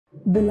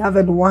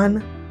Beloved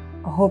one,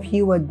 I hope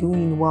you are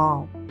doing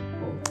well.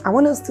 I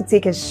want us to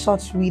take a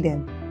short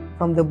reading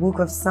from the book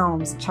of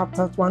Psalms,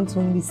 chapter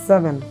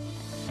 127.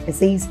 It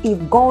says,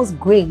 if God's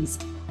grace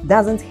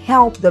doesn't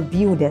help the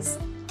builders,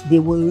 they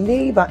will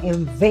labor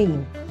in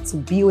vain to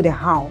build a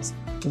house.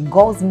 If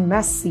God's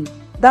mercy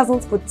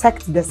doesn't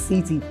protect the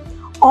city,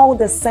 all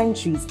the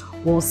centuries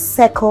will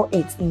circle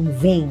it in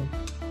vain.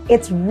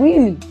 It's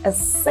really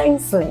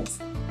senseless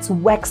to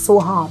work so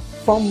hard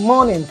from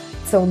morning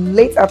till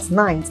late at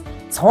night,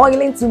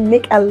 toiling to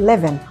make a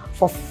living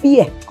for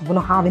fear of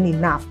not having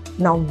enough.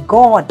 Now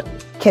God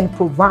can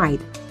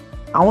provide.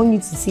 I want you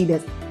to see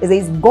this. It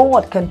says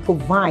God can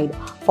provide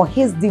for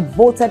his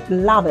devoted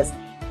lovers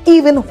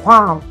even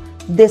while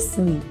they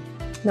sleep.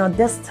 Now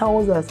this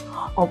tells us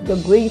of the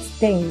great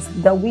things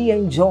that we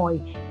enjoy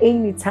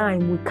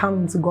anytime we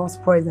come into God's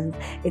presence.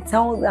 It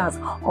tells us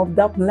of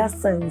the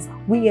blessings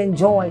we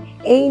enjoy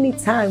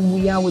anytime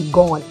we are with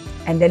God.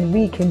 And then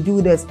we can do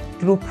this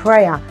through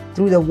prayer,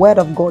 through the word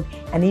of God,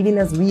 and even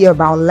as we are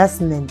about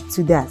listening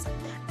to that.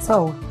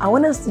 So I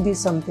want us to do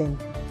something.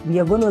 We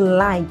are going to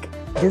like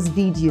this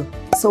video.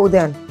 So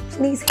then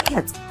please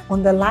hit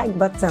on the like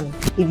button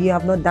if you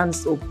have not done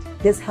so.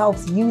 This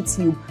helps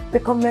YouTube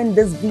recommend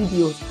these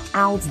videos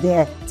out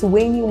there to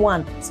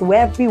anyone, so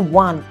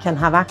everyone can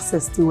have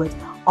access to it.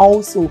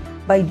 Also,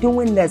 by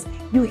doing this,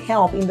 you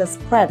help in the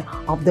spread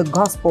of the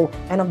gospel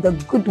and of the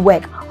good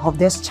work of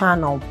this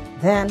channel.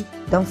 Then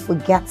don't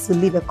forget to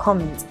leave a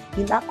comment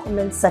in that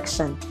comment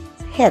section.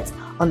 Hit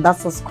on that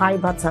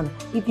subscribe button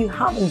if you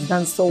haven't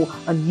done so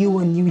and you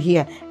are new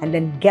here, and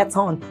then get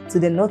on to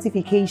the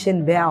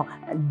notification bell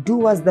and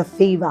do us the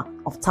favor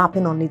of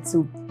tapping on it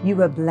too.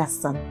 You are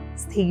blessed.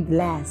 Stay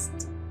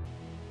blessed.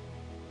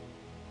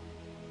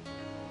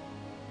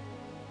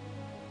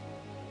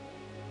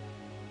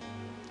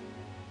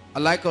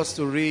 I'd like us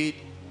to read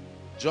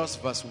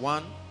just verse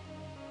 1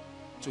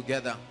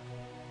 together.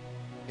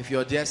 If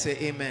you're there, say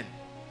amen.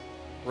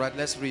 Right,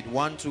 let's read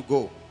 1 to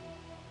go.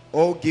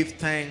 Oh, give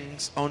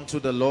thanks unto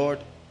the Lord,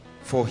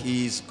 for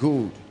he is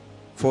good,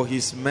 for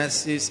his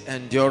mercies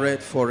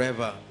endureth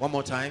forever. One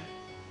more time.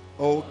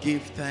 Oh,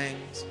 give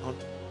thanks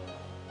unto.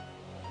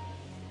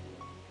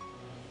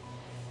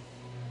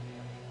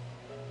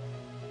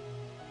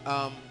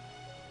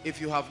 If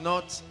you have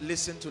not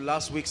listened to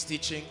last week's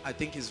teaching, I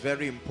think it's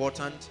very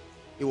important.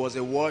 It was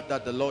a word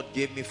that the Lord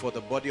gave me for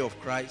the body of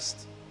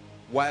Christ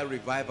while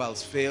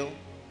revivals fail.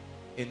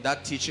 In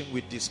that teaching,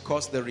 we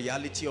discussed the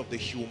reality of the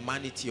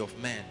humanity of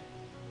man.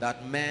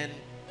 That man,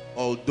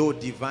 although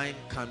divine,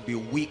 can be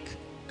weak,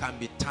 can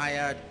be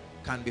tired,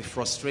 can be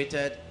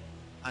frustrated.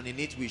 And in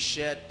it, we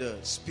shared the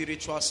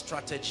spiritual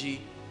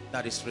strategy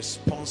that is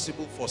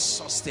responsible for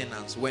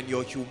sustenance. When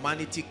your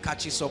humanity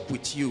catches up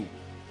with you,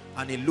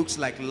 and it looks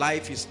like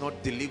life is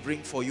not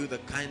delivering for you the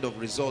kind of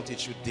result it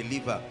should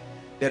deliver,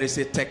 there is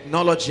a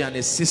technology and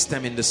a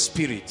system in the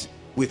spirit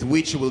with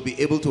which you will be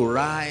able to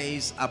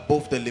rise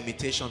above the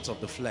limitations of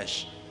the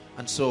flesh.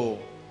 And so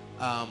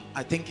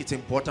I think it's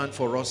important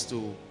for us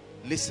to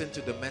listen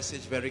to the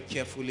message very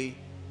carefully,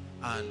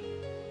 and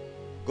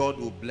God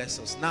will bless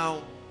us.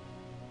 Now,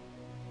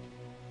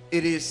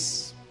 it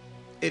is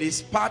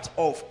part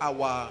of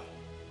our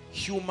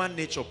human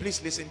nature.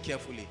 Please listen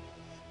carefully.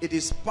 It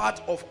is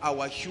part of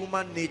our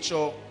human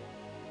nature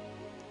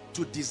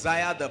to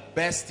desire the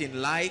best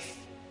in life,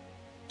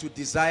 to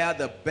desire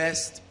the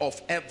best of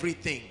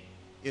everything.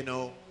 You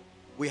know,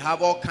 we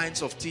have all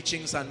kinds of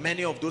teachings, and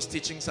many of those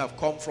teachings have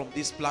come from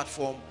this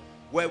platform,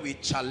 where we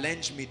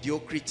challenge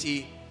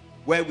mediocrity,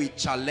 where we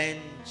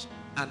challenge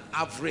an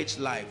average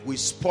life. We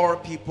spur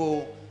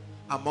people,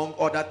 among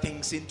other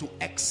things, into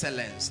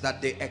excellence, that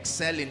they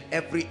excel in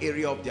every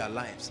area of their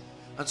lives.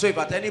 And so if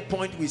at any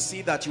point we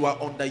see that you are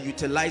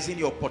underutilizing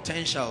your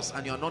potentials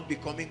and you're not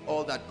becoming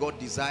all that God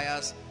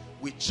desires,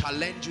 we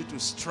challenge you to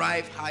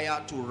strive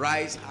higher, to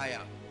rise higher.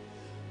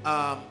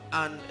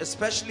 And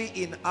especially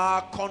in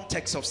our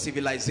context of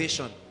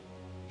civilization,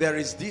 there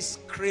is this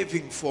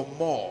craving for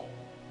more.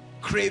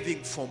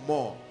 Craving for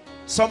more.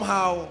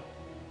 Somehow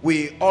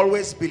we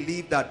always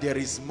believe that there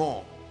is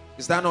more.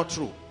 Is that not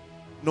true?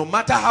 No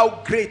matter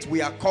how great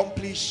we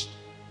accomplish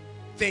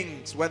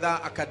things, whether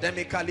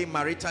academically,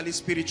 maritally,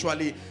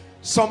 spiritually,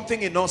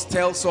 something in us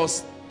tells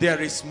us there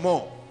is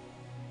more.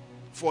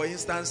 For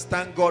instance,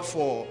 thank God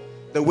for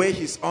the way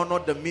he's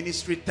honored the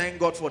ministry. Thank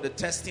God for the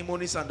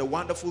testimonies and the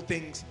wonderful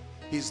things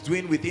he's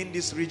doing within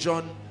this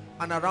region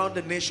and around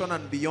the nation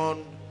and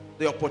beyond.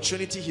 The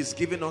opportunity he's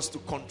given us to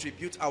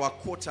contribute our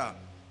quota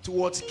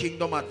towards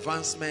kingdom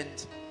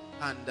advancement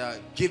and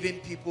giving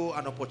people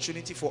an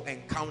opportunity for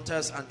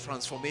encounters and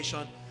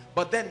transformation.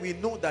 But then we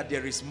know that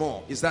there is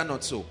more. Is that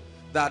not so?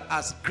 That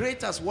as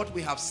great as what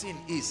we have seen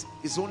is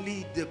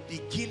only the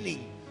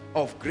beginning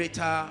of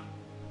greater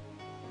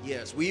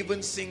years. We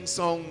even sing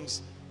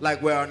songs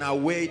like we're on our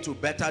way to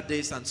better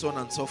days and so on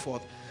and so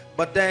forth.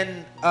 But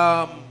then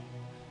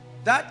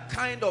that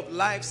kind of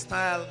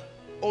lifestyle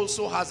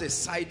also has a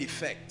side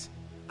effect,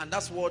 and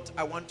that's what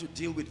I want to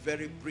deal with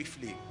very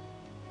briefly.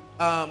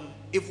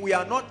 if we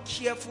are not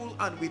careful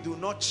and we do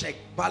not check,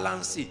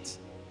 balance it,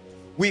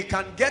 we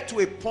can get to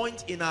a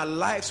point in our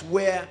lives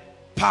where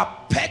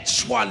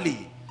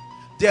perpetually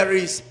there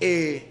is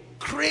a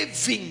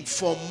craving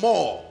for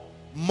more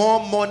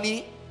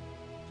money,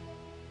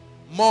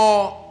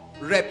 more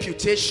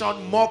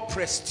reputation, more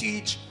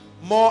prestige,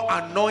 more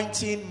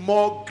anointing,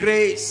 more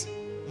grace,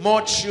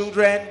 more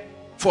children,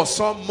 for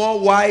some more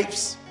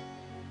wives.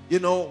 You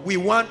know, we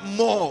want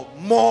more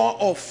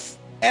of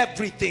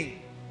everything.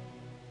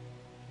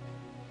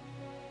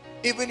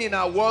 Even in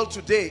our world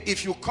today,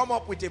 if you come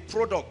up with a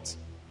product,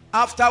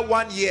 after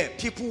 1 year,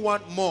 people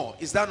want more.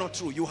 Is that not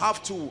true? You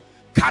have to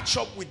catch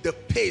up with the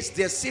pace.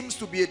 There seems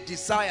to be a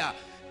desire.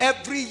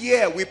 Every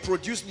year we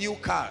produce new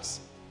cars.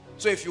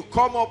 So if you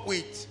come up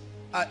with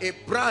a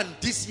brand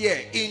this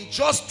year, in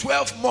just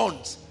 12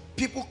 months,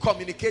 people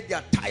communicate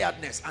their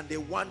tiredness and they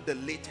want the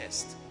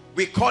latest.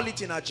 We call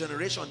it in our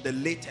generation the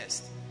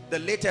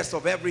latest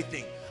of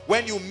everything.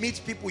 When you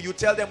meet people, you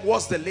tell them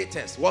what's the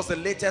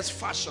latest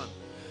fashion.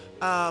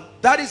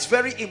 That is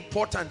very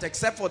important,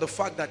 except for the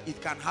fact that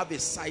it can have a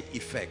side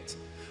effect.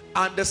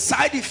 And the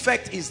side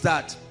effect is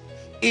that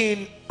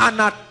in an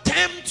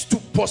attempt to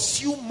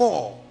pursue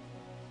more,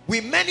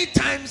 we many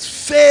times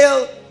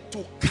fail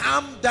to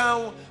calm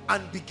down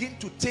and begin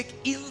to take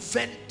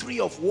inventory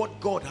of what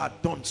God had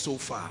done so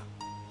far.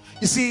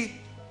 You see,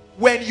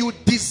 when you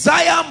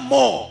desire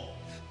more,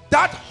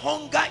 that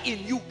hunger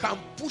in you can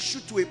push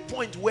you to a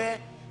point where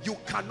you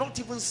cannot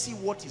even see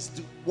what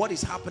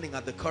is happening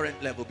at the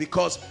current level,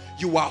 because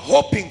you are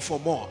hoping for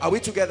more. Are we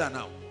together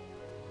now?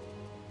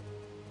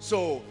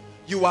 So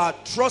you are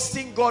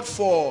trusting God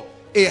for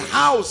a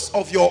house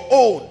of your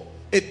own,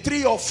 a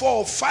 3 or 4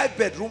 or 5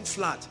 bedroom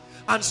flat,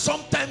 and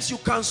sometimes you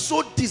can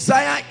so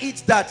desire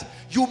it that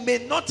you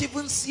may not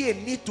even see a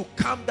need to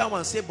calm down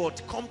and say,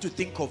 but come to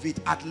think of it,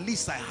 at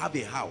least I have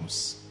a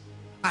house,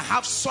 I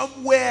have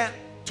somewhere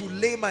to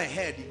lay my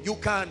head. You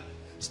can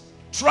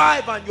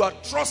strive and you are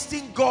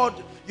trusting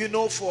God, you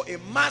know, for a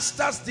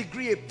master's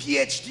degree, a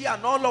PhD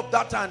and all of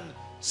that, and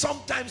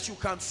sometimes you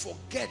can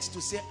forget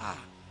to say,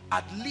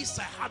 at least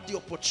I had the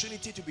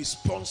opportunity to be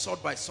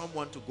sponsored by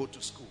someone to go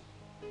to school.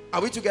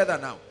 Are we together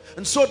now?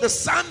 And so the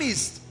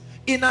psalmist,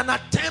 in an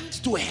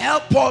attempt to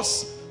help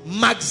us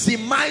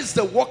maximize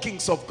the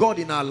workings of God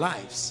in our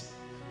lives,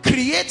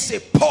 creates a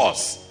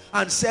pause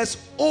and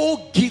says,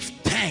 oh, give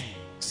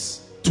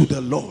thanks to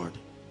the Lord.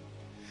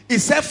 He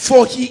said,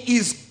 for he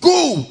is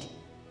good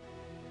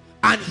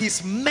and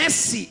his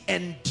mercy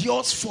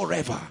endures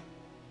forever.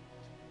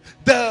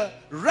 The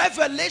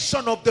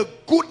revelation of the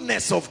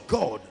goodness of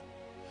God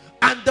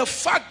and the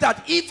fact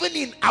that even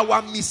in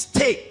our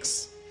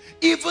mistakes,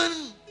 even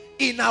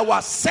in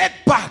our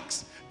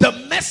setbacks, the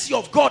mercy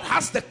of God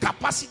has the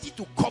capacity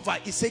to cover.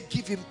 He said,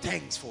 give him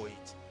thanks for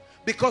it.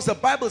 Because the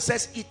Bible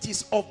says it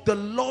is of the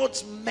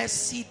Lord's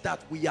mercy that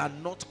we are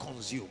not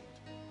consumed.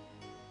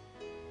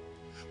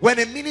 When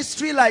a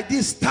ministry like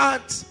this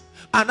starts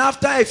and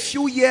after a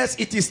few years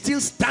it is still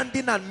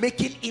standing and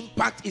making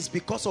impact, is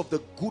because of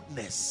the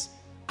goodness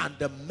and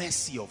the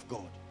mercy of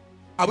God.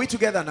 Are we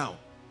together now?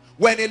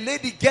 When a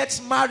lady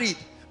gets married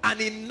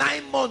and in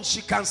 9 months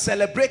she can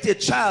celebrate a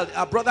child,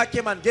 a brother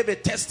came and gave a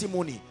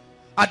testimony.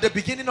 At the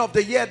beginning of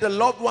the year, the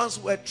loved ones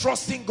were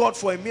trusting God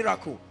for a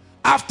miracle.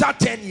 After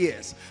 10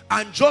 years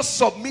and just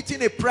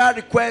submitting a prayer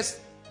request,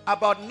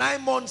 about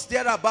 9 months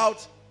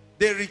thereabout,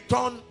 they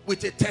return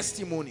with a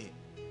testimony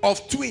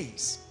of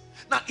twins.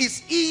 Now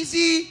it's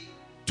easy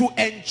to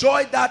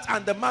enjoy that,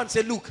 and the man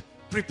say, look,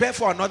 prepare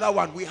for another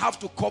one. We have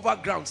to cover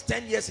grounds.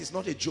 10 years is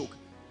not a joke.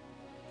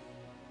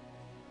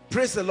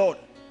 Praise the Lord.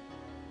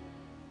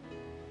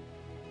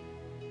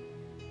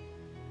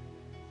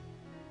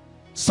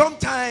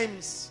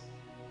 Sometimes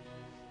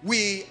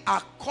we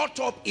are caught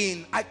up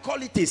in, I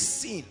call it a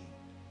sin,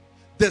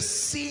 the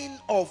sin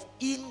of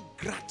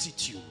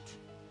ingratitude.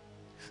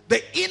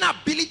 The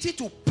inability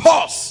to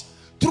pause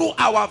through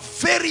our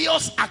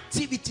various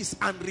activities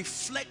and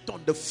reflect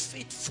on the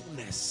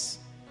faithfulness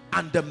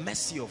and the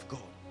mercy of God.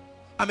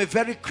 I'm a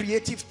very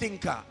creative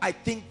thinker. I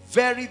think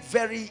very,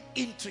 very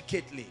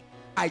intricately.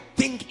 I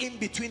think in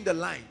between the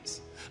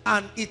lines.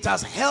 And it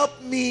has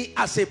helped me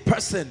as a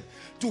person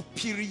to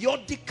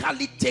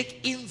periodically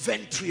take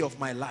inventory of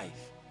my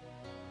life.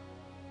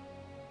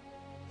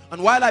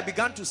 And while I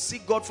began to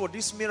seek God for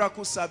this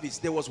miracle service,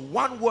 there was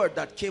one word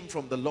that came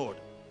from the Lord.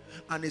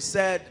 And he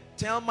said,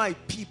 tell my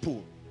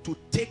people to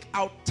take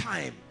out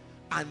time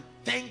and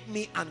thank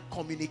me and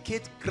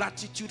communicate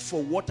gratitude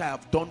for what I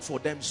have done for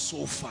them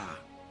so far.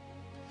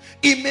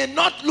 It may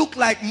not look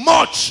like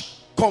much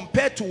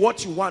compared to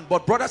what you want,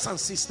 but brothers and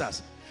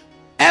sisters,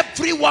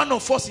 every one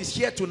of us is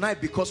here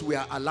tonight because we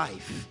are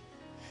alive.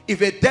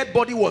 If a dead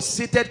body was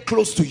seated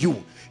close to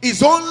you,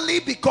 it's only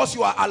because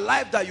you are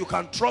alive that you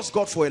can trust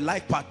God for a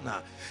life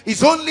partner.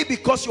 It's only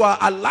because you are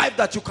alive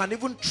that you can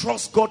even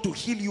trust God to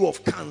heal you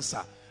of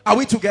cancer. Are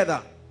we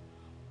together?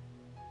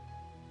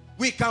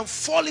 We can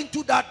fall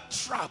into that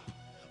trap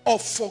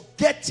of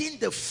forgetting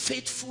the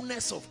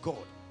faithfulness of God.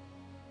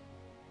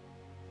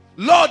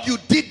 Lord, you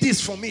did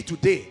this for me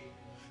today.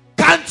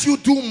 Can't you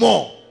do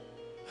more?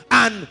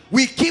 And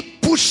we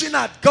keep pushing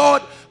at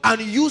God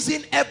and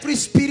using every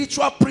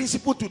spiritual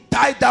principle to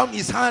tie down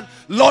his hand.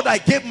 Lord, I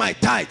gave my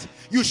tithe.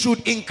 You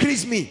should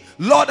increase me.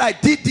 Lord, I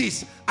did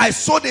this. I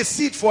sowed a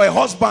seed for a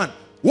husband.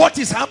 What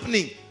is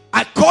happening?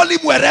 I call him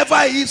wherever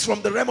he is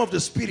from the realm of the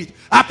spirit.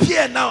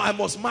 Appear now, I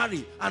must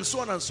marry, and so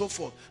on and so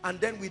forth. And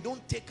then we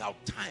don't take out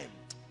time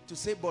to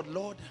say, but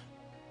Lord,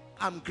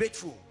 I'm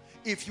grateful.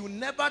 If you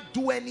never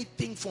do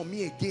anything for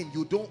me again,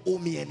 you don't owe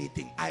me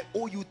anything. I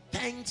owe you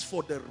thanks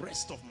for the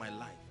rest of my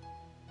life.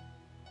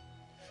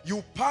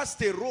 You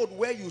passed a road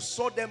where you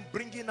saw them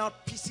bringing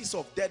out pieces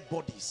of dead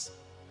bodies.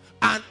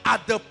 And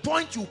at the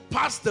point you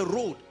passed the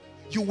road,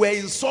 you were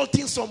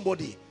insulting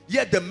somebody.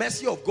 Yet the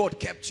mercy of God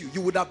kept you.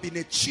 You would have been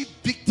a cheap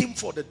victim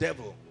for the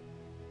devil.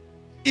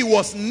 It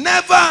was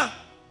never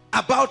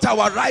about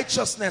our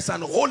righteousness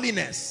and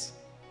holiness.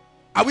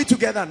 Are we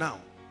together now?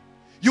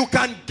 You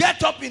can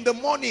get up in the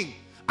morning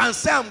and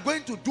say, I'm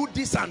going to do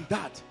this and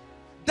that.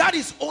 That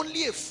is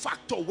only a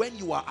factor when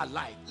you are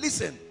alive.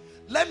 Listen,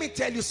 let me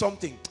tell you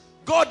something.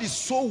 God is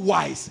so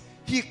wise.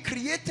 He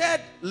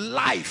created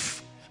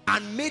life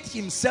and made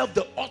himself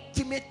the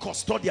ultimate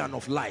custodian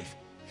of life.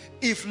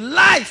 If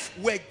life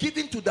were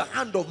given to the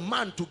hand of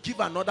man to give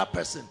another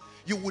person,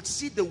 you would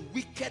see the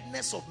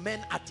wickedness of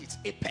men at its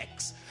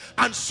apex.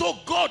 And so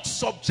God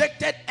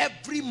subjected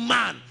every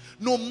man,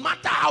 no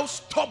matter how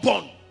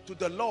stubborn, to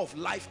the law of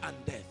life and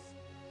death,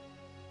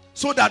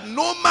 so that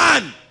no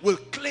man will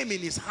claim in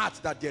his heart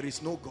that there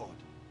is no God.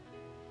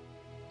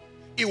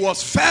 It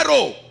was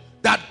Pharaoh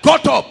that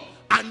got up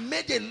and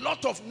made a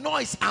lot of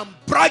noise and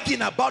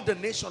bragging about the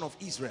nation of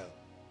Israel.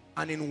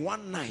 And in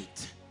one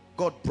night,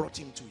 God brought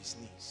him to his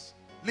knees.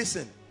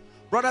 Listen,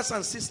 brothers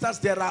and sisters,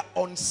 there are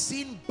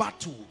unseen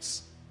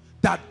battles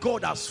that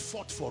God has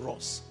fought for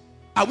us.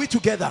 Are we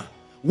together?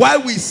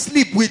 While we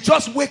sleep, we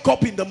just wake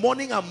up in the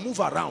morning and move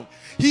around.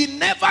 He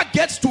never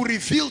gets to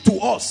reveal to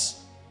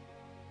us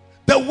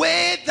the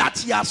way that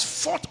he has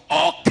fought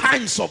all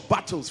kinds of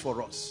battles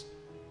for us.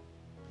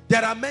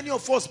 There are many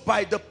of us,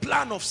 by the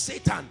plan of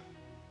Satan,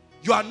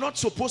 you are not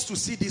supposed to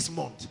see this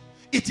month.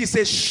 It is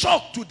a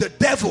shock to the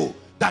devil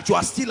that you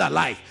are still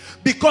alive,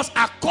 because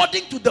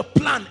according to the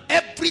plan,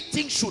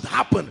 everything should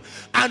happen,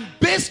 and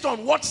based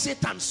on what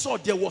Satan saw,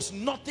 there was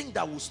nothing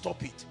that would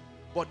stop it.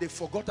 But they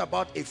forgot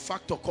about a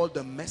factor called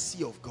the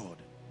mercy of God.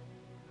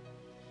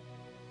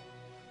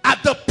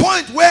 At the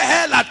point where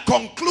hell had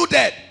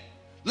concluded,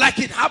 like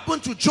it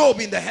happened to Job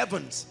in the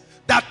heavens,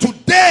 that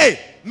today,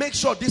 make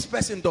sure this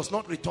person does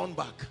not return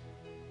back.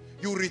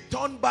 You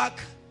return back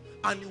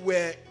and you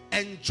were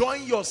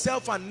enjoying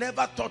yourself and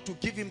never thought to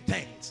give him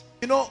thanks.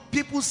 You know,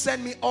 people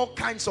send me all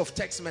kinds of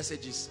text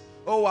messages.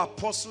 Oh,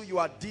 apostle, you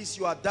are this,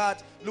 you are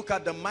that. Look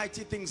at the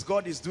mighty things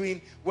God is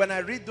doing. When I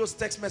read those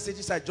text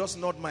messages, I just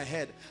nod my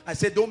head. I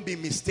say, don't be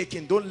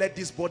mistaken. Don't let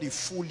this body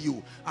fool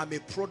you. I'm a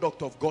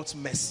product of God's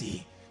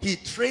mercy. He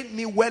trained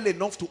me well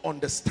enough to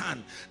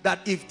understand that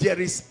if there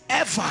is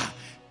ever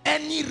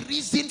any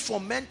reason for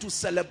men to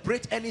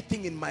celebrate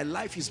anything in my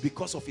life, is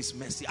because of his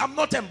mercy. I'm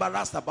not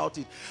embarrassed about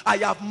it. I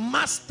have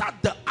mastered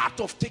the art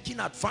of taking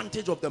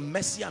advantage of the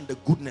mercy and the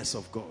goodness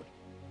of God.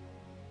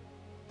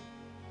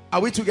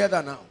 Are we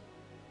together now?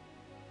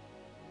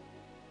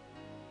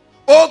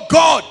 Oh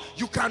God,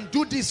 you can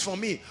do this for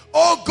me.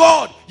 Oh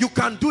God, you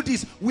can do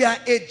this. We are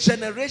a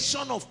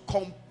generation of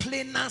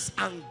complainers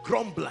and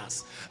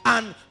grumblers,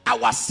 and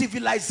our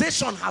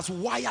civilization has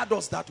wired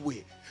us that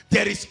way.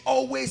 There is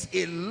always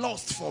a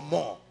lust for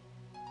more.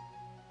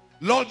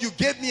 Lord, you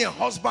gave me a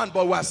husband,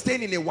 but we are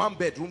staying in a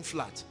one-bedroom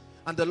flat.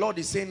 And the Lord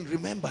is saying,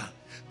 remember,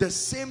 the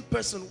same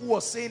person who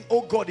was saying,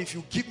 oh God, if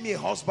you give me a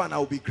husband, I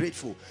will be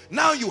grateful.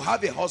 Now you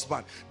have a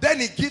husband. Then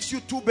he gives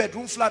you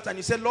two-bedroom flat and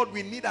you say, Lord,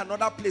 we need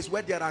another place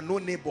where there are no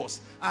neighbors.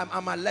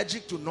 I'm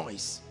allergic to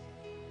noise.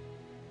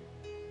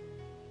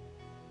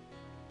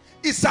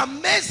 It's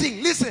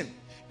amazing. Listen,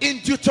 in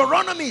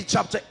Deuteronomy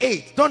chapter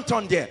 8, don't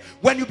turn there.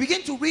 When you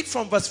begin to read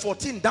from verse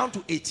 14 down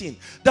to 18,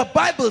 the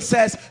Bible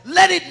says,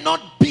 let it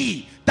not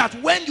be that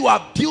when you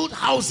have built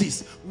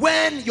houses,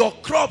 when your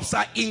crops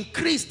are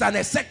increased and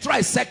etc.,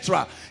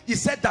 etc., he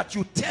said that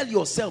you tell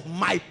yourself,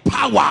 my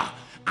power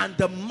and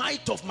the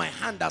might of my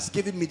hand has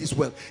given me this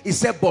wealth. He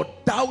said,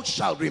 but thou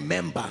shalt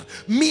remember,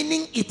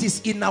 meaning it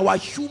is in our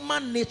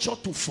human nature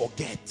to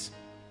forget.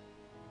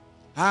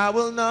 I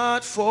will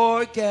not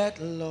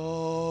forget,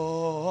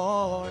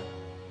 Lord,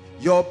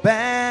 your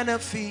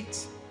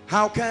benefits.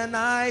 How can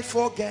I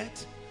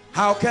forget?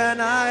 How can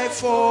I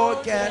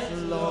forget,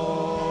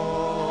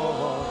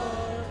 Lord,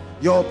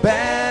 your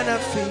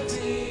benefits?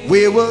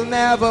 We will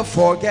never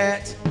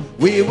forget.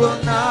 We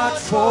will not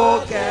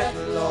forget,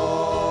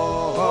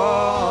 Lord,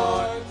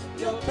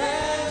 your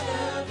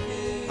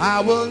benefits.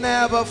 I will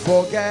never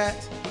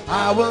forget.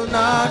 I will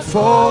not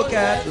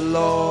forget,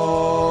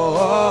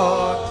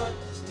 Lord,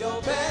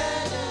 your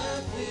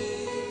benefits.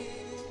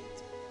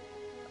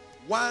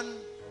 One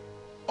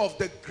of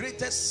the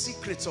greatest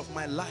secrets of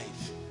my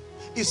life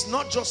is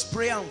not just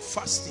prayer and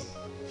fasting.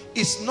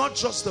 It's not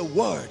just the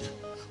word.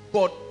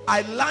 But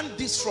I learned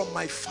this from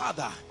my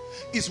father.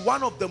 is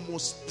one of the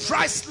most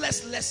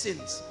priceless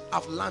lessons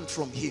I've learned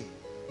from him.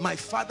 My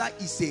father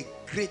is a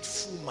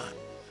grateful man.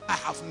 I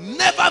have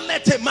never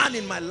met a man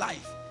in my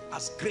life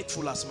as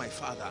grateful as my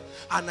father.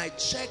 And I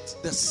checked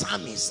the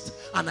psalmist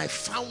and I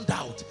found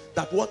out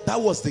that that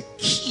was the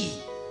key.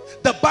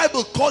 The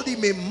Bible called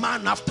him a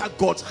man after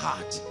God's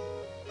heart.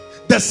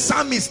 The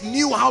psalmist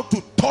knew how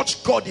to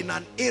touch God in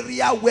an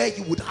area where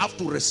he would have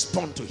to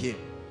respond to him.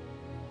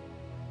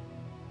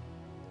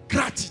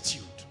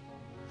 Gratitude.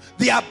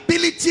 The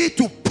ability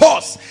to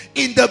pause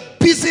in the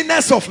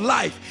busyness of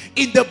life,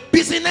 in the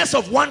business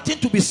of wanting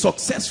to be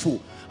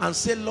successful, and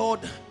say, Lord,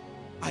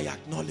 I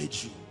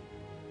acknowledge you.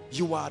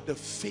 You are the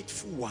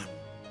faithful one.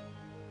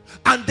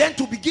 And then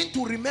to begin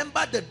to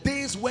remember the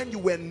days when you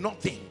were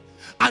nothing,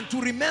 and to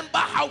remember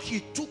how he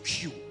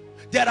took you.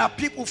 There are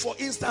people, for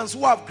instance,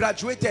 who have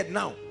graduated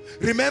now.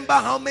 Remember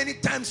how many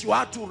times you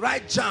had to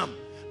write JAMB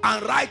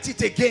and write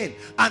it again,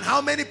 and how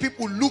many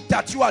people looked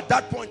at you at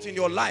that point in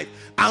your life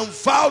and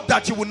vowed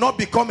that you would not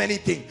become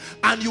anything,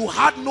 and you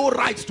had no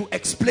right to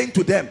explain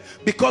to them,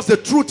 because the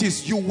truth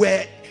is you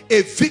were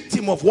a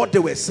victim of what they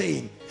were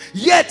saying.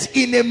 Yet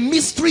in a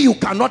mystery you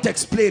cannot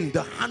explain,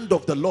 the hand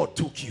of the Lord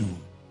took you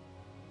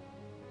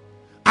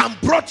and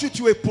brought you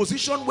to a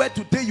position where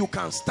today you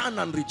can stand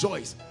and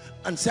rejoice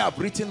and say, I've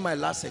written my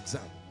last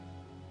exam.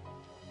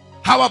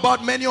 How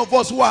about many of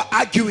us who are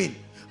arguing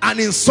and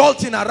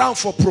insulting around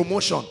for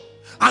promotion,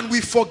 and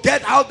we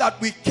forget how that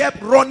we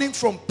kept running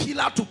from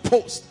pillar to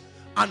post,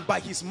 and by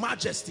his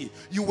majesty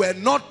you were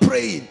not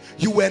praying,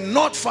 you were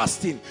not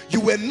fasting,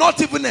 you were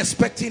not even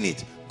expecting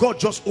it. God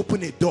just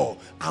opened a door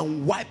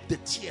and wiped the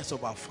tears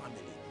of our family.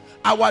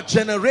 Our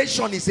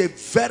generation is a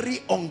very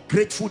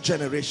ungrateful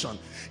generation.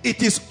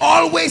 It is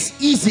always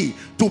easy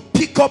to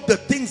pick up the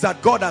things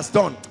that God has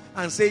done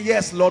and say,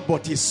 yes Lord,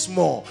 but it's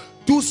small.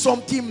 Do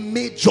something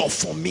major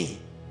for me,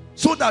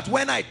 so that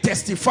when I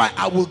testify,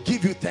 I will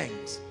give you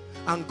thanks.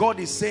 And God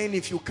is saying,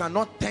 if you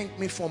cannot thank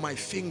me for my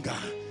finger,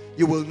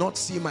 you will not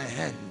see my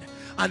hand.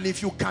 And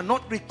if you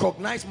cannot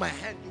recognize my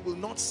hand, you will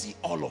not see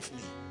all of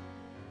me.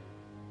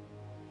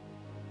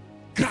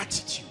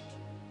 Gratitude.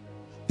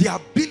 The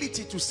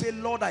ability to say,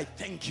 Lord, I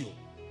thank you.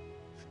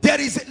 There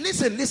is,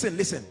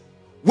 listen.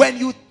 When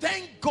you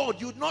thank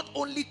God, you not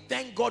only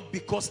thank God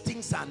because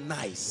things are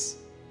nice.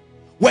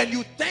 When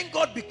you thank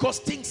God because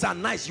things are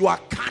nice, you are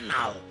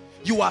carnal,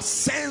 you are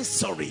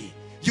sensory,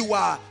 you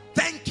are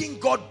thanking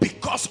God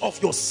because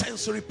of your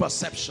sensory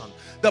perception.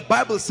 The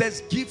Bible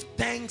says, give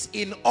thanks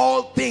in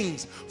all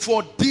things,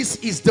 for this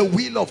is the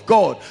will of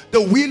God.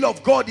 The will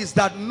of God is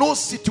that no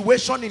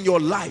situation in your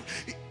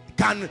life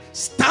can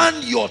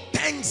stand your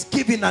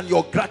thanksgiving and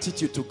your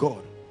gratitude to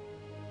God.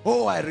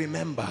 Oh, I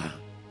remember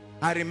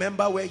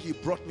where he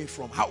brought me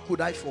from. How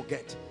could I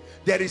forget?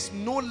 There is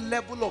no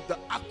level of the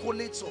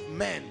accolades of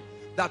men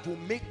that will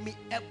make me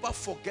ever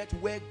forget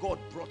where God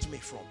brought me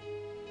from.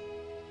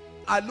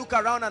 I look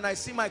around and I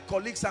see my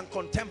colleagues and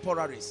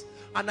contemporaries,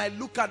 and I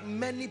look at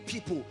many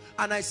people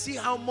and I see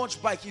how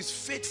much by his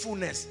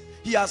faithfulness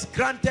he has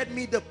granted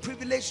me the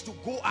privilege to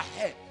go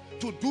ahead,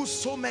 to do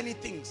so many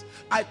things.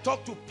 I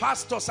talk to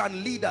pastors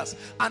and leaders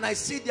and I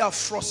see their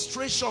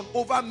frustration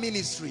over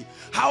ministry,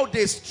 how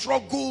they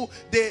struggle,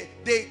 they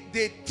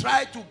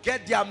try to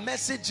get their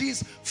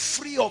messages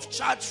free of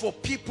charge for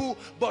people,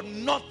 but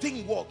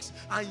nothing works.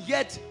 And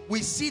yet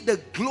we see the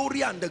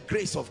glory and the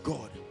grace of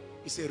God.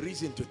 It's a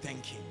reason to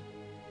thank him.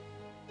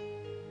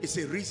 It's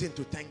a reason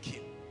to thank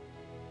him.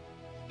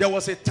 There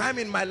was a time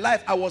in my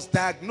life I was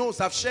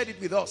diagnosed, I've shared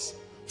it with us,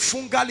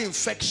 fungal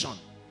infection,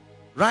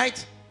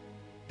 right?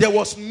 There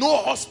was no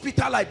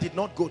hospital I did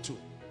not go to.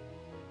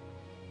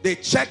 They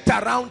checked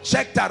around,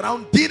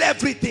 did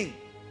everything.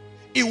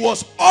 It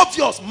was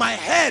obvious my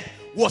head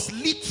was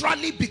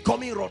literally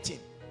becoming rotten.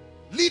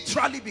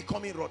 Literally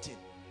becoming rotten.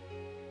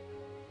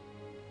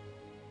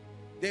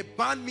 They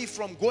banned me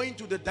from going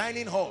to the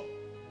dining hall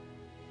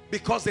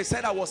because they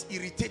said I was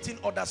irritating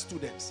other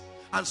students.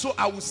 And so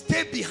I would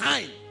stay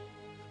behind.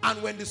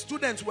 And when the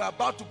students were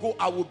about to go,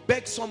 I would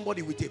beg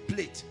somebody with a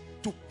plate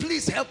to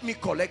please help me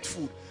collect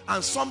food.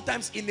 And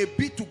sometimes in a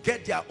bid to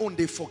get their own,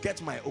 they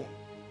forget my own.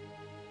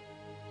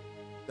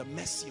 The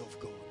mercy of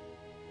God.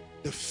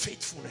 The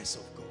faithfulness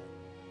of God.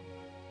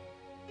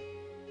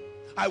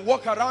 I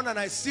walk around and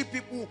I see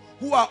people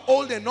who are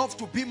old enough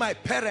to be my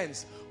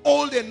parents,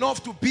 old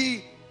enough to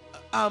be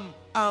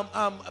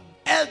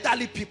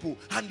elderly people,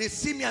 and they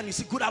see me and you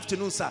say, good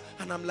afternoon, sir.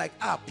 And I'm like,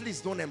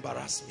 please don't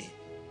embarrass me.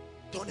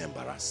 Don't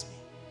embarrass me.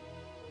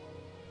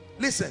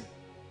 Listen,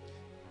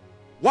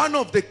 one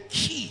of the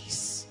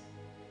keys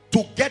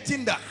to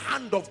getting the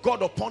hand of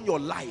God upon your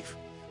life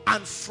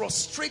and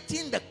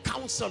frustrating the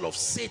counsel of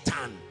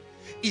Satan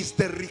is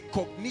the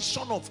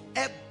recognition of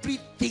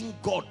everything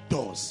God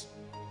does.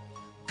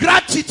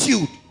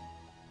 Gratitude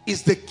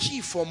is the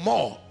key for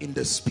more in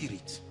the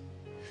spirit.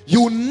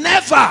 You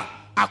never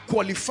are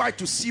qualified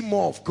to see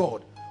more of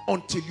God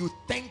until you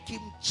thank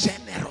him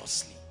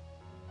generously.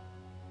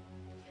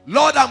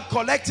 Lord, I'm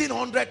collecting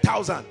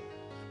 100,000.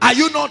 Are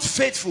you not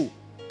faithful?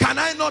 Can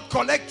I not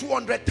collect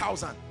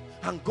 200,000?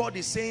 And God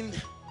is saying,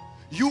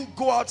 You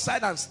go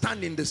outside and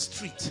stand in the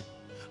street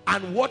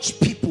and watch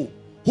people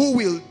who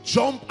will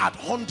jump at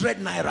 100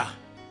 naira.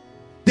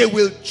 They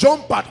will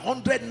jump at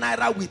 100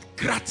 naira with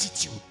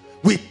gratitude,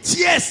 with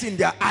tears in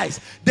their eyes.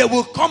 They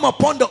will come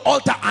upon the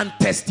altar and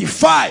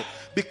testify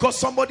because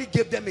somebody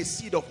gave them a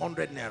seed of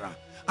 100 naira.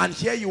 And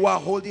here you are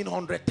holding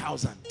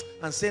 100,000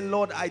 and saying,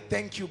 Lord, I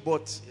thank you,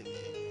 but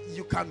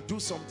you can do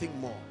something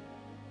more.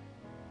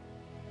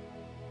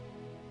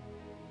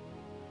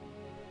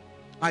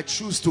 I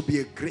choose to be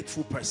a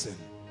grateful person.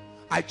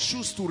 I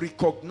choose to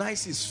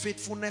recognize his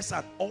faithfulness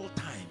at all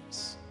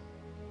times.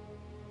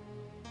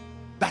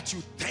 That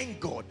you thank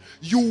God.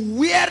 You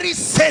weary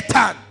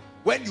Satan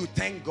when you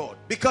thank God.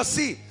 Because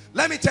see,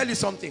 let me tell you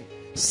something.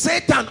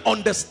 Satan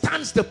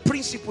understands the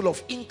principle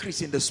of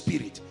increase in the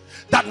spirit.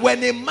 That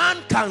when a man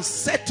can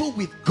settle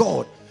with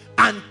God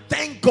and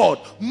thank God,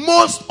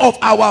 most of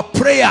our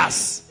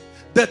prayers,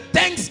 the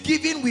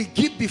thanksgiving we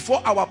give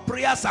before our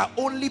prayers are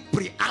only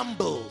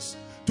preambles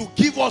to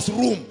give us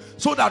room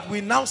so that we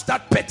now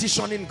start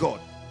petitioning God.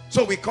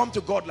 So we come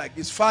to God like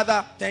this: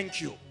 Father, thank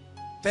you.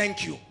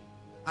 Thank you.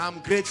 I'm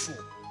grateful.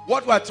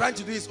 What we're trying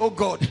to do is, oh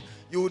God,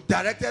 you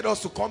directed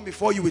us to come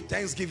before you with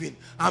thanksgiving.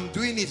 I'm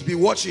doing it, be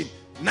watching.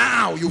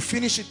 Now you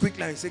finish it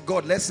quickly and say,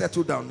 God, let's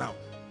settle down now.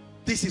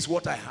 This is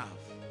what I have.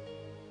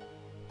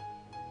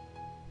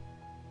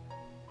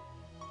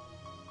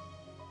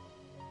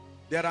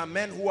 There are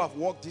men who have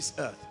walked this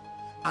earth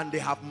and they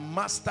have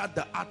mastered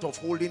the art of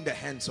holding the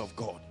hands of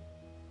God.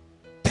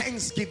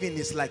 Thanksgiving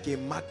is like a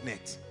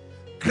magnet.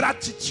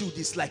 Gratitude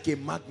is like a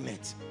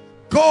magnet.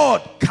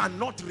 God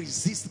cannot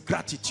resist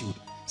gratitude.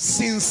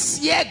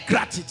 Sincere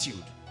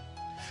gratitude.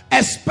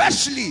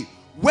 Especially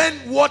when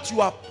what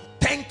you are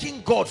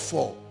thanking God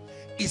for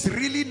is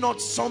really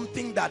not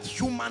something that,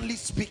 humanly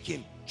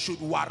speaking, should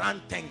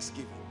warrant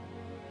thanksgiving.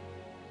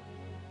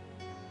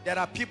 There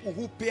are people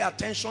who pay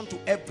attention to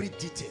every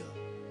detail.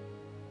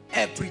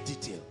 Every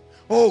detail.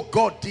 Oh,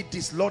 God did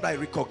this, Lord, I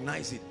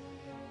recognize it.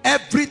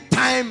 Every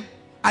time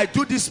I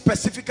do this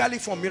specifically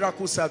for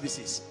miracle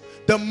services.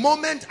 The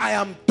moment I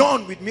am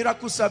done with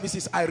miracle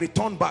services, I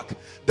return back.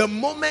 The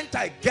moment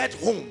I get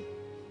home,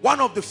 one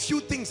of the few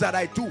things that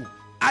I do,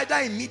 either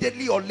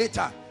immediately or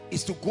later,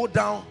 is to go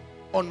down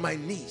on my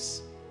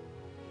knees.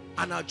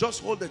 And I'll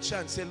just hold the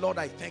chair and say, Lord,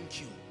 I thank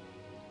you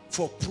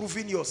for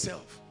proving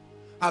yourself.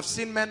 I've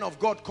seen men of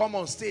God come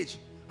on stage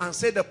and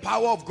say the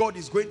power of God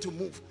is going to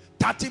move.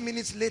 30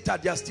 minutes later,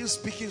 they are still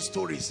speaking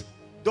stories.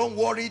 Don't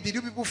worry, did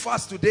you people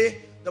fast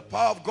today? The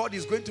power of God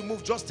is going to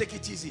move, just take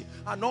it easy.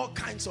 And all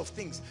kinds of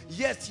things.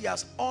 Yet he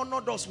has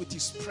honored us with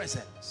his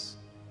presence.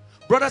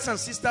 Brothers and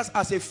sisters,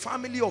 as a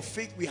family of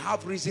faith, we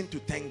have reason to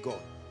thank God.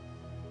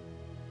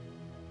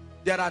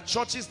 There are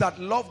churches that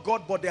love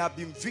God, but they have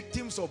been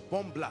victims of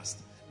bomb blast.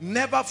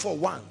 Never for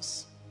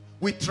once.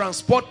 We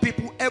transport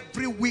people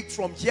every week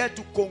from here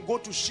to Congo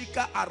to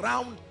Shika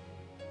around,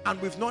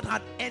 and we've not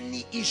had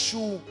any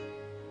issue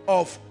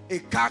of a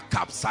car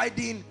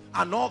capsizing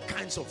and all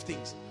kinds of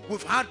things.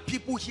 We've had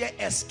people here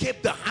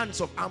escape the hands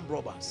of armed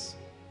robbers.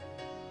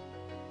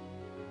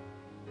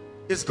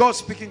 Is God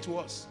speaking to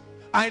us?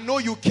 I know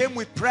you came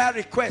with prayer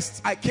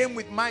requests. I came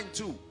with mine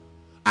too.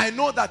 I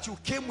know that you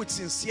came with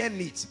sincere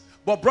needs.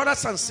 But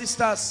brothers and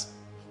sisters,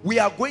 we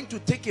are going to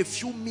take a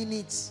few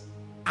minutes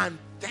and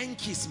thank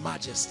His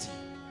Majesty.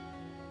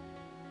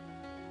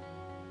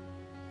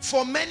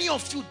 For many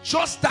of you,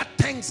 just that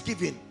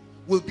thanksgiving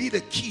will be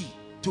the key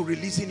to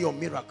releasing your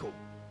miracle.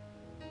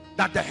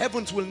 That the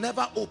heavens will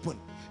never open.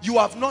 You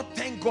have not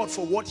thanked God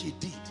for what He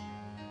did.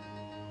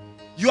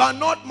 You are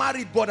not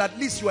married, but at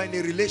least you are in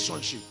a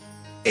relationship.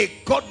 A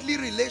godly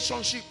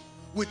relationship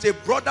with a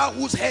brother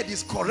whose head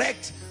is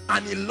correct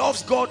and he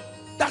loves God.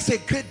 That's a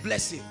great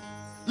blessing.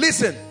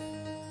 Listen,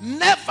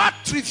 never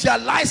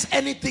trivialize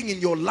anything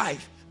in your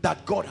life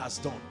that God has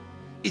done.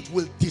 It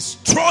will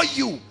destroy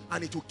you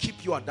and it will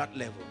keep you at that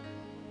level.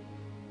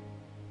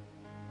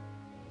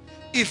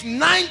 If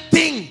 9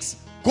 things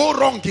go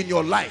wrong in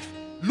your life,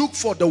 look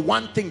for the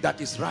one thing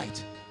that is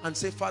right and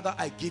say, Father,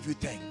 I give you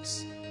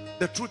thanks.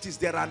 The truth is,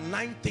 there are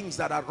 9 things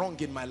that are wrong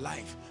in my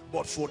life,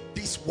 but for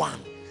this one,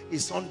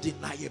 it's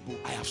undeniable.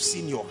 I have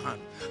seen your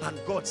hand. And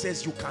God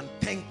says, you can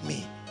thank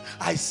me.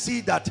 I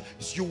see that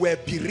you were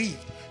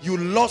bereaved. You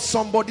lost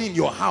somebody in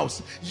your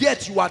house,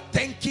 yet you are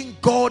thanking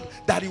God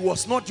that it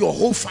was not your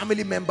whole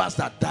family members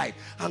that died.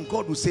 And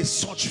God will say,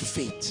 such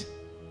faith,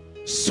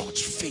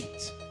 such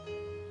faith.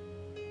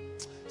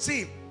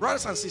 See,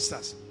 brothers and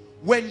sisters,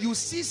 when you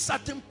see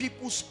certain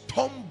people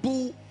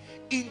stumble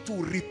into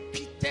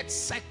repeated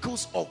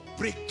cycles of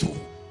breakthrough,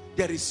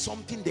 there is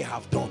something they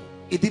have done.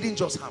 It didn't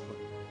just happen.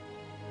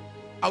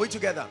 Are we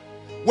together?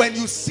 When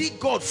you see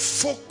God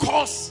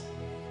focus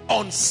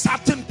on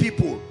certain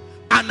people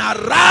and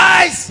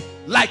arise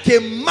like a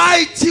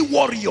mighty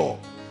warrior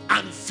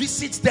and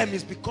visit them,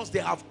 is because they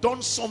have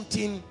done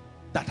something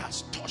that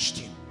has touched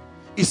Him.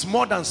 It's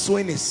more than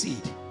sowing a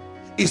seed.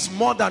 It's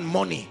more than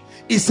money.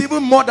 It's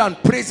even more than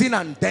praising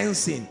and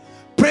dancing.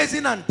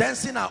 Praising and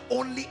dancing are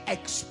only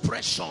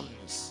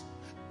expressions.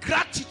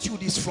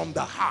 Gratitude is from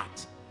the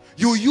heart.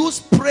 You use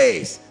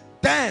praise,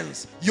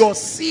 dance, your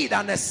seed,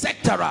 and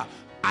etc.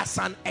 as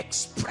an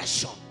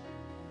expression.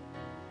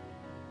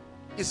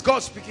 Is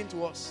God speaking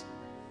to us?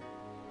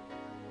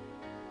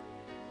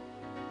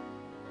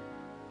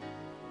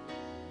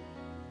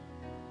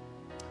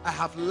 I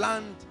have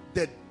learned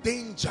the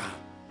danger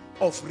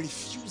of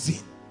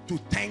refusing to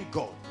thank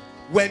God.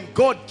 When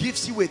God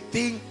gives you a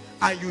thing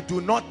and you do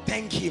not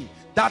thank him,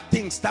 that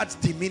thing starts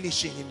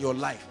diminishing in your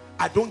life.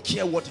 I don't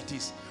care what it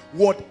is.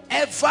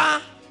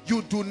 Whatever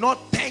you do not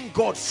thank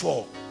God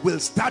for will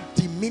start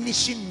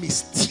diminishing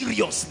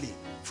mysteriously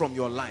from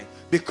your life,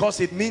 because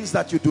it means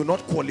that you do not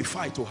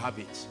qualify to have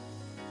it.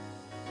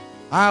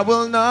 I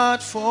will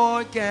not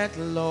forget,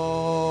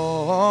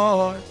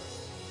 Lord,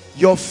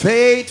 your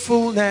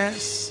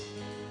faithfulness.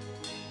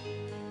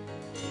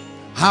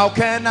 How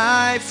can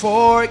I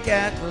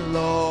forget,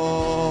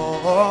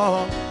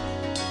 Lord?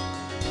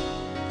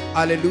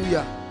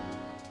 Hallelujah.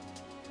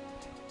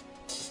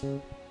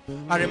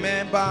 I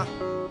remember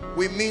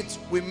we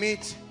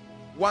meet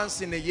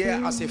once in a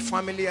year as a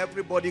family.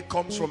 Everybody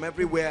comes from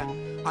everywhere,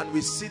 and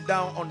we sit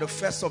down on the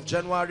 1st of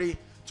January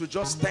to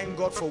just thank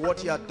God for what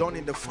he had done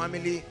in the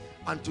family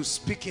and to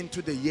speak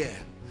into the year.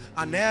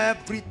 And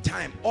every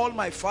time, all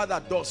my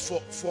father does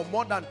for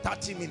more than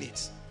 30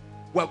 minutes,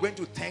 we're going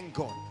to thank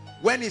God.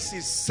 When it's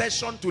his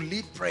session to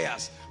lead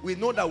prayers, we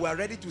know that we're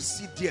ready to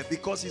sit there,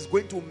 because he's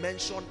going to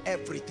mention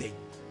everything.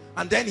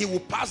 And then he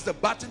will pass the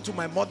baton to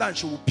my mother and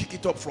she will pick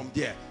it up from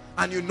there.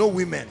 And you know,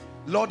 women,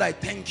 Lord, I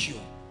thank you.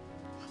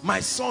 My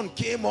son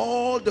came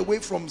all the way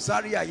from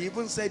Zaria. He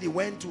even said he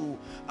went to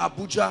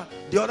Abuja.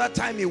 The other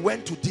time he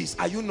went to this.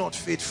 Are you not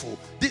faithful?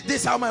 This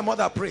is how my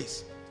mother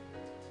prays.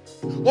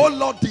 Oh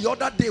Lord, the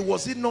other day,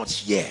 was it not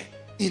here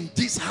in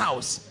this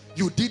house?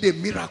 You did a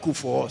miracle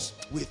for us.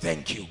 We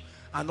thank you.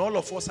 And all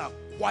of us are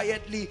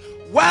quietly,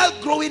 while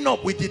growing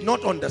up, we did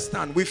not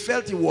understand. We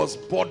felt it was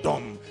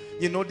boredom.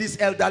 You know, these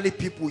elderly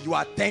people, you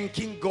are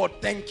thanking God,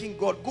 thanking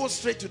God. Go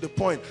straight to the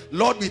point.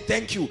 Lord, we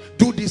thank you.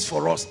 Do this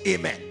for us.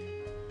 Amen.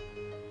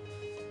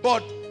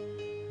 But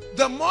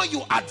the more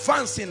you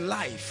advance in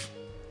life,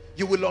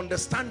 you will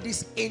understand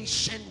this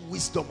ancient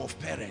wisdom of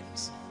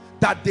parents,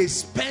 that they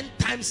spend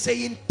time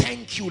saying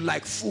thank you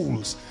like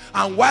fools.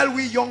 And while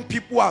we young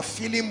people are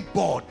feeling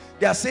bored,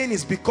 they are saying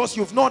it's because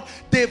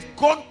they've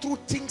gone through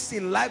things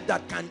in life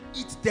that can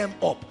eat them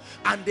up,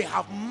 and they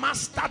have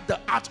mastered the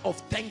art of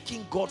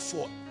thanking God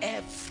for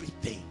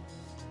everything.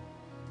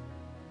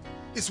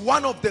 It's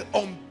one of the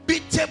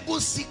unbeatable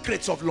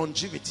secrets of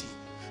longevity,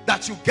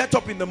 that you get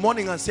up in the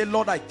morning and say,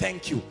 Lord, I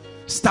thank you.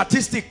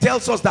 Statistic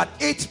tells us that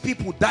 8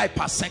 people die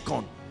per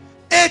second.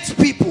 8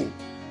 people,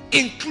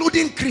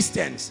 including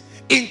Christians,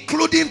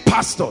 including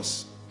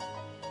pastors.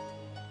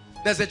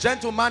 There's a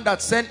gentleman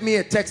that sent me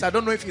a text. I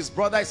don't know if his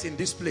brother is in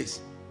this place.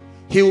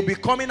 He will be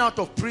coming out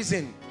of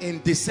prison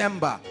in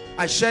December.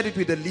 I shared it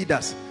with the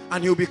leaders,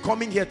 and he will be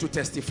coming here to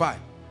testify.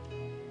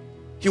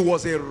 He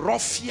was a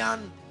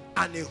ruffian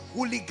and a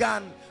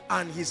hooligan,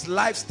 and his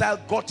lifestyle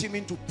got him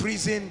into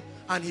prison,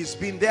 and he's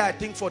been there, I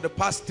think, for the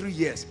past 3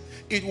 years.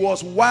 It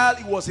was while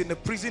he was in the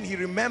prison, he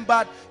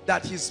remembered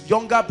that his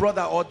younger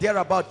brother or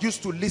thereabout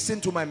used to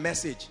listen to my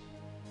message.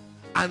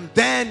 And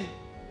then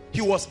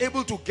he was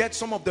able to get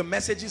some of the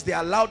messages. They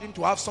allowed him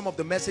to have some of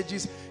the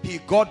messages. He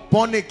got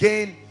born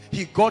again.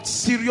 He got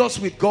serious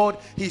with God.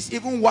 He's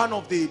even one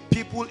of the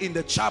people in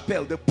the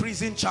chapel, the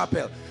prison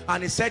chapel.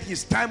 And he said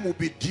his time will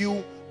be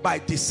due by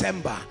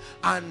December.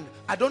 And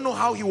I don't know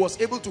how he was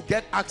able to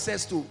get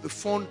access to the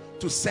phone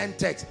to send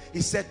text.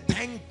 He said,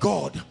 thank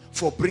God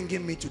for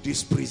bringing me to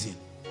this prison.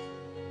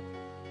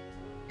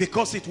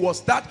 Because it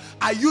was that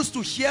I used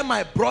to hear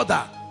my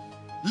brother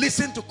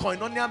listen to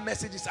koinonia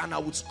messages and I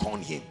would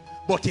scorn him.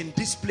 But in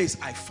this place,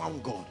 I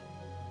found God.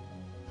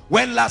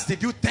 When last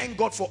did you thank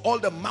God for all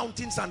the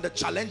mountains and the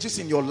challenges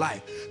in your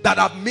life that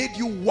have made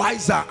you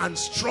wiser and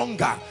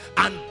stronger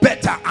and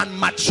better and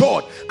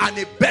matured and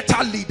a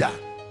better leader?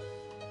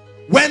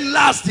 When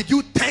last did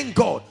you thank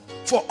God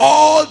for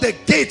all the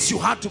gates you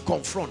had to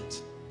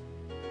confront?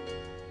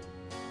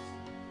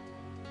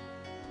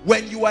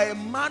 When you are a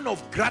man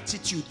of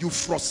gratitude, you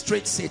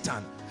frustrate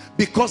Satan,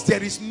 because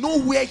there is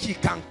nowhere he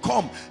can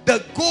come.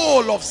 The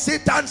goal of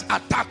Satan's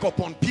attack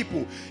upon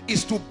people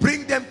is to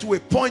bring them to a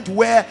point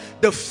where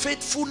the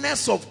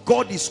faithfulness of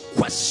God is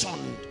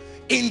questioned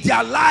in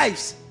their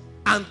lives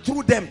and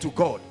through them to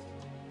God.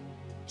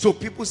 So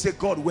people say,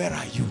 God, where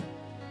are you?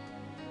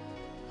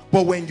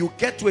 But when you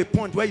get to a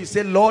point where you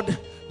say, Lord,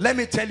 let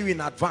me tell you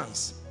in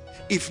advance,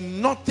 if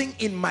nothing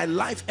in my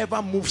life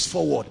ever moves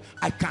forward,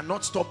 I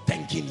cannot stop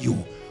thanking you.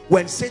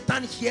 When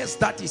Satan hears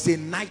that, is a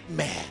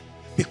nightmare,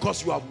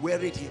 because you have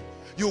wearied him.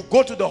 You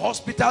go to the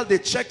hospital, they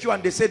check you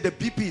and they say the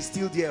BP is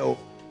still there. Oh,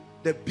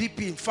 the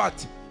BP, in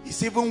fact,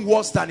 is even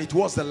worse than it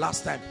was the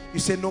last time. You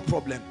say, no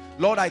problem.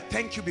 Lord, I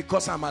thank you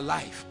because I'm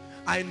alive.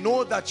 I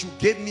know that you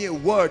gave me a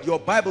word. Your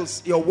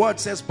word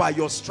says, by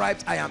your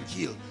stripes I am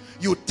healed.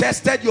 You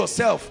tested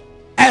yourself,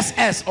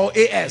 SS or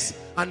AS,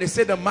 and they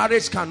say the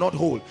marriage cannot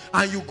hold.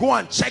 And you go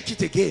and check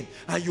it again,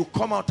 and you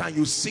come out and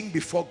you sing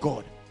before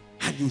God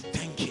and you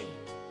thank him.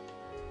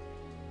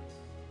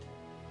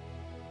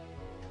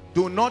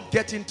 Do not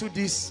get into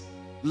this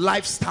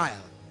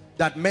lifestyle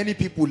that many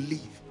people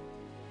live.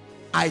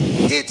 I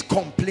hate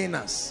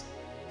complainers.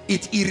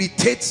 It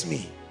irritates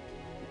me.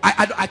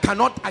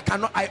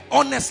 I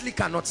honestly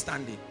cannot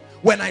stand it.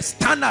 When I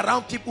stand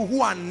around people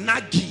who are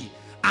naggy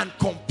and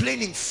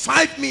complaining,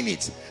 5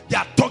 minutes, they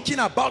are talking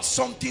about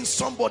something,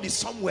 somebody,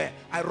 somewhere,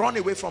 I run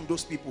away from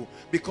those people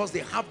because they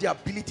have the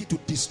ability to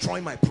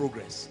destroy my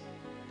progress.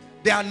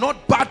 They are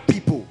not bad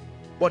people,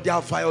 but they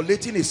are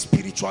violating a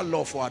spiritual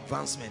law for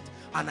advancement,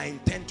 and I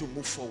intend to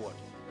move forward.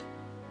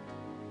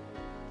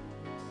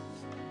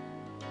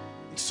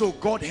 So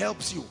God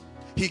helps you.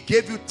 He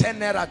gave you 10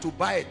 naira to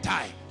buy a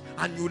tie,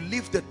 and you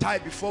leave the tie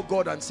before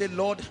God and say,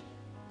 Lord,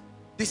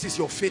 this is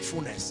your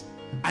faithfulness.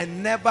 I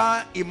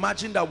never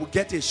imagined I would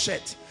get a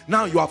shirt.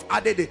 Now you have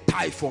added a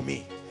tie for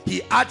me.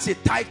 He adds a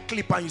tie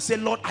clip and you say,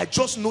 Lord, I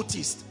just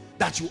noticed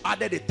that you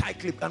added a tie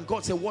clip. And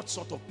God said, what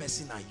sort of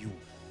person are you?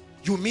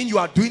 You mean you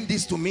are doing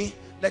this to me?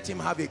 Let him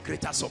have a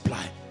greater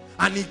supply.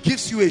 And he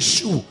gives you a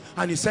shoe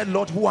and he said,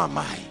 Lord, who am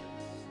I?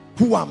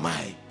 Who am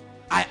I?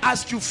 I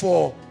asked you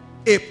for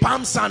a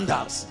palm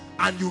sandals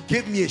and you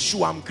gave me a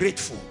shoe. I'm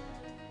grateful.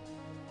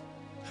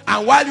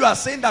 And while you are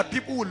saying that,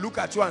 people will look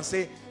at you and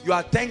say, you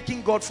are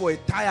thanking God for a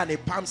tie and a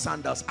palm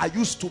sandals. Are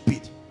you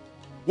stupid?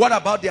 What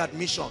about the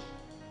admission?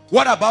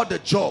 What about the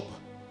job?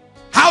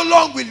 How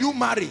long will you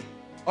marry?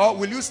 Or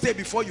will you stay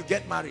before you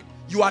get married?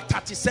 You are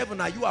 37.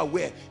 Are you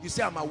aware? You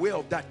say, I'm aware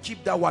of that.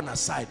 Keep that one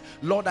aside.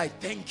 Lord, I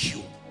thank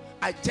you.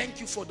 I thank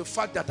you for the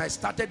fact that I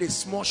started a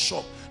small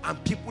shop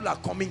and people are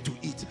coming to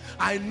eat.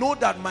 I know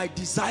that my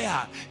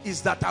desire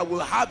is that I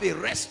will have a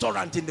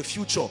restaurant in the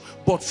future,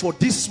 but for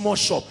this small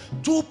shop,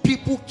 2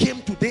 people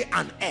came today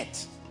and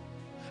ate.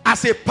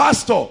 As a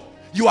pastor,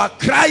 you are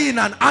crying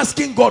and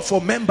asking God for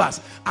members,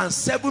 and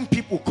 7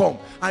 people come,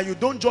 and you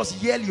don't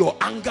just yell your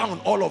anger on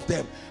all of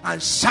them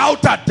and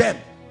shout at them,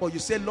 but you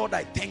say, Lord,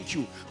 I thank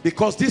you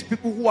because these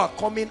people who are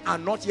coming are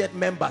not yet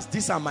members.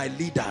 These are my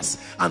leaders,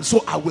 and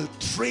so I will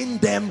train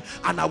them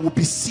and I will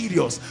be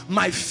serious.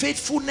 My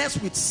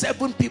faithfulness with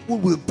 7 people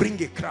will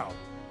bring a crowd.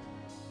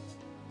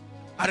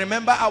 I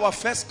remember our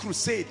first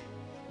crusade,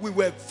 we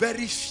were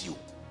very few,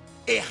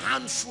 a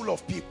handful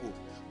of people.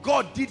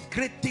 God did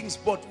great things,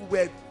 but we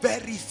were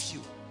very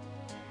few.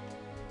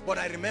 But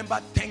I remember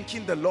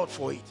thanking the Lord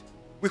for it.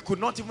 We could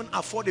not even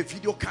afford a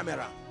video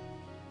camera,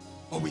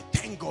 but we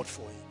thank God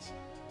for it.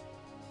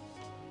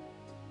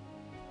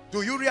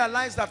 Do you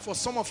realize that for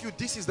some of you,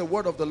 this is the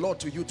word of the Lord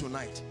to you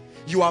tonight?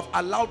 You have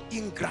allowed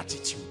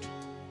ingratitude.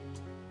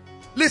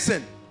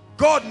 Listen,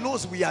 God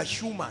knows we are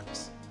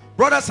humans.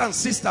 Brothers and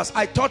sisters,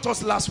 I taught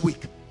us last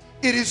week,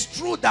 it is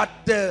true that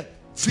the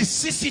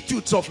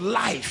vicissitudes of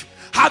life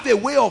have a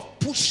way of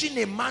pushing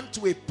a man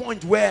to a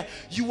point where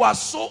you are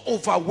so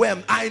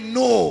overwhelmed. I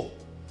know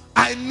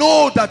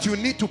that you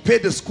need to pay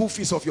the school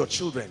fees of your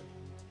children.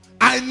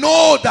 I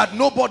know that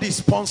nobody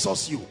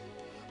sponsors you.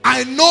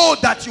 I know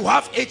that you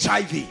have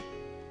HIV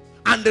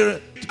and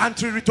the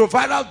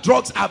antiretroviral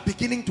drugs are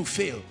beginning to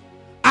fail.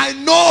 I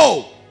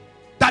know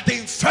that the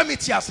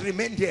infirmity has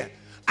remained here.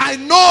 I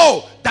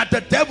know that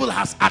the devil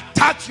has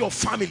attacked your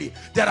family.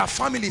 There are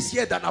families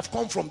here that have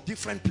come from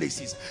different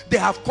places. They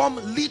have come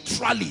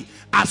literally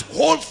as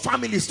whole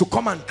families to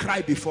come and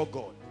cry before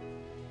God.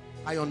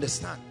 I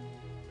understand.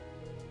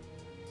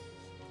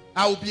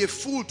 I will be a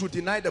fool to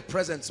deny the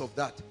presence of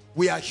that.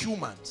 We are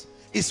humans.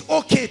 It's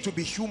okay to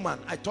be human.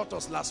 I taught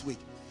us last week.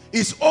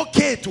 It's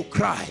okay to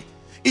cry.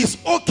 It's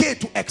okay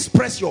to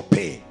express your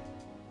pain.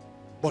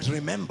 But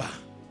remember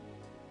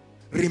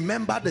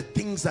the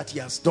things that he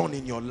has done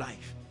in your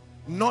life,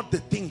 not the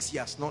things he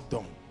has not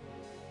done.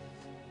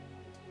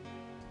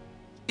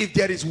 If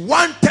there is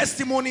one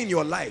testimony in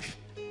your life,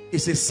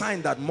 it's a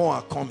sign that more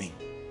are coming.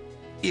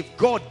 If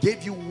God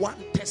gave you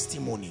one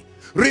testimony.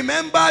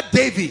 Remember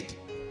David,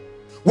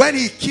 when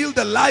he killed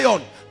the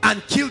lion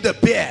and killed the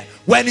bear,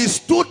 when he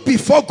stood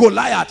before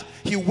Goliath,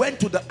 he went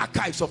to the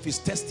archives of his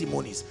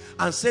testimonies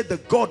and said, the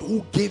God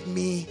who gave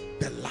me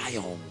the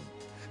lion,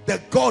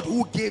 the God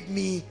who gave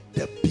me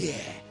the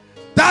bear,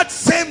 that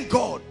same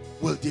God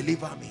will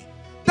deliver me.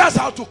 That's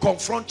how to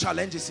confront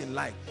challenges in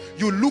life.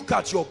 You look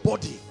at your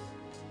body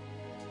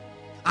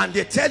and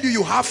they tell you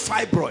you have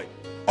fibroid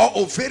or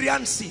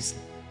ovarian cyst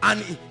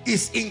and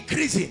it's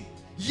increasing.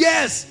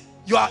 Yes,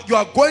 you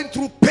are going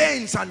through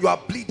pains and you are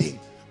bleeding,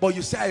 but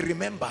you say, I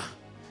remember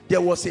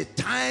there was a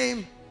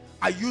time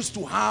I used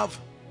to have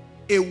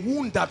a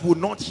wound that would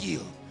not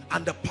heal,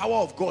 and the power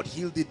of God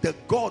healed it. The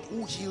God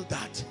who healed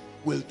that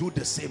will do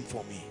the same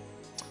for me.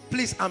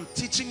 Please, I'm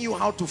teaching you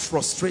how to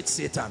frustrate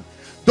Satan.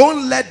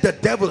 Don't let the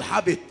devil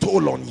have a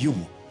toll on you.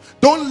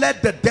 Don't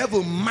let the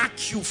devil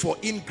mark you for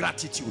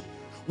ingratitude.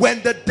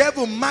 When the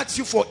devil marks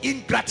you for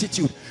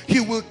ingratitude, he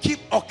will keep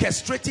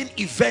orchestrating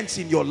events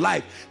in your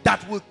life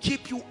that will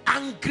keep you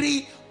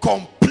angry,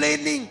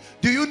 complaining.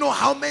 Do you know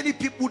how many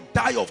people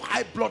die of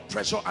high blood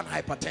pressure and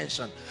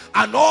hypertension?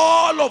 And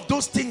all of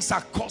those things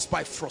are caused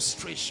by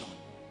frustration.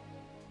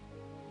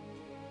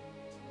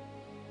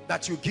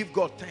 That you give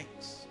God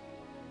thanks.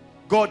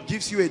 God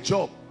gives you a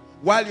job.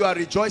 While you are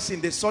rejoicing,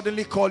 they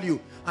suddenly call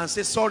you and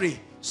say, sorry,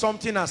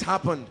 something has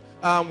happened.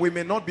 We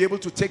may not be able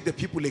to take the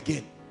people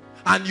again.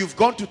 And you've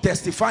gone to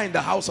testify in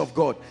the house of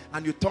God,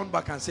 and you turn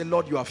back and say,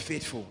 Lord, you are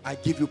faithful. I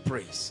give you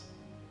praise.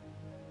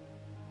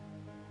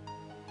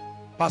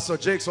 Pastor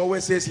Jakes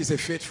always says he's a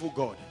faithful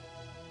God.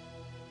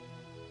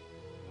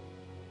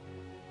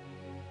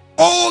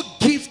 Oh,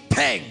 give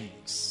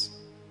thanks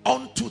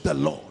unto the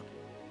Lord,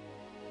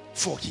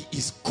 for he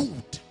is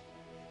good.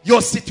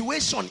 Your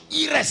situation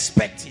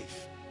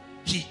irrespective,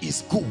 he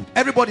is good.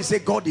 Everybody say,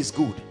 God is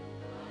good.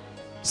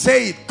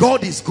 Say it,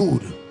 God is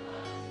good.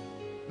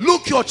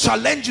 Look your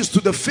challenges to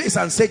the face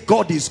and say,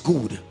 God is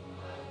good.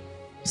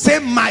 Say,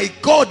 my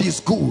God is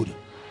good.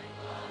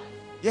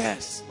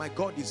 Yes, my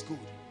God is good.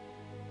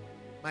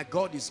 My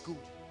God is good.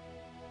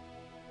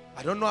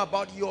 I don't know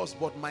about yours,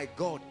 but my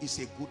God is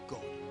a good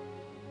God.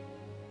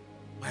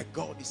 My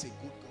God is a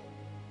good God.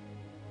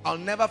 I'll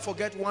never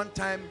forget one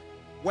time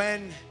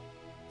when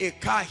a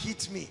car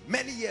hit me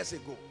many years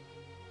ago.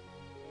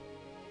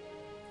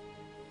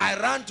 I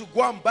ran to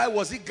go and buy,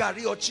 was it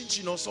gari or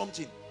chinchin or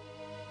something?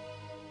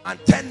 And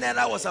 10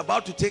 naira was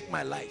about to take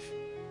my life.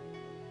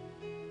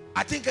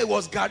 I think it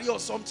was gari or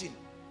something.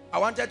 I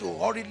wanted to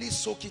hurriedly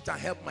soak it and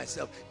help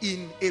myself.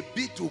 In a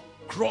bit to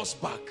cross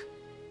back,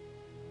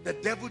 the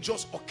devil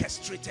just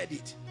orchestrated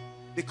it,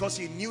 because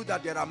he knew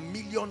that there are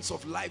millions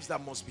of lives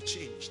that must be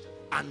changed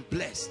and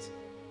blessed.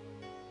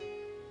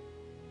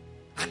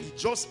 And he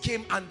just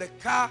came, and the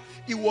car,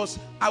 I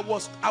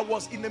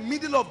was in the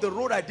middle of the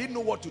road. I didn't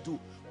know what to do.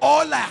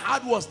 All I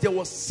had was, there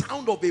was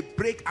sound of a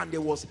brake, and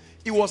it was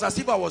as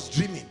if I was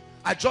dreaming.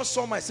 I just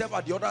saw myself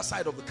at the other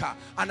side of the car,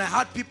 and I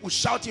had people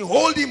shouting,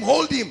 hold him,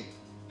 hold him.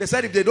 They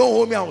said if they don't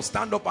hold me, I will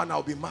stand up and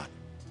I'll be mad.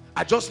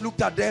 I just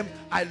looked at them.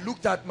 I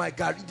looked at my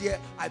gari there.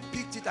 I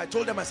picked it. I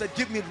told them, I said,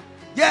 give me.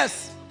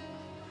 Yes.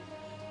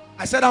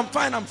 I said, I'm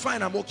fine,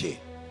 I'm okay.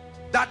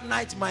 That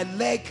night, my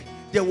leg,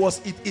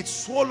 it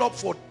swelled up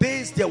for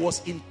days. There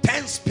was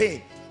intense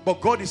pain.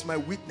 But God is my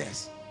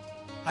witness.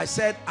 I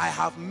said, I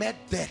have met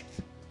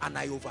death and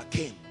I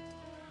overcame.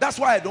 That's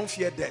why I don't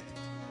fear death.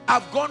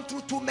 I've gone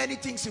through too many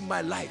things in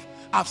my life.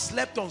 I've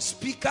slept on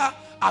speaker.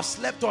 I've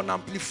slept on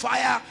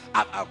amplifier.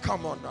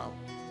 Come on now.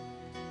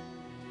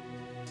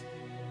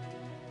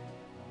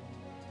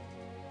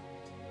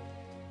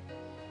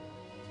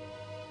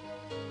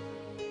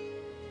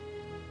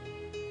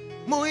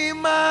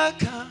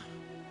 Muimaka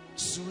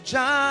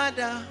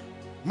sujada,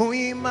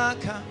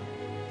 muimaka,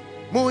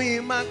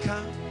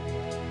 muimaka,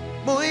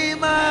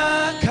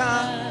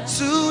 muimaka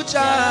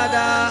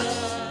sujada,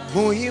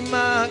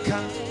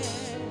 muimaka,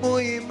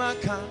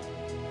 muimaka,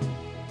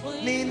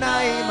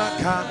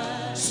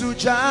 ninaimaka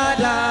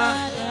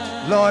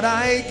sujada. Lord,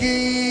 I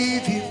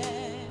give you,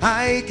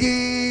 I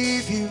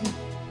give you,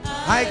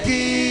 I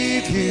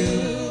give you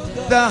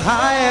the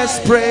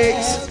highest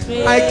praise.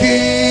 I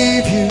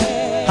give you,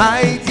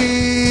 I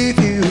give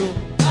you,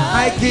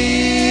 I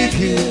give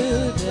you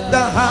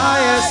the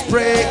highest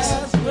praise.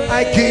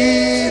 I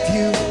give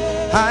you,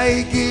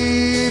 I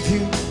give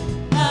you,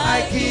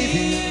 I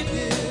give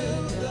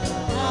you the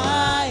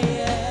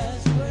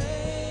highest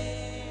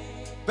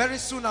praise. Very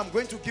soon I'm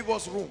going to give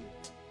us room,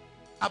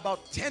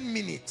 about 10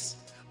 minutes,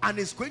 and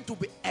it's going to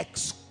be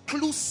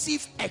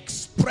exclusive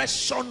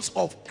expressions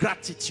of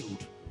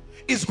gratitude.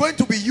 It's going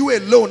to be you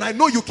alone. I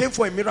know you came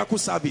for a miracle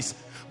service,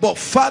 but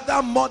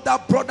father, mother,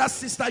 brother,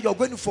 sister, you're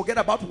going to forget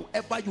about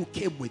whoever you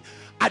came with.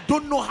 I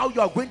don't know how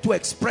you are going to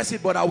express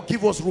it, but I'll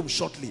give us room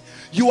shortly.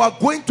 You are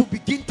going to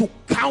begin to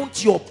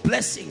count your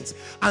blessings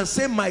and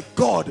say, my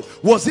God,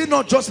 was it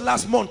not just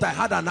last month I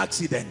had an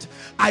accident?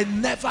 I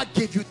never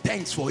gave you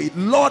thanks for it.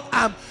 Lord,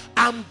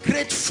 I'm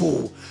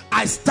grateful.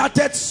 I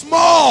started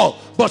small,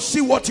 but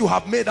see what you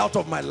have made out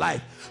of my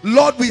life.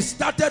 Lord, we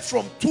started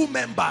from 2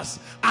 members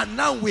and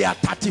now we are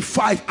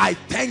 35. I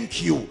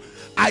thank you.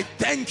 I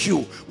thank you.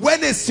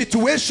 When a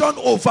situation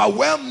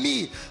overwhelmed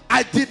me,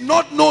 I did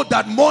not know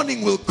that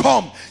morning will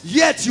come,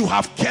 yet you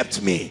have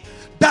kept me.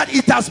 That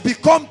it has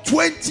become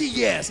 20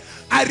 years.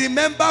 I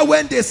remember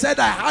when they said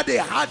I had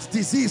a heart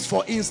disease,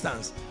 for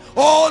instance.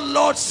 Oh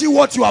Lord, see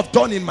what you have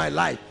done in my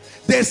life.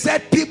 They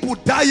said people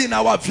die in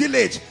our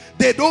village,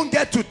 they don't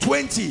get to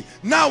 20.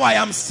 Now I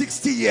am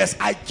 60 years.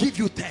 I give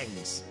you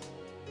thanks.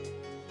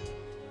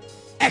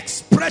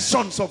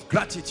 Expressions of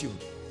gratitude.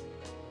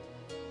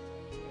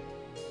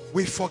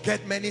 We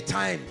forget many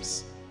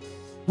times.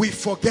 We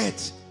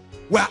forget.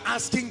 We're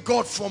asking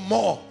God for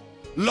more.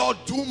 Lord,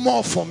 do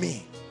more for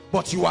me.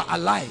 But you are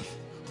alive.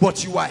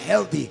 But you are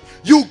healthy.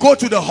 You go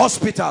to the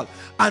hospital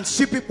and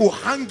see people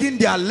hanging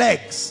their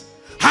legs.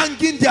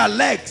 Hanging their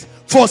legs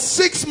for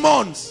 6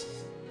 months.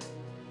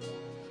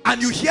 And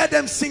you hear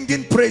them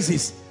singing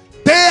praises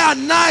day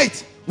and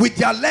night with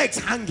their legs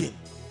hanging.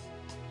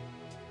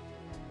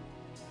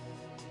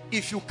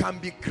 If you can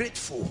be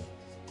grateful,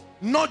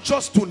 not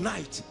just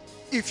tonight,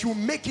 if you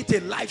make it a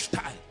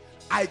lifestyle,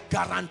 I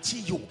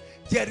guarantee you,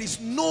 there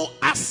is no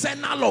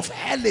arsenal of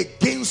hell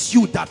against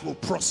you that will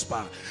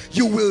prosper.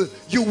 You will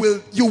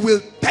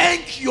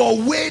thank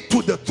your way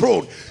to the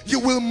throne. You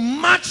will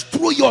march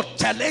through your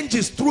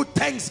challenges through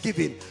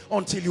thanksgiving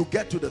until you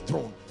get to the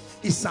throne.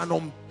 is an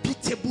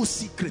unbeatable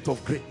secret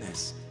of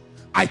greatness.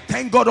 I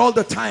thank God all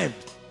the time.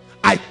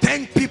 I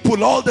thank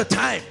people all the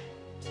time.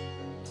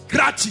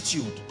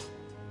 Gratitude.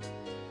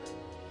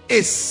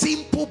 A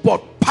simple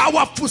but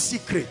powerful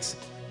secret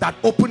that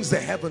opens the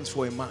heavens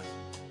for a man.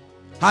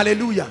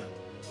 Hallelujah.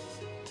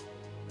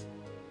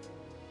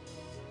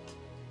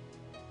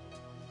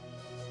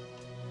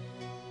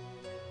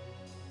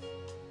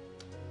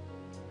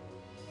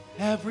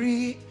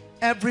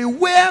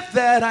 Everywhere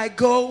that I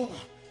go,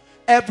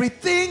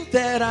 everything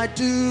that I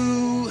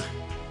do,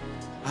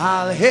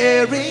 I'll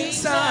hear it,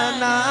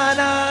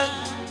 Sanana.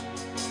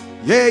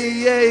 Yeah,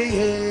 yeah,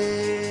 yeah.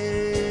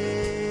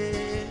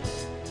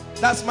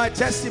 That's my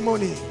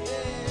testimony.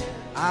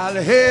 I'll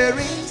hear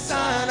it,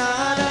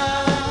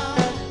 Sanana.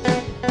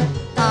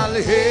 I'll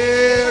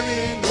hear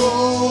it,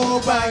 go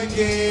by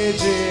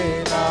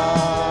Gejena.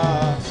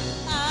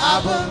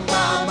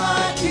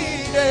 Abamama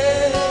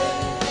Kide.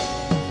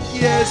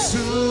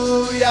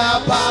 Yesu ya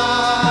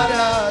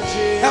para.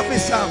 Help me,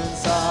 Sam.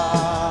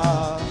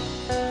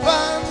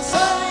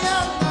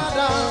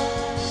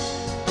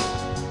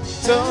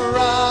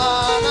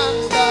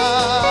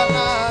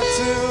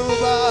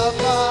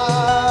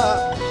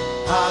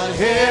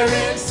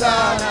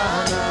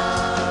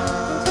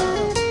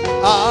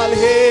 I'll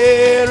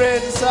hear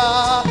it,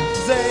 sa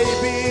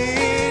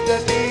Zabi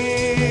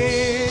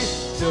Dani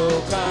to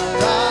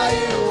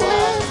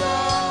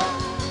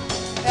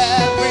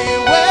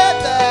everywhere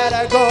that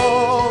I go,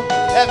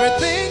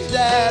 everything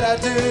that I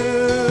do,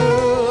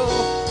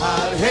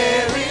 I'll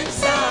hear it,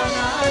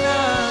 Sanana.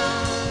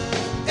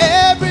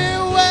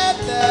 Everywhere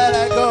that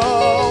I go,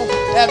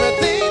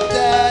 everything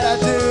that I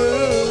do.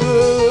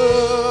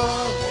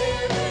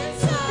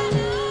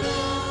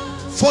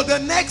 For the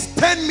next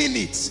 10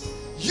 minutes,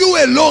 you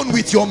alone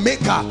with your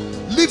maker,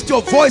 lift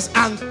your voice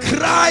and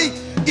cry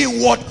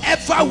in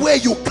whatever way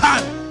you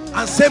can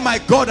and say, my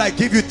God, I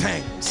give you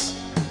thanks.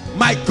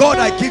 My God,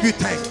 I give you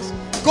thanks.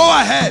 Go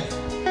ahead,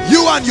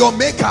 you and your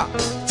maker,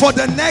 for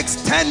the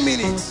next 10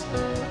 minutes.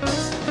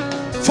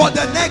 For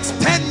the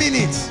next 10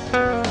 minutes,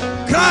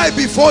 cry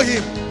before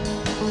him.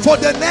 For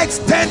the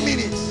next 10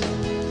 minutes.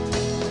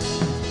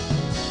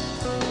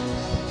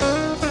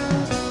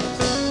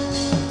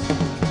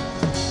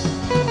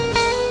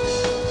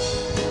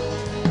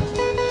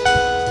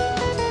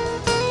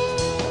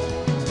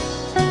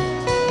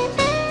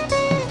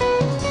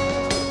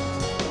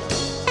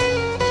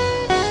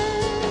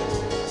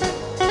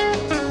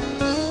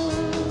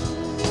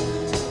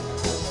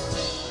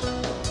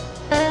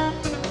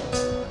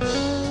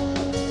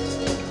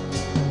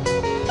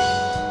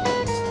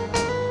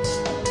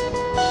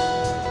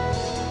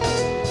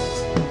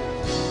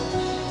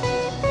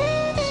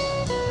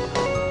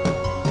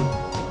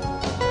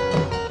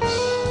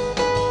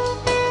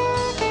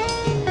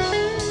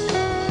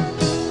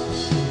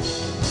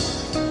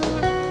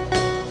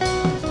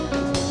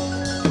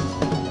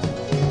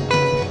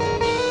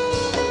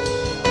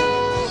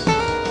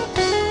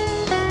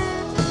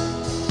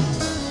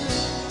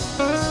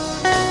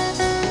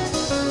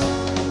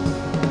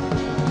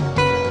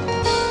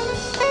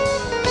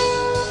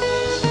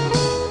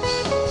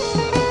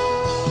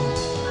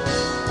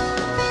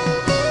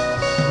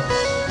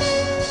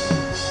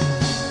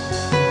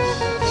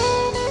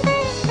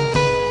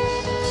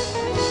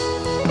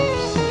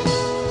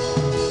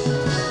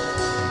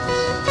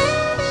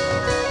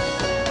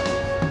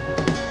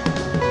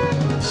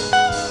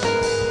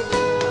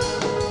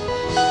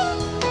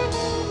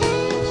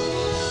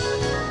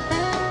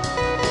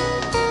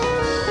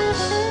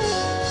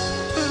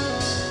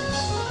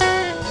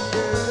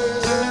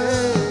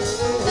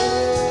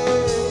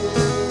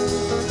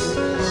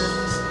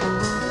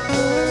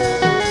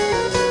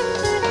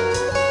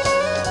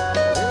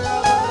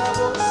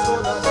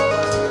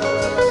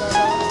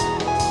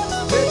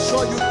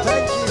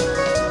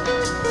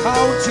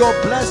 Count your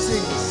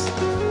blessings.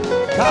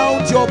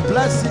 Count your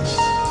blessings.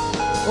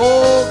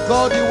 Oh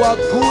God, you are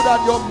good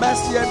and your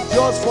mercy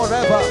endures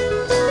forever.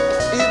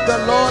 If the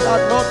Lord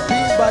had not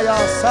been by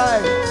our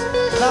side,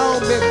 now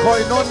may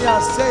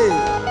Koinonia say,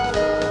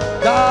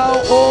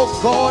 thou, O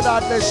God,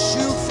 art the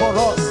shield for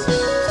us.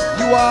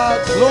 You are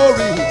our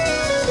glory,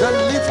 the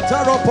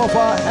lifter up of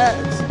our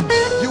heads.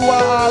 You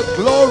are our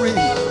glory,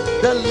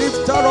 the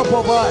lifter up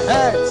of our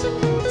heads.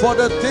 For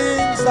the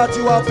things that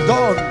you have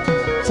done,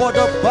 for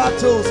the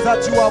battles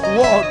that you have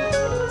won,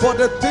 for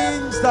the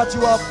things that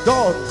you have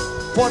done,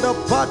 for the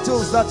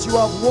battles that you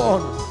have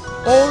won.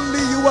 Only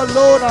you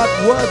alone are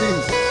worthy.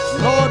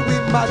 Lord, we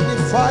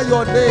magnify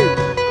your name.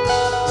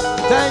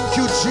 Thank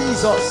you,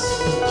 Jesus.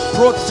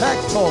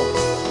 Protector,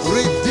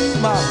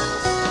 Redeemer,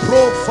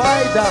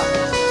 Provider,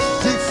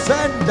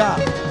 Defender,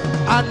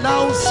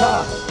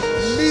 Announcer,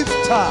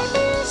 Lifter,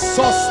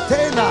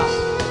 Sustainer.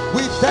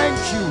 We thank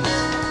you.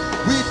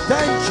 We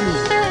thank you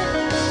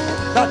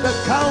that the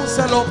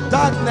counsel of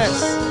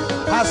darkness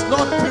has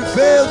not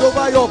prevailed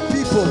over your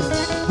people.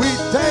 We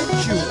thank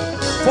you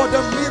for the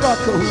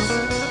miracles.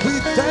 We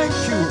thank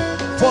you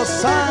for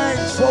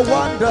signs, for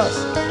wonders,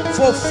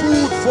 for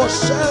food, for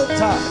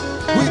shelter.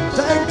 We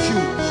thank you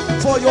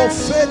for your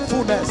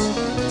faithfulness,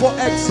 for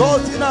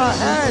exalting our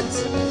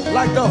heads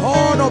like the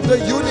horn of the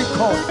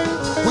unicorn.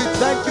 We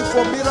thank you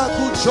for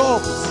miracle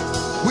jobs.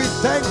 We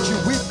thank you,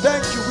 we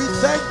thank you, we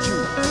thank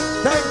you.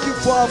 Thank you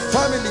for our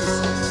families.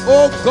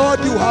 Oh God,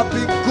 you have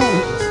been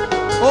good.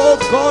 Oh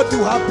God,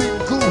 you have been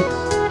good.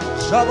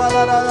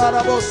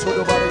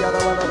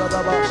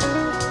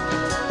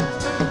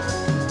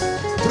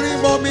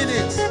 3 more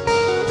minutes.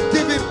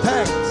 Give him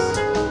thanks.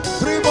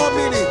 3 more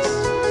minutes.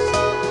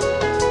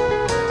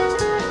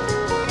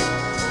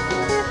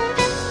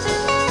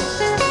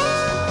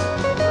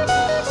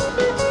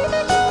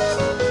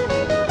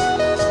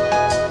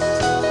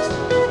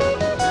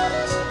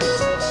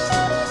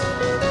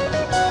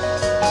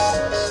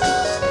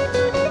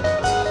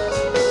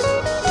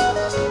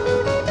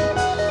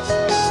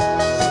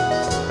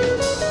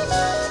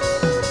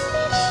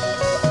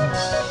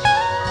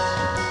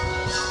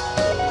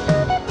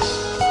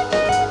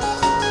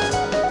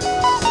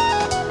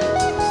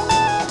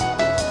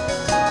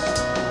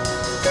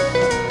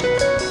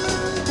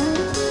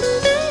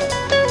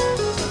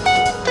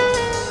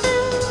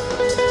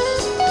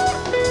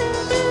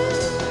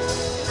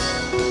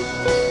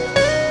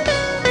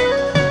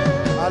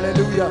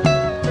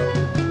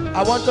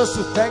 I want us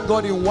to thank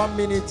God in 1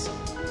 minute.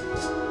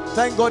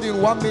 Thank God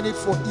in 1 minute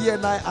for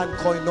ENI and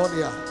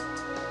Koinonia.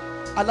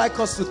 I'd like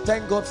us to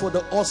thank God for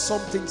the awesome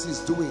things he's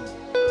doing.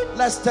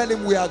 Let's tell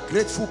him we are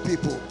grateful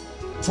people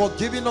for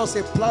giving us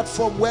a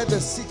platform where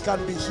the sick can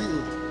be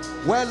healed,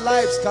 where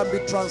lives can be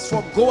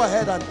transformed. Go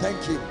ahead and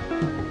thank him.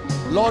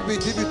 Lord, we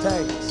give you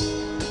thanks.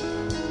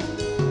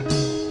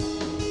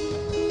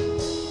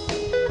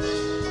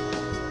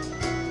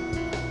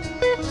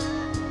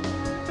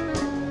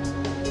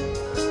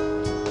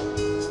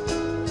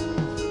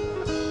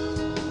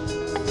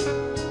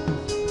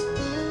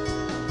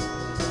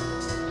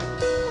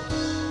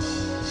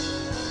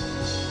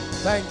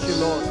 Thank you,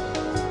 Lord.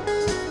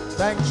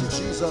 Thank you,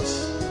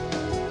 Jesus.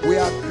 We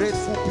are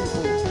grateful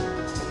people.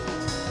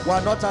 We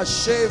are not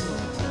ashamed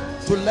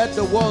to let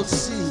the world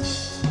see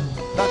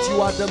that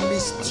you are the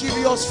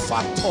mysterious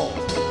factor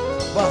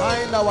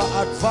behind our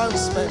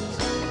advancement.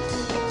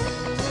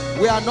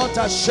 We are not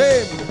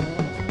ashamed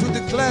to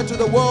declare to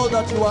the world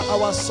that you are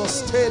our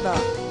sustainer,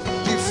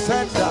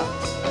 defender,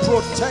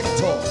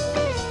 protector,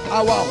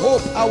 our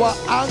hope, our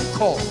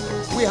anchor.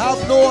 We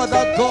have no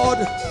other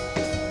God.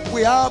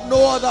 We have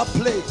no other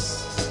place.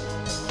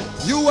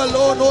 You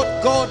alone, oh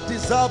God,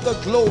 deserve the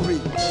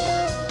glory.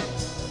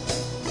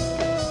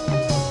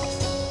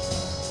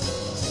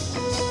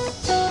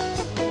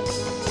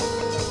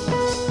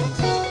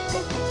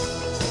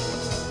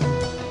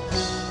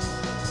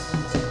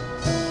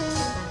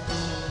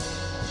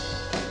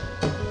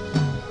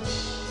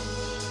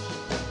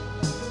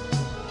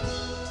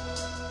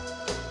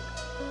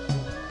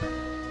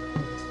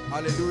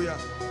 Hallelujah.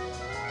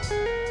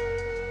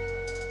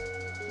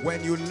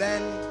 When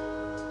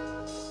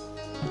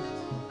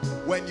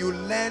you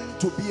learn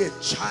to be a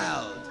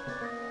child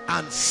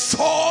and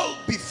fall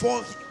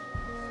before him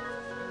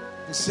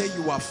and say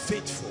you are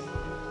faithful,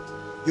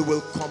 you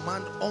will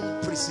command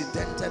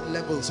unprecedented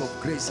levels of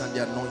grace and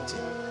the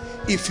anointing.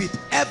 If it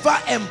ever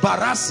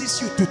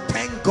embarrasses you to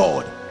thank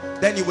God,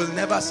 then you will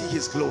never see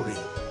his glory.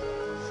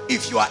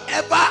 If you are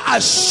ever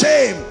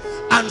ashamed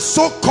and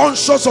so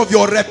conscious of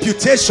your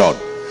reputation,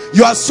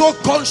 you are so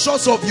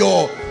conscious of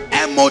your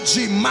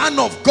emoji, man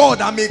of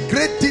God, I'm a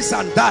great this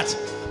and that,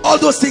 all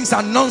those things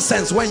are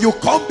nonsense. When you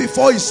come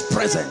before his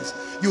presence,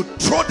 you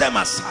throw them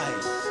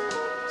aside.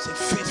 Say,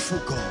 faithful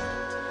God,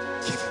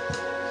 give him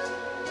praise.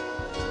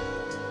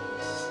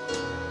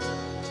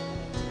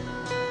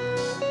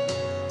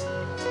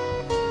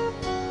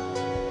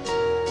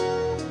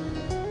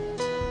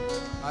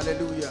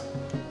 Hallelujah.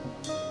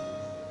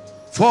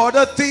 For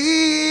the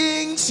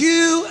things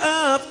you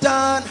have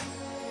done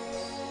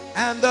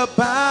and the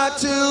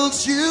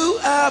battles you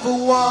have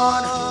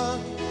won,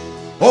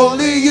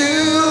 only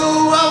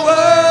you are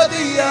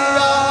worthy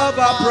of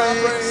our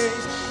praise.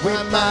 We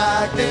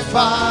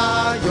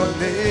magnify your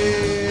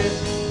name.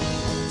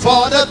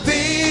 For the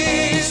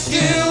things you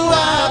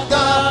have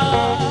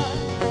done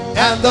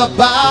and the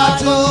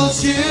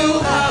battles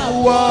you have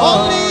won,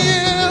 only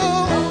you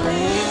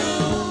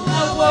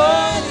are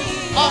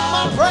worthy of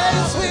my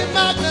praise. We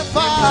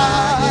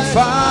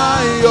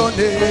magnify your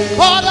name.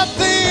 For the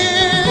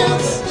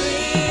things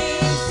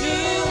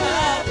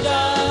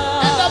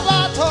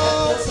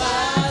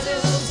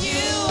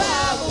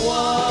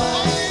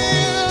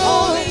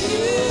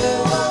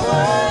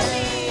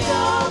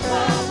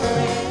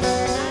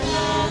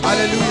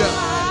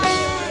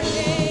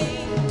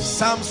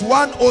Psalms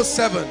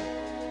 107.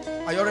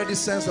 I already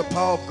sense the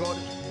power of God.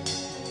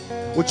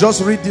 We'll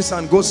just read this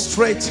and go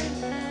straight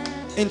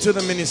into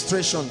the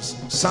ministrations.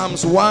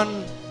 Psalms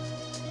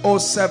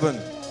 107.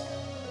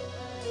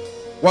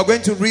 We're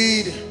going to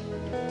read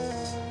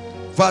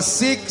verse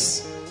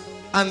 6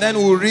 and then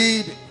we'll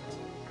read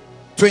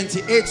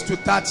 28 to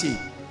 30.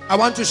 I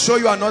want to show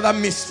you another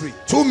mystery.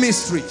 Two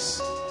mysteries.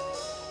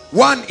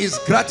 One is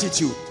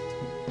gratitude.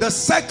 The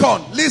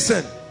second,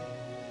 listen,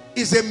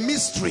 is a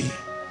mystery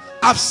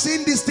I've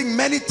seen this thing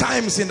many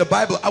times in the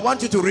Bible. I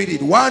want you to read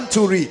it. 1,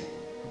 2, read.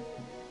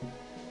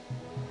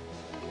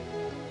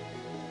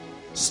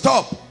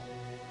 Stop.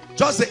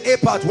 Just the A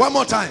part. One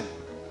more time.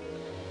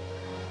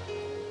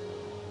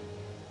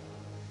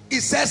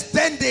 It says,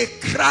 then they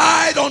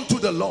cried unto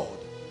the Lord.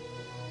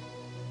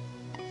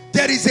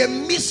 There is a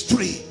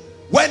mystery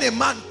when a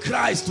man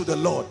cries to the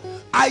Lord.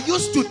 I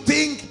used to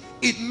think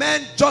it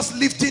meant just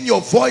lifting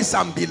your voice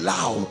and be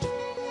loud,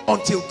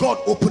 until God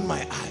opened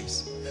my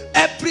eyes.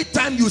 Every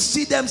time you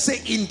see them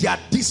say in their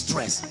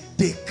distress,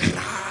 they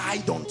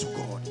cried unto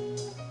God.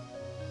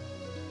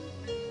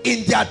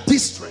 In their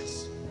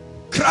distress.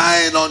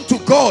 Crying unto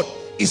God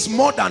is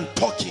more than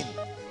talking.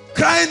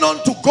 Crying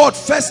unto God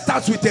first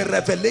starts with a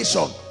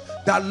revelation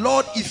that,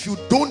 Lord, if you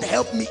don't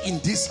help me in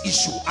this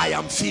issue, I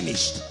am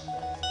finished.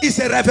 It's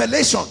a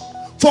revelation.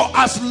 For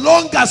as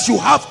long as you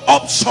have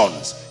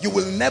options, you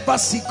will never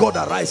see God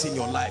arise in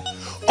your life.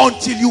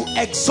 Until you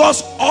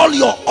exhaust all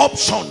your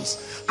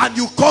options and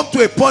you come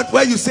to a point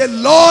where you say,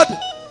 Lord,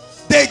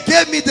 they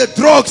gave me the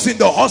drugs in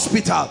the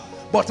hospital,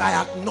 but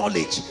I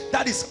acknowledge.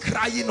 That is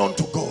crying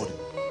unto God.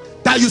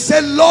 That you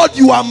say, Lord,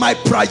 you are my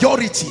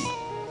priority.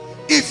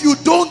 If you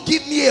don't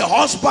give me a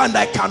husband,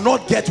 I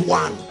cannot get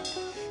one.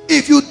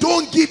 If you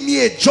don't give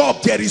me a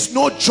job, there is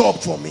no job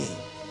for me.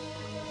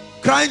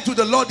 Crying to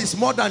the Lord is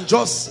more than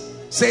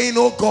just saying,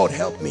 oh God,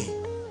 help me.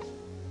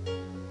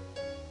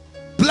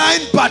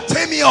 Blind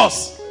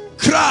Bartimaeus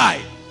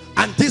cried,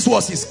 and this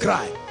was his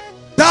cry.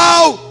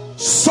 Thou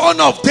son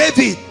of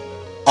David,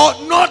 or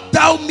not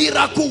thou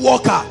miracle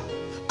worker,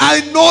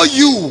 I know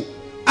you,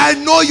 I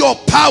know your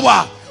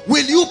power.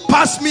 Will you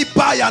pass me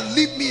by and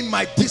leave me in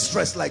my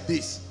distress like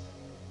this?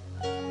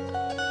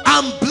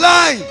 I'm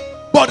blind,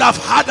 but I've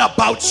heard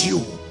about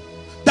you,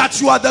 that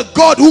you are the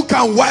God who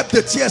can wipe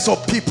the tears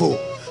of people.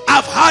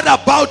 I've heard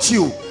about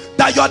you,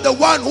 that you are the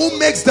one who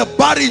makes the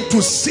barren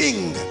to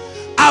sing.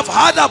 I've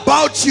heard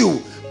about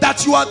you,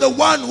 that you are the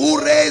one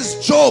who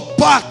raised Job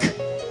back.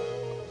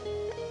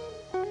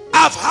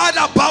 I've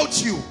heard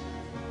about you.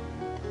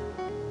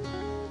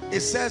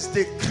 It says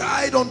they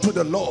cried unto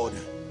the Lord.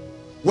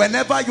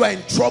 Whenever you are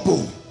in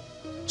trouble,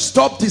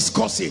 stop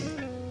discussing.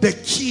 The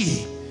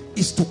key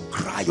is to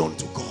cry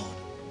unto God.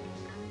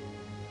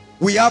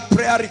 We have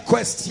prayer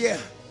requests here.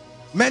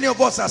 Many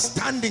of us are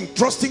standing,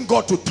 trusting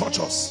God to touch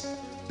us.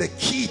 The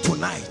key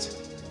tonight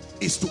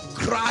is to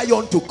cry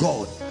unto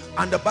God.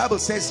 And the Bible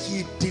says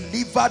he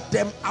delivered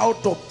them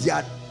out of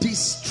their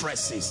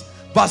distresses.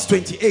 Verse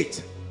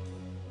 28.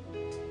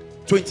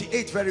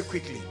 28 very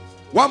quickly.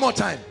 One more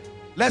time.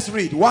 Let's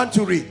read. 1,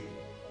 2, read.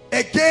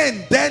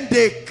 Again, then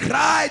they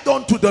cried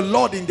unto the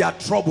Lord in their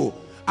trouble.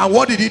 And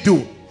what did he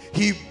do?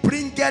 He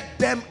bringeth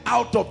them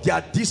out of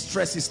their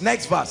distresses.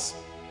 Next verse.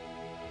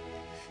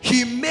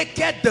 He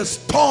maketh the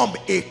storm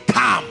a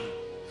calm,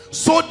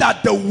 so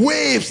that the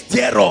waves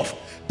thereof,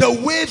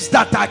 the waves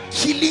that are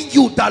killing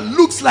you, that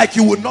looks like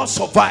you will not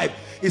survive.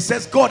 It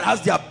says God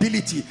has the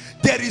ability.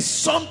 There is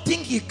something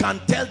he can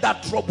tell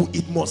that trouble,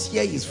 it must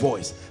hear his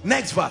voice.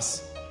 Next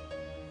verse.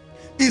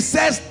 It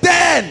says,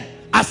 then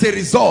as a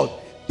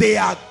result, they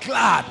are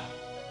glad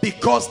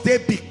because they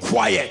be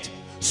quiet.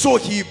 So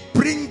he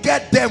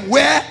bringeth them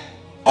where?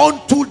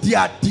 Unto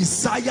their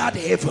desired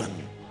heaven.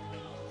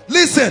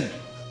 Listen,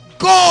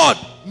 God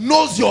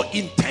knows your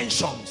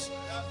intentions.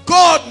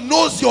 God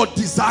knows your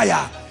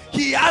desire.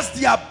 He has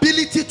the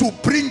ability to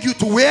bring you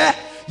to where?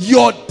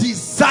 Your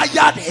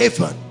desired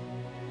heaven.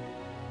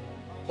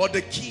 But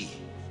the key,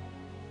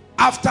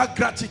 after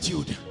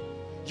gratitude,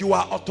 you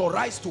are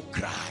authorized to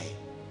cry.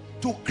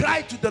 To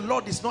cry to the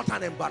Lord is not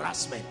an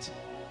embarrassment.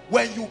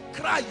 When you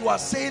cry, you are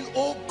saying,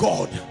 oh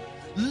God,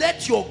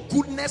 let your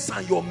goodness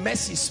and your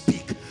mercy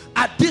speak.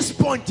 At this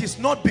point, it's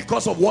not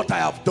because of what I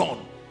have done.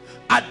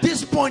 At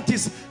this point,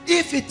 is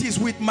if it is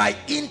with my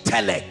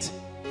intellect,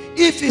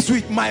 if it's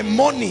with my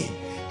money,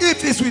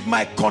 if it's with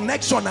my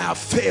connection, I have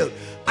failed.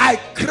 I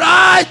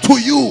cry to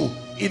you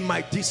in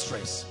my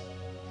distress.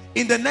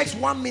 In the next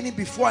 1 minute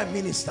before I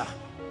minister,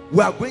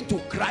 we are going to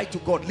cry to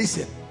God.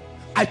 Listen,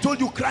 I told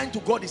you crying to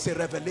God is a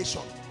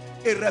revelation.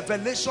 A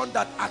revelation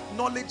that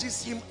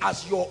acknowledges him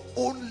as your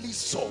only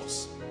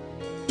source.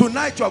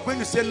 Tonight you are going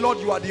to say, Lord,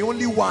 you are the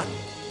only one.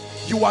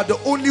 You are the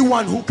only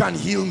one who can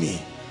heal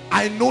me.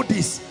 I know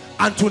this.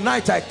 And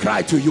tonight I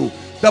cry to you.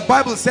 The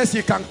Bible says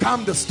he can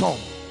calm the storm.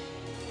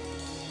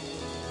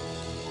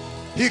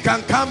 He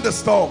can calm the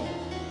storm.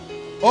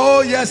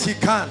 Oh yes, he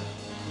can.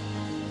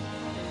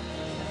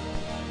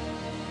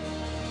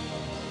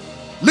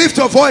 Lift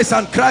your voice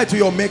and cry to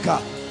your maker.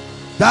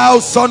 Thou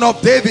son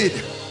of David,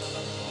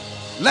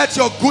 let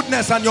your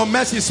goodness and your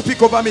mercy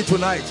speak over me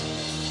tonight.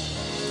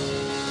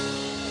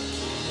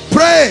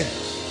 Pray,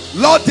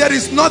 Lord, there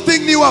is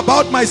nothing new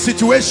about my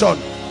situation.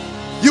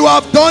 You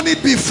have done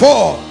it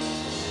before.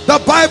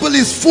 The Bible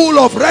is full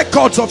of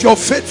records of your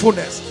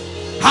faithfulness.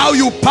 How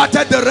you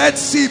parted the Red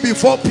Sea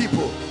before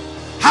people.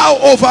 How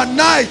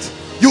overnight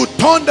you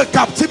turned the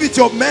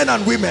captivity of men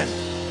and women.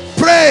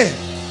 Pray,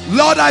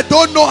 Lord, I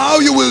don't know how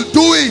you will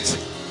do it,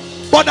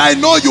 but I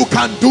know you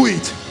can do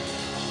it.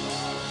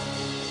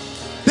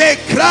 They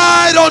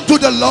cried unto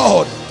the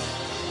Lord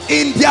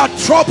in their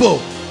trouble.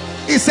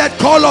 He said,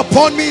 call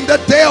upon me in the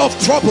day of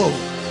trouble.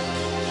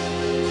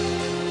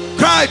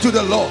 Cry to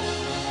the Lord.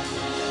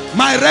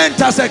 My rent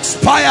has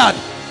expired.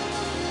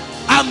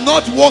 I'm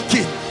not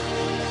working.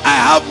 I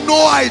have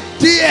no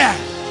idea,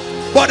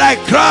 but I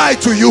cry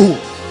to you.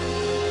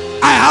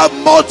 I have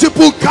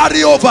multiple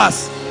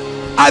carryovers.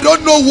 I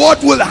don't know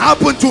what will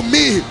happen to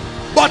me,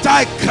 but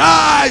I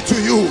cry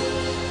to you.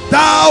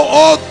 Thou,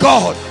 oh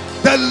God,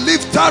 the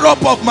lifter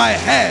up of my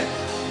head,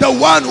 the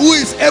one who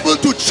is able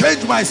to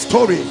change my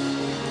story.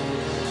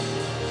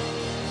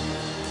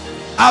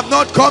 I've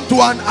not come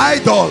to an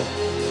idol.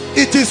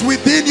 It is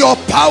within your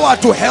power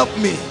to help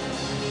me.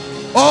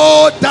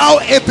 Oh, thou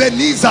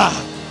Ebenezer,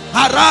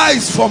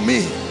 arise for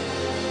me.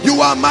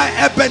 You are my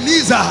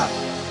Ebenezer,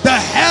 the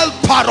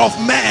helper of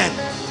man.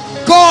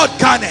 God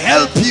can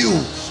help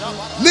you.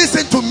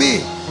 Listen to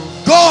me.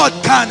 God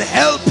can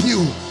help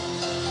you.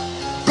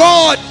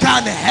 God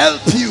can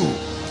help you.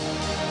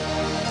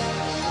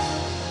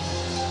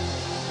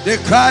 They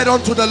cried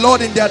unto the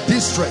Lord in their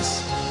distress.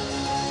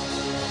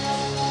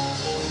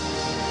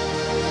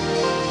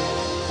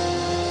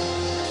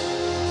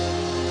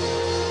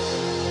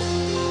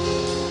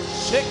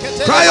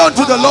 Cry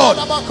unto the Lord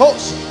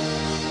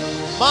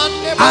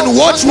and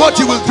watch what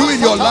he will do in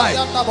your life.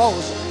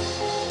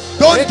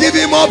 Don't give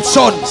him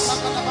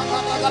options.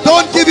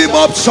 Don't give him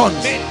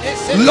options.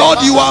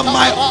 Lord, you are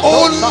my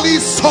only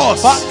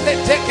source.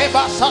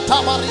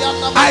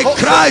 I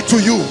cry to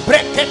you.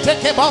 Pray.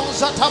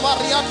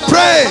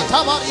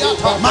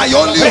 My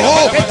only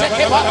hope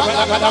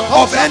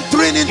of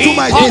entering into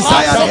my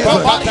desired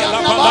heaven.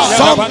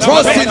 Some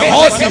trust in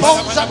horses,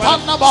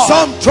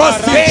 some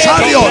trust in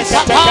chariots,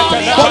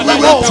 but we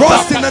will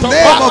trust in the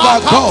name of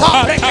our God.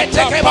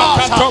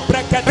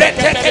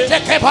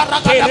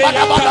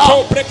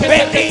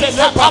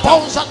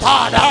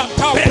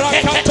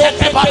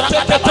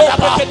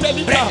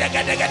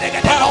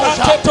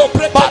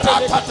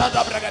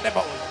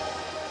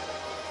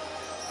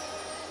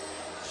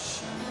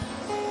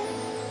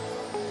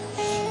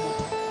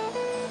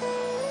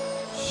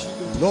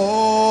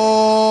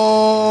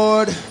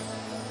 Lord,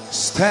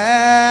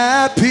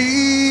 step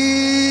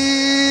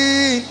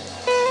in,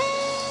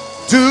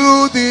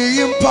 do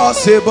the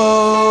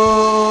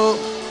impossible,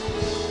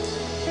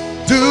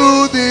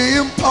 do the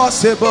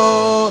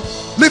impossible.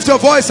 Lift your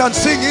voice and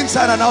sing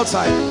inside and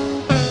outside.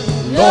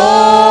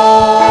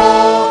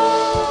 Lord,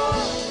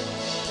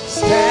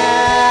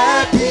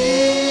 step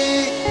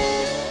in,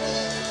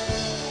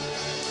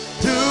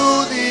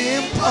 do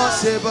the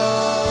impossible,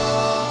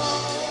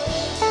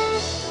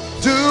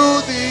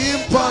 do the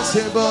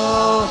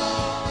impossible.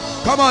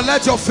 Come on,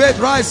 let your faith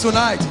rise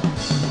tonight.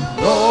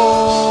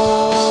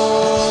 Lord,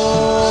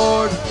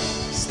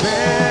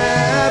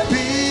 step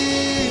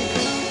in,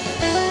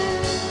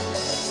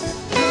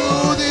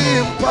 do the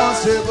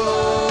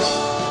impossible.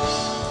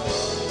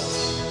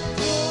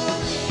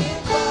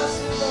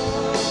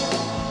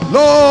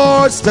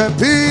 Lord,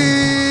 step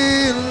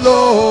in,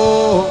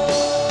 Lord,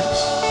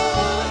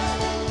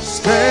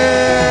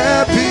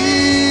 step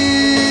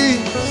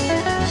in,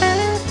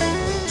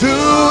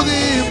 do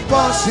the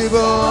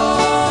impossible,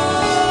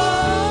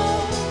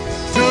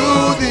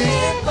 do the,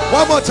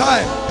 one more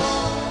time,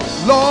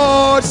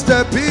 Lord,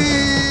 step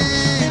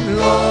in,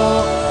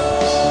 Lord,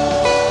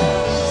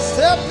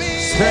 step in,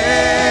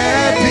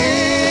 step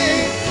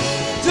in,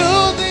 do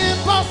the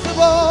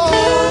impossible.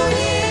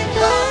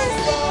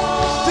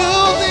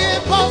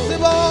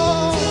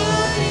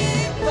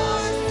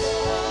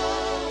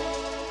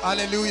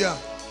 Hallelujah.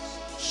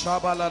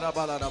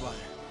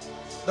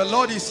 The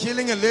Lord is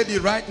healing a lady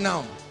right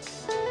now.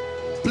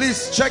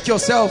 Please check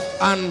yourself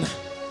and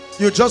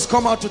you just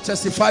come out to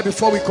testify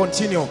before we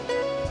continue.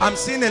 I'm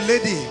seeing a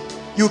lady.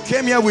 You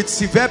came here with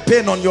severe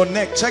pain on your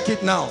neck. Check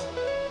it now.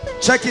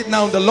 Check it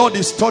now. The Lord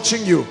is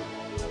touching you.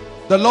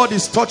 The Lord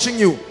is touching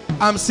you.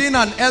 I'm seeing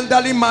an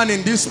elderly man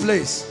in this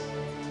place.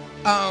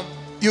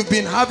 You've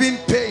been having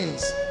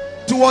pains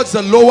towards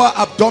the lower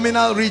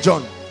abdominal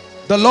region.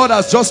 The Lord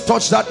has just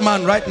touched that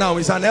man right now.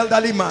 He's an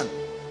elderly man.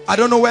 I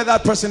don't know where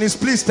that person is.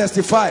 Please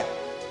testify.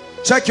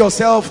 Check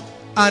yourself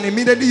and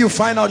immediately you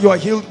find out you are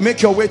healed.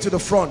 Make your way to the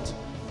front.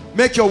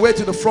 Make your way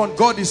to the front.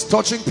 God is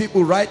touching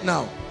people right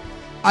now.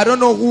 I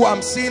don't know who.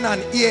 I'm seeing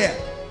an ear.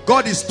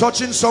 God is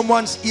touching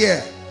someone's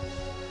ear.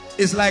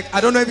 It's like, I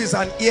don't know if it's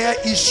an ear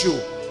issue,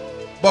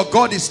 but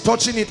God is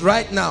touching it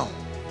right now.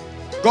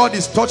 God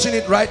is touching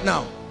it right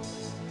now.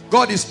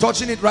 God is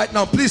touching it right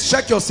now. Please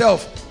check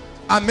yourself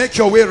and make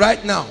your way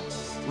right now.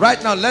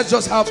 Right now, let's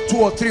just have 2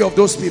 or 3 of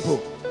those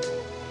people.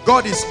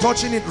 God is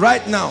touching it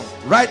right now.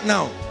 Right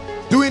now.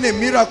 Doing a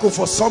miracle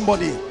for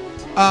somebody.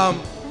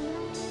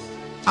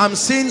 I'm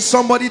seeing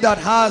somebody that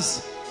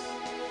has,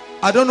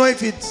 I don't know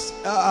if it's,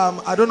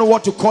 I don't know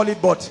what to call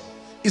it, but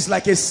it's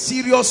like a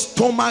serious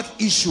stomach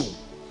issue.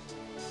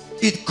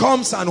 It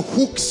comes and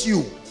hooks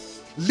you.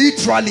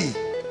 Literally,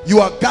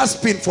 you are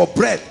gasping for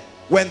breath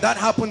when that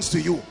happens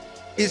to you.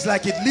 It's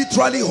like it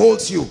literally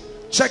holds you.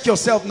 Check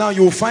yourself now.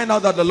 You will find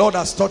out that the Lord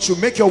has touched you.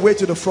 Make your way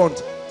to the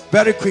front.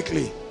 Very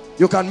quickly.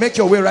 You can make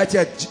your way right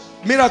here.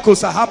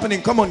 Miracles are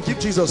happening. Come on, give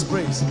Jesus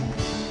praise.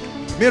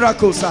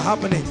 Miracles are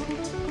happening.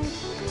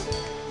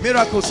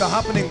 Miracles are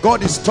happening.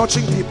 God is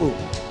touching people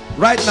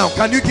right now.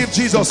 Can you give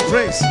Jesus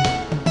praise?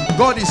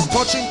 God is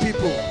touching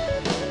people.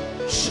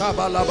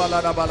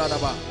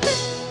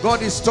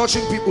 God is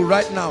touching people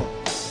right now.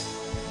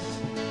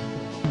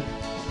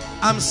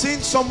 I'm seeing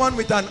someone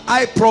with an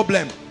eye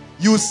problem.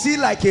 You see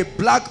like a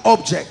black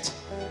object.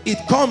 It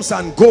comes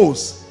and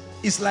goes.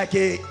 It's like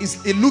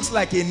it looks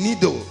like a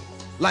needle,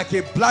 like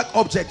a black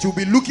object. You'll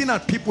be looking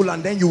at people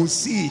and then you will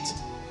see it.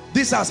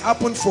 This has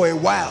happened for a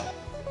while,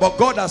 but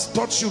God has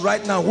touched you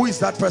right now. Who is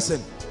that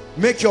person?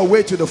 Make your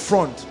way to the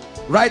front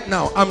right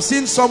now. I'm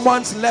seeing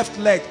someone's left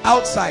leg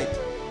outside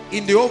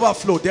in the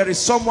overflow. There is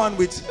someone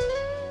with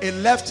a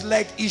left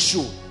leg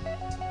issue.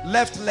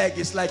 Left leg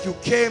is like you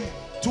came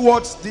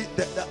towards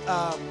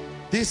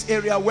this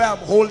area where I'm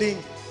holding.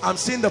 I'm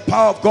seeing the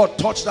power of God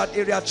touch that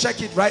area.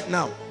 Check it right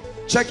now.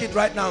 Check it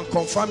right now and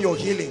confirm your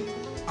healing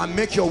and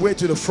make your way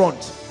to the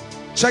front.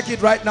 Check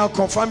it right now,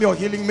 confirm your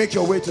healing, make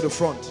your way to the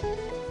front.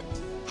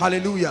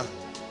 Hallelujah.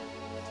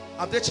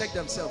 Have they checked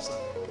themselves, sir?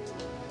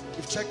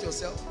 You've checked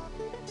yourself?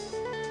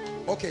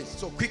 Okay,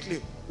 so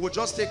quickly, we'll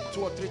just take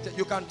 2 or 3.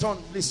 You can turn,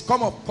 please.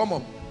 Come up, come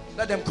up.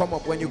 Let them come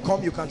up. When you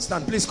come, you can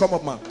stand. Please come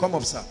up, ma'am. Come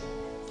up, sir.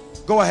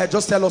 Go ahead,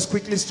 just tell us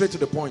quickly, straight to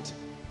the point.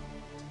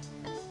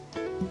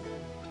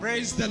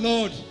 Praise the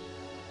Lord.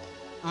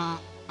 I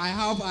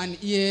have an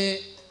ear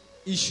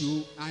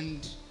issue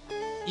and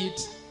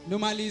it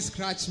normally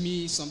scratches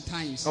me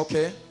sometimes.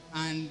 Okay.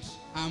 And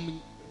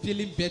I'm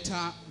feeling better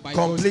by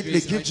completely.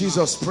 God's grace. Give right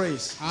Jesus now.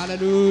 Praise.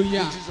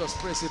 Hallelujah. Give Jesus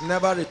praise. It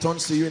never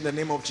returns to you in the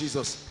name of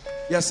Jesus.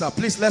 Yes, sir.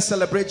 Please, let's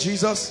celebrate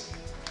Jesus.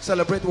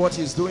 Celebrate what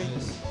he's doing.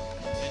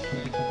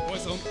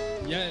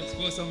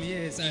 For some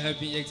years I have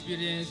been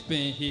experiencing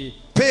pain here.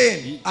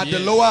 Pain at the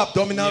lower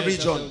abdominal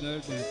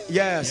region.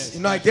 Yes.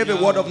 You know, I gave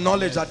a word of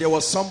knowledge that there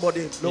was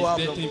somebody lower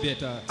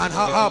abdominal. And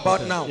how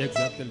about now?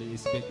 Exactly.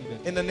 It's getting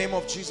better. In the name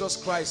of Jesus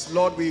Christ,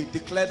 Lord, we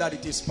declare that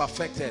it is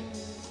perfected.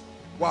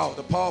 Wow,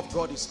 the power of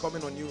God is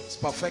coming on you. It's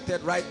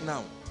perfected right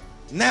now.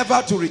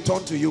 Never to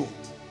return to you.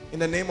 In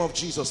the name of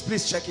Jesus.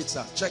 Please check it,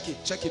 sir. Check it.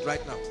 Check it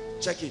right now.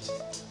 Check it.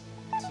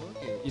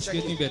 It's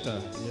getting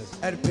better. Yes.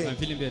 And pain. I'm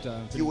feeling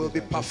better. You will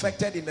be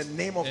perfected in the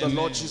name of the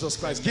Lord Jesus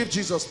Christ. Give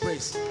Jesus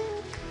praise.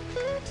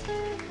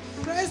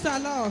 Praise the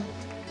Lord.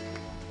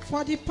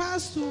 For the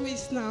past 2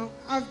 weeks now,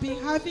 I've been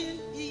having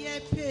ear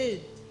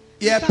pain.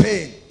 Ear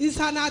pain. It's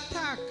an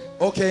attack.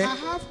 Okay. I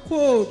have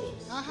cold.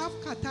 I have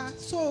catarrh.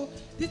 So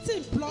the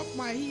thing blocked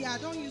my ear. I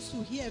don't used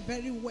to hear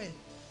very well.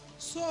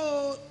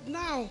 So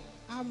now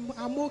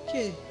I'm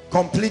okay.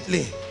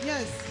 Completely.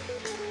 Yes.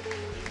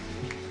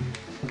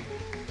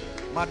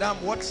 Madam,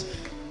 what?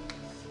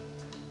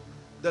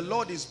 The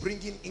Lord is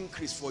bringing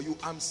increase for you.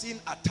 I'm seeing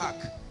attack.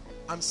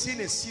 I'm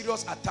seeing a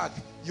serious attack.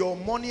 Your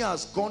money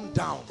has gone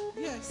down.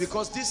 Yes.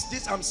 Because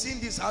this I'm seeing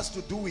this has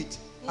to do with,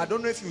 I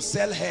don't know if you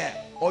sell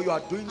hair or you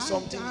are doing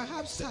something. I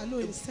have salon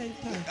in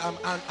center.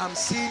 I'm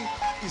seeing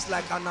it's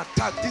like an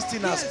attack. This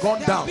thing has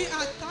gone down.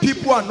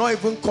 People are not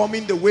even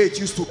coming the way it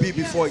used to be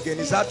before again.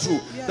 Is that true?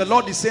 Yes. The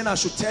Lord is saying I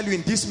should tell you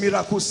in this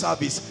miracle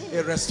service,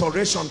 a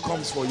restoration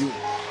comes for you.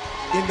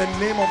 In the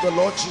name of the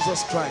Lord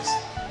Jesus Christ,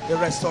 the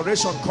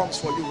restoration comes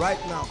for you right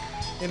now.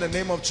 In the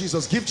name of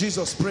Jesus, give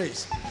Jesus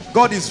praise.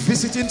 God is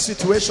visiting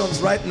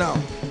situations right now.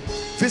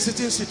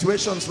 Visiting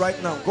situations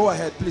right now. Go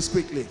ahead, please,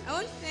 quickly. I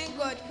want to thank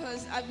God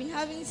because I've been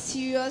having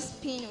serious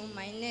pain on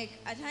my neck.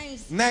 At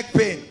times. Neck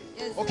pain?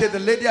 Yes, okay, the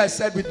lady I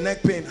said with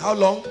neck pain, how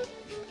long?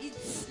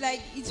 It's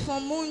like, it's for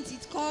months.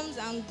 It comes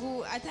and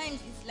goes. At times,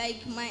 it's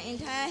like my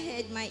entire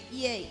head, my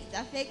ear. It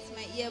affects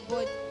my ear,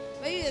 but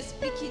when you were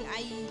speaking,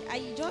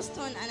 I just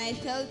turned and I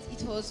felt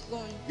it was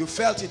gone. You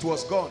felt it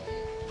was gone.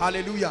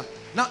 Hallelujah.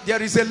 Now,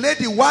 there is a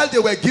lady, while they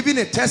were giving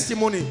a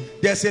testimony,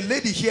 there's a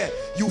lady here.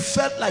 You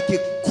felt like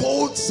a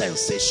cold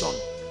sensation.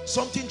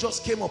 Something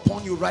just came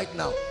upon you right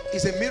now.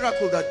 It's a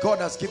miracle that God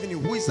has given you.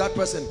 Who is that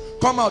person?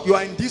 Come out. You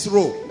are in this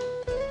row.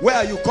 Where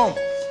are you? Come.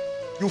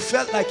 You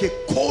felt like a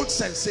cold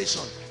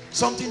sensation.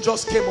 Something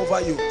just came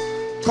over you.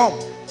 Come.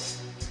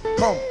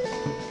 Come.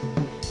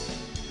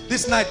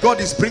 This night, God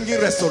is bringing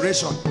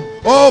restoration.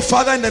 Oh,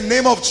 Father, in the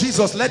name of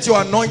Jesus, let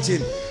your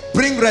anointing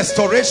bring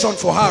restoration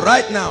for her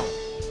right now.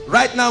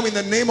 Right now, in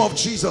the name of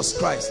Jesus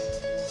Christ.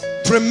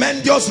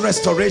 Tremendous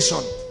restoration.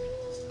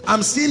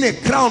 I'm seeing a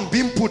crown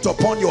being put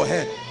upon your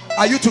head.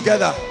 Are you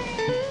together?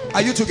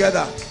 Are you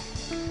together?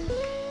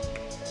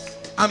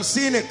 I'm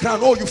seeing a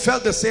crown. Oh, you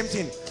felt the same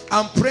thing.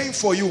 I'm praying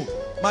for you.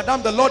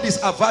 Madam, the Lord is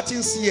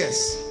averting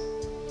CS.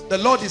 The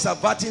Lord is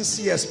averting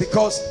CS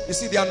because, you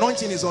see, the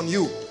anointing is on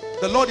you.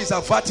 The Lord is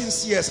averting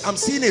CS. I'm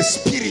seeing a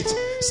spirit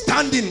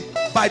standing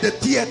by the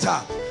theater,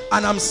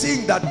 and I'm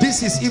seeing that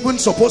this is even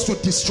supposed to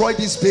destroy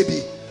this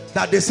baby.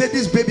 That they say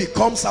this baby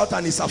comes out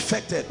and is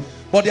affected,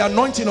 but the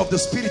anointing of the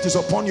Spirit is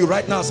upon you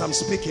right now as I'm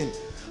speaking,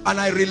 and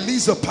I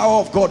release the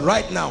power of God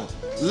right now.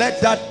 Let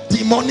that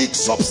demonic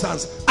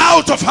substance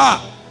out of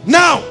her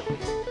now,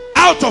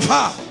 out of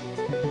her,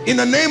 in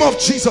the name of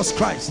Jesus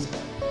Christ.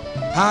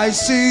 I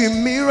see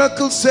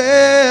miracles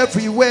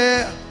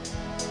everywhere.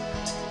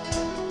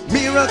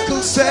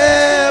 Miracles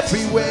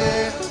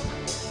everywhere.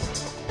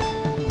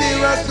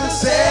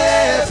 Miracles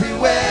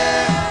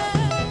everywhere.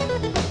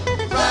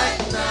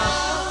 Right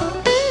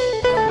now.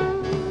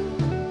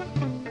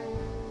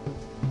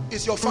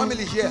 Is your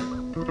family here?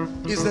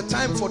 Is the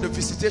time for the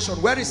visitation?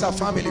 Where is our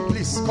family?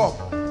 Please come.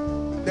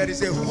 There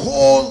is a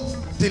whole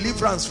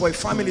deliverance for a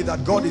family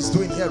that God is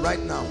doing here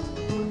right now.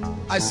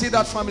 I see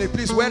that family.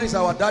 Please, where is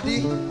our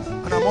daddy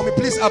and our mommy?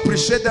 Please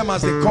appreciate them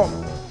as they come.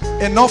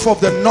 Enough of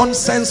the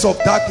nonsense of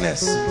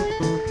darkness.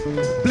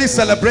 Please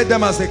celebrate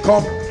them as they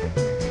come.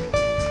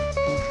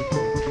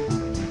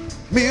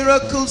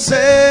 Miracles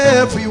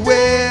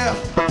everywhere.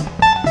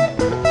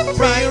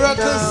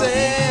 Miracles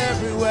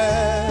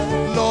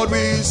everywhere. Lord, we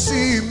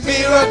see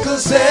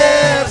miracles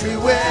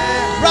everywhere.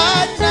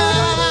 Right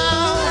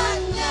now.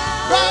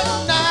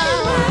 Right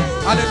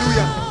now.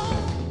 Hallelujah.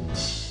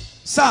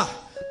 Sir,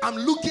 I'm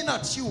looking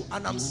at you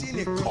and I'm seeing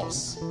a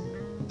curse.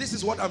 This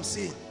is what I'm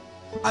seeing.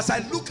 As I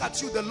look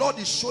at you, the Lord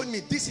is showing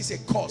me this is a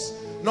curse.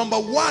 Number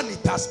one,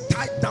 it has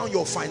tied down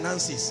your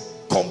finances.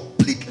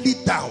 Completely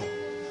down.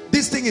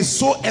 This thing is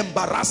so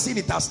embarrassing,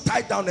 it has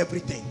tied down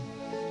everything.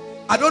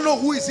 I don't know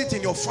who is it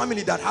in your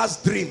family that has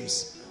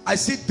dreams. I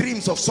see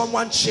dreams of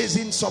someone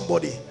chasing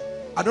somebody.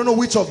 I don't know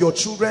which of your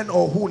children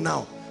or who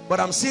now, but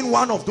I'm seeing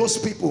one of those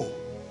people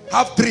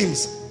have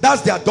dreams.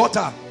 That's their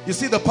daughter. You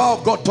see the power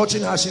of God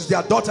touching her. She's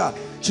their daughter.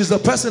 She's the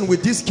person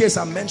with this case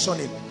I'm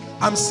mentioning.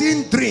 I'm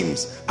seeing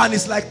dreams and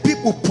it's like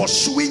people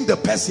pursuing the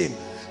person.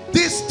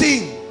 This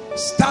thing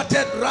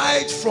started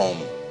right from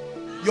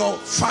your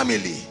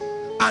family,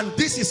 and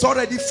this is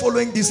already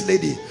following this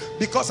lady,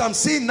 because I'm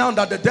seeing now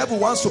that the devil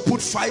wants to put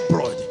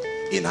fibroid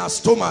in her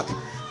stomach.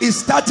 It's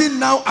starting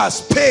now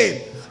as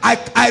pain. I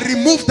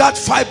remove that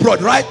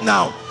fibroid right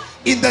now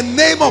in the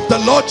name of the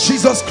Lord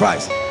Jesus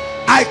Christ.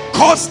 I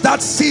curse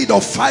that seed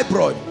of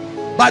fibroid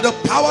by the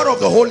power of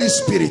the Holy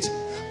Spirit.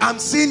 I'm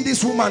seeing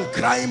this woman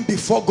crying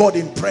before God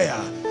in prayer.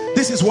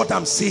 This is what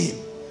I'm seeing.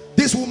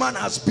 This woman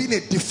has been a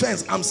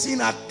defense. I'm seeing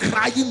her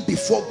crying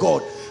before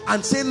God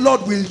and saying,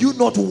 Lord, will you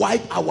not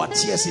wipe our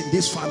tears in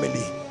this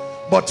family?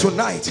 But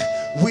tonight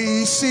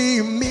we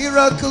see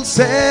miracles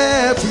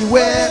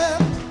everywhere.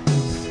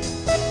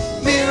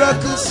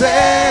 Miracles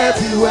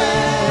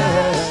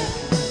everywhere.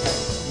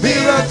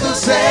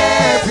 Miracles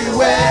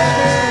everywhere.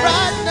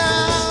 Right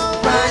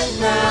now. Right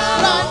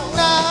now. Right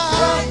now.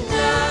 Right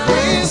now.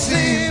 We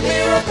see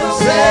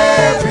miracles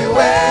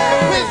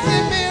everywhere. We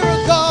see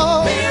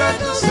miracles.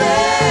 Miracles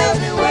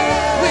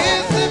everywhere. We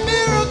see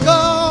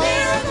miracles.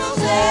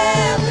 Miracles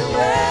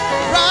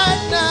everywhere.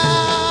 Right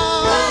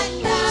now. Right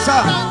now.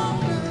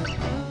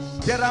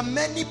 Sir, there are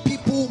many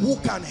people who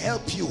can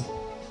help you,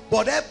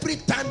 but every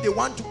time they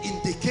want to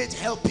indicate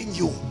helping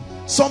you,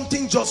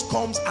 something just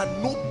comes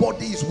and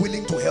nobody is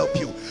willing to help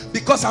you.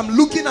 Because I'm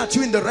looking at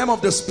you in the realm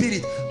of the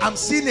spirit. I'm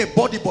seeing a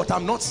body, but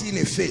I'm not seeing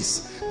a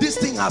face. This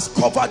thing has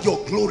covered your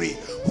glory.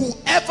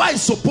 Whoever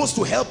is supposed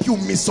to help you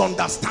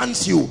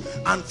misunderstands you,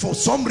 and for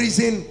some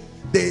reason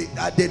they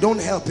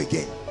don't help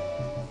again.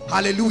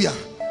 Hallelujah.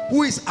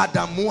 Who is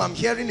Adamu? I'm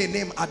hearing a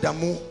name,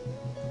 Adamu.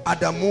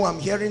 Adamu, I'm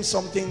hearing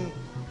something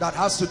that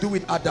has to do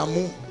with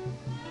Adamu.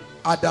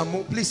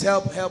 Adamu, please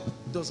help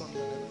those on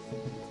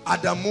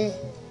Adamu.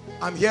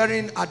 I'm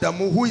hearing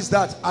Adamu. Who is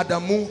that?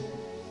 Adamu.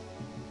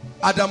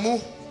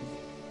 Adamu.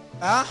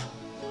 Huh?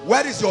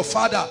 Where is your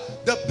father?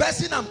 The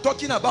person I'm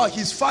talking about,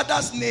 his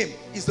father's name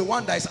is the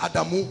one that is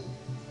Adamu.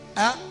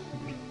 Huh?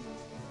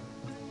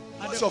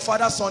 What's your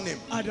father's surname?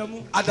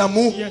 Adamu.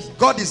 Adamu. Yes.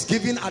 God is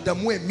giving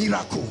Adamu a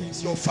miracle.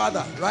 It's your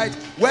father, right?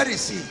 Where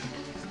is he?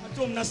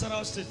 In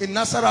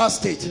Nasarawa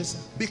State.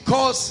 Yes,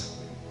 because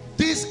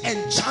this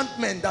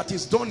enchantment that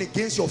is done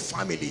against your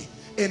family,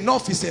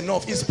 enough is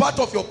enough. It's part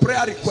of your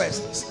prayer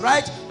request,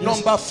 right? Yes,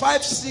 number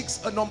 5,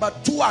 6, number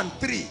 2 and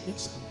 3.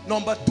 Yes,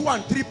 number 2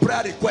 and 3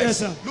 prayer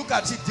requests. Yes, look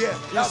at it there.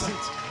 Yes, that's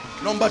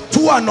it. Number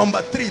 2 and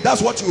number 3.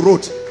 That's what you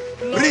wrote.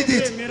 Read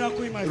it.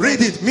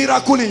 Read it.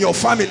 Miracle in your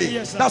family.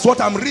 Yes, that's what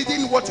I'm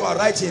reading, what you are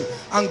writing.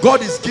 And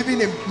God is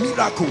giving a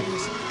miracle,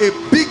 a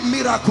big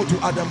miracle to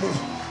Adamu.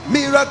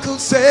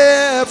 Miracles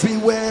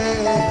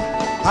everywhere.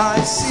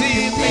 I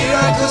see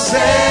miracles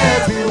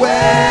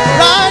everywhere.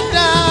 Right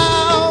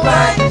now.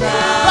 Right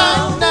now.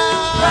 Right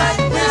now. Right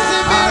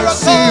now. I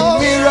see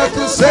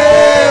miracles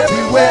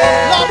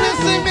everywhere. Lord, we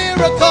see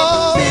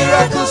miracles.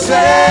 Miracles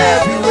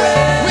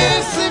everywhere. We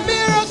see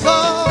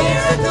miracles.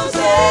 Miracles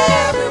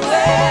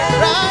everywhere.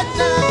 Right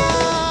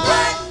now.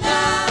 Right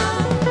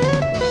now.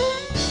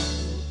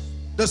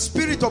 The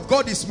Spirit of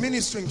God is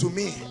ministering to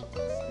me.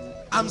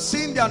 I'm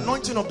seeing the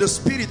anointing of the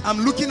Spirit.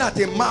 I'm looking at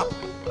a map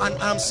and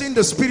I'm seeing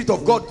the Spirit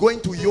of God going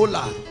to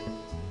Yola.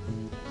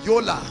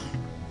 Yola.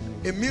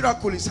 A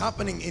miracle is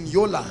happening in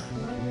Yola,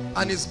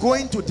 and it's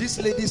going to this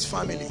lady's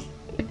family.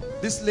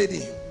 This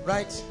lady,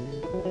 right?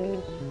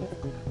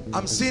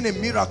 I'm seeing a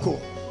miracle.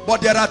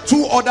 But there are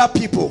 2 other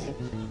people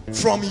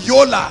from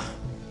Yola.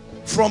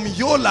 From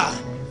Yola,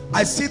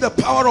 I see the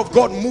power of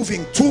God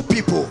moving. 2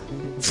 people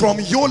from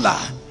Yola.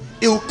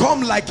 it will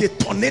come like a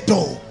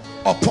tornado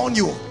upon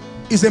you.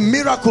 It's a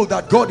miracle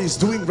that God is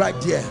doing right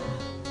there.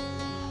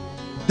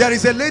 There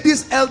is a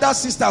lady's elder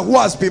sister who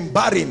has been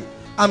barren.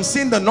 I'm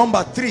seeing the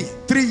number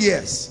 3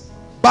 years.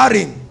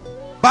 Barren.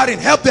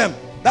 Help them.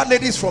 That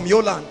lady is from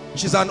Yolan.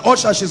 She's an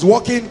usher. She's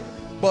walking.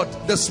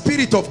 But the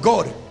Spirit of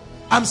God,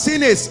 I'm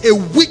seeing is a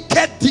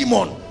wicked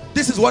demon.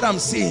 This is what I'm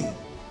seeing,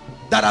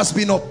 that has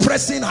been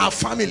oppressing her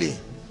family.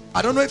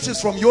 I don't know if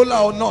she's from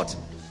Yola or not,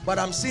 but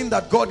I'm seeing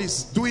that God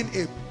is doing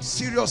a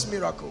serious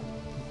miracle.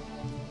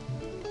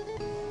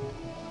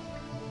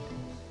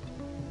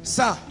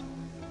 Sir,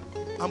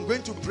 I'm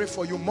going to pray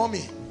for you.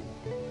 Mommy,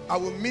 I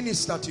will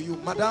minister to you.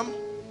 Madam,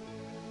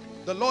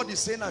 the Lord is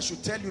saying I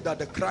should tell you that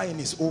the crying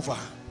is over.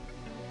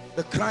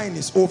 The crying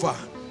is over.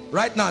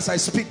 Right now as I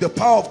speak, the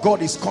power of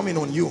God is coming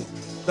on you.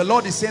 The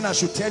Lord is saying I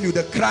should tell you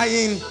the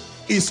crying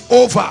is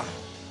over.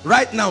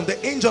 Right now the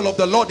angel of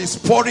the Lord is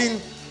pouring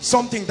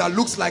something that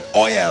looks like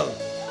oil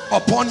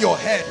upon your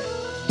head.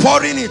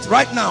 Pouring it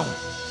right now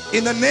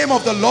in the name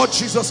of the Lord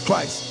Jesus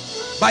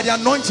Christ, by the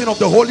anointing of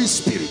the Holy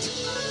Spirit.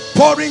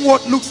 Pouring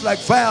what looks like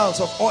vials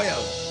of oil.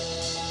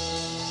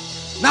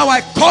 Now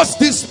I curse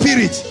this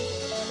spirit.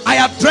 I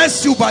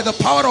address you by the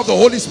power of the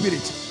Holy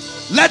Spirit.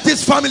 Let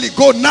this family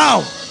go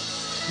now.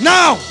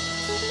 Now.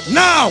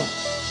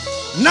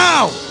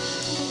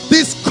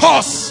 This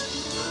curse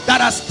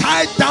that has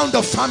tied down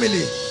the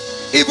family,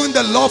 even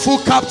the lawful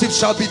captive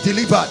shall be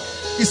delivered.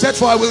 He said,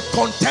 for I will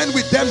contend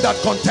with them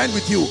that contend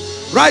with you.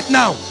 Right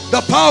now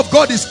the power of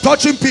God is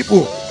touching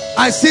people.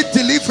 I see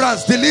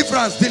deliverance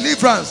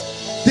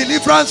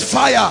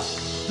fire.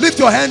 Lift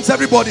your hands,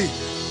 everybody.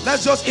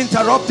 Let's just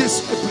interrupt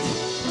this.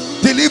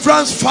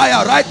 Deliverance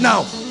fire right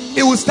now.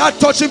 It will start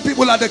touching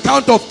people at the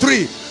count of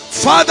 3.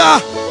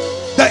 Father,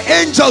 the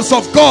angels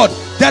of God,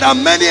 there are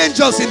many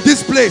angels in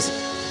this place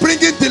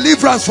bringing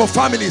deliverance for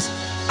families.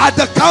 At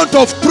the count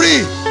of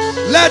 3,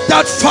 let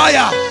that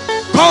fire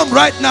come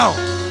right now.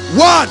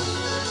 1,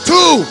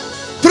 2,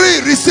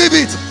 3. Receive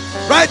it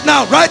right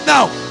now.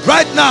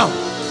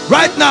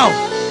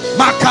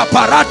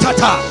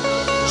 Makaparatata.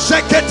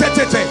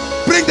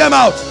 Bring them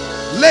out.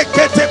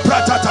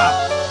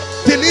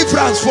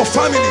 Deliverance for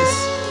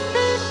families.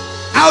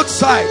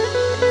 Outside,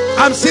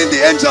 I'm seeing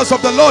the angels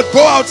of the Lord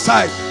go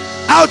outside.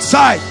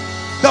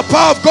 The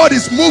power of God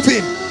is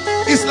moving.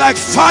 It's like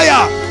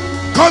fire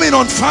coming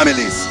on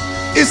families.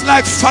 It's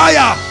like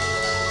fire.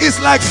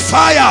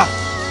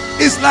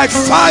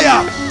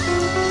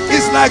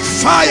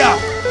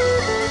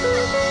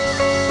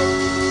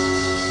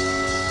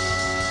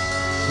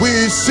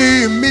 We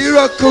see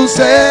miracles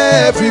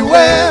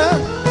everywhere.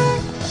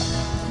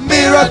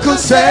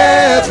 Miracles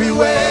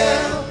everywhere.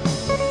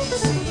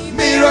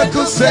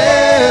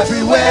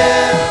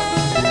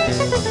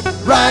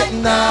 Right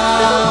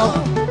now.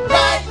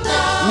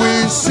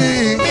 We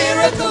see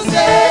miracles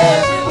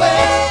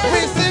everywhere.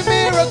 We see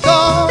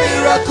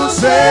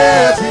miracles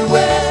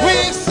everywhere.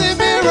 We see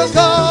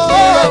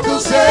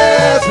miracles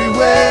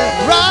everywhere.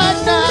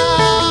 Right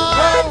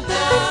now.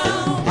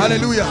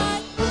 Hallelujah.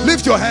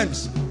 Lift your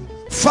hands.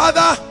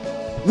 Father,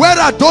 where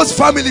are those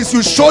families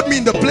you showed me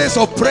in the place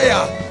of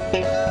prayer,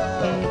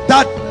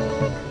 that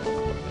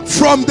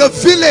from the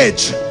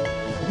village?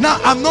 Now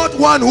I'm not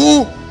one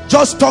who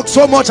just talks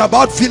so much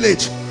about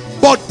village,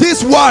 but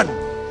this one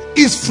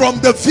is from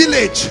the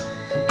village.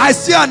 I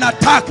see an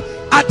attack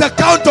at the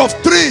count of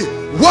 3.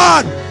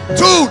 1,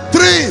 2,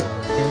 3.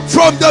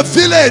 From the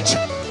village,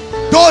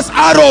 those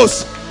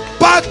arrows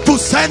back to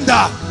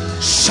sender.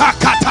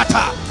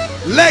 Shakatata,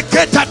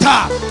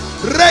 leketata,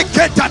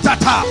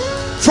 reketatata.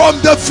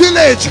 From the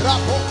village,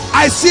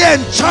 I see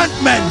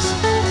enchantments.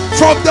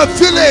 From the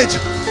village,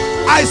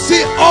 I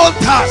see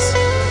altars.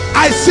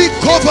 I see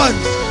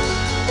covens.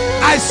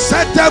 I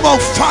set them on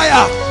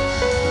fire.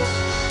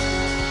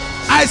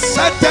 I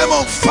set them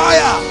on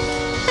fire.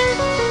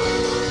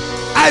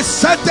 I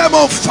set them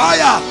on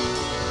fire.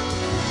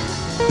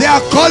 They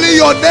are calling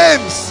your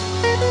names.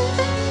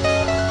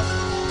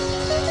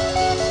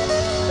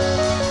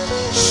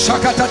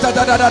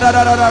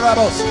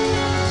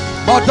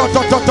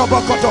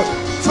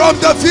 From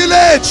the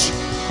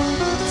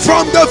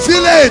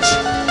village,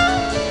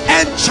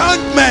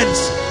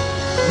 enchantments,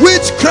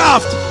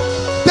 witchcraft,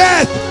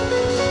 death.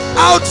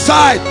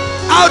 Outside,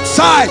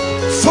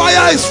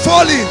 fire is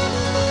falling.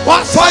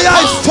 Fire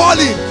is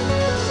falling.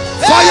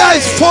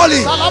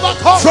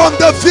 From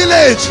the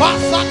village.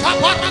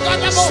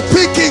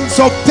 Speakings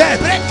of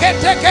death,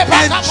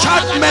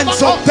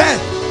 enchantments of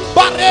death.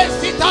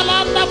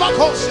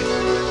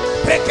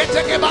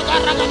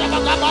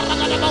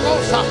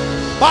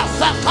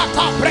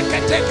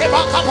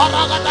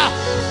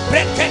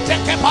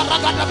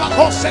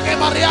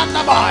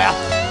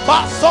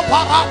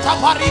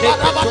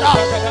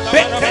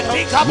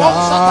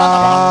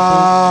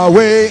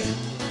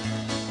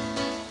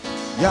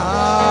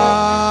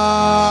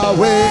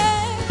 Yahweh,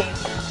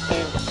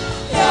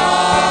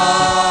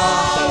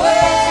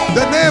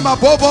 the name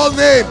above all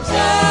names.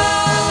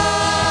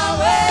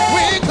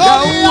 We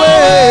call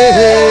Yahweh.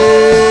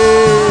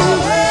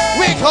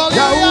 We call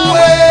Yahweh.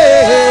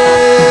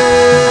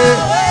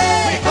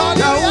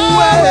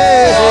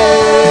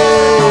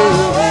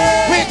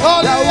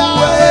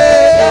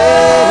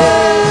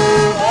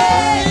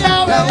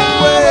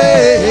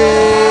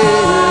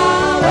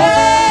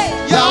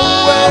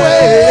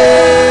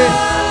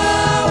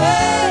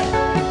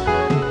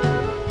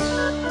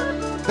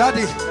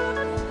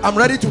 I'm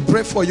ready to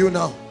pray for you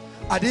now.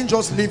 I didn't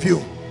just leave you.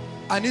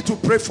 I need to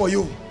pray for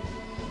you.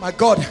 My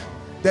God,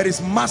 there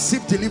is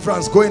massive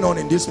deliverance going on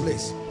in this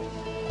place.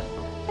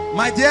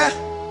 My dear,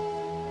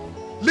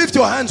 lift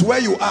your hands where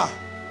you are.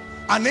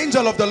 An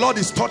angel of the Lord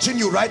is touching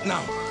you right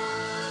now.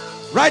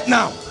 Right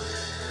now.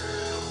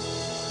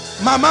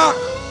 Mama,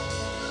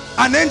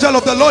 an angel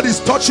of the Lord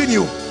is touching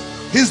you.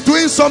 He's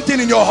doing something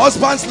in your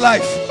husband's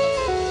life.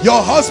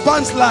 Your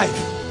husband's life.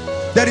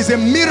 There is a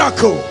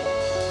miracle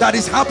that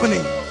is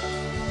happening.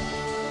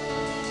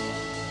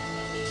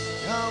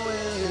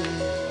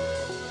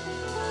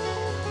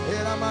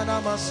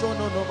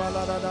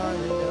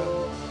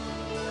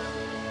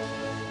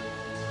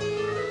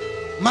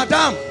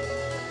 Madam,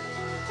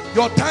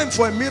 your time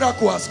for a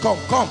miracle has come.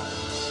 Come.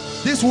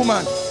 This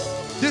woman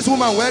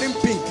wearing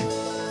pink.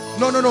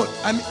 No,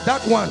 I mean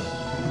that one.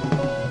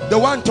 The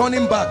one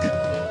turning back.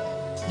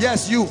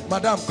 Yes, you,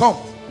 madam, come.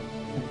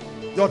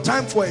 Your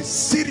time for a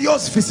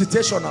serious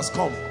visitation has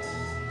come.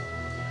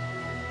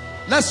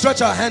 Let's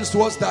stretch our hands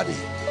towards daddy.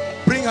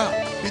 Bring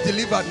her. Be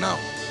delivered now.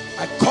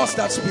 I curse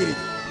that spirit.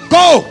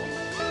 Go!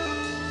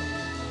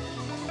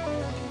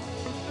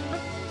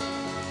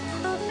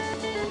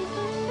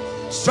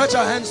 Stretch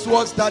our hands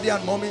towards daddy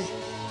and mommy.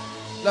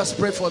 Let's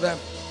pray for them.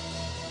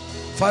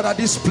 Father,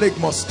 this plague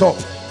must stop.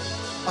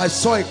 I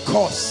saw a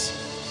curse.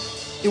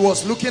 It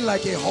was looking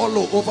like a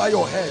hollow over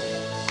your head.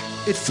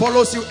 It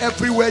follows you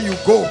everywhere you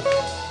go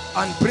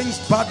and brings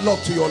bad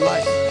luck to your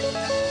life.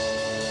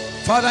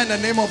 Father, in the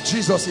name of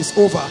Jesus, it's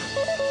over.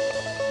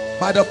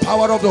 By the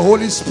power of the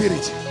Holy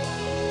Spirit,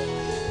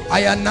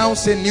 I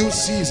announce a new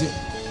season.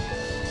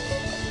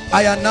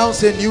 I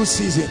announce a new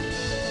season.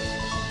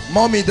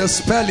 Mommy, the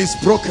spell is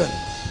broken.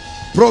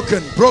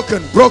 Broken,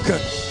 broken, broken,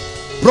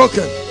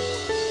 broken,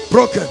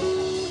 broken.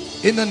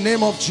 In the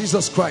name of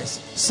Jesus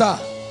Christ. Sir,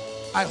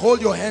 I hold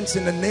your hands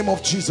in the name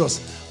of Jesus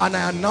and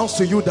I announce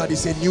to you that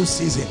it's a new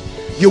season.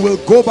 You will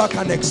go back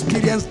and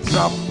experience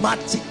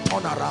dramatic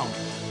turnaround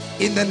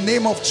in the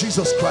name of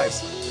Jesus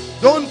Christ.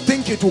 Don't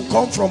think it will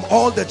come from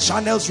all the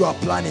channels you are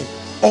planning.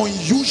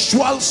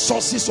 Unusual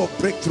sources of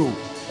breakthrough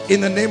in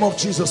the name of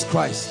Jesus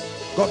Christ.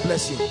 God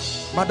bless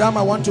you. Madam,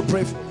 I want to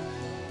pray for you.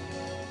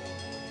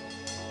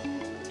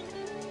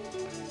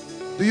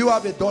 Do you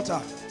have a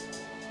daughter?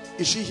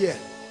 Is she here?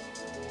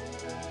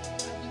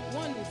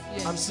 One is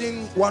here. I'm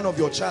seeing one of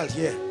your child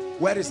here.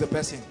 Where is the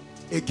person?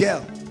 A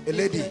girl, a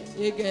lady.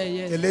 A girl,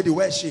 yes. A lady,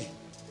 where is she?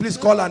 Please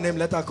call her name,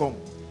 let her come.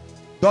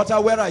 Daughter,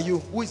 where are you?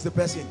 Who is the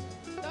person?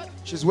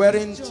 She's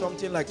wearing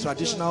something like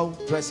traditional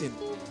dressing.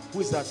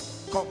 Who is that?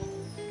 Come.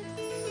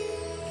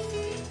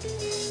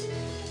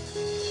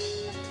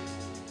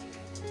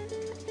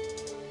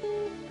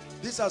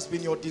 This has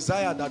been your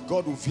desire that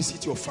God will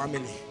visit your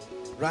family,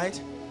 right?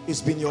 It's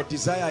been your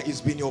desire,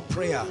 it's been your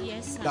prayer,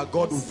 yes, that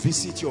God will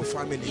visit your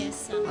family.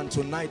 Yes, and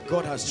tonight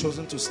God has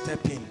chosen to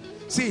step in.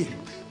 See,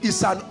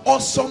 it's an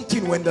awesome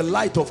thing when the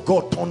light of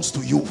God turns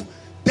to you.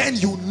 Then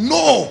you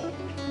know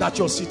that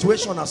your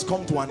situation has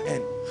come to an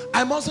end.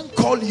 I mustn't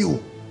call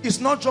you. It's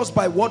not just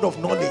by word of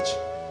knowledge.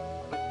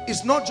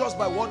 It's not just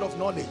by word of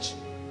knowledge.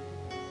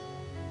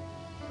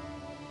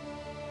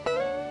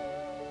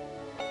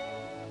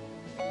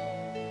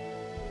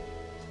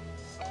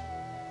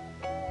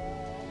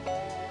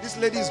 This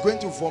lady is going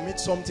to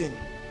vomit something.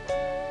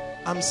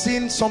 I'm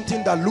seeing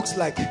something that looks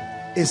like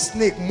a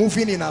snake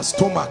moving in her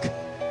stomach.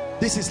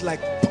 This is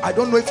like, I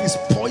don't know if it's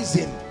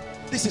poison.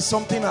 This is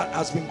something that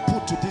has been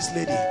put to this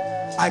lady.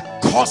 I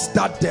curse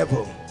that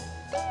devil.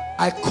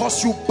 I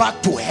curse you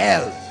back to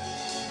hell.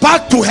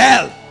 Back to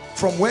hell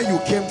from where you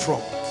came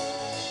from.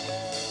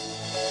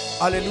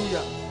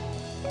 Hallelujah.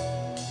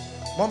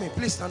 Mommy,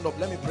 please stand up.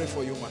 Let me pray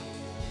for you, man.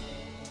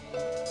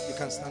 You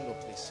can stand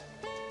up, please.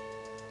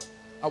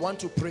 I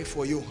want to pray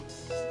for you.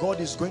 God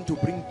is going to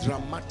bring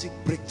dramatic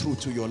breakthrough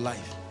to your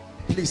life.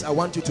 Please, I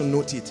want you to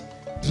note it.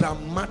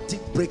 Dramatic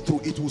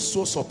breakthrough. It will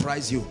so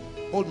surprise you.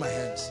 Hold my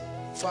hands.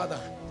 Father,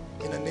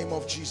 in the name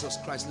of Jesus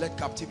Christ, let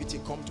captivity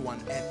come to an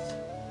end.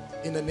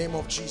 In the name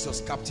of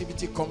Jesus,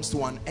 captivity comes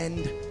to an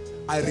end.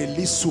 I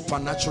release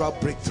supernatural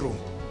breakthrough.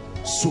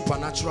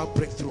 Supernatural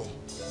breakthrough.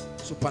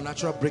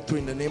 Supernatural breakthrough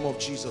in the name of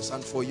Jesus.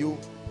 And for you,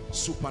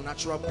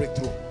 supernatural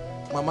breakthrough.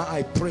 Mama,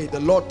 I pray.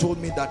 The Lord told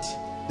me that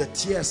the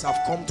tears have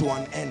come to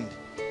an end.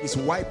 He's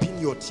wiping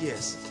your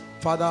tears.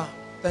 Father,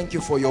 thank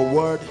you for your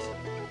word.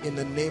 In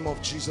the name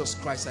of Jesus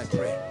Christ, I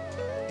pray.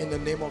 In the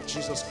name of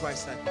Jesus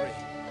Christ, I pray.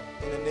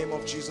 In the name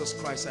of Jesus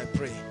Christ, I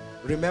pray.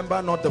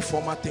 Remember not the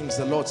former things.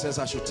 The Lord says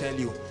I should tell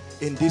you.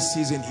 In this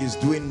season, He's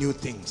doing new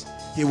things.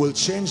 He will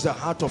change the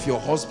heart of your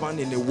husband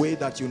in a way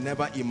that you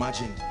never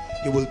imagined.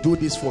 He will do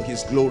this for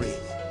His glory.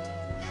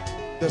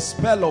 The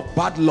spell of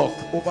bad luck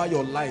over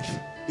your life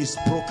is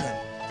broken.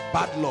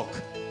 Bad luck.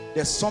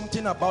 There's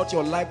something about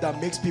your life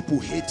that makes people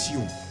hate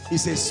you.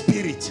 It's a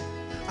spirit.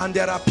 And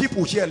there are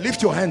people here.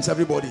 Lift your hands,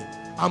 everybody.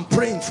 I'm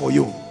praying for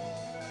you.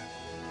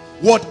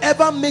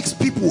 Whatever makes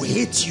people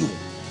hate you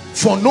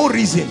for no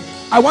reason,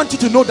 I want you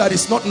to know that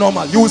it's not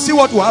normal. You will see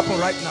what will happen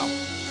right now.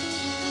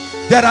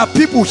 There are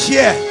people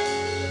here.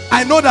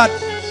 I know that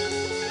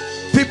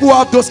people who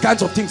have those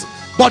kinds of things,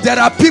 but there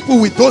are people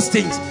with those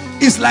things.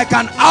 It's like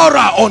an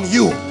aura on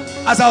you.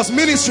 As I was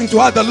ministering to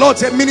her, the Lord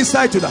said,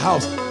 minister to the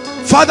house.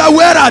 Father,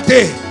 where are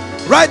they?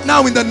 Right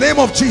now, in the name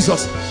of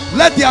Jesus,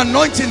 let the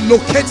anointing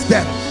locate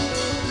them,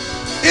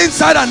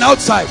 inside and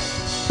outside.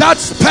 That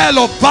spell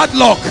of bad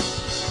luck,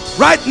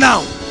 right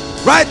now,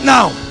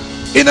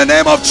 in the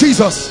name of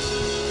Jesus,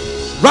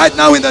 right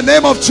now, in the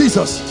name of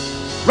Jesus,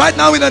 right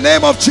now, in the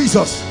name of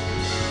Jesus,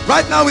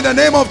 right now, in the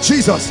name of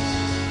Jesus.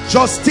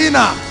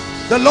 Justina,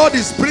 the Lord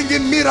is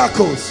bringing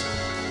miracles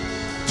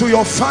to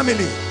your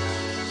family.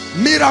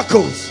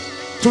 Miracles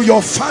to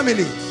your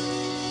family.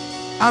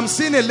 I'm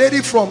seeing a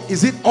lady from,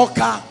 is it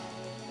Oka?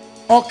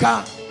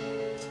 Oka,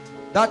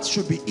 that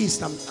should be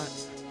east.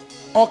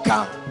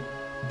 Oka,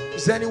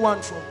 is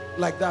anyone from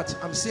like that?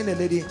 I'm seeing a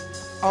lady.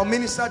 Our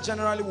minister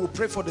generally will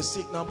pray for the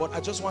sick now, but I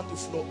just want to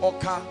flow.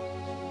 Oka,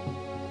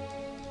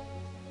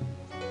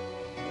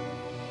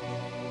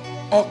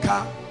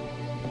 Oka,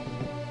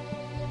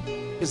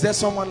 is there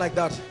someone like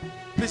that?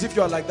 Please, if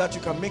you are like that,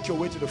 you can make your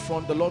way to the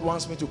front. The Lord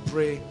wants me to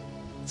pray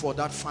for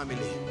that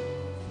family.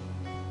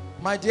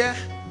 My dear,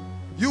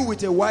 you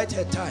with a white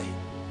hair tie,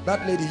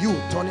 that lady, you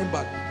turning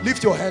back,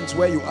 lift your hands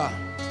where you are.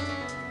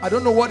 I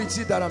don't know what it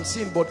is that I'm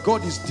seeing, but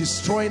God is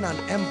destroying an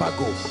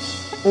embargo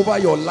over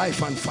your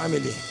life and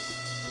family.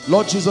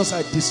 Lord Jesus,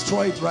 I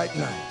destroy it right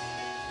now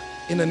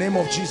in the name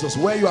of Jesus.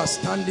 Where you are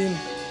standing,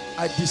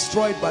 I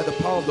destroy it by the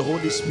power of the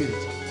Holy Spirit.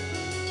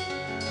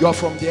 You are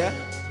from there?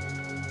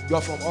 You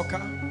are from Oka?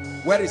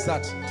 Where is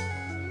that?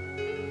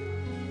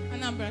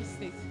 Anambra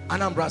State.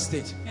 Anambra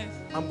State. Yes.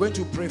 I'm going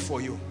to pray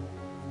for you.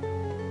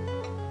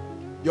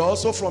 You're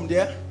also from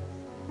there?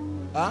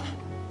 Huh?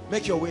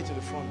 Make your way to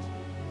the front.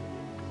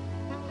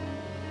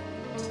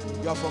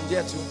 You are from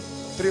there too?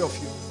 3 of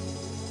you.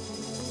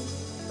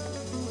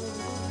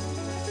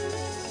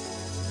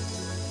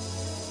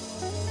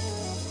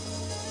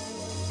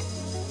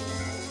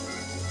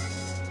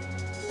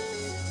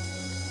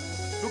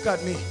 Look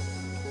at me.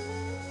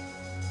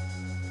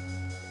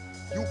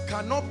 You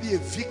cannot be a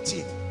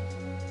victim,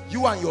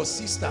 you and your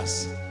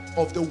sisters,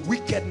 of the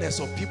wickedness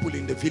of people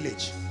in the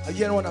village. Are you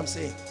hearing what I'm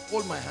saying?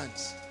 Hold my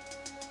hands.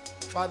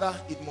 Father,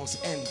 it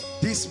must end.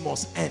 This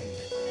must end.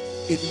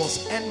 It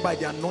must end by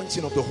the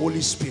anointing of the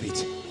Holy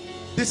Spirit.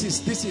 This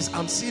is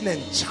I'm seeing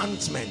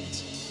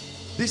enchantment.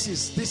 This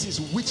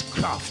is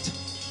witchcraft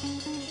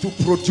to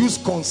produce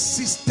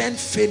consistent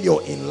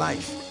failure in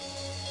life.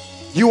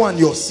 You and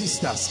your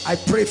sisters, I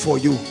pray for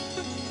you.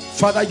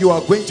 Father, you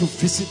are going to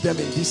visit them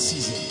in this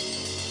season.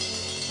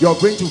 You are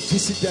going to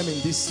visit them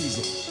in this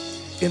season.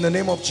 In the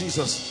name of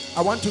Jesus.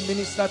 I want to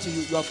minister to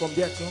you. You are from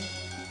there too?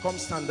 Come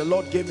stand. The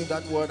Lord gave me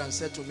that word and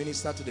said to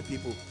minister to the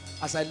people.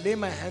 As I lay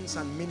my hands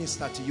and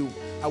minister to you,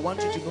 I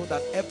want you to know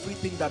that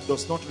everything that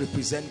does not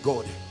represent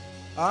God,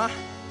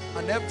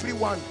 and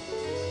everyone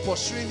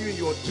pursuing you in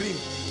your dream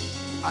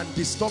and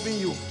disturbing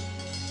you,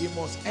 it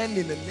must end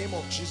in the name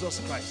of Jesus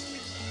Christ.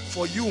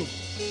 For you,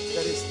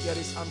 there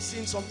is I'm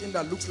seeing something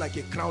that looks like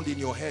a crown in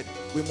your head.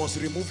 We must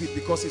remove it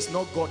because it's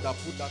not God that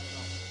put that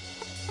crown.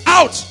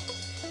 Out!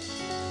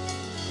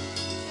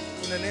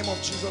 In the name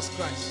of Jesus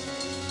Christ.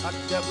 That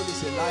devil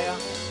is a liar.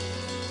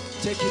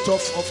 Take it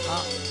off of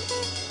her.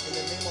 In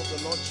the name of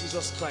the Lord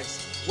Jesus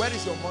Christ. Where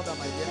is your mother,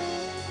 my dear?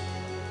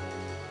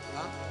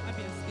 Huh?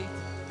 Abia State.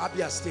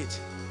 Abia State.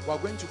 We are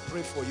going to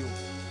pray for you.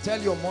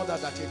 Tell your mother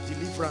that a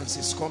deliverance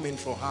is coming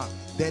for her,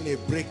 then a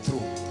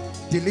breakthrough.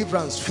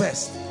 Deliverance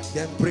first,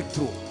 then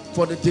breakthrough.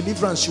 For the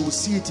deliverance, she will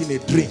see it in a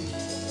dream.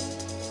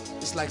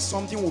 It's like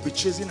something will be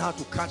chasing her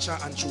to catch her,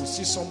 and she will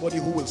see somebody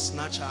who will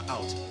snatch her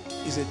out.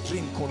 It's a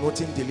dream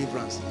connoting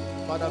deliverance.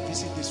 Father,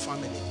 visit this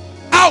family.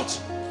 Out!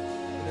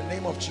 In the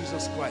name of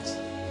Jesus Christ.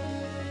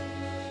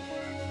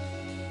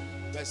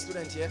 You're a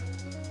student here?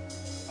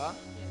 Huh?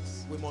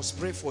 Yes. We must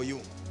pray for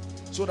you,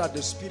 so that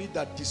the spirit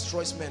that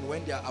destroys men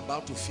when they are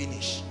about to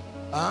finish,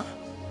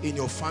 in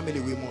your family,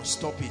 we must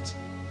stop it.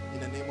 In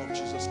the name of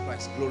Jesus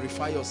Christ.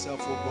 Glorify yourself,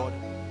 oh God.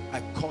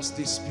 I curse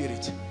this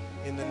spirit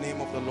in the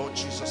name of the Lord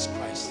Jesus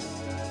Christ.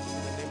 In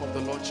the name of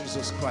the Lord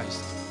Jesus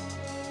Christ.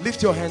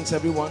 Lift your hands,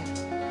 everyone.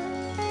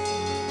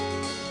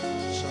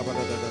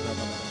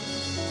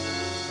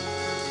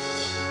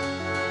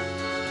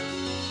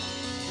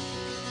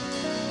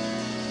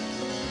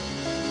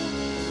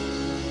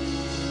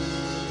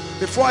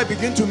 Before I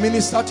begin to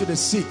minister to the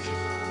sick,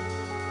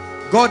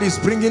 God is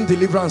bringing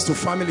deliverance to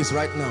families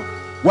right now.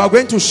 We are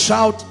going to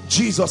shout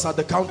Jesus at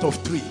the count of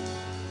 3.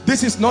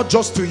 This is not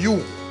just to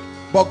you,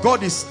 but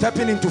God is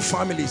stepping into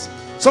families.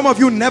 Some of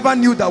you never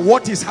knew that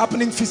what is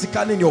happening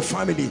physically in your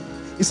family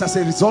is as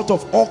a result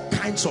of all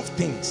kinds of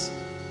things.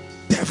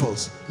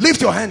 Devils.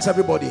 Lift your hands,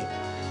 everybody.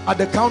 At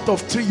the count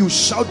of 3, you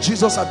shout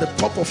Jesus at the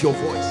top of your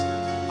voice,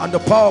 and the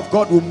power of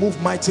God will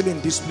move mightily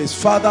in this place.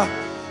 Father,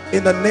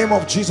 in the name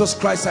of Jesus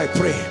Christ, I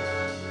pray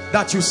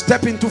that you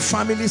step into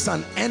families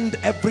and end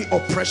every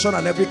oppression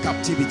and every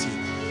captivity.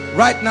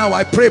 Right now,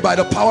 I pray by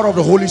the power of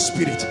the Holy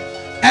Spirit,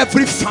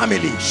 every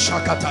family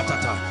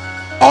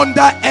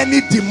under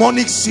any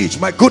demonic siege,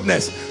 my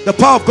goodness, the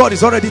power of God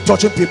is already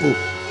touching people.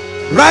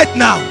 Right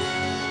now,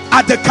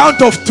 At the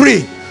count of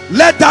 3,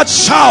 let that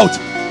shout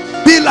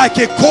be like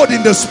a code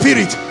in the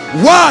spirit.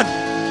 1,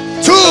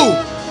 2,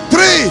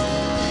 3.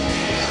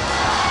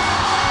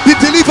 Be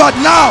delivered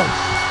now.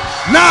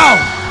 Now.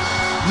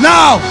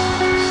 Now.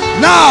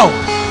 Now.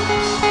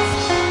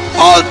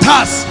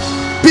 Altars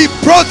be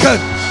broken.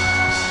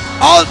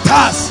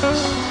 Altars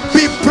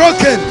be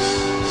broken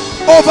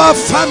over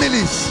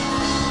families.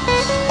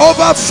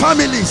 Over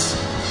families.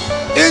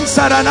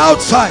 Inside and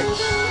outside.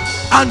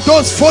 And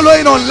those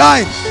following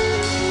online.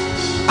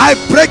 I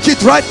break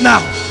it right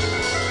now.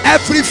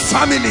 Every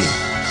family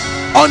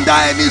under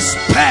any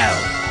spell.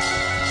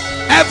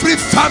 Every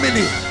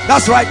family.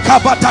 That's right.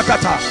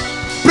 Kabatakata.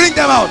 Bring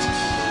them out.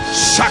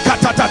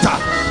 Shakatatata.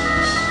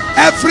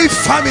 Every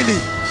family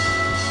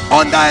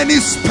under any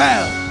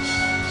spell.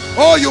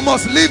 Oh, you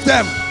must leave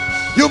them.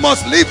 You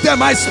must leave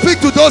them. I speak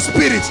to those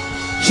spirits.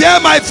 Hear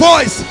my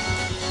voice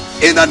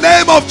in the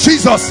name of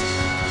Jesus.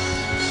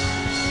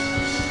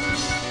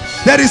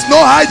 There is no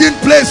hiding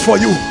place for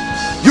you.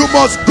 You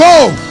must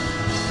go.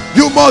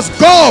 You must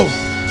go.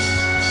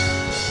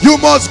 You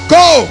must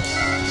go.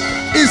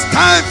 It's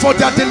time for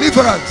their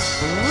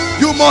deliverance.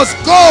 You must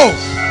go.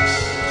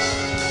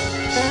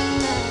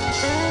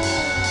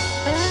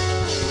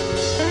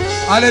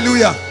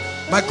 Hallelujah.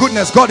 My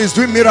goodness, God is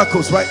doing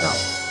miracles right now.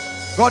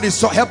 God is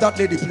so, help that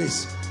lady,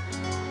 please.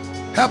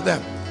 Help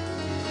them.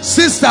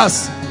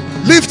 Sisters,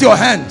 lift your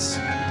hands.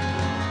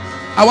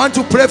 I want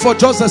to pray for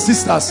just the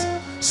sisters.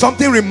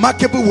 Something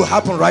remarkable will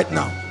happen right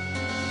now.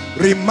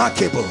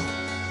 Remarkable.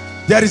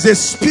 There is a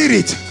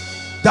spirit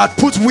that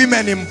puts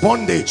women in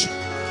bondage,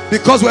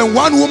 because when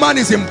one woman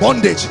is in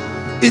bondage,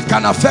 it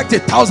can affect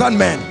 1,000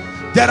 men.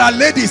 There are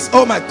ladies,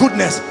 oh my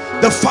goodness,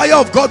 the fire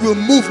of God will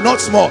move not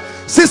small.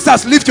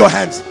 Sisters, lift your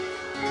hands.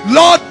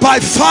 Lord, by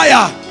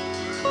fire,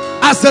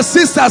 as the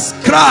sisters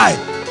cry,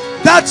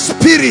 that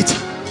spirit,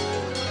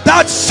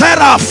 that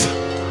seraph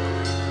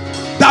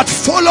that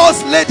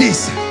follows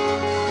ladies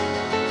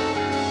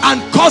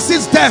and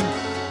causes them,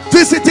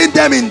 visiting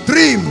them in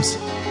dreams,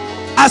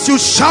 as you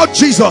shout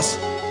Jesus,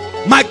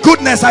 my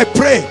goodness, I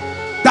pray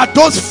that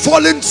those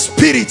fallen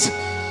spirits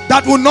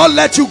that will not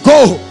let you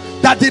go,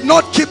 that did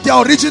not keep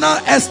their original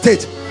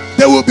estate,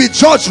 they will be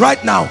judged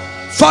right now.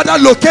 Father,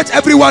 locate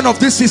every one of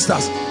these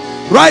sisters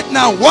right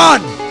now.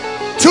 1,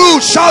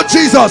 2, shout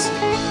Jesus.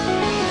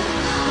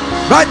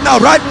 Right now,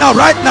 right now,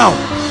 right now,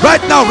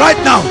 right now, right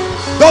now.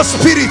 Those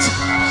spirits,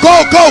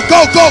 go, go,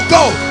 go, go,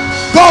 go,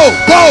 go,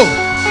 go,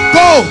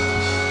 go,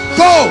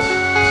 go,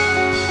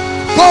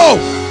 go.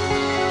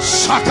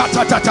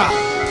 Shakatatata,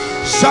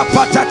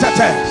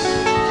 shapatatata.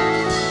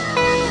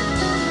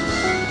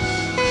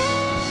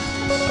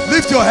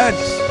 Lift your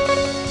hands.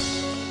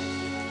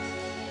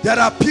 There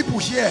are people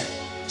here.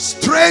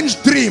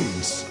 Strange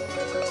dreams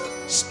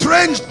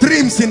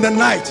in the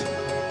night.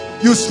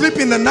 You sleep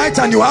in the night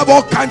and you have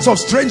all kinds of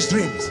strange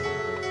dreams,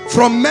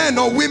 from men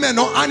or women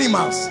or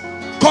animals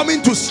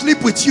coming to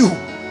sleep with you,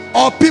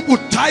 or people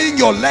tying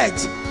your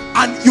legs,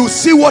 and you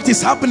see what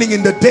is happening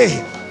in the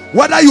day.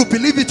 Whether you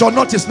believe it or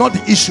not is not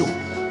the issue.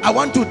 I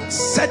want to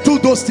settle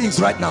those things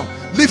right now.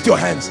 Lift your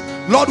hands.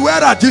 Lord,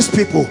 where are these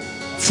people?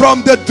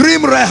 From the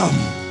dream realm,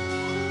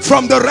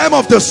 from the realm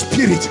of the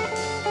spirit,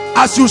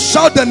 as you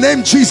shout the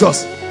name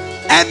Jesus,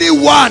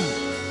 anyone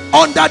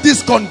under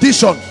this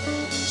condition,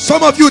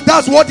 some of you,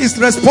 that's what is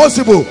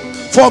responsible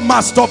for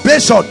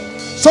masturbation.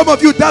 Some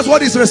of you, that's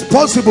what is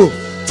responsible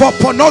for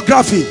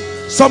pornography.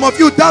 Some of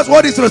you, that's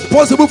what is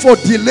responsible for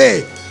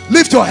delay.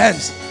 Lift your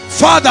hands.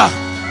 Father,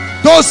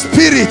 those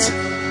spirits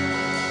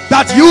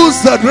that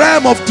use the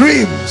realm of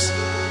dreams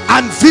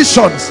and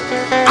visions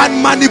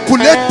and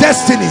manipulate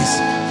destinies,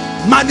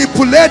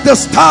 manipulate the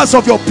stars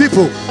of your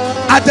people,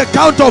 at the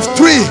count of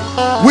 3,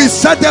 we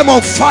set them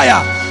on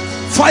fire.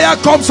 Fire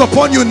comes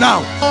upon you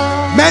now.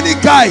 Many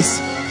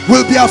guys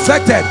will be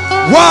affected.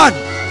 1,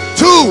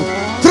 2,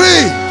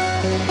 3.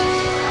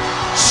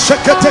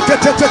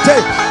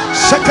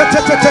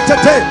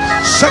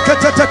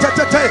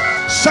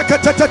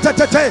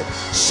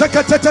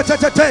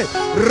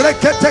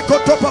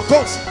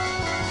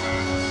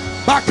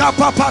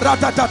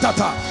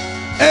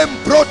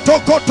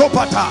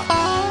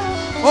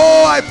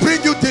 Oh, I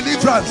bring you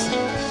deliverance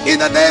in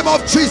the name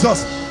of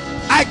Jesus.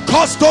 I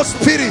curse those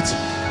spirits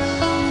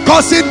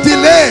causing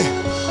delay.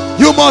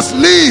 You must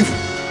leave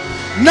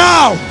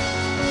now,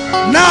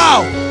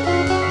 now,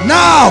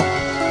 now,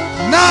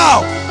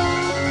 now.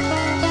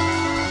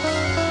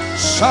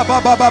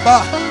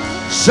 Shabababa,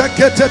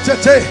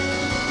 sheketete,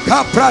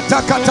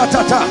 kaprata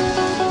katatata,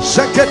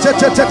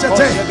 sheketete,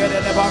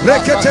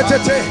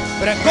 reketete.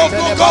 Go, go,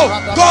 go,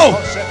 go,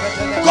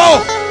 go.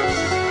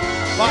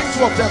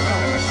 2 of them now.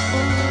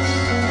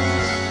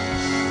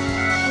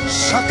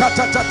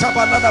 Shakatatata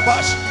banana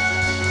bash,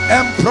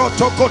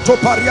 emprotokoto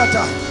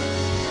pariata.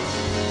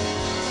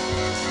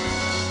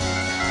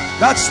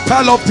 That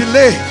spell of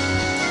delay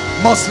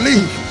must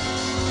leave.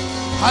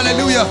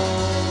 Hallelujah.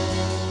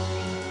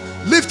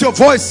 Lift your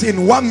voice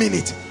in 1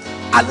 minute.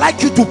 I'd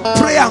like you to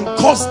pray and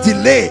cause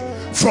delay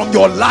from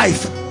your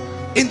life.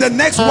 In the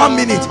next 1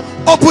 minute,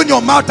 open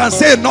your mouth and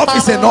say enough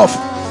is enough.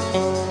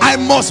 I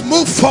must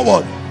move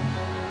forward.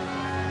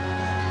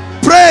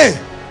 Pray.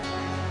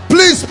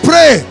 Please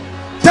pray.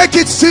 Take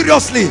it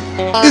seriously.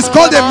 It's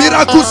called a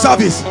miracle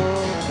service.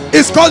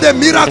 It's called a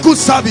miracle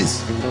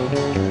service.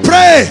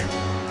 Pray.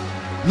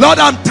 Lord,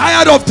 I'm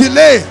tired of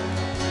delay.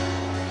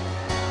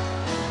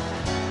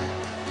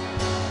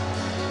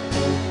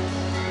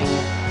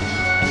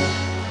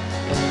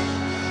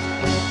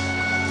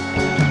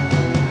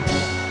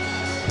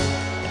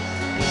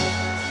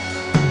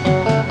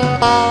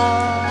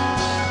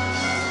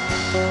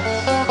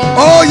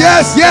 Oh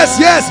yes, yes,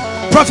 yes.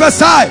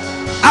 Prophesy.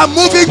 I'm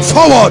moving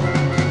forward.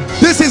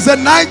 This is the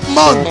 9th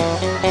month.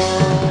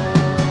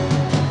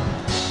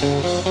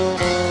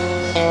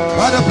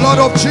 By the blood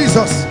of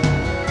Jesus.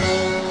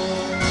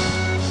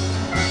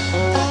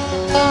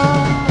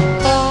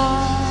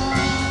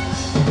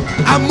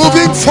 I'm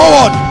moving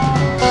forward.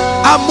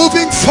 I'm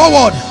moving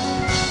forward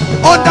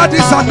under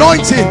this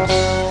anointing.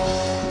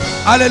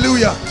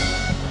 Hallelujah.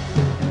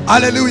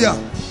 Hallelujah.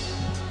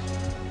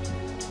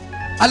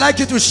 I'd like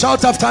you to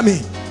shout after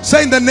me.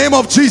 Say, in the name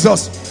of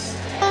Jesus,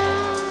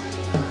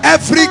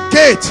 every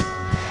gate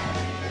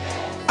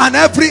and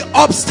every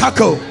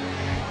obstacle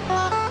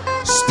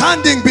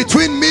standing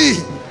between me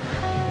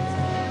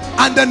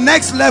and the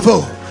next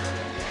level,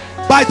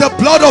 by the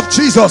blood of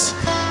Jesus,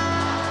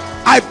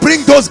 I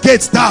bring those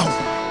gates down.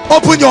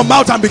 Open your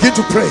mouth and begin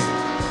to pray.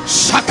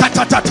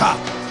 Shakatatata.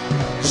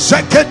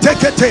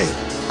 Sheketekete.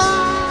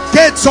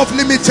 Gates of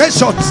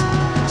limitations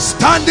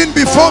standing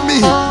before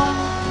me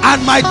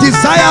and my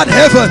desired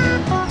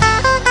heaven.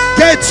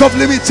 Gates of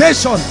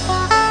limitation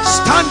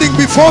standing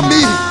before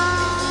me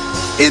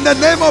in the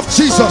name of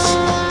Jesus.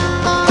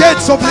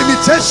 Gates of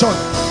limitation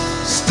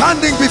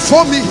standing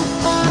before me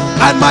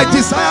and my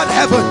desired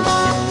heaven.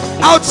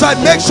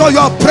 Outside, make sure you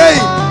are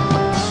praying.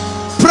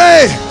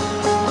 Pray.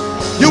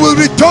 You will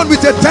return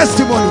with a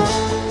testimony.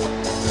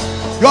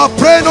 You are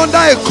praying under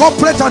a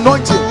corporate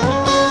anointing.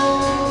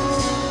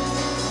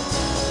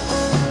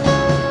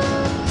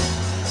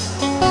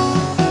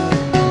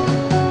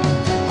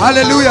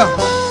 Hallelujah.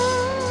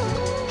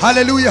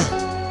 Hallelujah.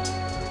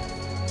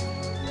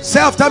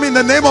 Say after me, in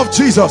the name of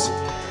Jesus,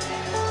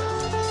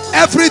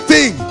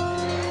 everything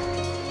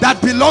that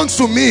belongs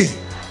to me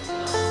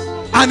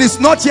and is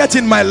not yet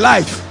in my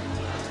life,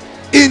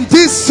 in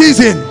this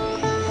season,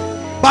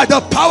 by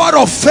the power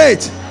of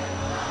faith,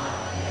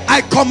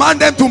 I command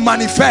them to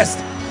manifest.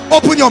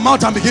 Open your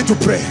mouth and begin to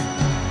pray.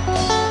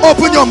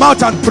 Open your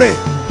mouth and pray.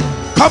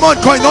 Come on,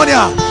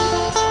 Koinonia.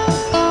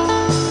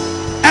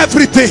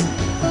 Everything,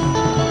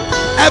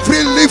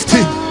 every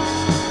lifting,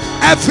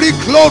 every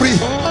glory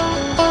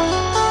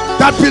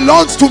that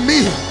belongs to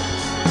me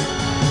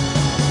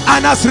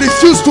and has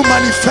refused to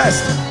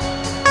manifest,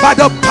 by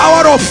the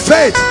power of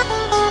faith,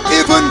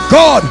 even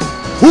God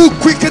who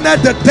quickened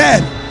the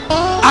dead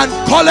and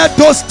calleth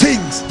those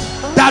things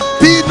that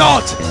be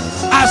not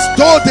as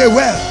though they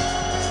were.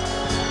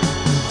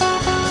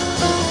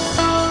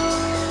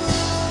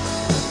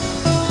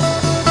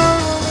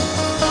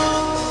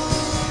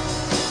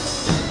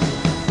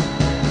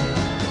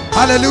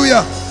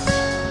 Hallelujah.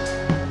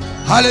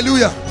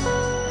 Hallelujah.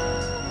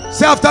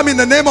 Say after me, in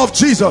the name of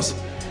Jesus,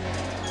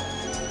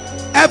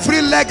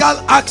 every legal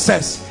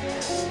access,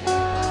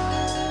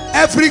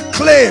 every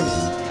claim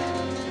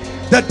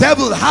the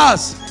devil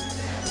has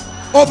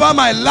over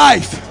my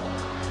life,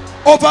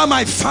 over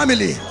my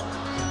family,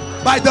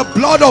 by the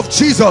blood of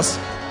Jesus,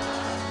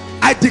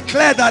 I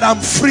declare that I'm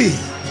free.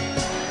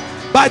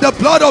 By the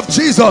blood of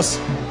Jesus,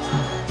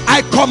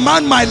 I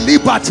command my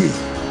liberty.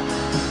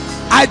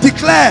 I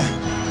declare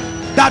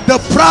that the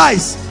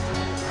price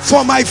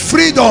for my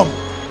freedom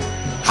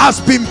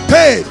has been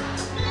paid.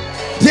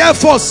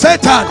 Therefore,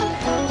 Satan,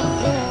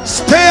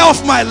 stay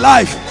off my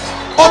life.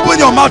 Open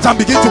your mouth and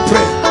begin to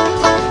pray.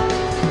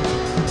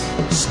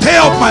 Stay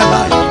off my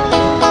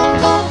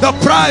life. The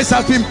price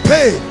has been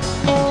paid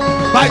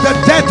by the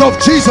death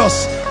of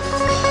Jesus.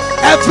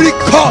 Every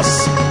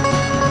curse,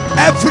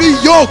 every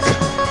yoke,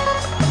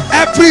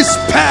 every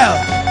spell,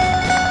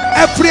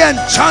 every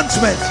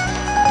enchantment,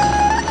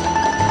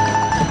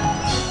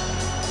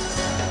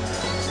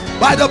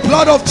 by the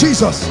blood of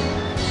Jesus.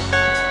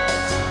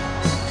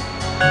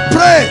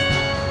 Pray.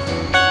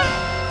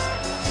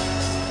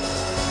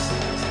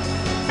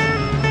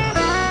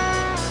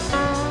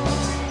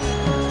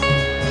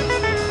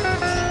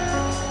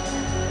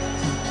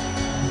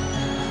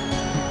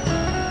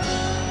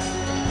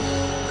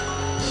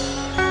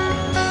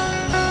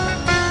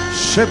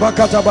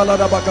 Shebakata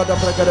balada bakata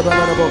pregede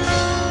balada bosh.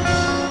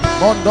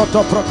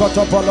 Mondoto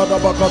prokoto balada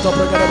bakata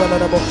pregede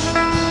balada bosh.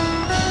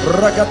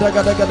 Ragada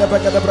gada gada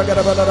bagada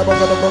pregede balada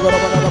bakata pregede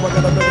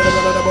balada pregede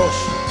balada bosh.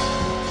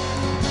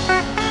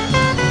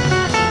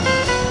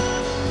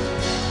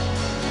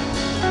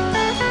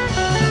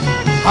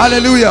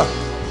 Hallelujah.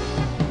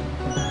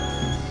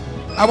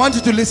 I want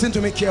you to listen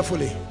to me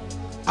carefully.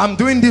 I'm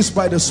doing this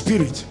by the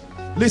Spirit.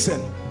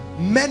 Listen,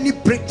 many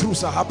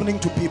breakthroughs are happening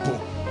to people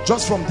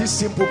just from this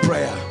simple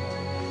prayer.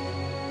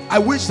 I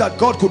wish that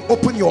God could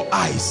open your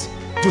eyes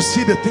to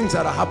see the things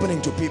that are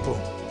happening to people.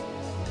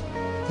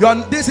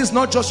 This is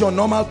not just your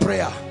normal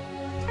prayer.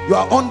 You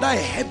are under a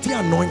heavy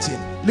anointing.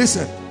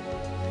 Listen,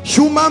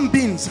 human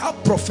beings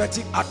have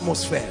prophetic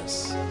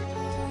atmospheres.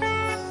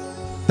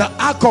 The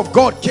ark of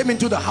God came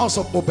into the house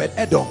of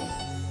Obed-Edom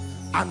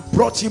and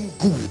brought him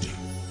good.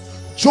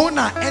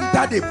 Jonah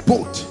entered a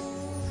boat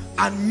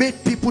and made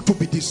people to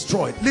be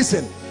destroyed.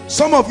 Listen,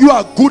 some of you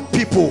are good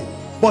people,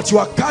 but you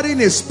are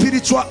carrying a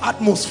spiritual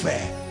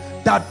atmosphere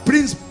that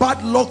brings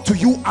bad luck to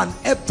you and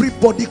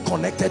everybody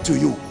connected to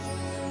you.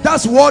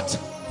 That's what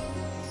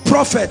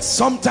prophets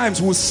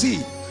sometimes will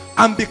see,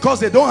 and because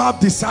they don't have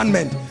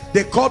discernment,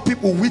 they call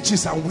people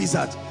witches and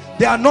wizards.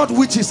 They are not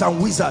witches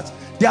and wizards.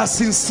 They are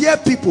sincere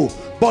people,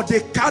 but they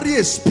carry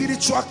a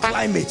spiritual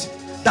climate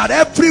that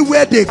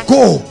everywhere they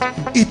go,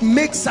 it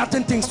makes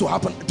certain things to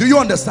happen. Do you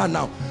understand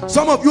now?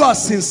 Some of you are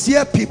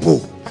sincere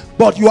people,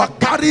 but you are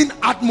carrying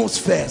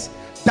atmospheres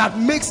that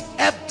makes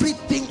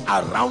everything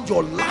around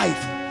your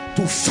life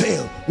to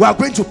fail. We are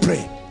going to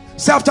pray.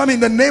 Say after me, in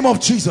the name of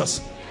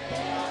Jesus,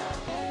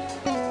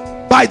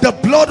 by the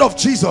blood of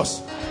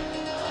Jesus.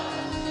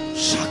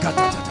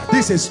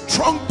 This is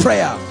strong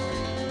prayer.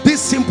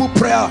 This simple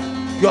prayer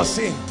you are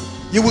saying,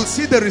 you will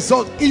see the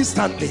result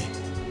instantly.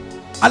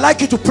 I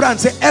like you to pray and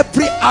say,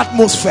 every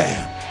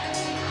atmosphere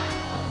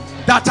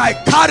that I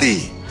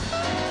carry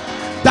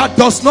that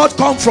does not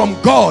come from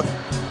God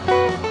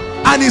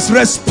and is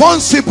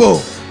responsible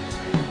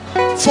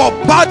for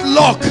bad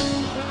luck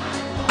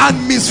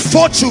and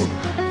misfortune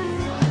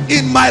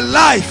in my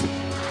life,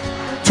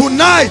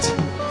 tonight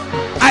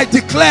I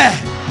declare,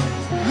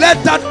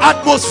 let that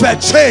atmosphere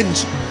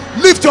change.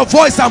 Lift your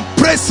voice and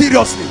pray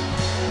seriously.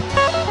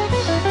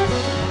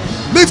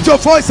 Lift your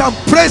voice and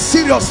pray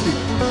seriously.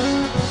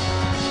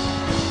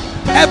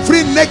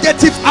 Every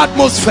negative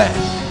atmosphere,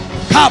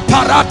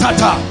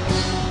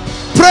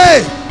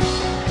 pray.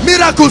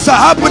 Miracles are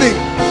happening.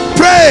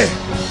 Pray.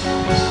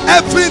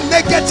 Every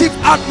negative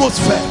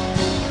atmosphere,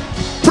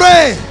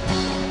 pray,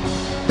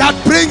 that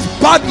brings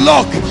bad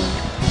luck.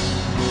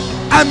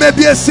 I may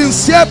be a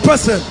sincere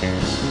person,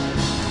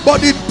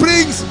 but it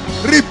brings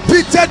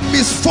repeated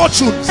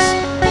misfortunes.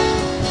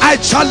 I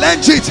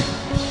challenge it,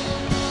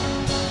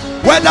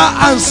 whether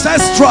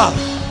ancestral,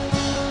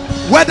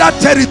 whether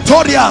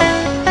territorial.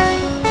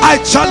 I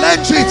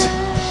challenge it.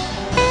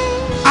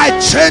 I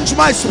change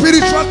my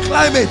spiritual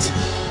climate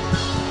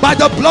by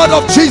the blood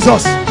of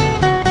Jesus.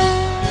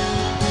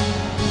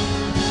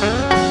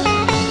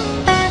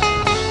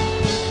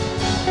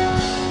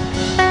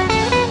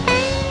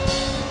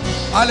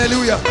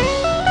 Hallelujah.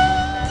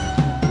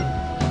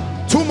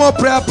 2 more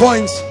prayer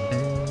points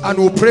and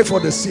we'll pray for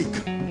the sick.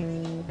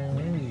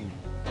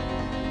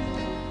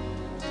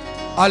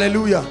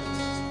 Hallelujah.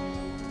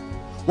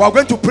 We are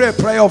going to pray a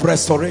prayer of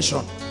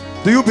restoration.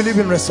 Do you believe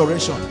in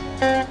restoration?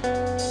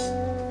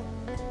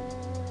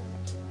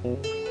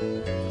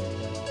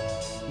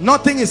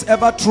 Nothing is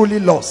ever truly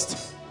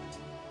lost.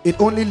 It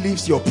only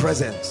leaves your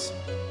presence.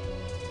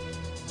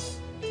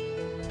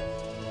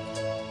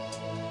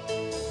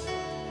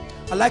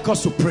 I like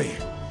us to pray.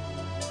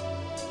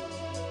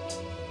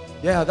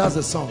 Yeah, that's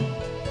the song.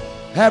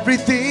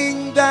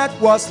 Everything that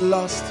was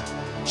lost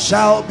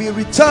shall be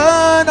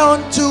returned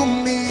unto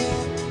me.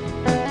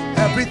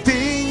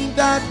 Everything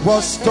that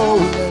was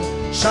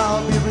stolen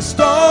shall be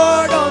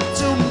restored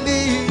unto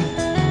me.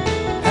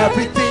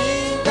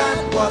 Everything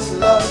that was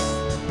lost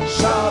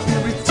shall be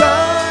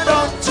returned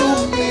unto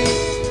me.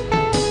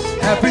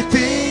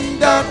 Everything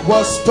that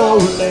was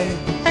stolen.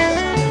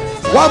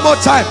 One more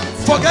time.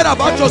 Forget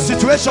about your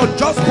situation.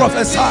 Just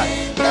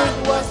prophesy.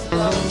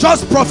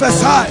 Just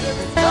prophesy.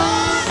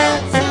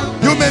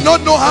 You may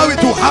not know how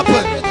it will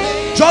happen.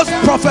 Just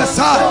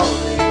prophesy.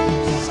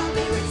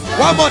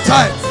 One more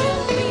time.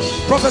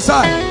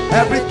 Prophesy.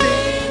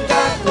 Everything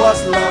that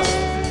was lost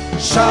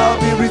shall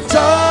be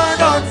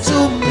returned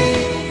unto me.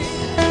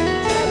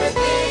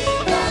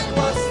 Everything that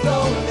was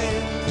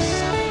stolen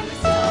shall be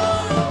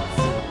restored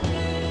unto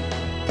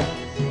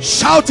me.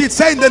 Shout it.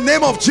 Say in the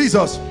name of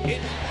Jesus.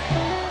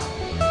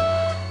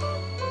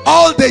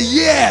 All the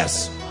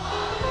years,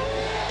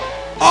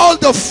 all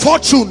the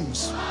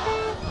fortunes,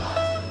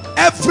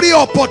 every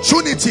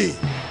opportunity,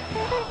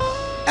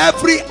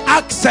 every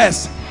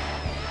access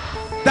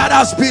that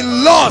has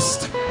been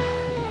lost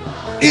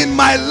in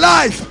my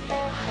life,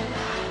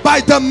 by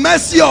the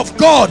mercy of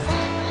God,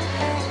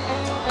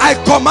 I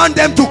command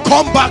them to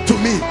come back to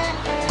me.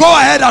 Go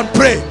ahead and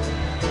pray.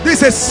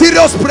 This is a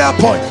serious prayer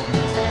point.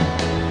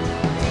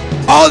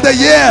 All the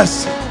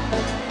years,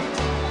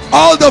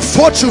 all the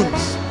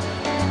fortunes,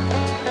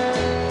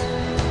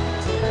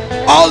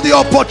 all the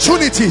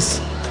opportunities,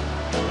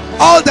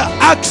 all the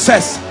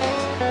access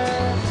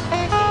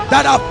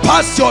that have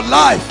passed your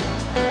life,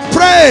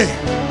 pray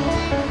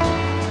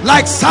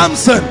like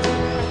Samson,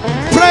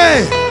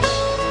 pray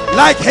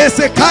like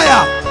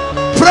Hezekiah,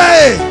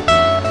 pray.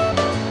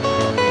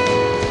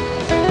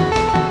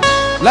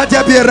 Let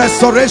there be a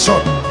restoration.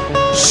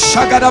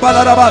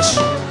 Shagadabarabash,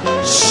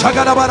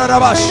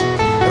 Shagadabarabash,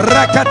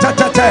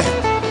 Rakatatete,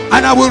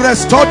 and I will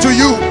restore to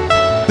you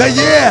the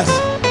years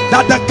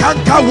that the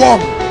canker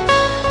worm,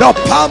 the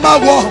palmer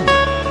worm,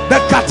 The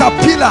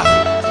caterpillar.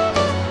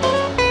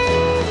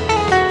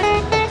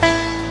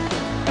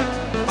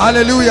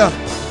 Hallelujah.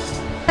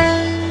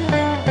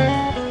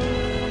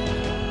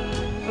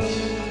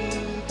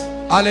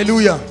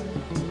 Hallelujah.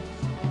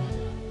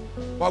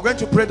 We're going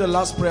to pray the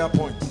last prayer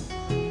point.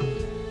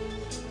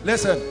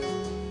 Listen.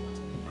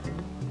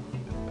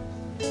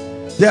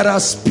 There are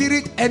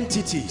spirit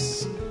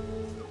entities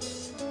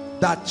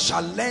that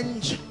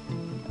challenge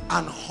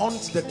and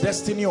haunt the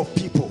destiny of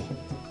people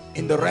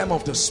in the realm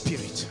of the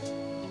spirit.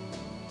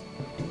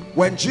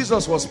 When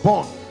Jesus was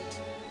born,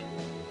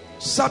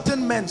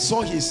 certain men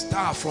saw his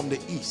star from the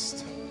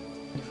east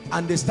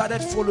and they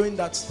started following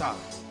that star.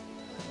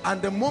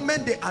 And the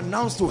moment they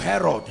announced to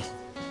Herod,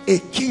 a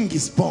king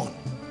is born,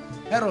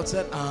 Herod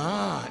said,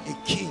 ah,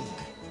 a king.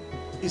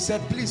 He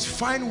said, please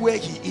find where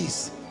he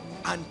is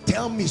and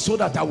tell me so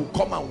that I will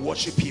come and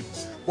worship him.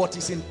 But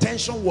his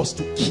intention was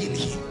to kill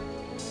him.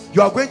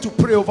 You are going to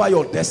pray over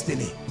your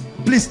destiny.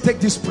 Please take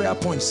this prayer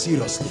point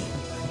seriously.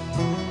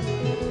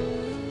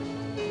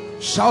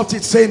 Shout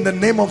it, say, in the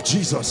name of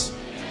Jesus,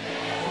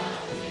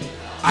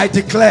 I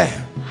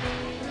declare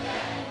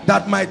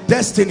that my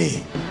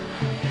destiny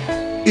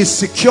is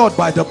secured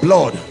by the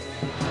blood.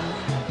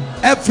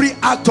 Every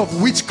act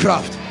of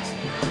witchcraft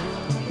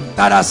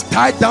that has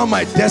tied down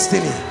my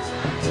destiny,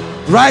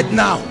 right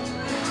now,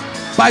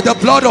 by the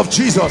blood of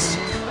Jesus,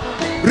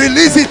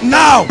 release it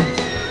now.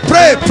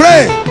 Pray,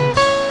 pray.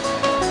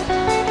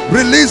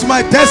 Release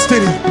my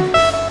destiny.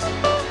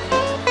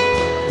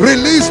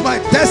 Release my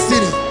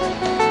destiny,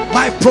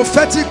 my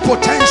prophetic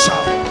potential.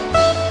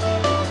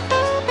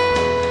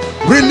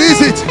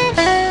 Release it.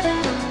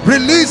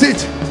 Release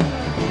it.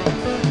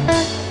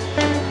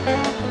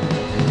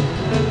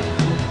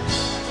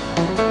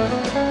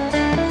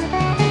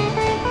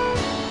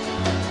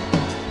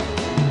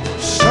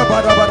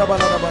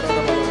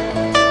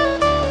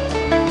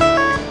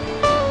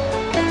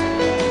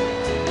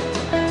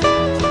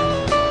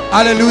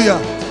 Hallelujah.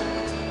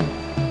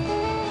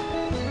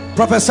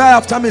 Prophesy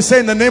after me, say,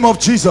 in the name of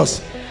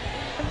Jesus,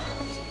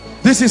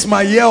 this is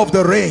my year of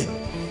the rain.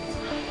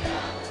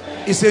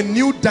 It's a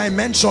new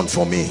dimension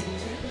for me.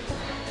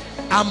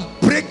 I'm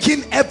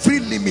breaking every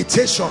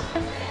limitation.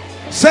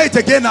 Say it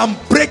again, I'm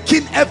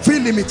breaking every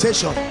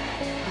limitation.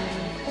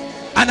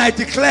 And I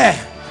declare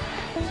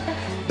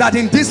that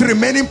in this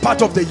remaining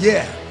part of the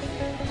year,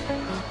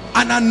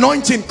 an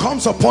anointing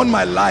comes upon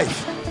my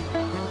life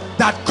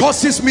that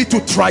causes me to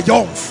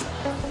triumph,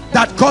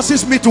 that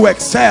causes me to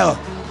excel.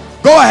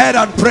 Go ahead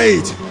and pray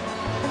it.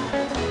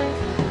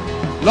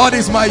 Lord,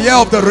 it's my year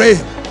of the rain.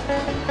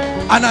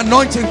 An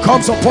anointing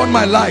comes upon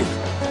my life,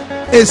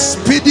 a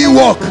speedy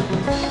walk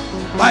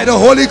by the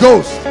Holy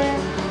Ghost,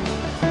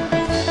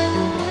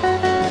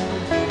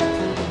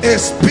 a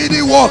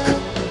speedy walk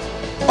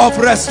of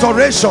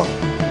restoration,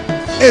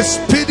 a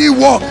speedy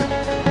walk.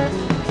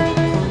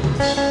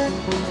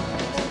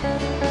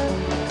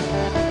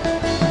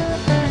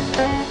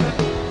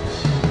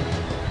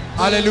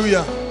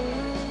 Hallelujah.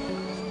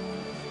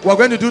 We're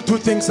going to do two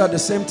things at the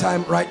same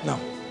time right now.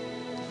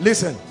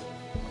 Listen,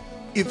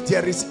 if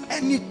there is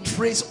any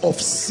trace of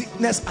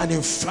sickness and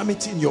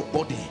infirmity in your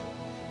body,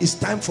 it's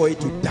time for it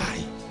to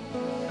die.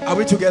 Are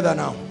we together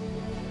now?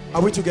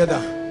 Are we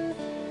together?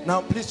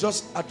 Now please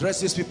just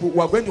address these people.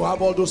 We're going to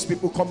have all those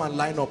people come and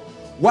line up.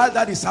 While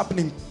that is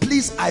happening,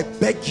 please, I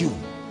beg you,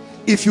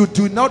 if you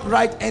do not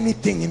write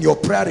anything in your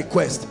prayer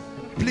request,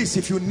 please,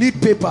 if you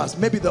need papers,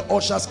 maybe the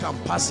ushers can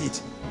pass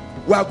it.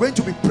 We are going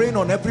to be praying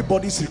on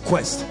everybody's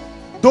request.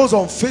 Those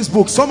on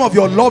Facebook, some of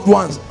your loved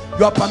ones,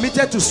 you are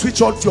permitted to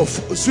switch on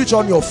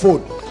your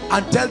phone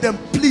and tell them,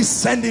 please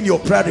send in your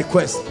prayer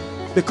request,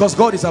 because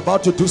God is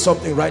about to do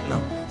something right now.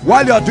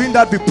 While you are doing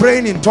that, be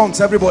praying in tongues.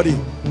 Everybody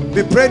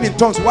be praying in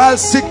tongues. While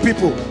sick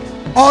people,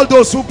 all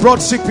those who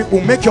brought sick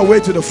people, make your way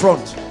to the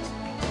front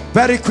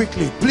very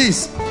quickly,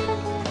 please,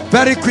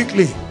 very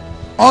quickly.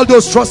 All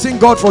those trusting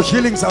God for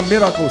healings and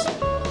miracles,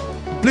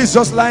 please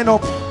just line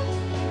up.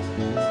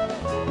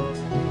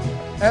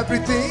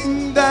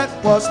 Everything that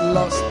was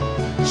lost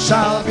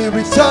shall be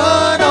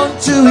returned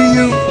unto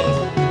you.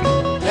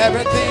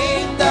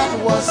 Everything that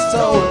was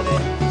stolen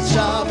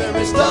shall be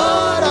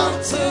restored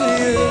unto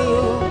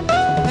you.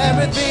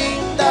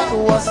 Everything that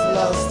was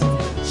lost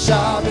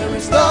shall be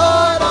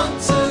restored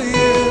unto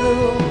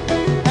you.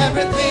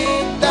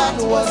 Everything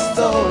that was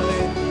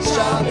stolen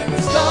shall be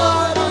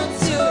restored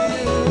unto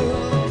you.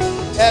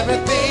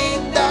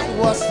 Everything that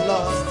was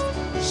lost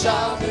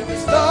shall be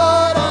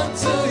restored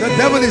unto you. The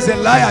devil is a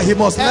liar. He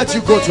must let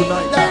you go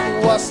tonight.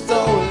 That was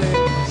stolen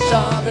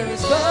shall be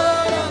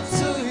restored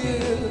unto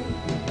you.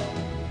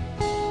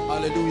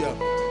 Hallelujah.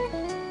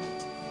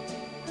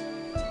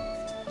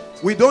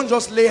 We don't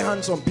just lay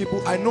hands on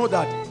people. I know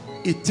that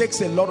it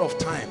takes a lot of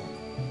time,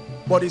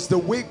 but it's the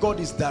way God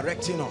is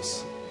directing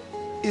us.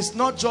 It's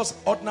not just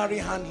ordinary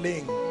hand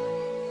laying.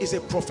 It's a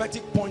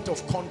prophetic point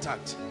of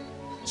contact.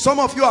 Some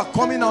of you are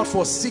coming out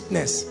for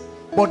sickness,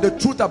 but the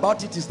truth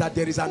about it is that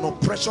there is an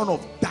oppression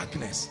of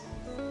darkness.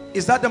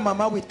 Is that the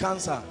mama with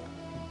cancer?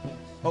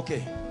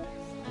 Okay.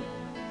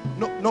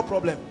 No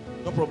problem.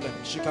 No problem.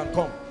 She can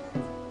come.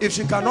 If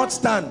she cannot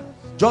stand,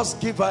 just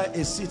give her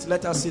a seat.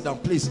 Let her sit down,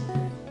 please.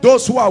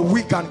 Those who are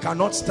weak and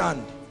cannot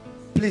stand,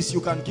 please,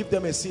 you can give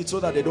them a seat so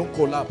that they don't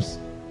collapse.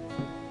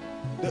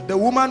 The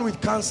woman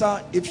with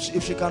cancer, if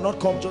she cannot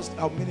come, just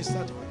I'll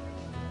minister to her.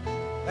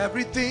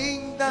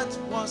 Everything that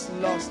was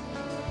lost.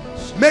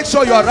 Make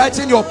sure you are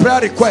writing your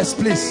prayer request,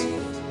 please.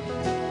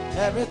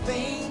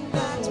 Everything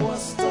that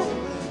was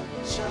stolen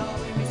shall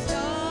be restored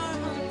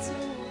unto.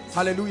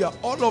 Hallelujah.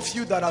 All of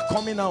you that are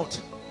coming out,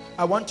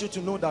 I want you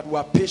to know that we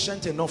are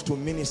patient enough to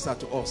minister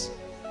to us.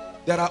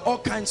 There are all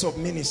kinds of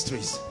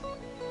ministries.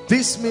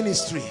 This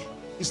ministry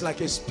is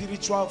like a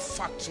spiritual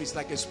factory. It's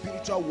like a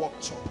spiritual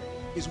workshop.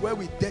 It's where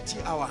we dirty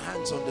our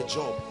hands on the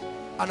job.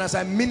 And as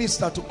I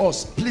minister to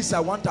us, please, I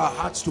want our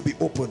hearts to be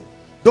open.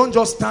 Don't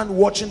just stand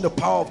watching the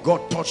power of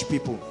God touch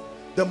people.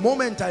 The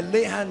moment I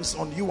lay hands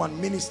on you and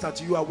minister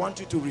to you, I want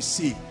you to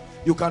receive.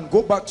 You can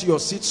go back to your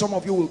seat. Some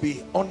of you will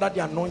be under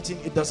the anointing.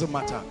 It doesn't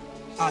matter.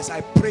 As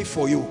I pray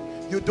for you,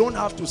 you don't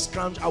have to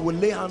scrounge. I will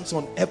lay hands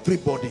on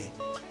everybody.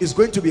 It's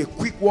going to be a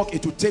quick walk.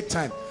 It will take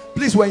time.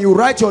 Please, when you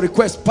write your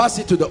request, pass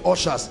it to the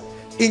ushers.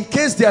 In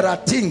case there are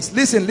things,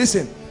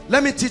 listen.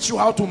 Let me teach you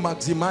how to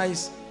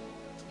maximize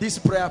this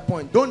prayer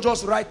point. Don't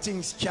just write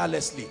things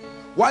carelessly.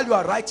 While you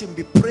are writing,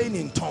 be praying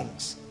in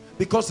tongues.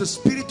 Because the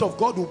Spirit of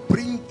God will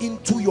bring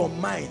into your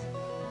mind,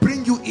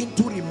 bring you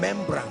into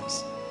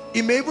remembrance.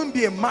 It may even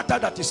be a matter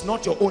that is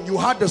not your own. You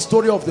heard the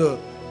story of the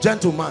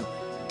gentleman.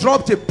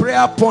 Dropped a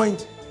prayer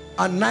point,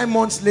 and 9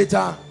 months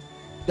later,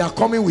 they are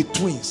coming with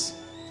twins.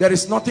 There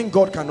is nothing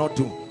God cannot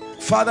do.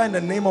 Father, in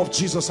the name of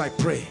Jesus, I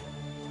pray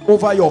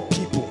over your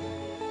people.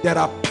 There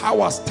are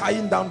powers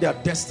tying down their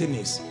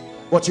destinies,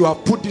 but you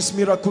have put this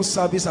miracle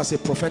service as a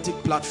prophetic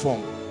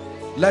platform.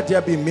 Let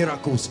there be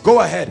miracles. Go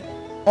ahead.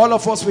 All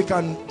of us, we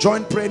can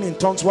join praying in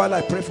tongues while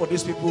I pray for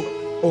these people.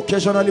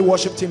 Occasionally,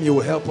 worship team, you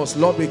will help us.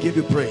 Lord, we give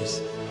you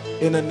praise.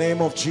 In the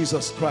name of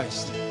Jesus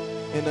Christ.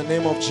 In the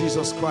name of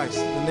Jesus Christ.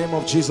 In the name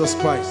of Jesus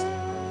Christ.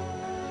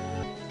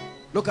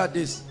 Look at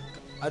this.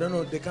 I don't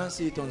know, they can't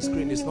see it on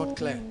screen. It's not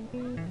clear.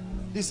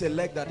 This is a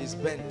leg that is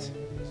bent.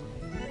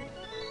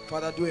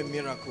 Father, do a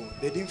miracle.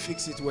 They didn't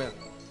fix it well.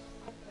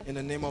 In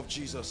the name of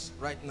Jesus,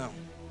 right now.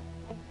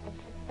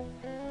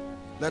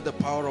 Let the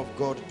power of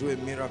God do a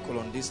miracle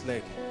on this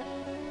leg.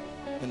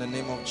 In the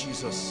name of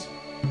Jesus.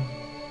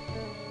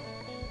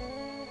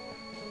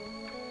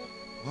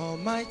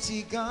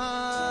 Almighty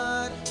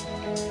God,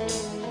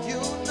 you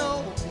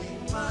know me,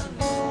 my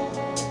Lord.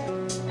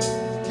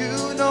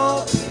 You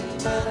know me,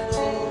 my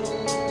Lord.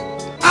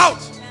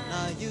 Out!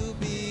 Now you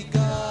be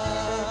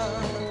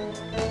God.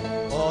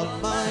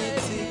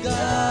 Almighty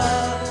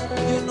God,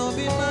 you know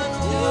me, my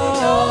Lord. You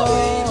know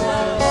me, my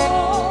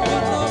Lord. You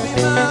know me,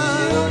 my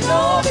Lord. You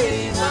know me,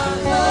 my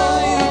Lord. Now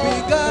you be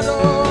God, oh.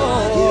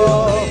 You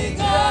be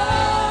God.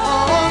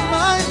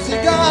 Almighty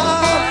God.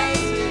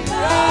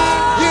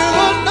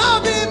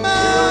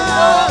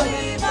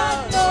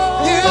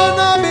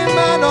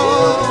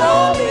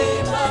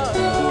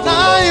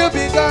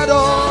 Almighty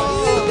God,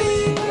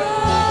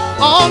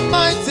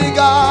 Almighty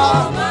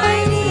God,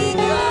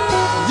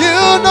 you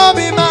know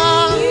me,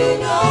 man. You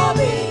know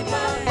me,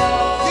 man.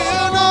 You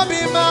know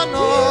me, man.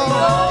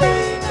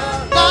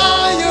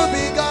 Now you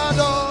be God,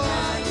 oh.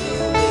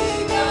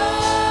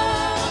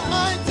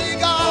 Almighty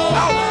God,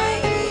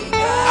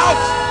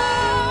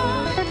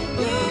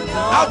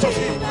 out of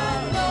him, in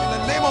the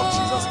name of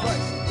Jesus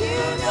Christ.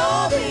 You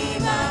know me,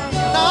 man.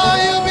 Now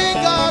you be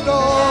God, oh.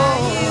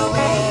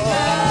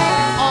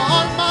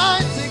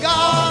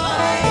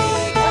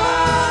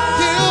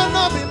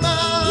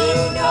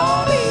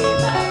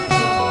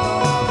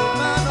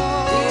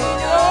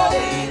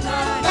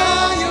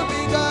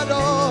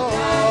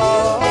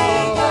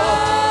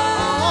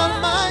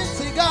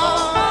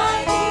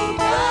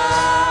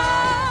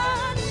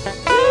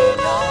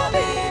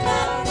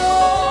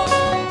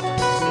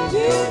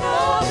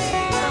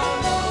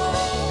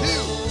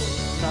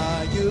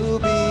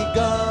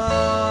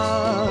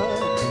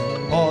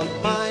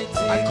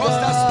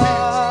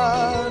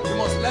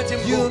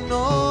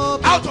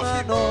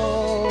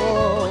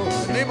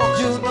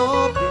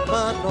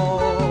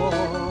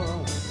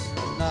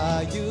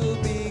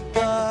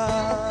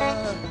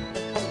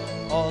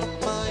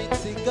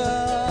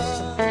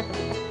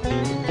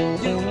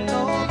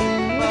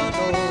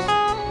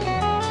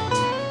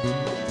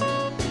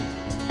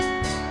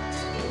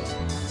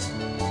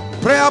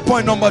 Prayer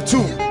point number 2.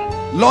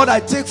 Lord, I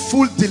take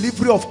full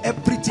delivery of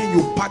everything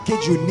you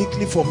package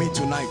uniquely for me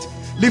tonight.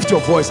 Lift your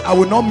voice. I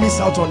will not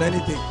miss out on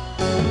anything.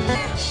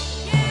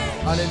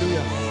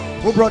 Hallelujah.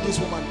 Who brought this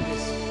woman,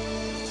 please?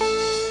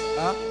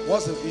 Huh?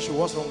 What's the issue?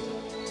 What's wrong?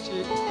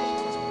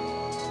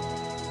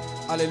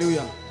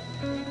 Hallelujah.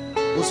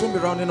 We'll soon be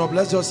rounding up.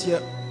 Let's just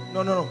hear.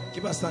 No.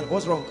 Keep us standing.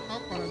 What's wrong?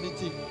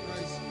 Paralytic.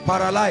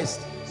 Paralyzed.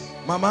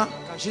 Mama,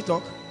 can she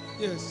talk?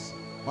 Yes.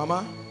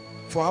 Mama,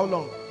 for how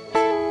long?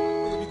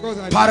 Because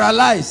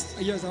paralyzed.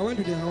 Yes, I went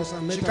to the house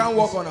and met her. She can't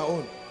walk on her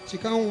own. She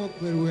can't walk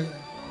very well.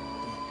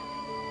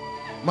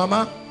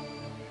 Mama,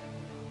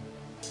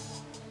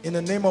 in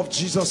the name of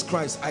Jesus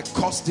Christ, I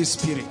curse this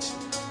spirit.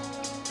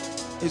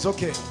 It's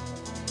okay.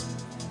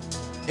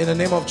 In the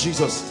name of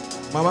Jesus.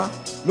 Mama,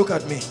 look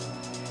at me.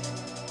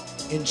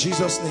 In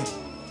Jesus' name,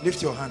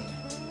 lift your hand.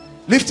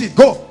 Lift it.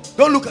 Go.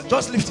 Don't look at,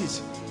 just lift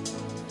it.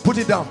 Put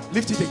it down.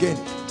 Lift it again.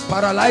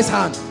 Paralyzed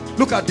hand.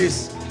 Look at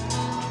this.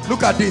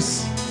 Look at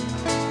this.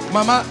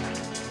 Mama,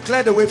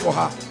 clear the way for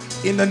her.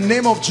 In the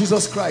name of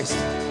Jesus Christ.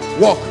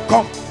 Walk.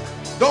 Come.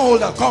 Don't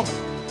hold her. Come.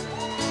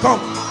 Come.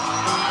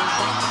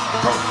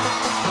 Come.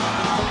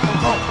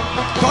 Come.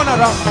 Turn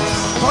around.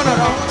 Turn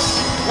around.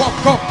 Walk.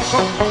 Come.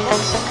 Come.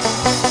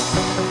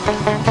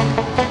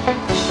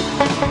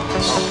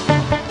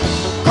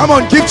 Come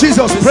on, give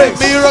Jesus praise.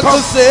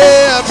 Miracles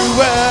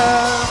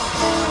everywhere.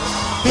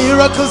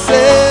 Miracles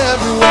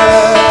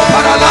everywhere.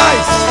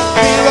 Paralyzed.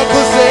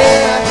 Miracles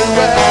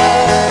everywhere.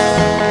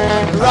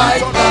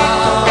 Right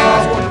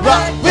now.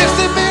 Right. We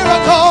see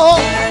miracles.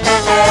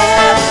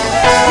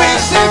 We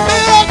see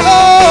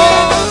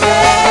miracles.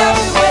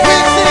 We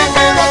see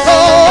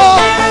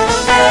miracles.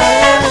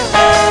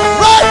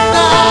 Right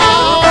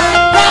now.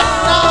 Right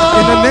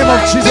now. In the name of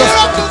Jesus.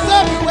 Miracles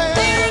everywhere.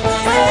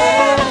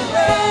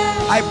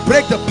 I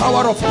break the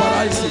power of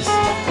paralysis.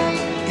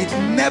 It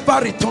never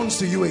returns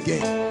to you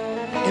again.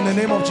 In the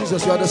name of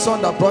Jesus. You are the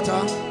son that brought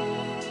her.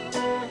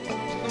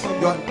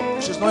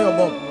 She's not your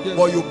mom, yes,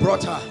 but you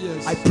brought her.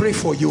 Yes. I pray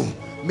for you.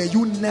 May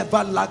you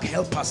never lack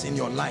helpers in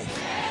your life.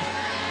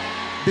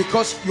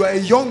 Because you are a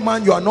young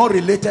man, you are not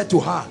related to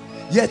her.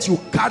 Yet you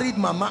carried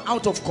mama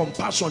out of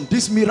compassion.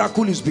 This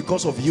miracle is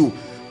because of you.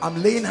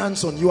 I'm laying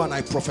hands on you and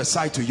I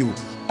prophesy to you.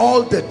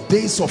 All the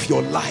days of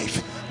your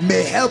life,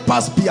 may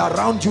helpers be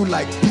around you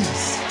like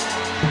bees.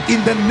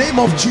 In the name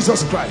of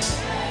Jesus Christ.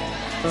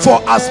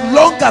 For as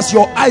long as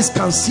your eyes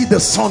can see the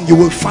sun, you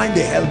will find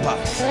a helper.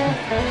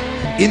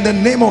 In the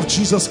name of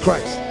Jesus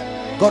Christ.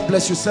 God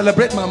bless you.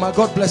 Celebrate mama.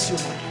 God bless you.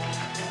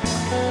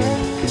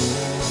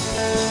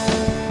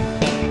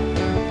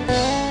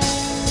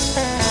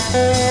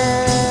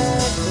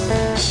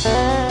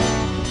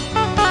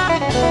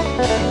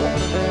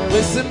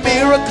 There's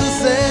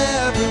miracles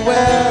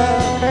everywhere.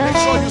 Make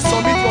sure you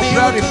submit your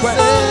prayer request.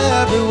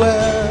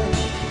 Everywhere.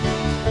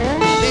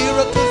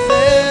 Miracles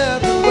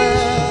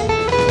everywhere.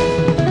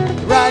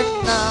 Right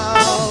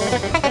now.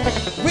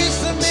 We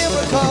see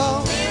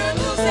miracles.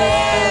 Miracles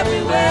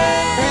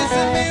everywhere. We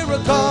see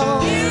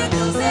miracles.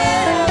 Miracles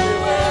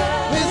everywhere.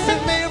 We see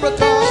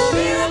miracles.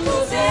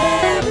 Miracles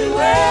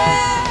everywhere.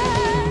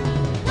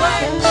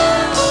 Right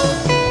now.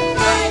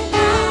 Right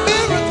now.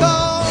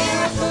 Miracles.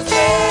 Miracles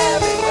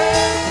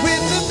everywhere. We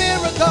see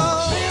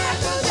miracles.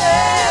 Miracles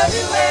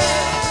everywhere.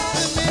 We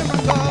see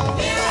miracles.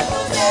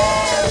 Miracles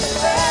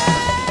everywhere.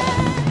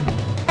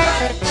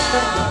 Right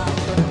now.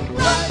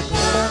 Right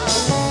now.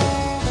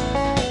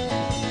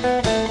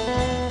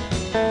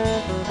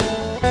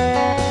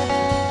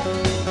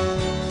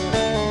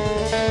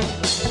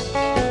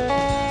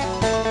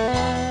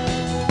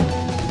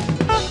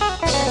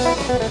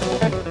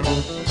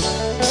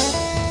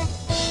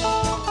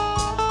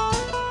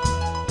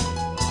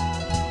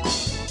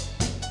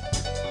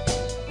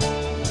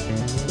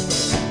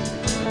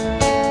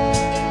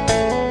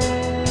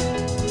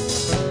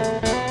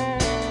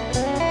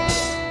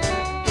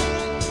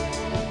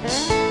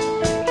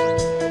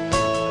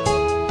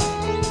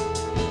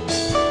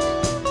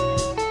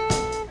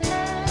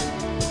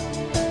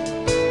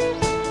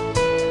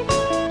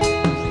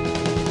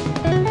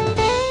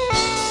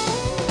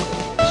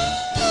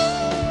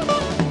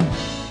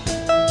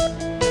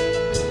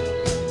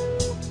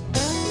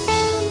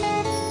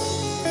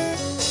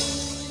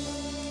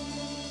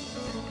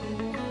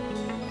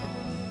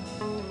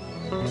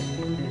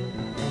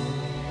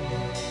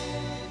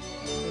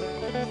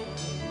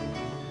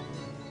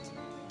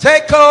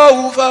 Take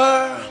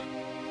over,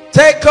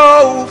 take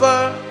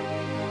over.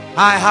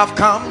 I have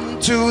come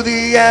to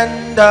the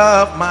end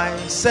of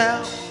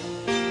myself.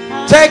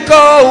 Take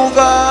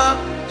over,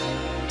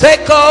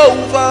 take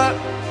over.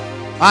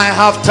 I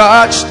have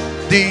touched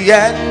the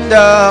end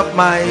of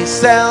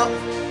myself.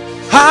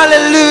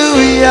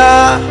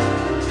 Hallelujah,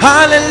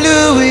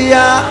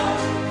 hallelujah.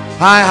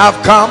 I have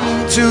come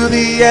to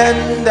the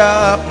end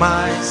of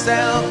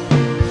myself.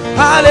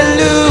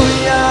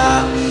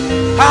 Hallelujah,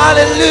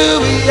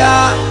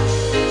 hallelujah.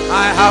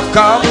 I have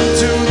come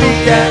to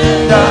the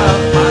end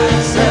of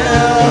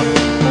myself.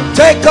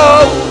 Take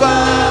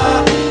over,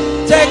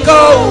 take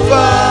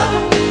over.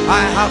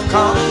 I have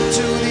come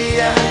to the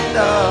end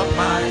of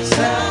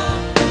myself.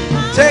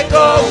 Take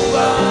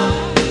over,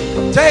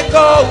 take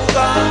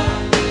over.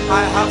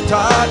 I have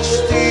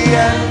touched the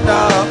end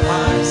of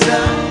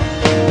myself.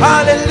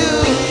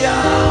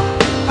 Hallelujah,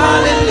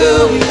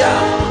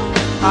 hallelujah.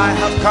 I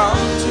have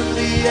come to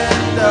the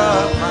end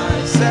of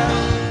myself.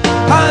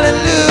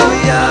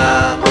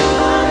 Hallelujah.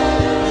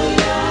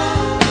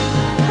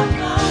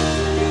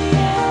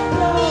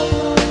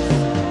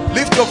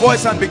 Lift your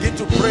voice and begin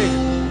to pray.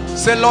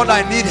 Say, Lord,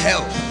 I need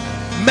help.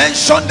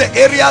 Mention the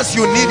areas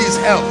you need his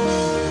help.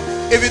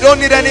 If you don't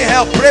need any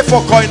help, pray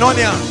for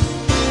koinonia.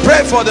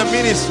 Pray for the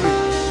ministry.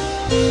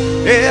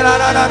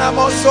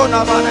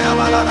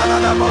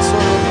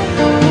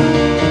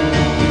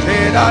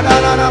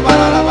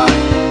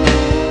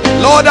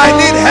 Lord, I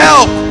need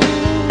help.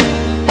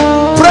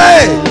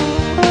 Pray.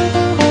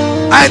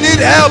 I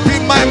need help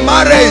in my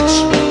marriage.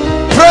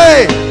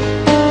 Pray.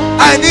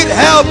 I need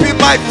help in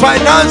my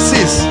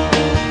finances.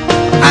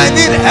 I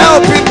need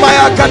help in my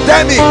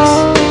academics.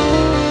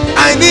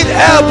 I need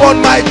help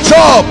on my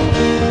job.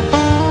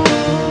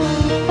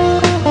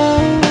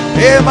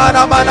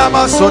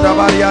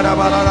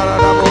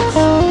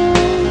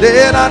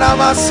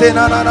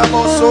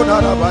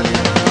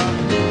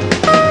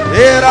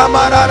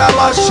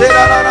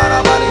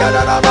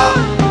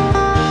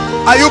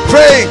 Are you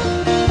praying?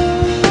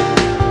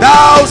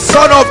 Thou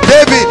son of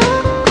David,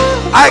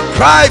 I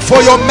cry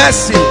for your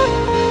mercy.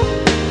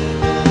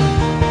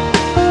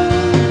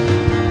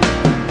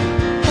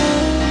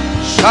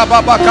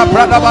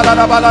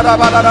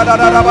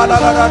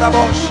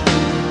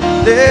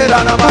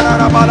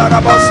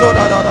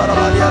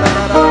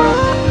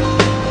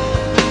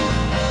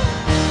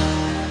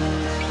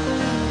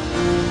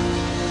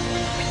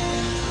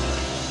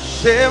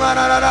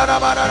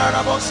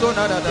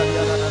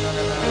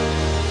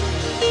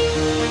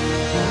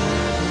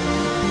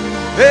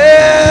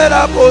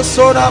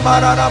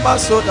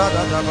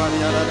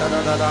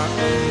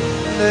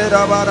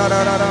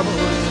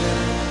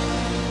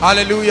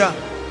 Hallelujah.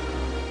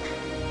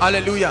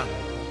 Hallelujah.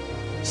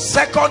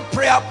 Second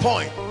prayer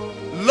point.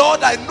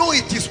 Lord, I know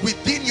it is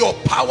within your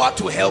power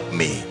to help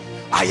me.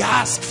 I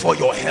ask for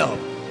your help.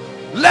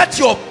 Let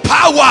your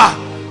power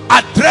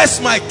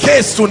address my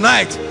case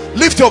tonight.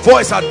 Lift your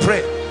voice and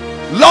pray.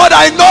 Lord,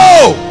 I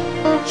know.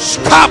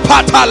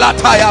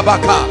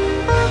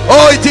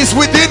 Oh, it is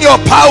within your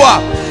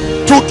power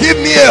to give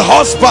me a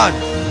husband.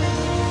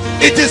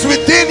 It is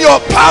within your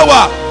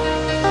power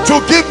to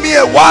give me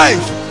a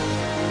wife.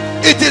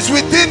 It is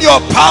within your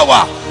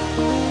power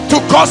to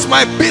cause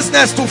my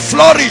business to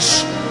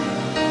flourish.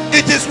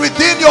 It is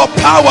within your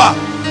power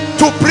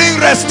to bring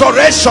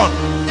restoration.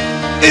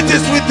 It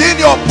is within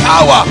your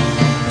power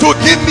to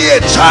give me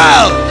a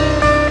child.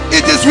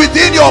 It is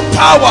within your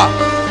power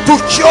to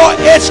cure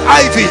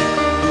HIV.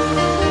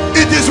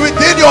 It is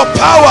within your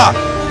power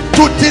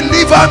to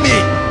deliver me.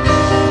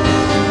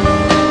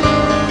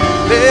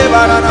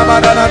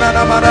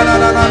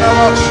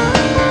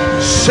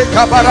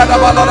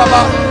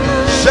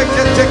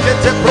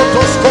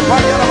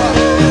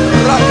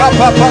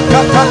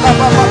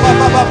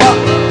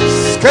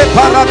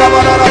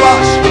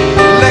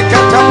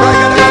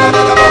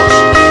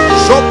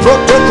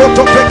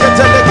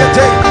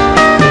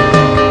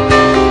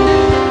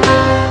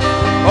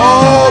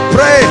 Oh,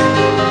 pray.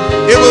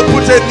 It will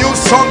put a new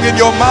song in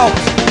your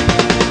mouth.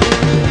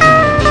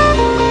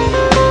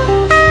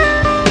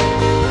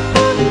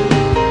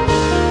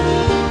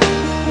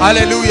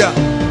 Hallelujah.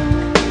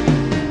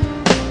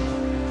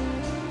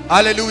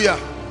 Hallelujah.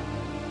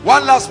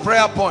 One last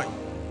prayer point.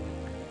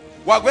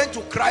 We are going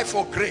to cry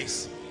for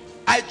grace.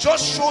 I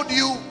just showed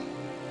you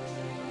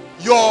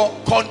your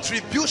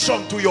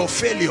contribution to your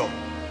failure.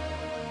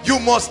 You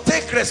must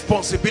take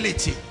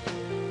responsibility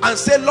and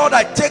say, Lord,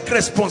 I take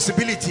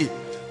responsibility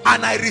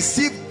and I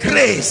receive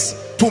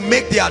grace to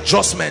make the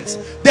adjustments.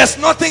 There's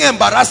nothing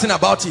embarrassing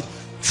about it.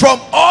 From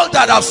all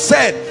that I've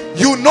said,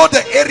 you know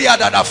the area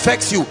that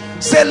affects you.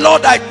 Say,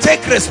 Lord, I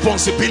take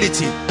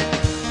responsibility.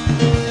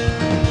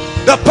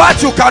 The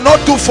part you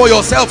cannot do for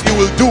yourself, you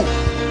will do.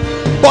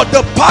 But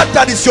the part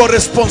that is your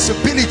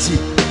responsibility,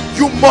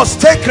 you must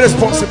take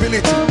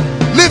responsibility.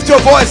 Lift your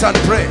voice and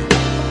pray.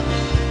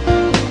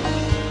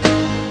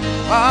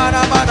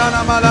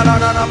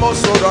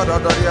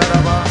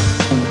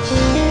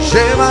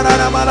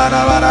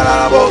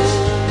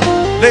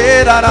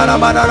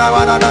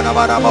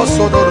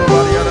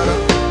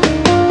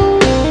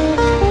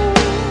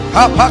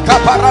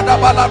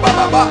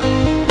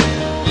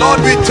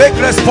 Lord, we take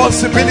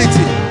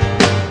responsibility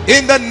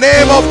in the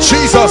name of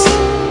Jesus.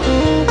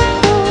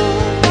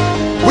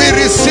 We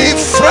receive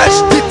fresh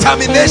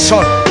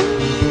determination,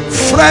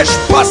 fresh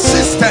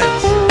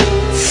persistence,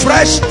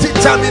 fresh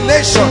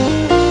determination,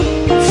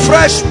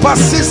 fresh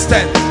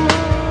persistence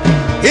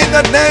in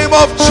the name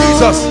of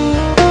Jesus.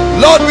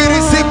 Lord, we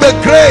receive the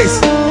grace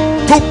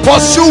to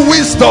pursue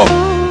wisdom,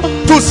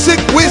 to seek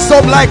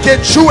wisdom like a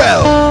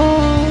jewel.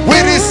 We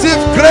receive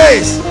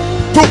grace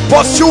to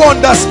pursue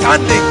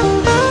understanding.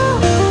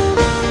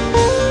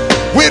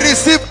 We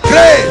receive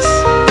grace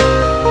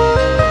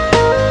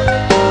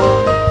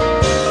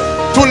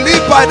to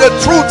live by the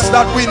truths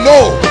that we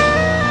know.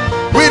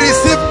 We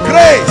receive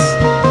grace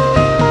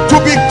to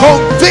be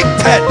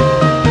convicted.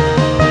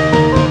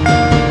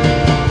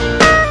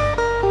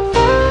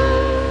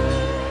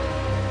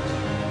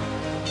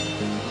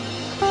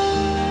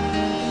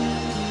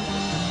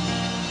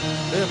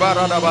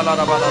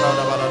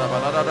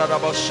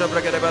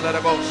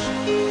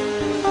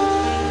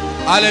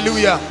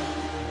 Hallelujah.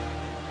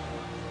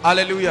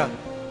 Hallelujah.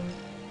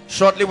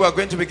 Shortly we are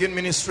going to begin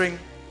ministering.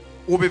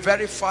 We'll be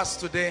very fast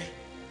today.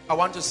 I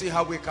want to see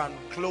how we can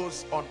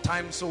close on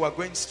time, so we're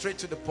going straight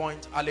to the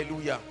point.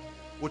 Hallelujah.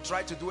 We'll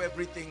try to do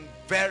everything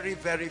very,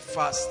 very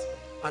fast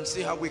and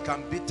see how we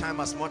can beat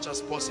time as much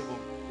as possible.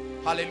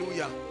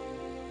 Hallelujah.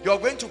 You're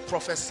going to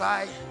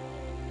prophesy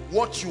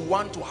what you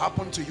want to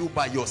happen to you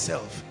by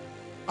yourself.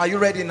 Are you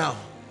ready now?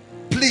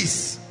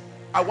 Please,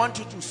 I want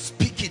you to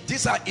speak it.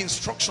 These are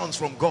instructions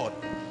from God.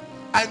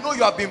 I know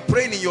you have been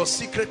praying in your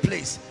secret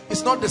place.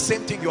 It's not the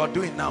same thing you are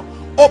doing now.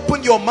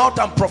 Open your mouth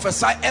and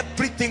prophesy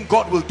everything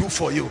God will do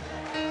for you.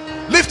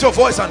 Lift your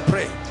voice and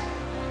pray.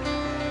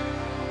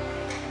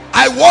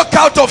 I walk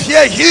out of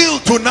here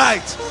healed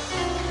tonight.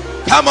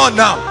 Come on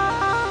now.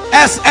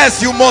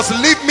 SS, you must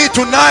leave me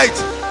tonight.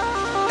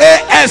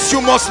 AS,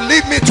 you must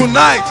leave me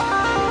tonight.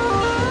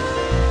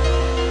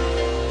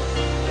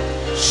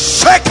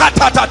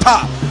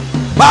 Shekatatata.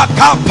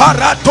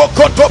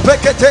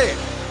 Bakaparatokotopekete.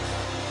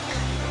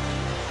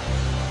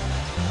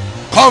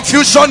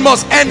 Confusion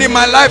must end in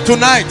my life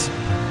tonight.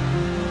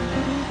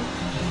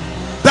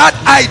 That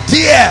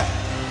idea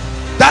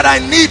that I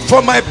need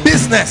for my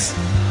business,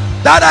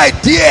 that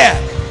idea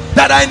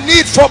that I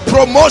need for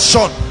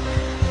promotion,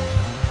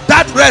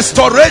 that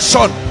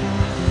restoration,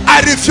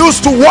 I refuse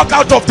to walk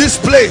out of this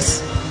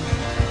place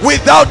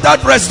without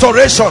that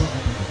restoration,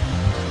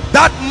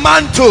 that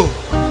mantle,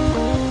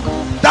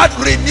 that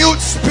renewed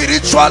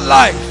spiritual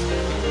life,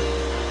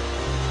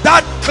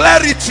 that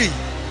clarity,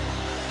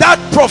 that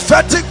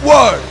prophetic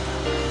word.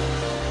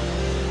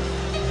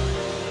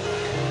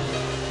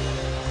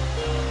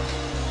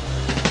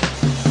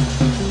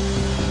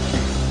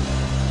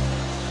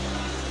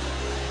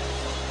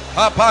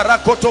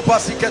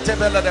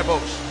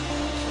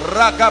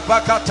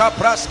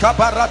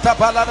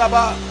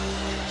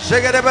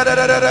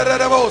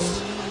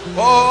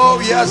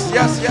 Oh yes,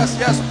 yes, yes,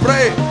 yes.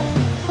 Pray,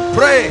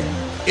 pray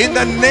in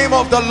the name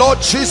of the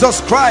Lord Jesus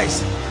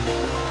Christ.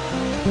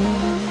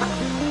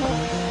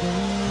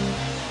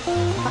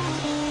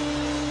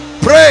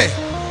 Pray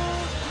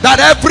that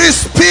every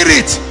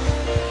spirit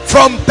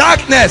from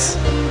darkness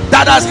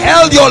that has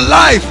held your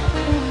life,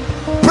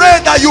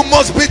 pray that you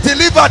must be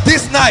delivered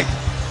this night.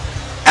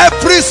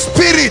 Every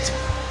spirit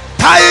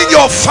tying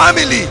your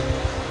family,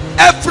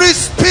 every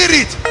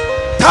spirit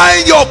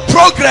tying your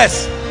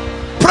progress,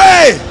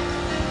 pray.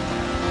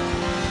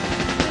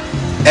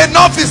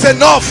 Enough is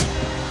enough.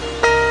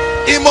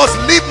 It must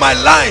leave my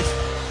life.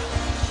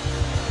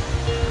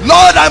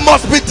 Lord, I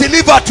must be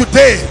delivered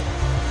today.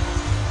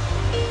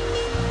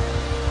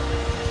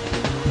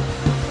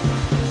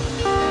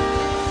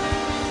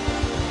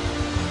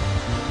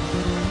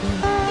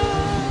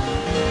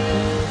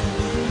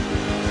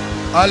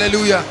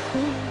 Hallelujah.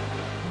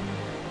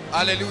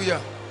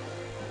 Hallelujah.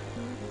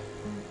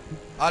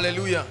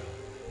 Hallelujah.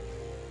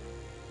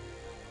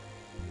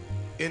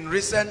 In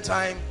recent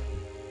time,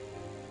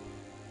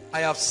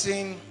 I have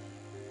seen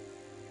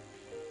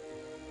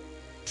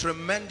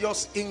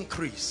tremendous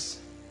increase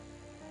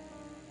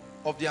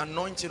of the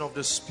anointing of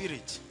the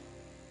Spirit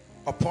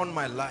upon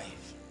my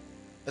life,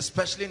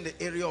 especially in the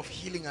area of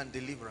healing and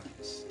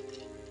deliverance.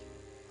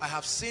 I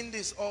have seen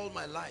this all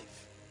my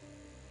life,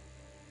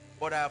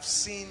 but I have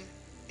seen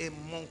a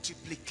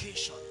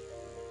multiplication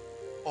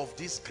of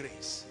this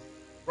grace.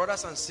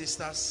 Brothers and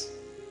sisters,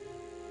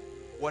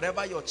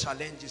 whatever your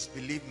challenge is,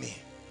 believe me,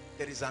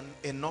 there is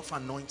enough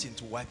anointing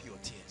to wipe your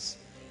tears.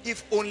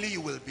 If only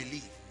you will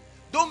believe.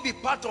 Don't be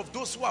part of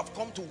those who have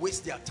come to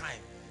waste their time.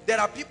 There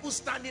are people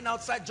standing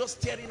outside just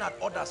staring at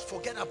others.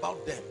 Forget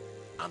about them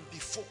and be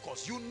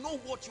focused. You know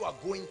what you are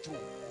going through.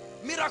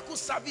 Miracle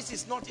service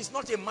is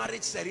not a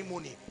marriage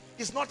ceremony.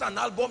 It's not an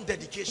album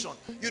dedication.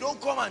 You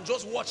don't come and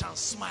just watch and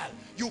smile.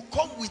 You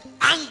come with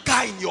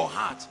anger in your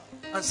heart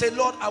and say,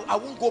 Lord, I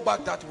won't go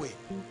back that way.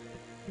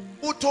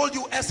 Who told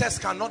you SS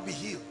cannot be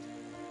healed?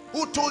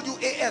 Who told you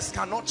AS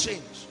cannot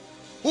change?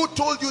 Who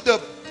told you the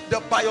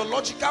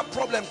biological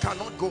problem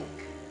cannot go?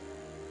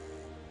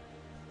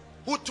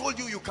 Who told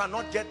you you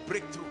cannot get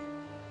breakthrough?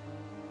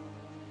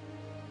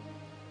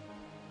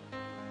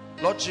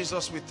 Lord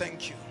Jesus, we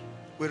thank you.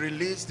 We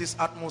release this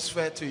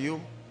atmosphere to you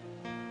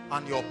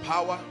and your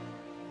power.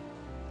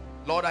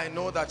 Lord, I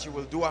know that you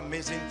will do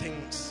amazing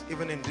things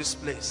even in this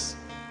place.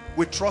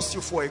 We trust you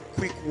for a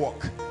quick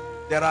walk.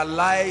 There are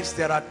lives,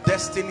 there are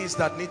destinies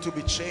that need to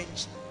be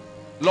changed.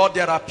 Lord,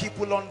 there are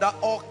people under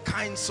all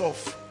kinds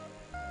of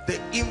the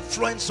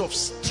influence of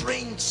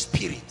strange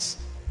spirits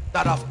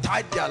that have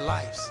tied their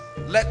lives.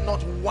 Let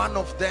not one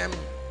of them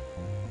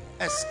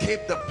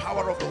escape the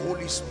power of the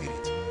Holy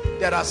Spirit.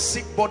 There are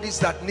sick bodies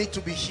that need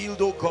to be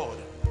healed, oh God.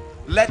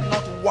 Let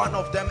not one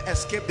of them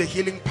escape the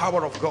healing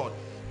power of God.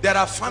 There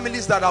are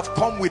families that have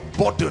come with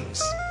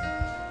burdens.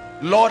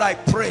 Lord, I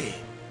pray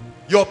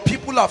your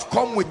people have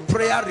come with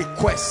prayer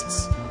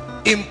requests,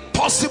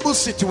 impossible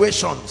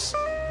situations,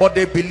 but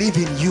they believe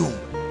in you.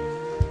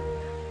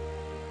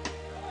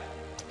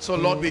 So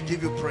Lord, we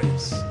give you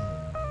praise.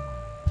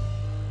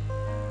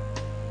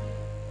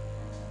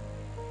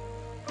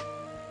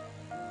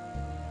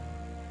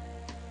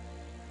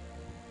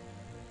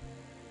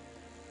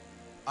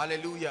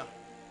 Hallelujah.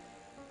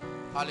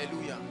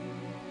 Hallelujah.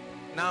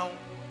 Now,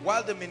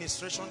 while the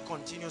ministration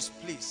continues,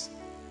 please,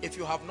 if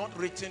you have not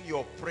written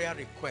your prayer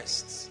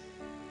requests,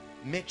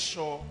 make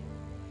sure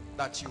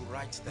that you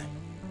write them.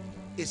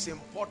 It's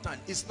important.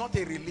 It's not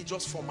a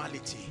religious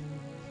formality.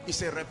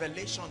 It's a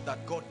revelation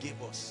that God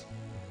gave us.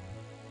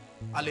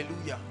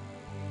 Hallelujah.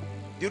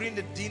 During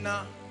the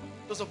dinner,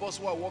 those of us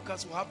who are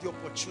workers will have the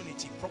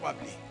opportunity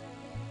probably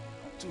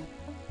to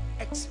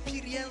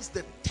experience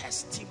the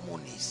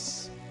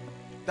testimonies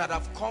that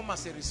have come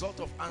as a result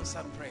of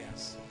answered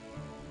prayers.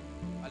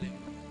 Hallelujah.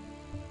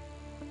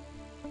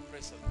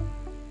 Praise the Lord.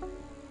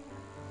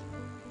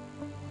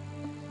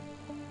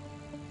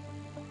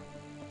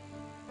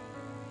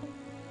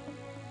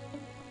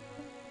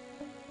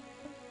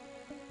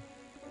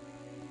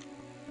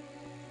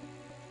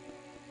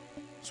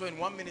 So in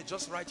 1 minute,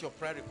 just write your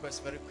prayer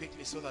request very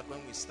quickly so that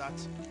when we start,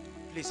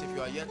 please, if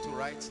you are yet to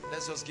write,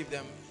 let's just give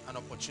them an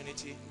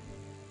opportunity.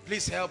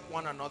 Please help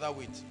one another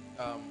with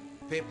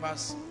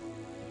papers.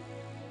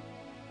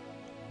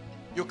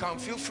 You can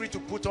feel free to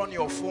put on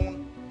your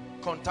phone,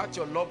 contact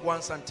your loved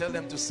ones and tell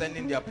them to send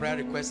in their prayer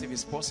request if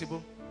it's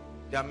possible.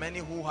 There are many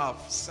who have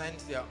sent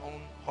their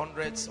own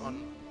hundreds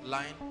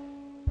online.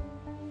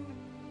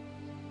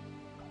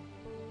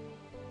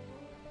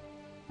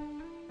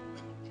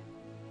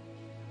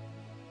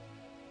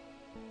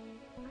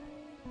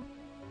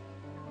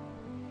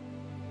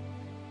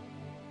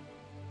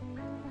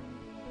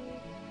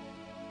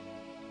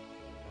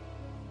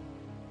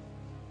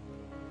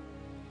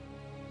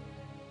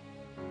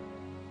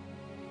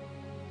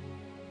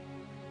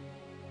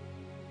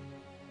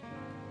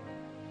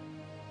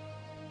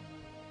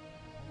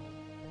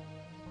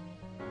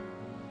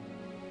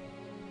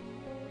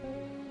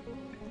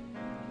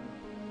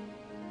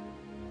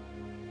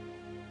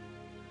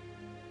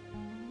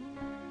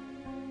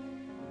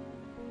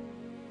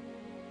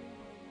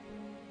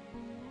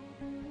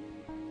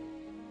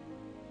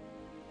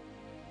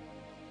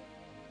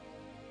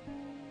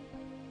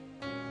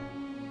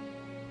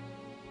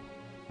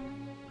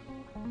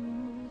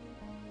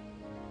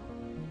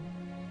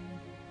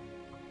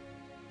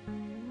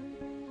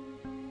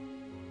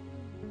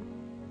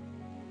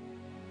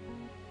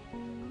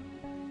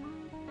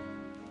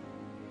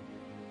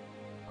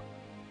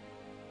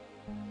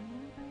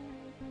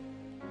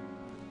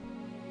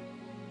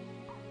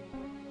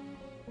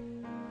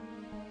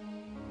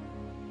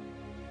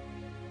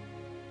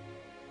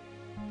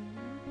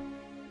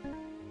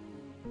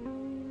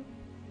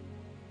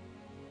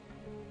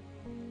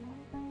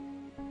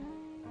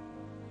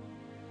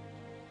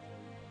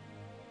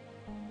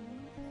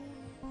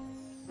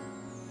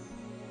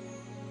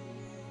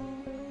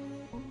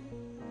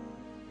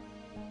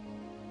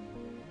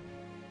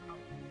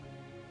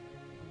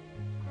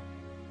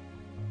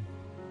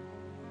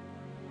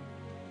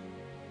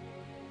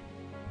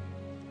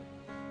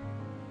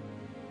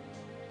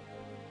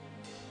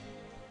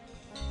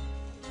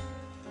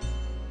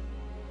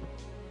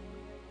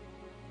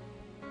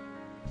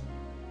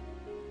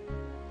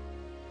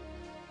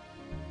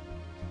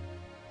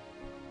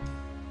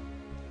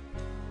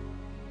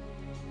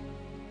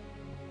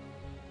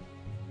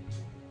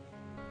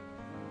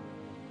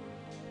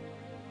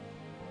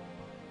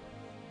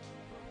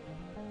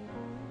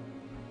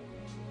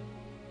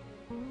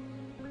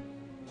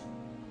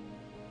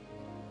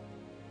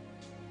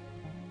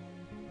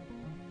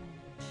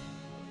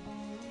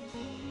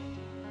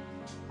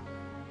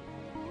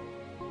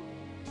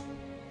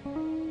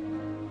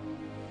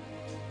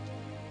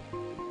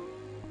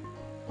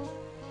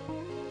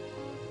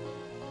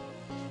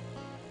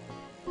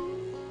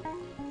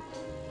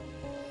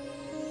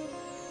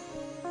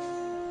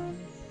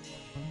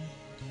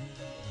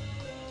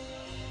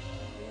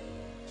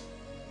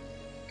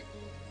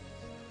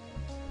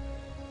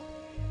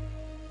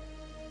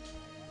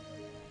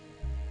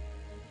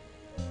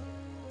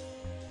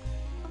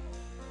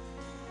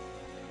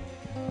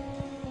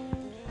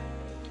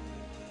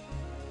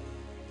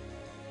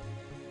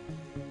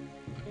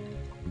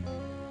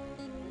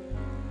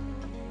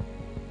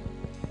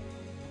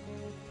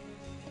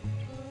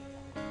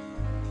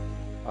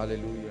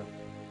 Hallelujah.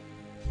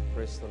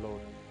 Praise the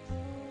Lord.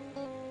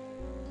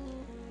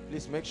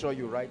 Please make sure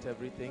you write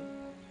everything.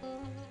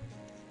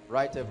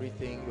 Write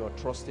everything you're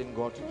trusting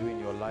God to do in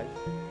your life.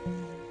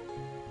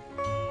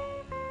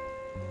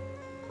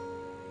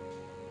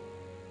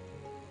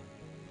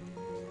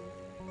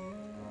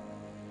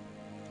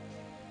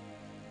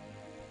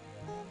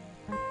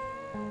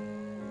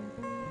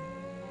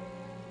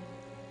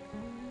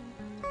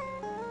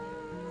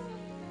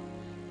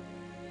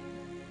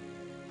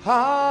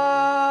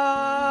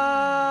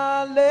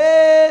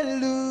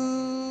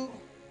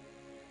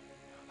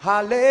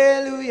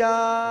 Hallelujah.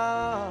 Hallelujah.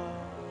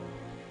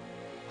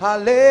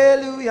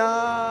 Hallelujah.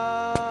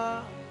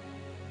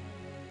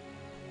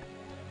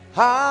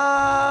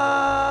 Hallelujah.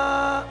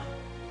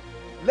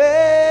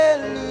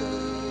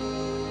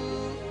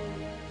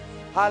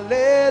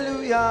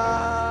 Hallelujah.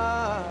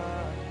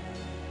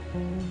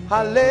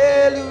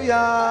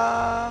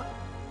 Hallelujah.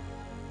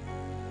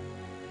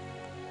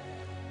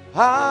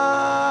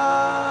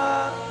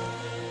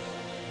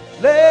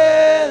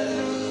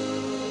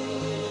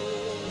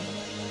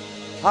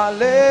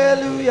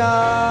 Hallelujah.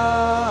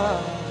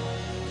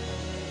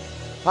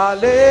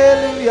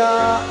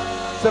 Hallelujah.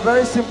 It's a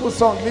very simple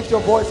song. Lift your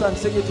voice and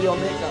sing it to your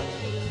maker.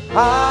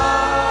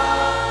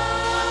 Hallelujah.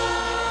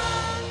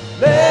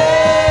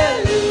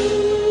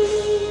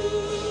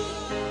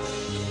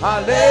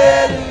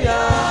 Hallelujah.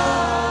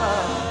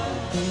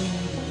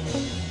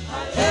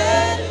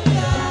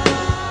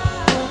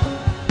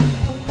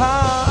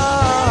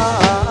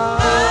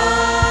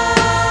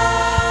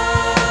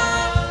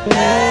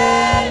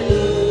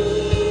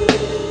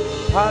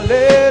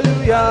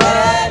 Hallelujah.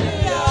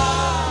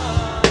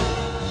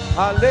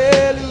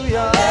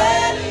 Hallelujah.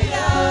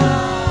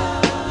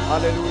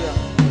 Hallelujah.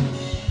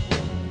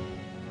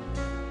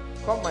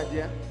 Come, my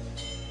dear.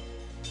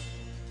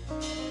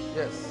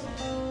 Yes.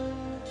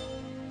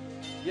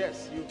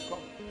 Yes, you come.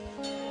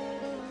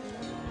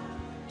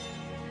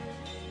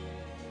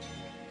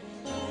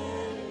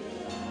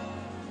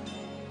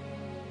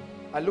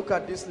 I look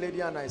at this lady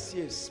and I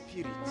see a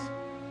spirit.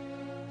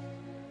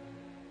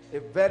 A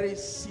very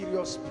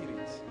serious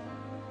spirit.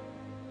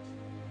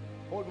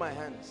 Hold my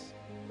hands.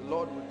 The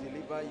Lord will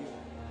deliver you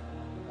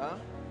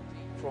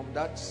from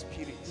that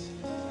spirit.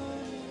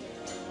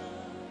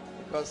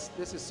 Because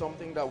this is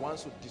something that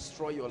wants to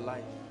destroy your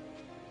life.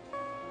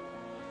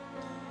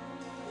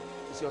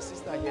 Is your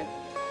sister here?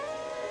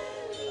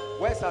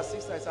 Where's her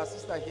sister? Is her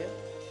sister here?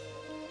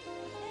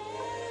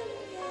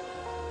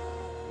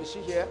 Is she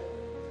here?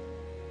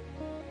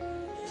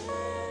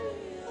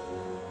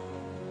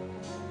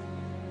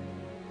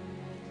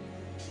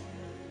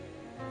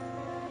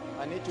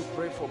 I need to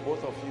pray for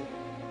both of you,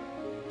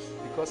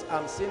 because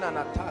I'm seeing an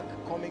attack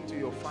coming to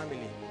your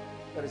family.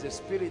 There is a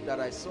spirit that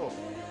I saw,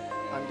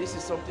 and this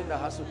is something that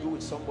has to do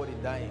with somebody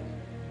dying.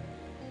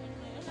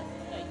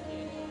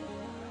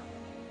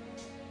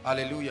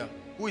 Hallelujah.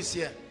 Who is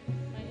here?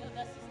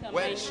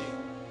 Where is she?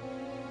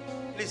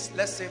 Please,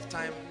 let's save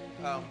time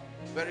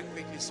very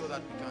quickly so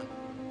that we can.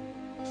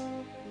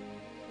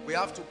 We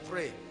have to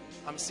pray.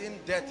 I'm seeing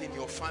death in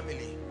your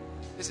family.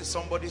 This is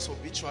somebody's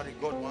obituary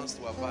God wants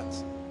to avert.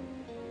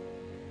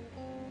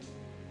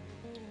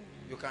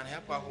 You can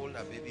help her hold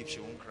her baby if she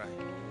won't cry.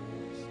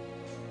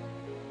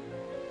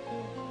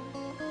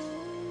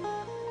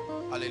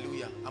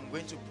 Hallelujah. I'm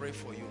going to pray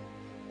for you.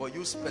 But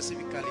you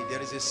specifically,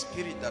 there is a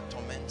spirit that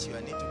torments you.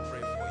 I need to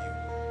pray for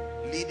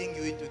you, leading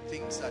you into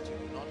things that you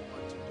do not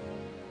want to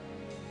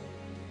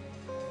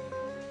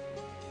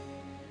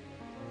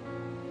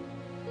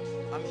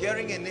do. I'm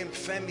hearing a name,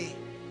 Femi.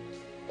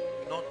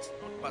 Not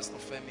Pastor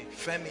Femi.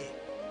 Femi.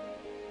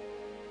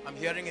 I'm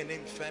hearing a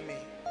name, Femi.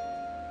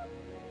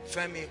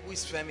 Femi. Who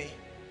is Femi?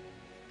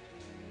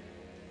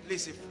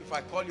 Please, if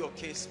I call your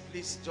case,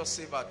 please just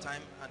save our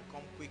time and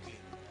come quickly.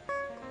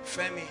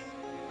 Femi.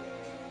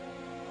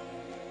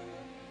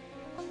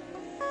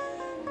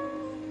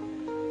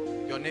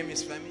 Your name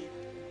is Femi?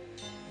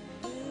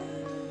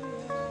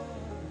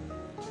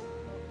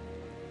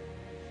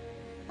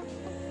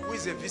 Who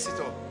is a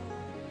visitor?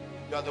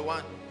 You are the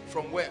one.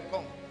 From where?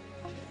 Come.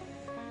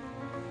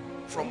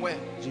 From where?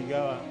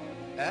 Jigawa.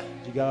 Eh?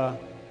 Jigawa.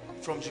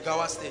 From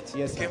Jigawa State?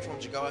 Yes, You came from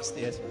Jigawa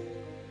State? Yes, sir.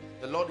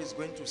 The Lord is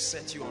going to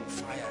set you on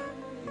fire.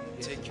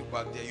 Take you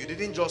back there. You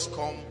didn't just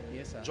come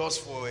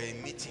just for a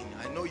meeting.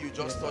 I know you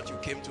just thought you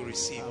came to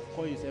receive. I've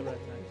called you several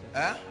times.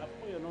 Huh? I've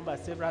called your number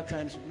several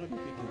times. You will not be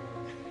picking.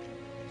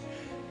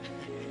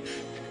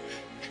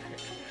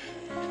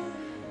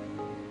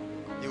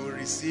 You will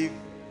receive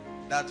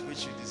that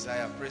which you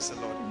desire. Praise the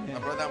Lord. My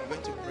brother, I'm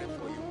going to pray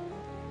for you.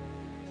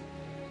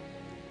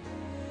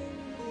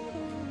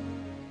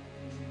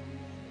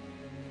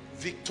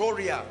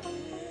 Victoria.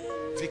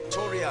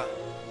 Victoria.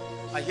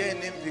 I hear a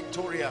name,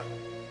 Victoria.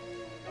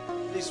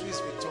 Please, who is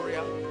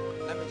Victoria?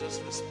 Let me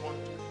just respond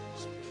to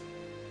this.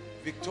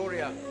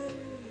 Victoria.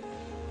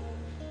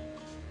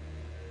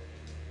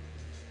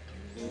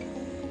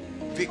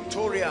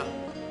 Victoria.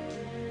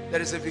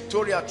 There is a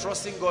Victoria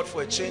trusting God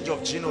for a change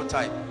of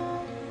genotype.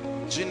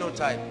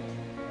 Genotype.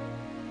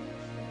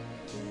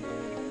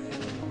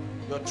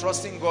 You're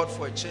trusting God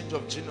for a change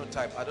of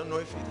genotype. I don't know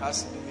if it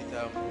has to do with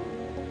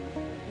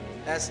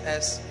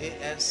SS,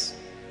 AS,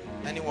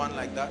 anyone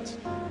like that.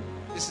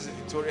 This is a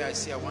Victoria I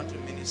see I want to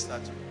minister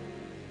to.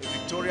 A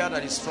Victoria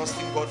that is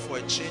trusting God for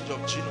a change of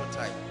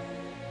genotype.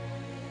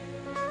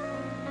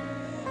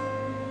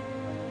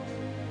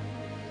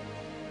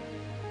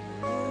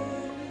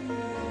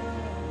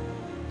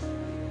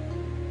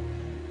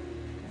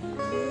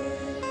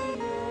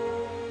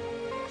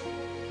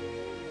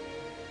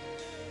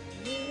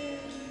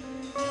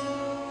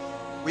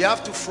 We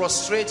have to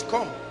frustrate,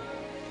 come.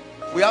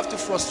 We have to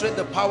frustrate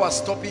the power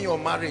stopping your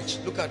marriage.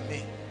 Look at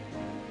me.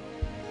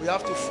 We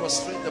have to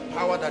frustrate the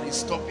power that is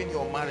stopping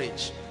your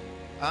marriage.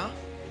 Huh?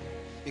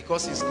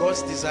 Because it's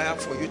God's desire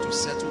for you to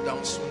settle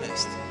down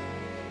soonest.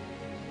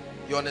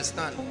 You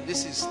understand?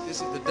 This is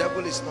the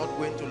devil is not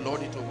going to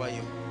lord it over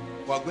you.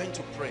 We are going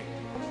to pray.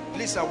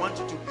 Please, I want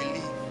you to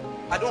believe.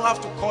 I don't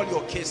have to call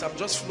your case. I'm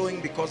just flowing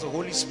because the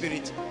Holy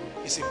Spirit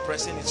is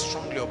impressing it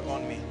strongly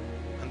upon me.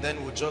 And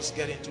then we'll just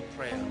get into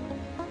prayer.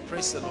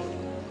 Praise the Lord.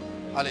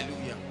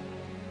 Hallelujah.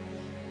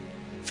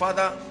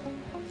 Father,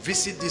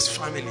 visit this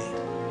family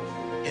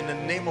in the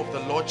name of the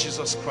Lord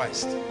Jesus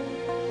Christ.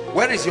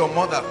 Where is your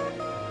mother?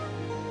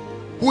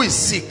 Who is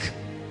sick?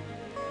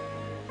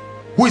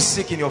 Who is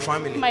sick in your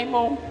family? My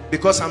mom.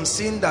 Because I'm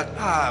seeing that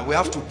we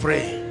have to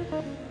pray.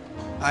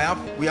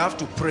 we have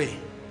to pray.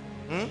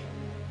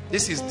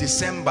 This is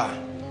December.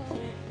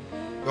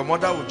 Your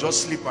mother will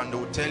just sleep and they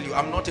will tell you,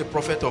 I'm not a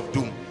prophet of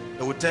doom.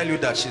 They will tell you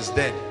that she's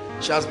dead.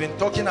 She has been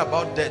talking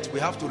about death. We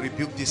have to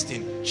rebuke this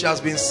thing. She has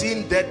been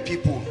seeing dead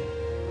people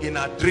in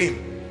her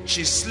dream.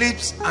 She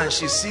sleeps and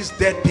she sees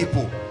dead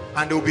people,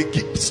 and they will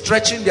be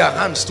stretching their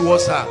hands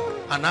towards her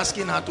and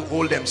asking her to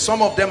hold them.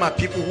 Some of them are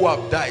people who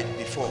have died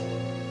before.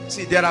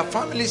 See, there are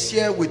families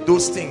here with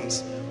those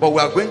things, but we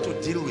are going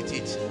to deal with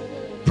it.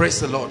 Praise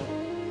the Lord.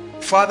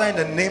 Father, in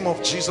the name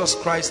of Jesus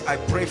Christ, I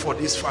pray for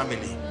this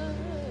family.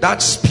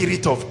 That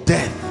spirit of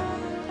death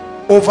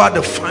over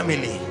the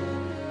family,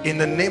 in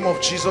the name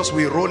of Jesus,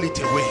 we roll it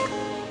away.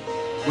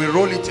 We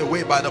roll it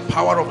away by the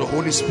power of the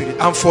Holy Spirit.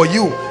 And for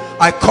you,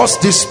 I curse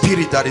this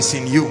spirit that is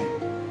in you.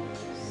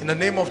 In the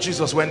name of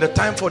Jesus, when the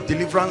time for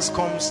deliverance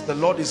comes, the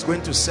Lord is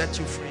going to set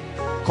you free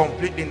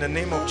completely in the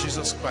name of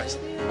Jesus Christ.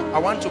 I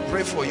want to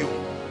pray for you.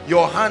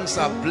 Your hands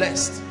are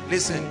blessed.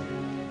 Listen,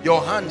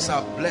 your hands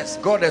are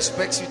blessed. God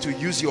expects you to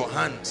use your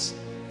hands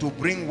to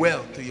bring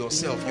wealth to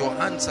yourself. Your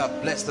hands are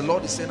blessed. The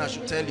Lord is saying I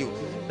should tell you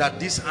that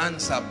these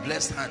hands are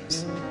blessed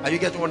hands. Are you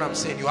getting what I'm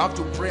saying? You have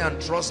to pray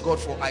and trust God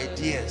for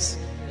ideas,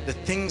 the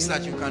things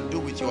that you can do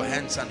with your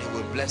hands, and He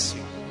will bless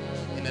you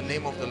in the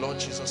name of the Lord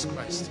Jesus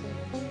Christ.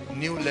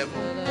 New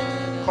level.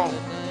 Come.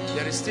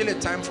 There is still a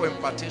time for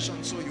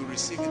impartation, so you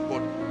receive it.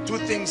 But two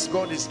things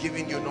God is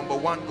giving you. Number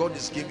one, God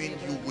is giving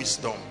you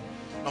wisdom.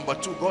 Number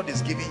two, God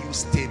is giving you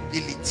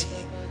stability.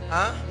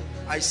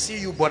 I see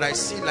you, but I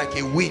see like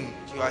a wind.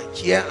 You are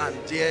here and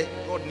there.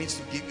 God needs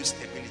to give you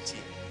stability.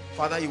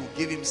 Father, you will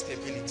give him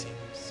stability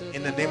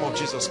in the name of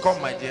Jesus.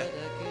 Come, my dear.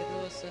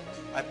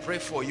 I pray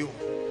for you.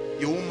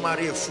 You won't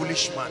marry a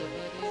foolish man.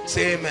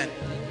 Say amen.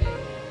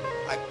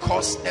 I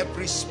curse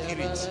every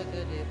spirit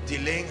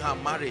delaying her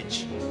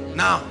marriage.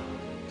 Now,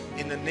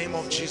 in the name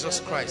of Jesus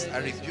Christ, I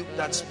rebuke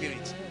that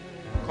spirit.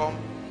 Come.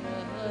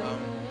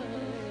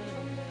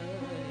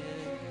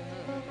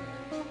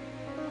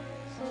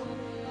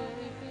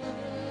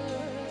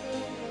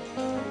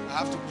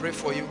 I have to pray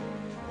for you.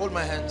 Hold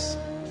my hands.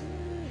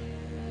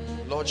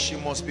 Lord, she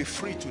must be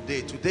free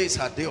today. Today is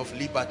her day of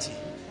liberty.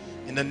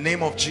 In the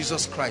name of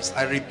Jesus Christ,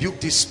 I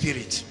rebuke this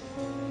spirit.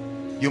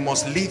 You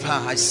must leave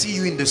her. I see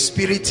you in the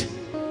spirit.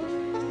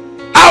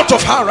 Out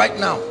of her right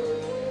now.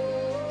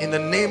 In the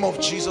name of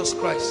Jesus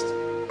Christ.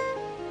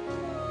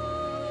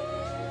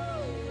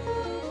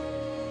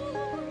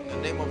 In the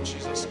name of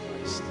Jesus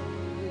Christ.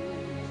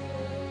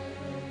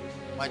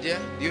 My dear,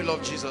 do you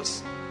love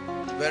Jesus?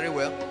 Very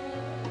well.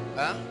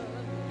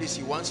 Please,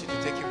 he wants you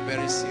to take him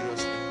very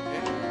seriously.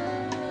 Okay?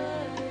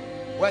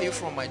 Where are you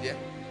from, my dear?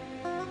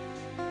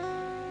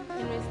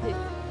 Benue State.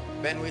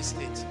 Benue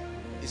State.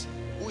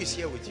 Who is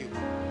here with you?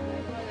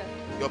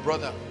 Your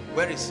brother.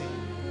 Where is he?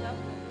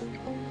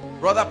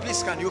 Brother,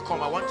 please can you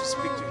come? I want to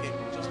speak to him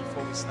just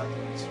before we start the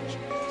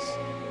ministration.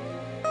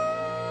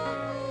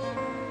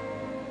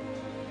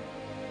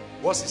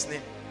 What's his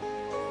name?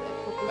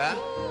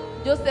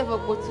 Joseph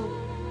Okotu.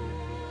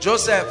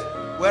 Joseph,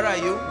 where are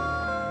you?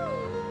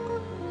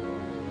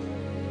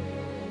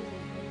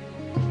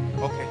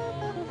 Okay.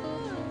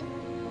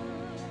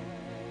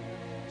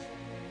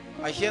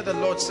 I hear the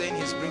Lord saying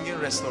he's bringing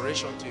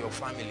restoration to your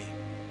family.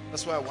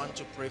 That's why I want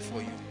to pray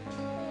for you.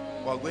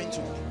 We're going to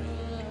pray.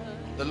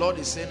 The Lord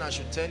is saying I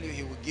should tell you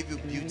he will give you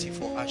beauty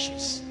for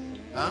ashes.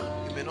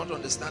 You may not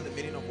understand the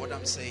meaning of what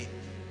I'm saying,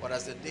 but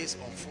as the days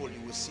unfold, you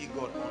will see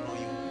God honor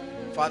you.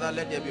 Father,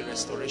 let there be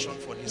restoration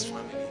for this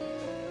family.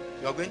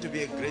 You are going to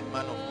be a great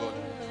man of God.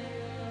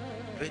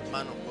 Great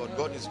man of God.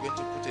 God is going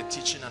to put a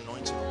teaching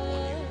anointing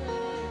upon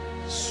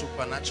you.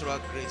 Supernatural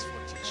grace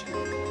for teaching.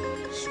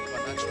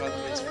 Supernatural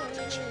grace for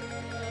teaching.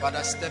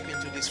 Father, step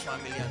into this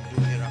family and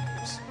do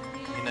miracles.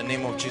 In the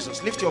name of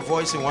Jesus. Lift your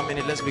voice in 1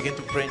 minute. Let's begin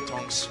to pray in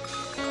tongues.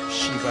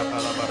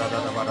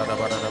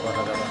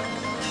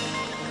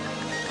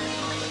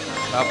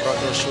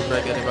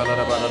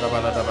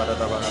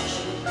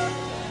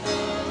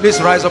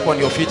 Please rise up on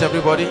your feet,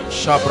 everybody.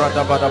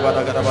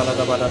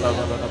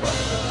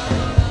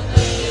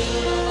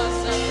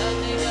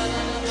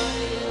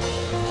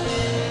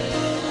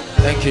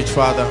 Thank you,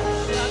 Father,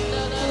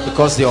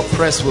 because the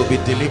oppressed will be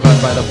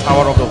delivered by the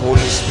power of the Holy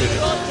Spirit.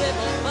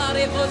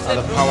 By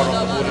the power of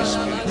the Holy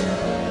Spirit.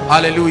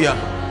 Hallelujah.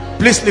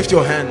 Please lift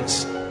your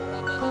hands.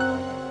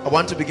 I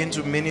want to begin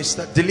to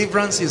minister.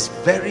 Deliverance is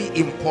very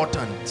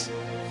important.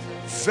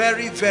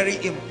 Very,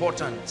 very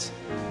important.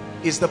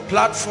 It's the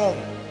platform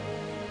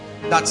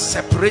that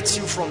separates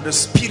you from the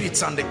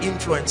spirits and the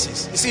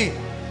influences. You see,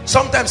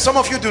 sometimes some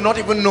of you do not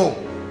even know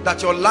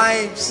that your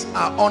lives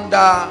are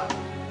under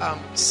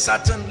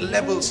certain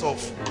levels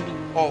of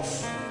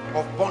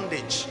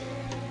bondage.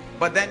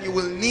 But then you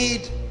will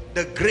need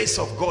the grace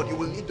of God. You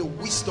will need the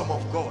wisdom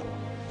of God.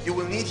 You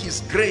will need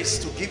his grace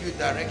to give you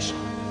direction.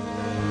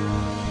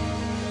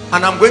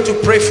 And I'm going to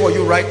pray for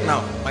you right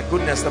now. My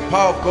goodness, the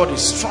power of God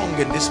is strong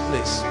in this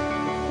place.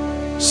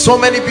 So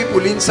many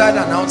people inside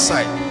and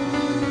outside.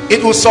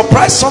 It will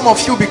surprise some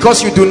of you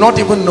because you do not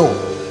even know.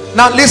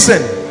 Now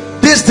listen,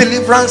 this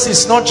deliverance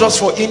is not just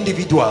for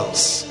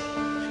individuals.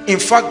 In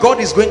fact, God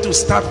is going to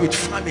start with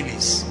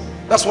families.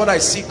 That's what I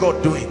see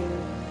God doing.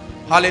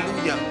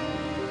 Hallelujah.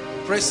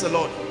 Praise the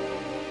Lord.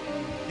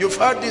 You've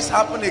heard this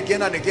happen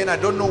again and again. I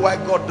don't know why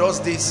God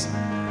does this,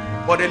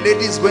 but a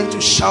lady is going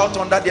to shout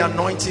under the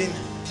anointing,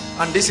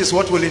 and this is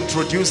what will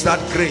introduce that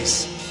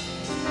grace.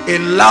 A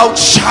loud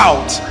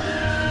shout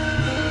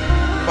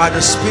by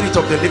the Spirit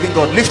of the living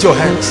God. Lift your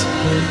hands.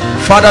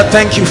 Father,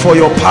 thank you for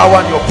your power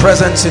and your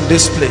presence in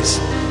this place.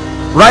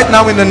 Right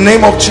now, in the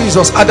name of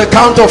Jesus, at the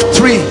count of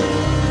 3,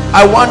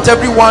 I want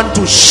everyone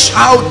to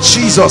shout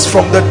Jesus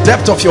from the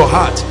depth of your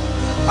heart.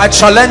 I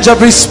challenge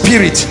every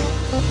spirit,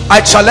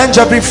 I challenge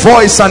every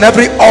voice and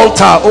every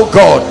altar, oh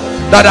God,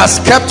 that has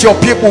kept your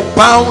people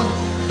bound,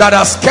 that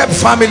has kept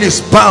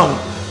families bound.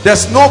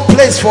 There's no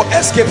place for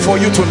escape for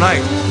you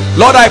tonight.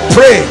 Lord, I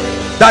pray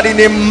that in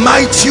a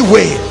mighty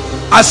way,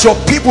 as your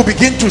people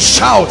begin to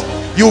shout,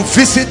 you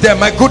visit them.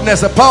 My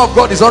goodness, the power of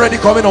God is already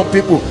coming on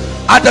people.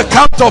 At the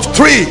count of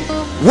 3,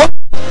 1,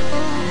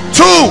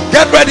 2,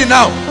 get ready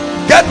now.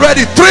 Get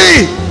ready.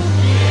 3.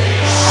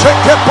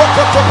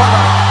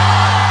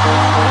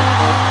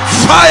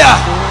 Fire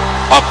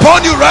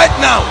upon you right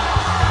now.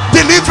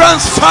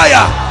 Deliverance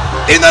fire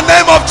in the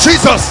name of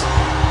Jesus.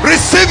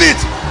 Receive it.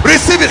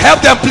 Receive it.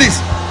 Help them, please.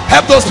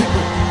 Help those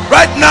people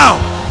right now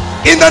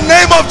in the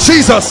name of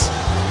Jesus.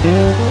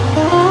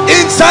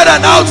 Inside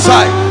and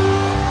outside,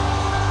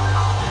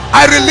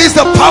 I release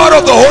the power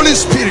of the Holy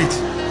Spirit.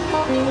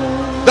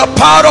 The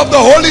power of the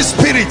Holy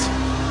Spirit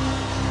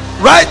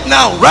right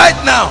now, right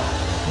now,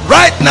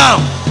 right now,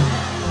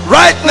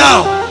 right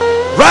now,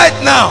 right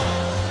now.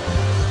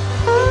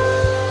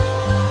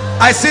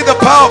 I see the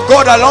power of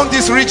God along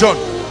this region,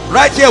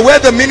 right here where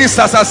the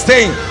ministers are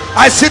staying.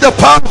 I see the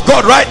power of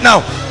God right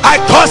now. I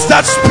curse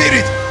that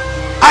spirit.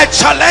 I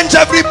challenge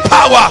every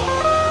power,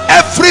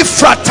 every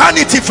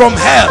fraternity from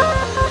hell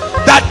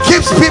that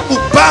keeps people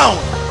bound,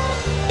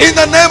 in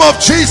the name of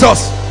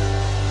Jesus.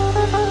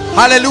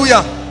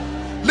 Hallelujah.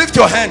 Lift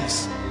your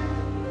hands.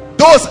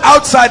 Those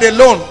outside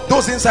alone,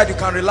 those inside you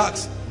can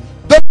relax.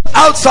 Those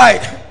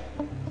outside,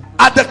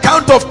 at the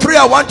count of 3,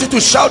 I want you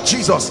to shout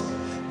Jesus.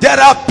 There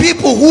are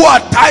people who are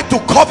tied to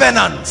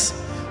covenants.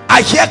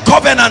 I hear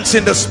covenants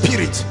in the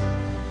spirit.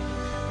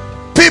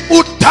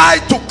 People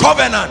tied to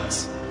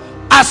covenants.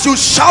 As you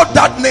shout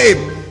that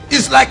name,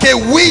 it's like a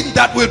wind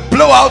that will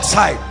blow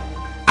outside,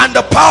 and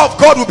the power of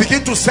God will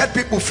begin to set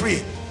people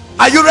free.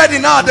 Are you ready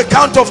now? At the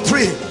count of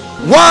 3,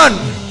 1,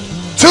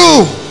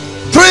 2,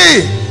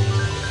 3.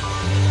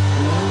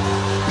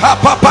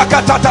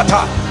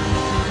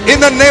 In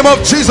the name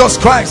of Jesus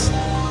Christ,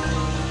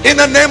 in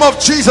the name of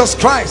Jesus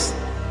Christ,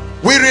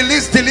 we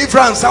release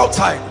deliverance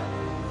outside.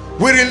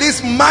 We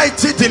release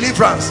mighty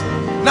deliverance.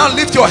 Now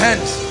lift your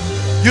hands.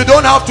 You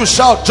don't have to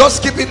shout,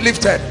 just keep it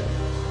lifted.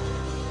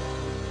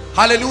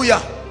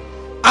 Hallelujah.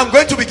 I'm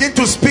going to begin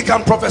to speak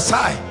and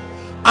prophesy,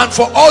 and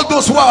for all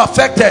those who are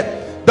affected,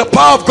 the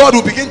power of God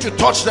will begin to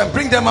touch them.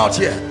 Bring them out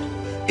here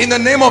in the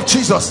name of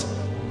Jesus.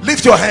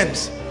 Lift your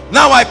hands.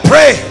 Now I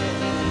pray,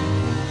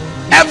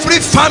 every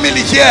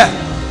family here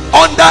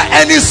under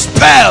any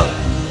spell,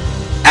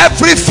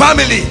 every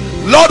family,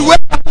 Lord, where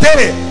are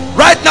they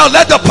right now?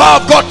 Let the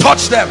power of God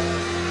touch them.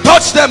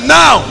 Touch them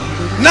now,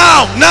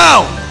 now,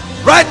 now,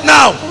 right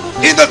now.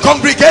 In the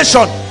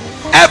congregation,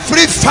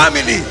 every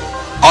family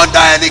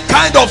under any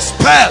kind of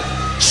spell,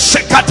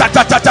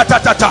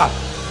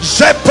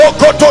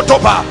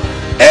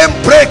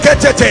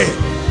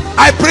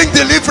 I bring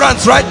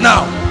deliverance right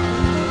now.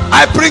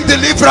 I bring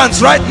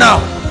deliverance right now.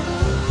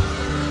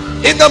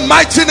 In the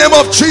mighty name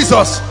of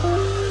Jesus,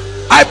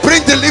 I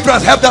bring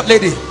deliverance. Help that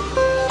lady.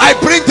 I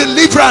bring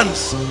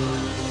deliverance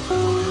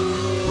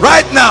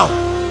right now.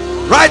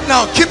 Right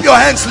now. Keep your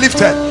hands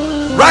lifted.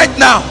 Right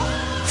now.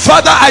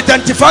 Father,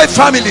 identify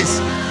families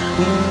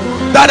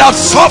that have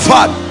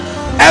suffered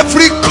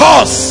every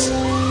curse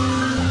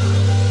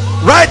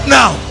right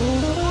now,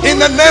 in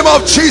the name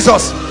of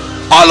Jesus,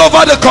 all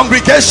over the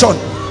congregation,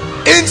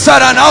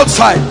 inside and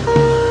outside.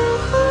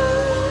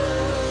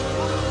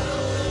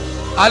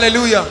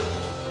 Hallelujah.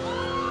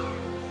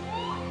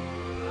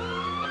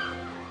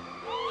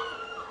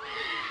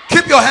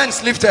 Keep your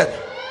hands lifted.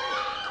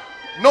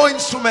 No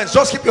instruments,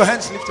 just keep your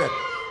hands lifted.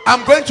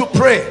 I'm going to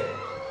pray.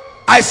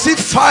 I see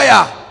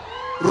fire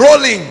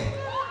rolling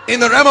in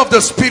the realm of the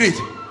spirit.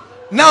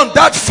 Now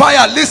that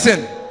fire,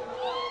 listen,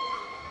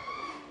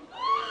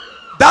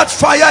 that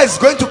fire is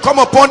going to come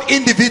upon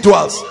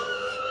individuals.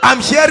 I'm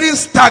hearing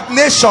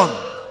stagnation.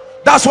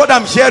 That's what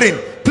I'm hearing.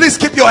 Please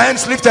keep your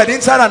hands lifted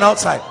inside and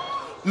outside.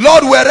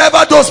 Lord,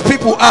 wherever those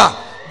people are,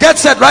 get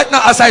set right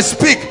now. As I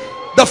speak,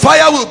 the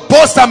fire will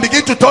burst and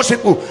begin to touch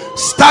people.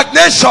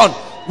 Stagnation,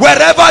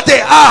 wherever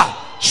they are,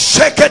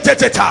 shake it,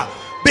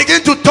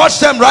 begin to touch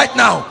them right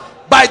now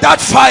by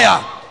that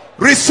fire.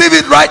 Receive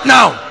it right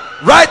now,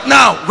 right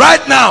now,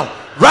 right now,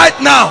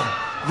 right now,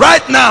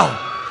 right now,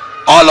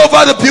 all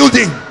over the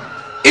building,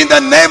 in the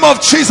name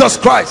of Jesus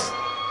Christ.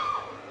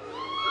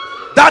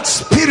 That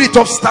spirit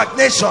of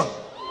stagnation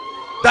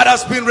that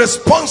has been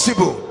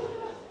responsible,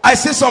 I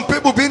see some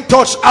people being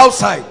touched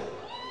outside.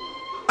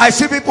 I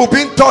see people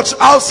being touched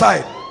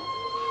outside.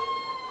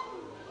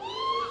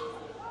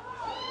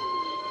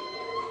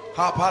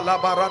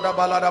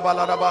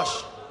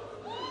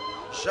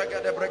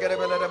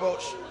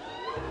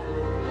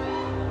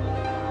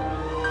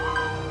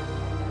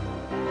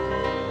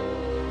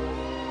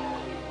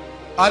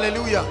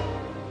 Hallelujah.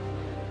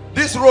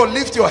 This row,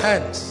 lift your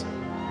hands.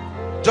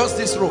 Just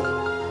this row,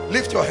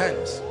 lift your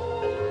hands.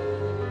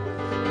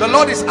 The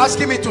Lord is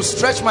asking me to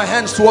stretch my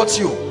hands towards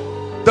you.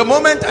 The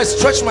moment I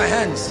stretch my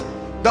hands,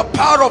 the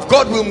power of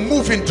God will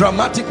move in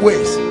dramatic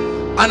ways.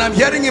 And I'm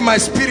hearing in my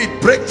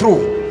spirit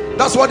breakthrough.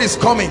 That's what is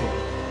coming.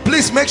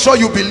 Please make sure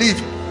you believe.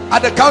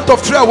 At the count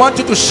of 3, I want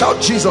you to shout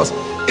Jesus.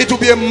 It will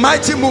be a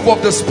mighty move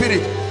of the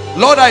Spirit.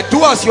 Lord, I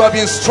do as you have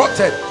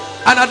instructed.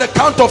 And at the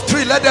count of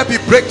 3, let there be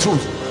breakthrough.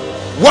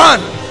 1,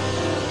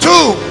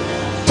 2,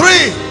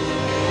 3.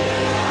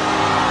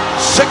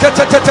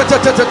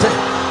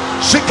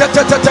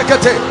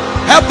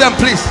 Help them,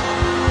 please.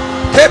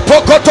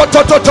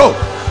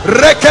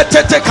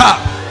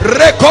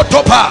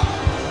 Rekotopa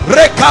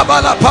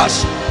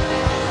rekabalapash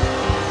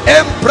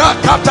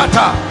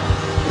embrakatata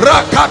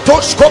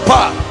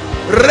rakatoshkopa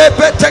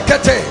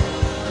rebetekete.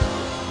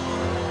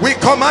 We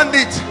command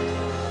it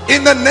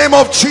in the name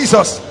of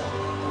Jesus.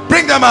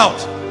 Bring them out.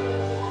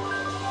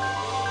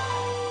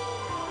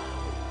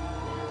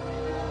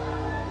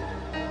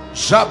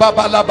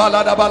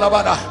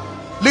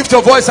 Lift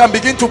your voice and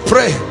begin to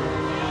pray.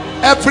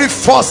 Every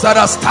force that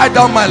has tied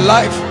down my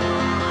life,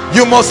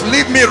 you must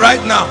leave me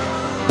right now.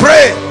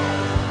 Pray.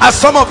 As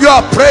some of you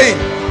are praying,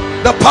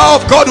 the power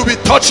of God will be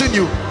touching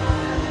you.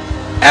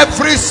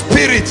 Every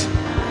spirit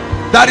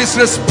that is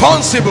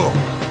responsible,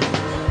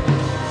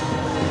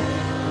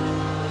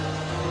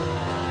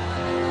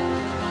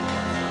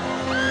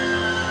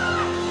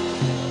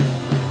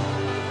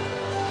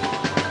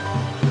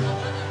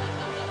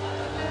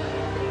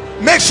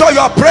 make sure you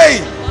are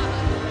praying.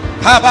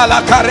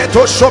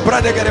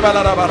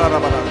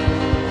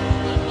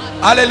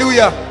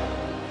 Hallelujah.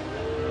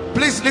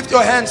 Please lift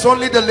your hands,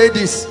 only the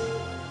ladies.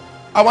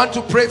 I want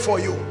to pray for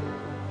you.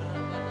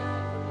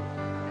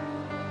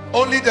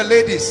 Only the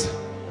ladies.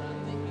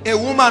 A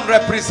woman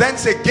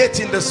represents a gate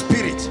in the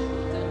spirit,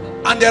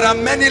 and there are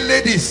many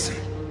ladies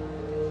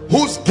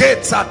whose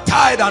gates are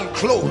tied and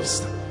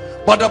closed,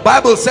 but the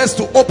Bible says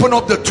to open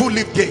up the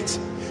 2-leaf gate.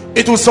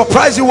 It will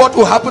surprise you what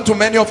will happen to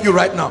many of you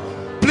right now.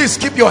 Please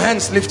keep your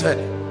hands lifted.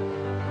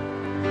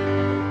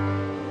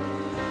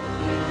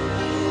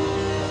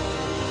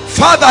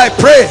 Father, I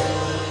pray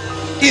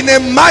in a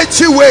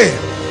mighty way,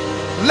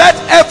 let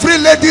every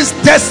lady's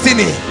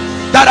destiny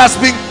that has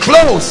been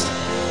closed,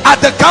 at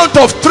the count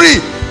of 3,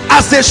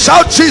 as they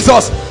shout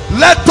Jesus,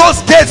 let those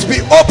gates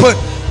be open.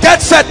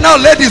 Get set now,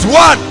 ladies. 1,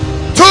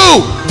 2,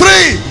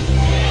 3.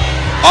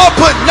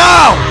 Open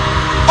now.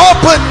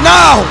 Open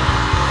now.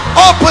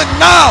 Open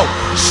now.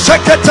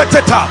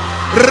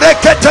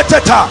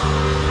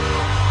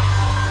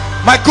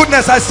 My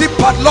goodness, I see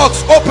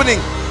padlocks opening.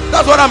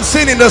 That's what I'm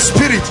seeing in the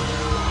spirit.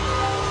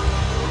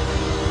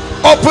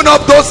 Open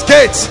up those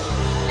gates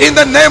in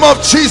the name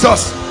of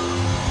Jesus.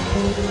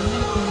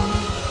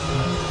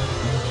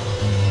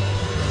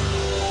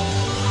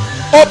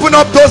 Open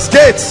up those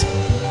gates.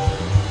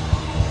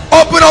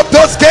 Open up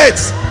those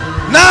gates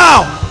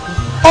now.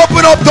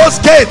 Open up those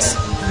gates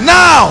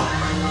now.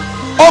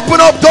 Open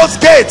up those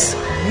gates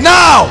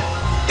now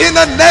in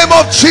the name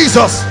of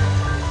Jesus.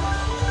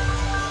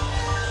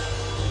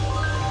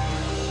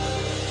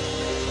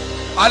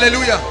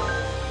 Hallelujah.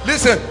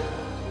 Listen,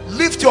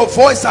 lift your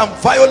voice and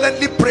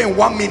violently pray in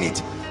 1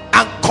 minute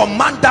and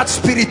command that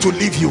spirit to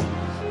leave you.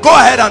 Go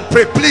ahead and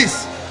pray,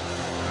 please.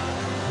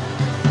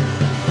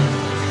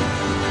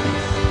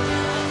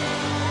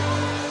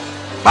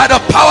 By the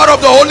power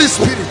of the Holy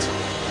Spirit,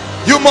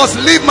 you must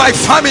leave my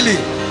family.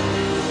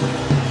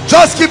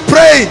 Just keep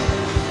praying.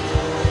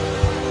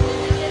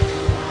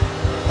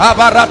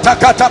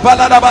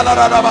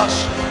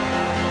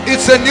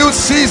 It's a new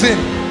season.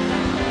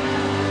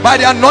 By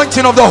the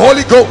anointing of the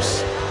Holy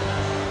Ghost,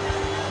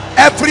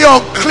 every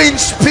unclean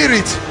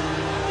spirit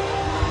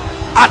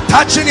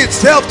attaching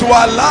itself to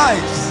our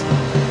lives.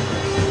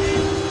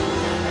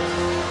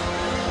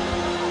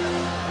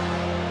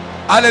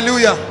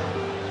 Hallelujah.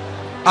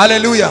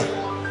 Hallelujah.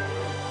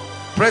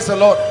 Praise the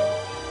Lord.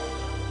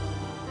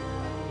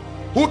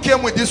 Who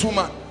came with this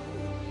woman?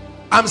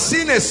 I'm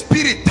seeing a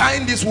spirit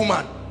tying this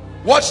woman.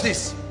 Watch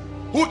this.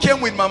 Who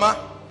came with Mama?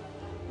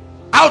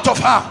 Out of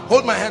her.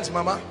 Hold my hands,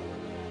 Mama.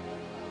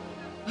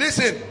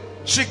 Listen,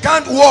 she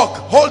can't walk.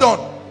 Hold on.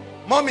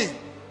 Mommy,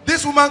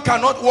 this woman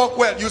cannot walk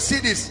well. You see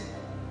this?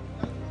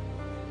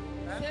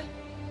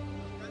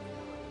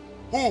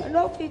 Who?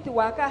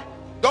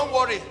 Don't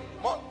worry.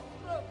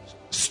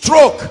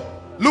 Stroke.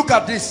 Look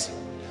at this.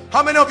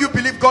 How many of you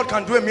believe God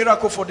can do a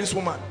miracle for this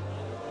woman?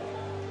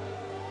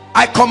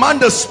 I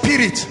command the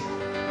spirit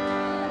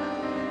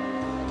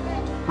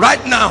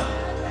right now.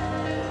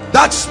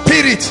 That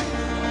spirit,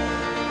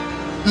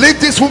 leave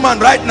this woman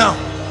right now.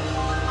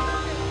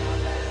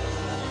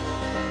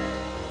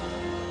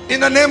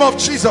 In the name of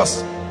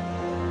Jesus.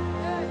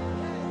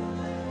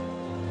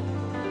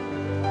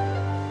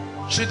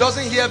 She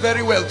doesn't hear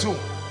very well too.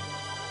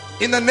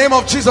 In the name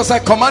of Jesus, I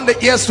command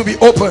the ears to be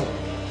open.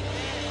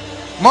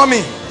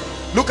 Mommy,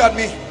 look at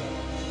me.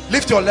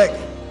 Lift your leg.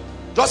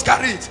 Just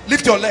carry it.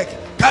 Lift your leg.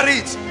 Carry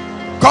it.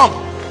 Come.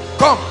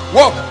 Come.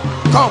 Walk.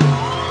 Come.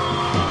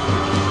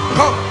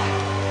 Come.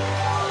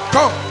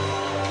 Come.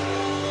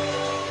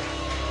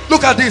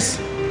 Look at this.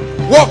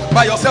 Walk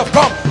by yourself.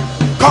 Come.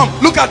 Come.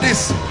 Look at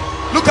this.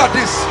 Look at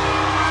this.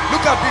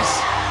 Look at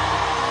this.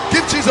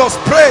 Give Jesus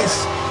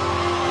praise.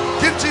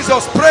 Give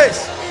Jesus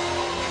praise.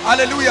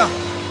 Hallelujah.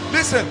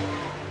 Listen.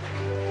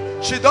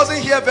 She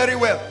doesn't hear very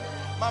well.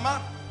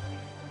 Mama.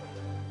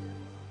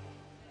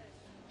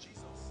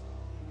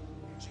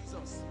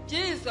 Jesus.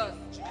 Jesus.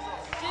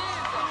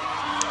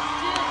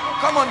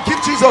 Come on,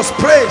 give Jesus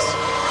praise.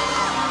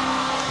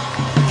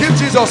 Give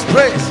Jesus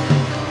praise.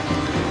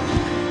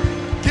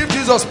 Give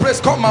Jesus praise.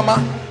 Come,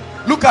 Mama.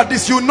 Look at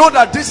this. You know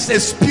that this is a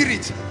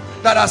spirit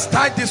that has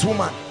tied this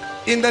woman.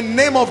 In the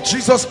name of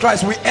Jesus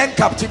Christ, we end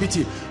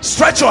captivity.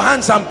 Stretch your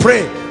hands and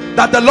pray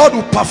that the Lord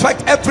will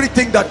perfect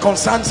everything that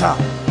concerns her.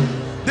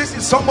 This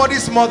is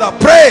somebody's mother.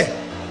 Pray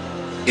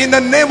in the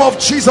name of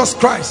Jesus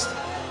Christ.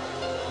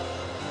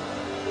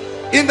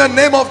 In the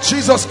name of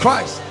Jesus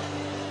Christ.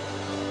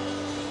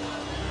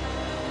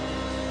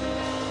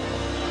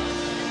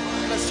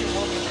 Bless you,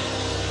 mommy.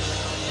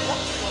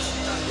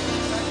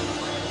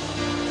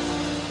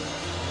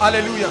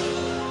 Hallelujah.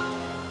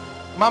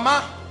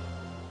 Mama,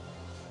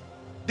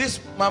 this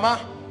mama,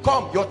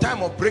 come. Your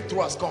time of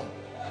breakthrough has come.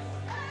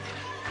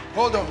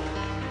 Hold on.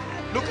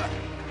 Look at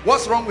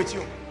what's wrong with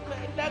you.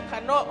 My leg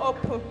cannot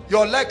open.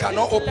 Your leg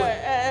cannot This open.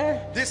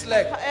 leg, This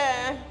leg.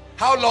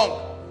 How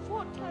long?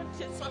 For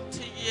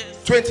 20-something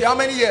years. 20. How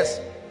many years?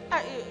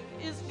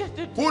 It's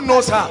getting Who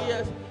knows her? 30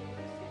 years.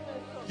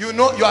 You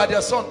know you are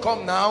their son.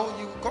 Come now.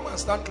 You come and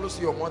stand close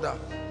to your mother.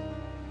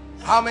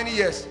 How many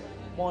years?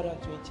 More than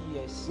 20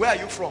 years. Where are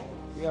you from?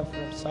 We are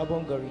from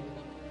Sabongari.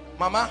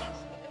 Mama,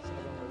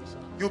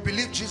 you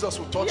believe Jesus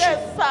will touch Yes,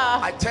 you? sir.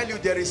 I tell you,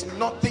 there is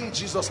nothing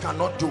Jesus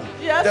cannot do.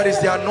 Yes, there is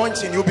sir. the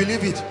anointing. You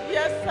believe it?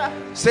 Yes,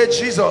 sir. Say,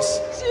 Jesus,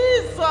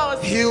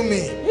 Jesus, heal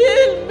me.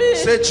 Heal me.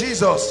 Say,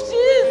 Jesus,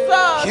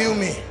 Jesus, heal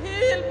me.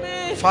 Heal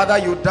me. Father,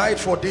 you died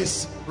for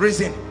this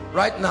reason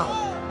right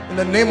now. In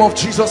the name of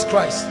Jesus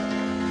Christ,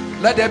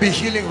 let there be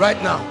healing right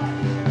now.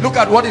 Look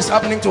at what is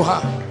happening to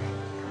her.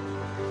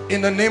 In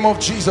the name of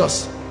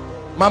Jesus.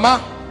 Mama,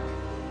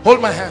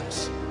 hold my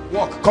hands.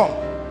 Walk. Come.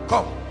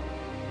 Come.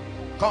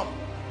 Come.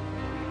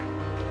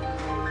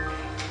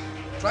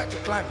 Try to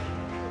climb.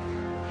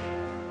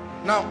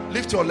 Now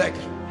lift your leg.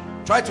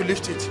 Try to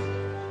lift it.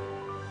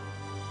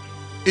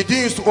 It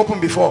didn't used to open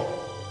before.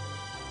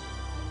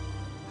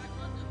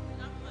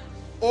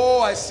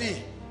 Oh, I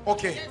see.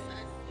 Okay.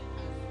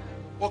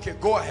 Okay,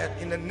 go ahead.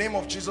 In the name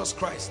of Jesus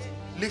Christ,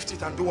 lift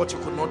it and do what you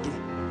could not do.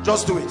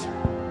 Just do it.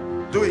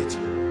 Do it.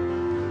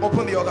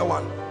 Open the other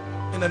one.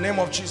 In the name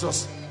of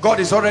Jesus. God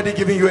is already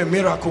giving you a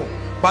miracle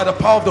by the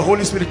power of the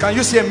Holy Spirit. Can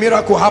you see a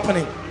miracle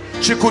happening?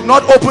 She could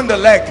not open the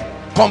leg.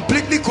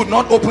 Completely could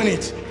not open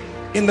it.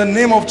 In the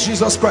name of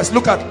Jesus Christ.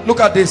 Look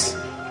at this.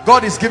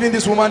 God is giving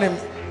this woman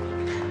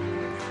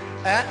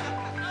a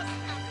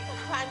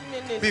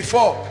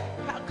before.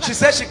 She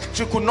said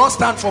she could not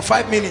stand for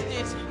 5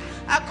 minutes.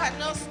 I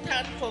cannot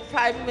stand for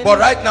 5 minutes. But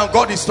right now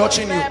God is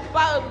touching you. My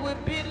back will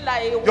be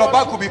like your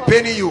back will be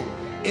paining you.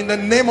 In the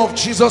name of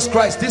Jesus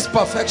Christ, this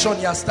perfection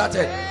he has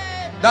started.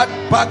 That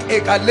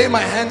backache, I lay my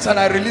hands and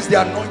I release the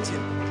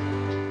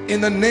anointing. In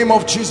the name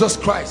of Jesus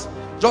Christ.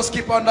 Just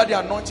keep under the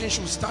anointing.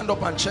 She'll stand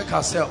up and check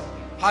herself.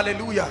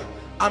 Hallelujah.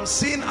 I'm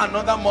seeing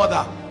another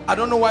mother. I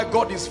don't know why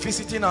God is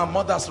visiting our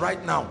mothers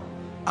right now.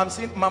 I'm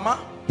seeing, Mama,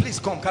 please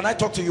come. Can I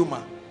talk to you,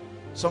 ma?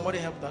 Somebody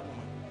help that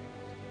woman.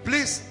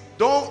 Please,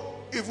 don't,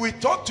 if we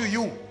talk to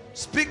you,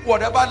 speak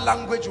whatever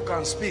language you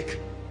can speak.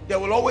 There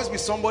will always be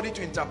somebody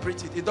to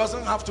interpret it. It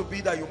doesn't have to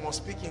be that you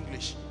must speak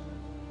English.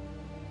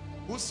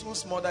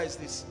 Whose mother is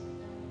this?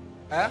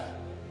 Eh?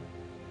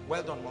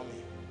 Well done, mommy.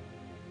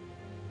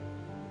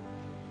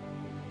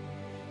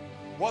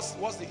 What's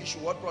the issue?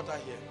 What brought her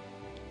here?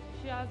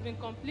 She has been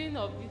complaining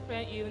of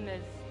different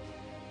illness.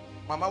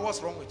 Mama,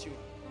 what's wrong with you?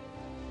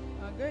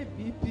 I got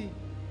BP.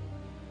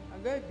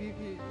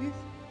 This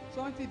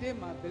something day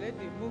my belly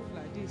they move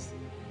like this.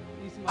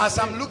 As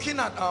I'm looking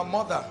at our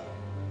mother,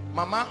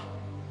 Mama,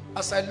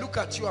 as I look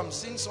at you, I'm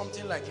seeing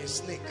something like a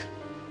snake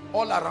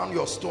all around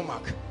your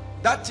stomach.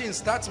 That thing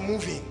starts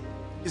moving.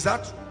 Is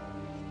that?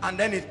 And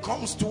then it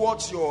comes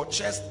towards your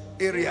chest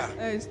area.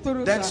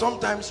 Then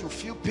sometimes you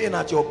feel pain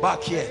at your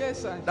back here.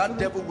 Yes, that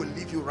devil will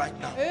leave you right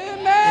now.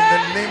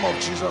 Amen. In the name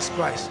of Jesus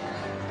Christ.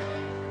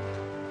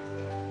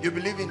 You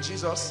believe in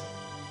Jesus?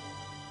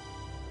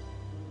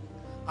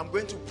 I'm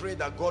going to pray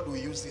that God will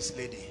use this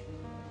lady.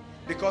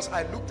 Because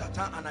I looked at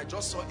her and I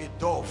just saw a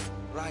dove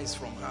rise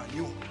from her.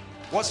 You.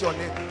 What's your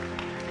name?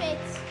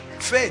 Faith.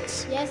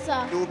 Faith. Yes,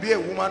 sir. You will be a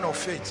woman of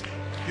faith.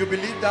 You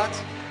believe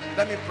that?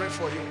 Let me pray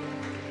for you.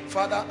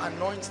 Father,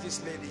 anoint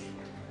this lady.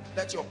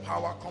 Let your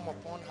power come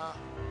upon her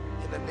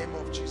in the name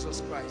of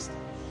Jesus Christ.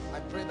 I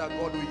pray that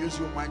God will use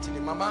you mightily.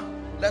 Mama,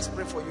 let's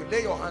pray for you.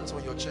 Lay your hands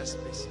on your chest,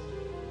 please.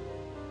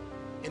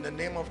 In the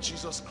name of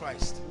Jesus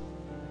Christ,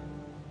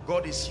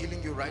 God is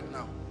healing you right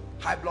now.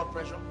 High blood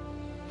pressure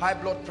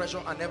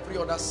and every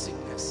other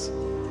sickness,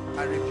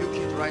 I rebuke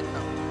it right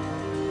now.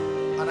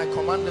 And I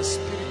command the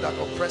spirit that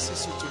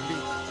oppresses you to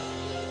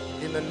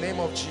leave. In the name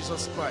of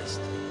Jesus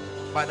Christ.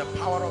 By the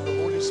power of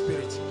the Holy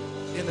Spirit.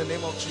 In the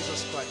name of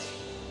Jesus Christ.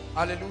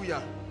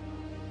 Hallelujah.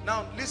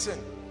 Now listen.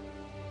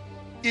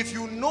 If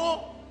you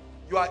know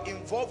you are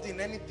involved in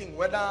anything,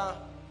 whether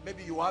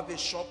maybe you have a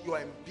shop, you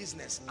are in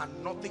business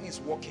and nothing is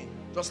working,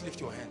 just lift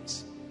your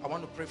hands. I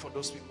want to pray for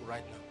those people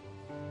right now.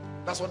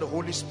 That's what the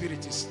Holy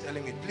Spirit is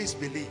telling me. Please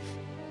believe.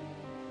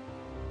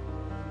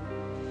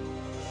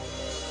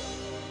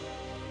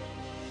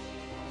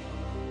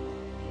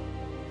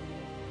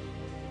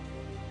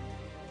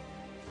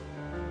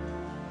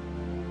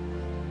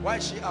 Why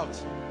is she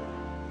out?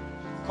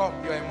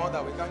 Come, you're a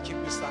mother. We can't keep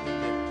you standing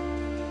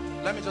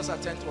there. Let me just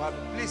attend to her.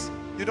 Please,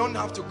 you don't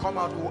have to come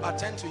out. We'll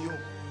attend to you.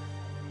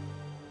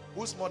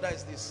 Whose mother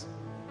is this?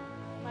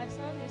 My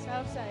son is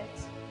outside.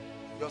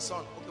 Your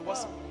son. Okay,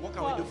 what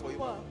can we do for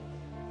you?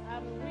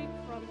 I'm weak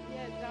from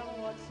here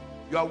downwards.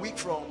 You are weak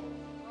from?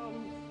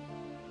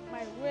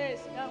 My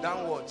waist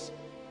downwards.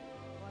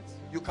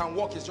 You can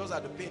walk, it's just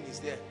that the pain is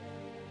there.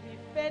 The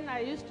pain,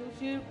 I used to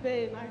feel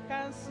pain. I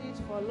can't sit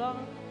for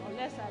long.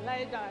 Unless I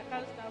lie down, I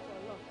can't stand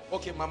for long.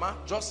 Okay, Mama,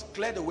 just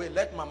clear the way.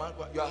 Let Mama,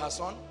 you are her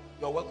son.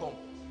 You're welcome.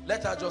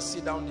 Let her just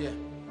sit down there.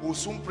 We'll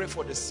soon pray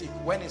for the sick.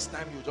 When it's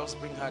time, you just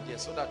bring her there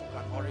so that you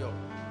can hurry up.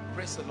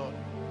 Praise the Lord.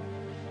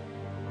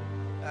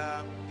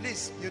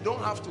 Please, you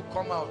don't have to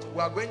come out.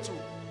 We are going to,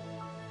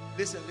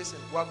 listen.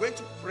 We are going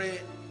to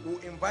pray. We'll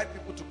invite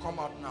people to come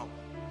out now.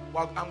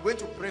 I'm going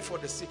to pray for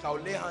the sick. I'll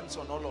lay hands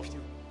on all of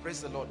you.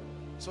 Praise the Lord.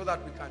 So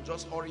that we can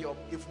just hurry up.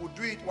 If we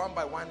do it one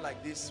by one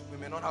like this, we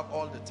may not have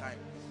all the time.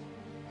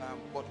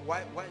 But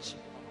why is she?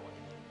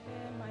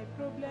 My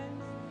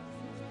problem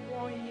is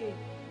 1 year.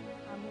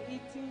 I'm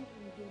eating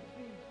in the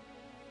dream.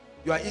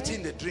 You are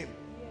eating the dream?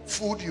 Yes.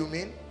 Food, you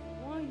mean?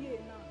 1 year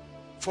now.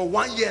 For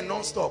 1 year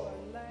non-stop?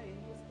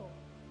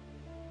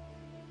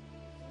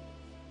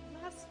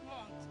 Last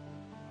month,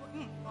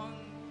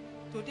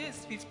 today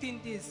is 15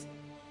 days,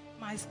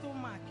 my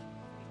stomach,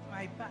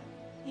 my back,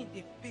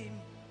 they pay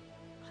me.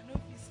 I no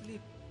fit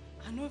sleep.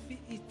 I no fit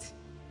eat.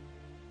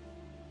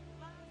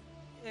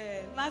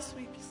 Last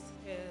week,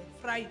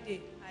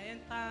 Friday, I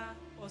enter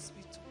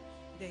hospital.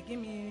 They give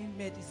me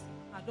medicine.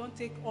 I don't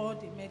take all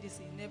the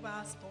medicine. Never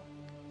stop.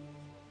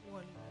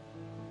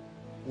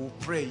 We'll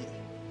pray.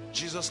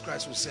 Jesus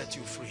Christ will set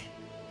you free.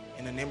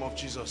 In the name of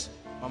Jesus.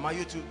 Mama,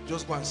 you two,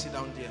 just go and sit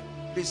down there.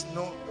 Please,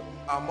 no,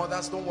 our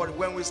mothers, don't worry.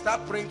 When we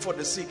start praying for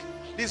the sick,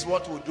 this is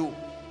what we'll do.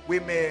 We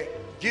may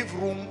give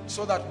room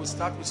so that we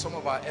start with some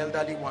of our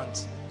elderly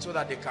ones so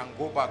that they can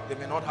go back. They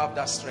may not have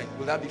that strength.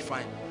 Will that be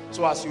fine?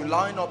 So as you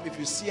line up, if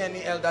you see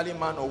any elderly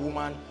man or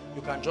woman,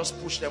 you can just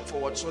push them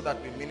forward so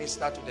that we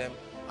minister to them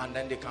and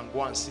then they can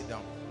go and sit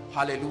down.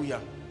 Hallelujah.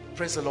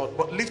 Praise the Lord.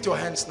 But lift your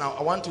hands now.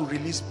 I want to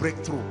release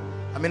breakthrough.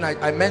 I mean,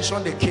 I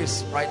mentioned the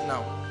case right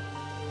now.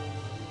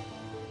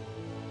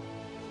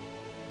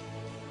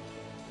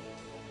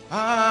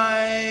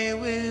 I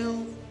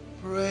will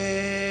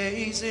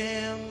praise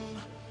him.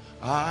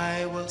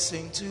 I will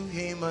sing to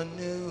him a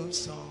new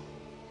song.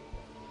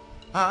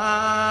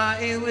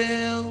 I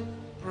will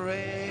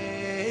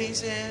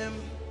praise him.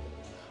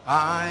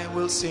 I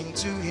will sing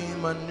to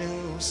him a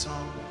new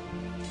song.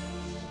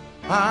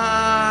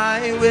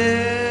 I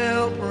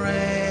will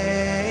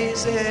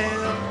praise him.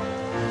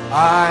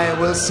 I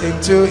will sing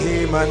to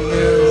him a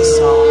new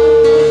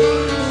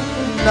song.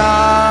 And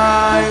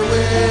I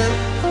will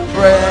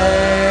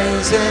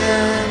praise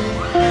him.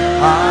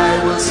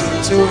 I will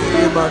sing to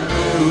him a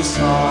new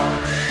song.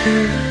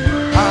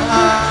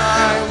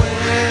 I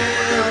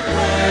will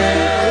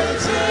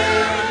praise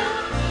him.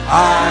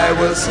 I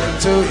will sing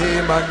to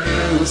him a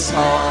new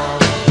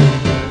song.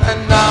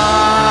 And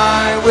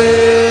I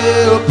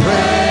will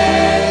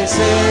praise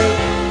him.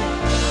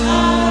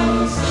 I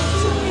will sing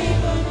to him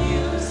a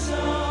new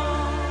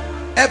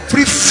song.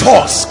 Every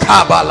force,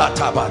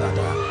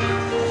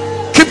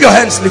 keep your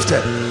hands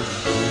lifted,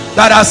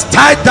 that has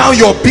tied down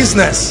your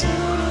business,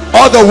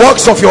 all the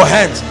works of your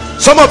hands.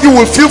 Some of you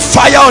will feel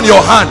fire on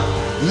your hand,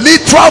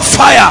 literal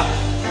fire.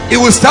 It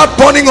will start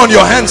burning on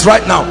your hands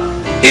right now.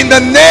 In the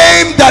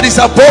name that is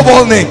above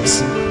all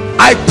names,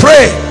 I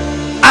pray,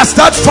 as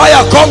that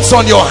fire comes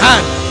on your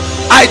hand,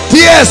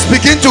 ideas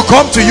begin to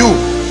come to you.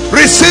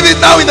 Receive it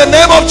now in the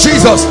name of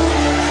Jesus.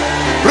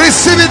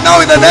 Receive it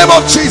now in the name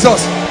of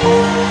Jesus.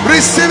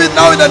 Receive it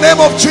now in the name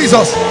of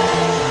Jesus.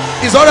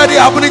 It's already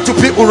happening to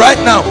people right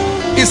now.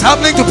 It's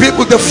happening to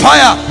people. The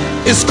fire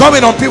is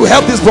coming on people.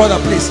 Help this brother,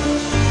 please.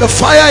 The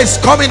fire is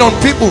coming on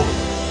people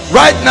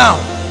right now.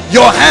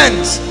 Your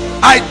hands,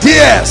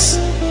 ideas.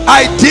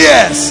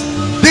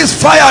 This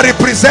fire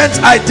represents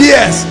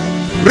ideas.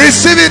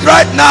 Receive it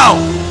right now.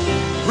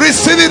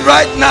 Receive it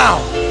right now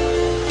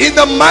in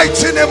the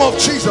mighty name of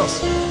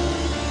Jesus.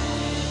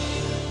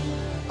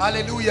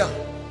 Hallelujah.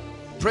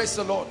 Praise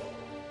the Lord.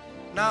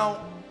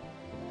 Now,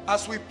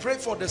 as we pray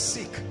for the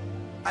sick,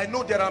 I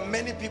know there are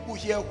many people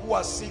here who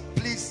are sick.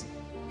 Please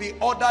be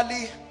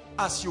orderly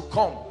as you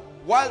come.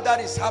 While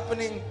that is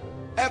happening,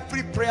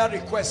 every prayer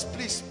request,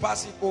 please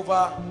pass it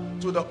over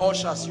to the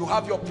ushers. You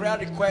have your prayer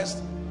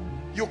request.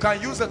 You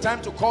can use the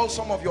time to call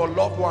some of your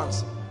loved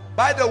ones.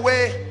 By the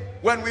way,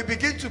 when we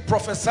begin to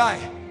prophesy,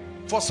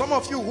 for some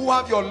of you who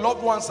have your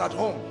loved ones at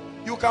home,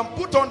 you can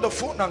put on the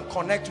phone and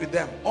connect with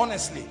them.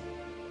 Honestly,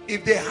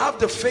 if they have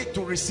the faith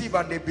to receive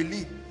and they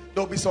believe,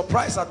 they'll be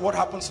surprised at what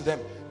happens to them.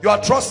 You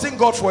are trusting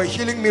God for a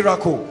healing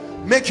miracle.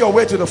 Make your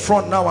way to the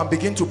front now and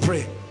begin to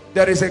pray.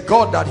 There is a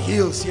God that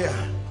heals here.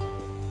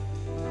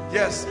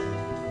 Yes.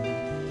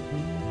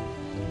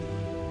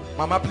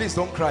 Mama, please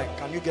don't cry.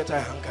 Can you get a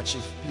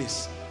handkerchief,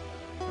 please?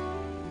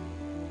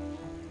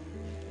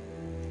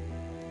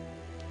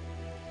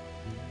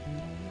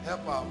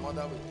 Help our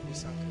mother with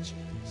this handkerchief,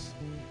 please.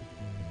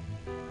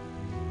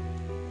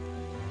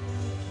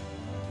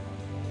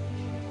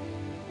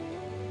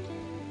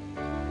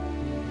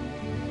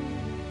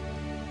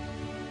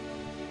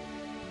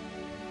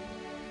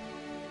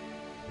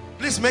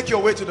 Please make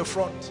your way to the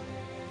front.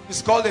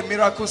 It's called a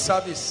miracle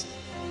service.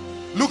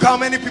 Look how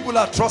many people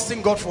are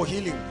trusting God for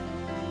healing.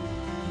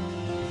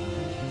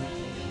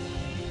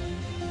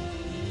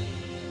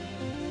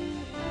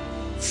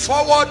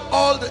 Forward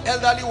all the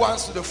elderly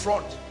ones to the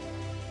front.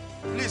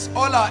 Please,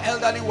 all our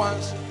elderly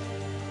ones.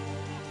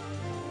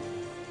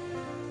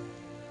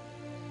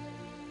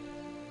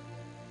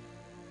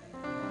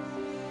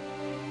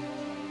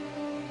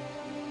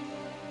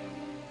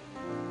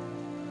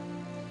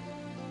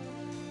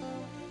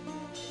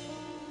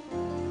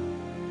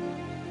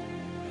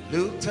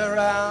 Looked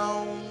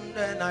around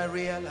and I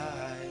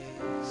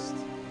realized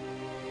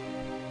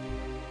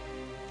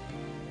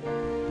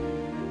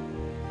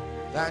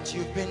that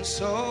you've been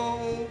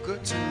so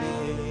good to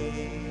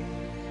me.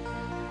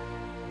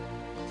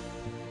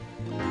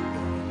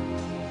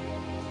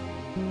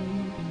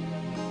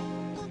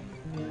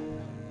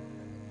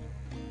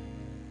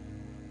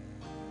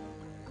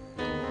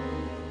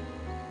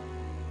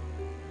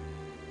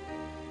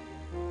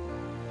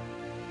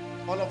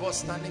 All of us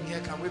standing here,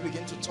 can we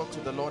begin to talk to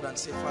the Lord and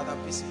say, Father,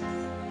 visit me.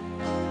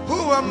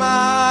 Who am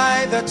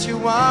I that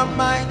you are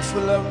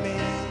mindful of me?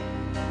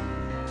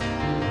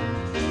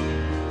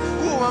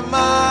 Who am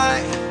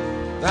I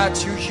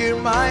that you hear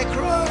my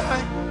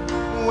cry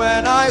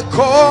when I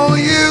call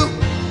you?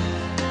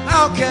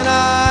 How can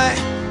I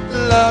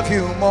love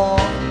you more,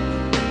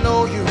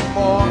 know you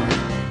more,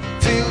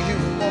 feel you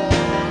more,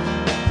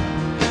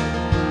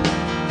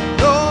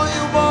 know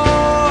you more?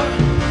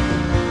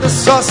 The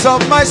source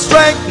of my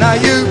strength, now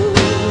you,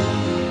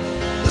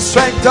 the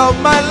strength of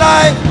my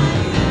life,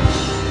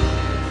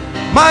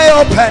 my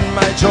hope and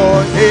my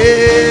joy,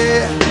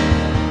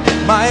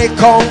 my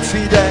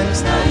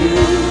confidence, now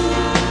you,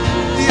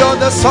 you're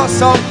the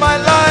source of my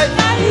life,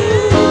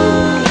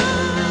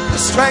 the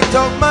strength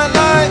of my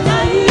life,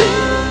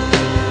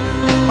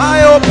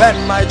 my hope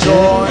and my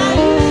joy,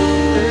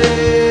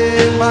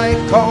 my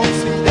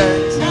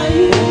confidence.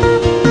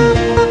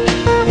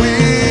 We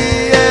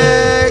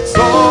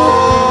exalt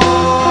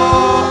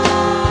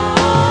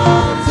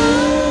you.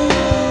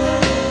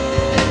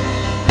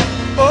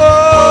 Oh,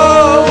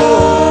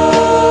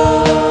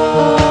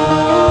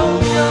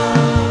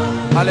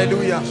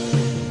 hallelujah.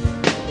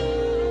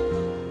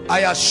 I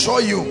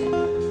assure you,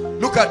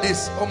 look at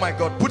this. Oh my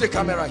God, put the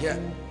camera here.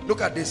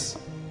 Look at this.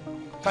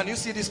 Can you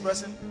see this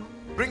person?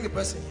 Bring the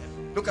person here.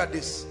 Look at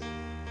this.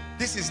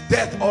 This is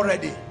death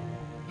already.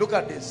 Look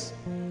at this.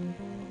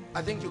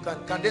 I think you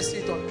can they see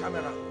it on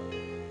camera?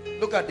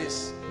 Look at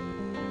this.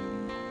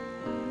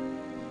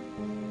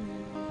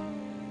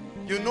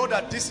 You know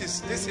that this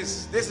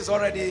is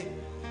already,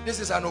 this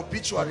is an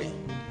obituary.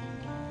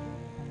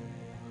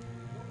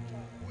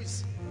 Who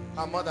is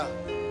her mother?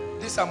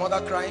 This is her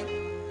mother crying.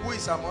 Who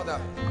is her mother?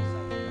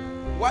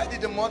 Why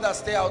did the mother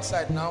stay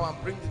outside now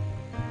and bring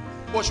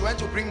oh, she went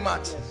to bring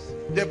mat.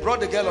 They brought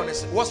the girl on a,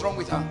 what's wrong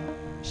with her?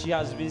 She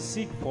has been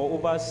sick for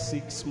over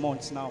 6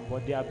 months now,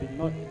 but they have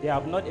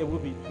not able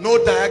to.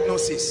 No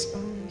diagnosis.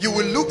 You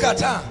will look at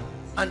her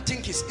and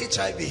think it's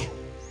HIV.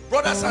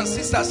 Brothers and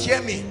sisters,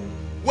 hear me.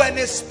 When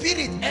a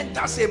spirit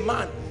enters a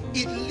man,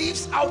 it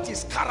lives out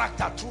his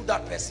character through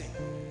that person.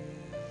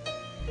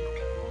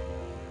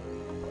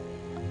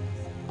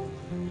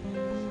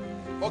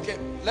 Okay,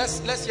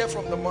 let's hear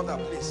from the mother,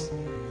 please.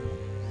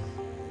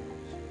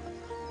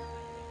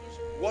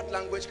 What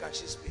language can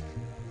she speak?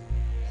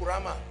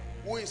 Kurama.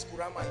 Who is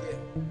Kurama here?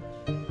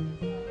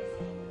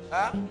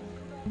 Huh?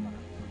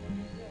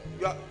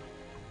 You are,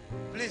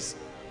 please.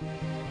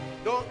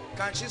 Don't.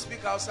 Can she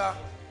speak Hausa?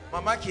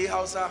 Mama ki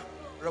Hausa.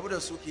 Rabuda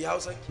Suki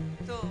Hausa.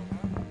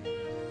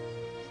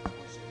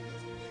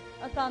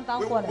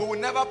 We will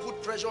never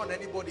put pressure on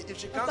anybody. If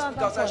she can't speak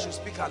Hausa, she'll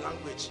speak her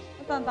language.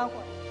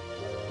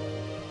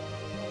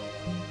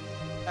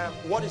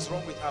 What is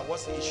wrong with her?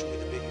 What's the issue with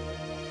the baby?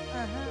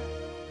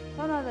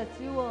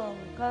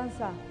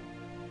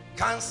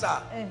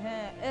 Cancer.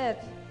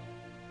 AIDS.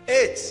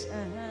 AIDS.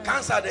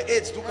 Cancer, the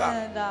AIDS.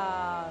 And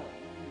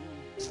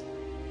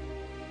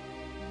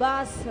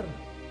Basr.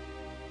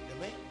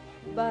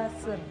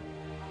 Basr.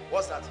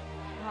 What's that?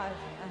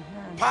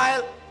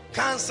 Pile,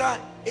 cancer,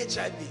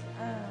 HIV.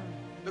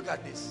 Look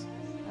at this.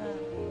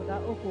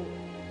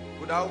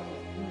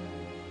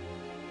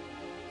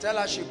 Tell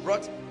her she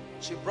brought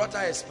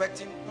her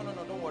expecting. No,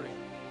 don't worry.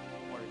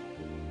 Don't worry.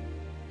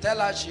 Tell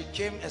her she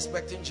came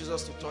expecting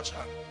Jesus to touch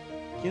her.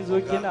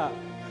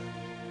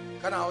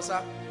 Kana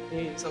Hausa?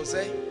 So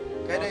say,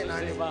 Kaden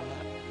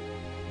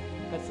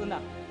Kasina.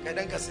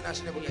 Kaden Kasina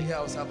she never hear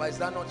Hausa, but is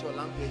that not your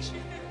language?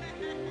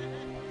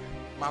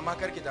 Mama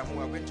Karkitamu,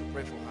 we're going to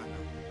pray for her now.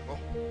 Go.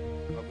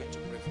 We're going to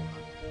pray for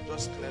her.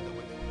 Just clear the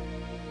way.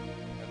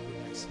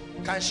 Goodness.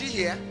 Can she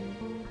hear?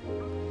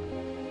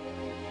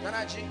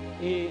 Kanaji?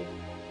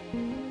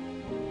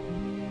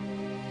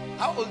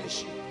 How old is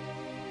she?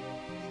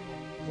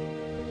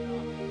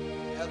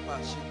 Help her.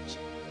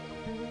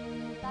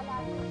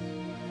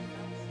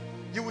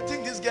 You would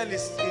think this girl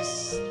is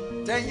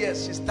 10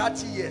 years. She's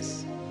 30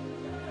 years.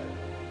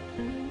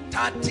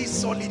 30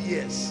 solid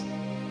years.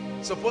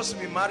 Supposed to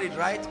be married,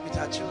 right? With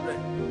her children.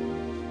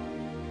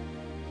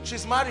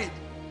 She's married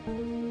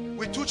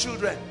with 2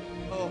 children.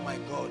 Oh my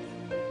God.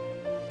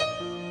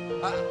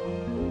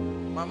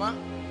 Mama?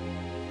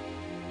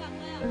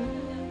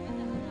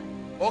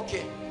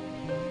 Okay.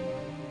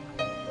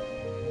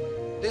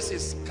 This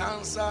is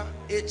cancer,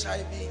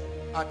 HIV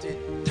at a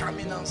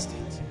terminal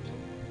state.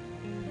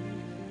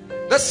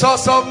 The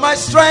source of my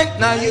strength,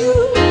 now you.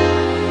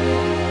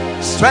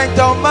 Strength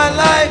of my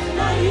life,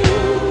 now you.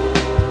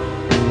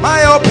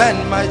 My hope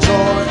and my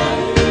joy,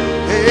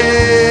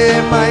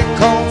 hey, my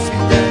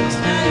confidence.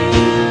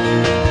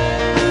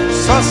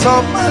 Source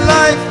of my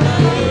life,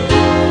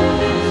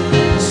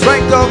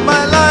 strength of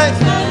my life,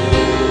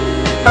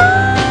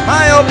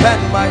 my hope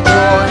and my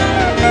joy,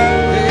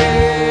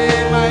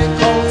 hey, my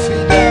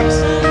confidence.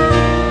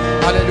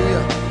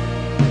 Hallelujah.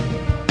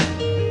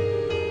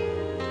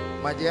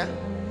 My dear,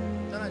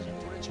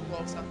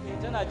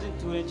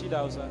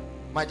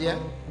 my dear,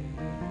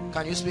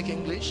 can you speak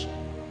English?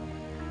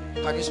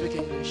 Can you speak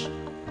English?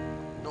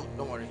 No,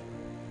 don't worry.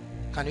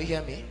 Can you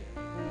hear me?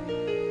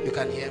 You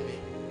can hear me.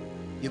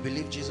 You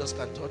believe Jesus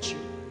can touch you?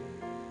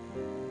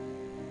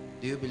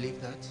 Do you believe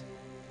that?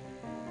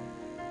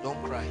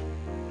 Don't cry.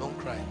 Don't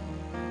cry.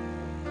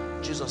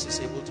 Jesus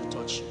is able to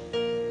touch you.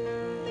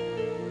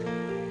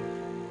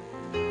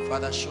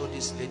 Father, show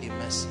this lady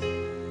mercy.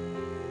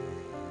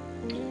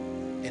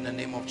 In the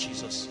name of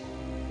Jesus,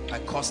 I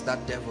curse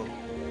that devil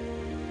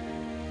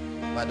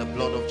by the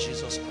blood of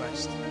Jesus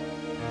Christ.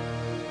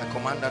 I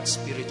command that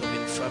spirit of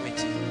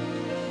infirmity,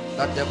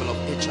 that devil of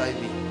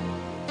HIV,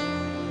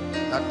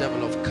 that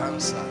devil of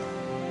cancer,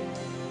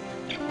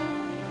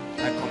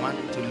 I command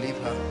him to leave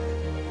her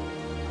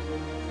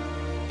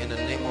in the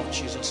name of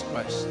Jesus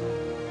Christ.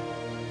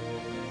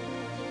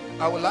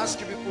 I will ask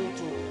you people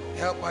to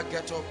help her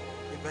get up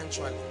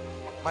eventually.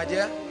 My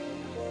dear,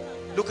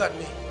 look at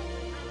me.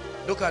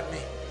 Look at me.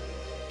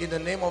 In the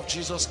name of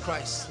Jesus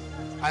Christ,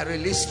 I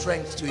release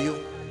strength to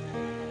you.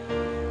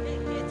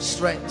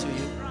 Strength to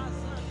you.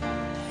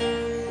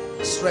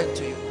 Strength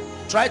to you.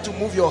 Try to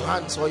move your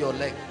hands or your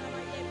leg.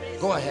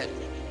 Go ahead.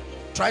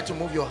 Try to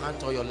move your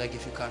hand or your leg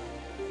if you can.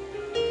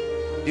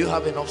 Do you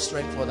have enough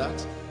strength for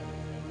that?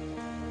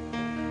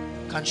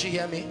 Can she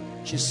hear me?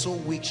 She's so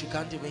weak she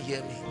can't even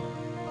hear me.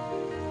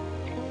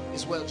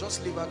 It's well,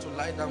 just leave her to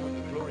lie down with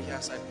the glory here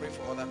as I pray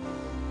for other people.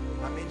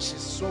 I mean,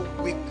 she's so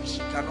weak she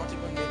cannot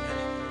even make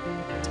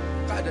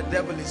any. God, the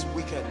devil is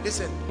wicked.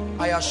 Listen,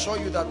 I assure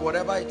you that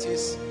whatever it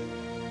is.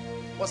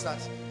 What's that?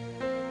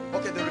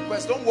 Okay, the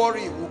request, don't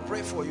worry, we'll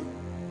pray for you.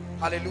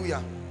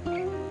 Hallelujah.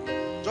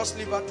 Just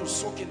leave her to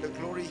soak in the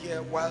glory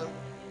here while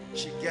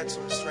she gets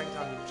some strength,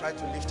 and we'll try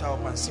to lift her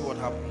up and see what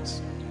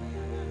happens.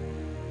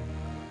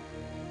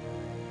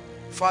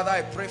 Father,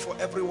 I pray for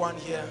everyone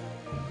here.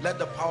 Let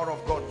the power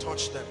of God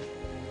touch them.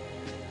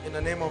 In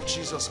the name of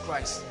Jesus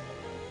Christ.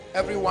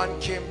 Everyone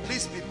came.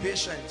 Please be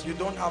patient. You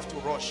don't have to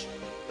rush.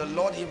 The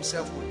Lord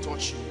himself will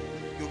touch you.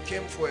 You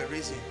came for a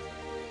reason.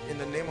 In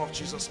the name of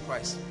Jesus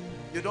Christ.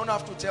 You don't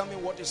have to tell me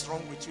what is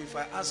wrong with you. If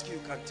I ask you,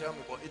 you can tell me,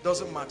 but it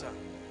doesn't matter.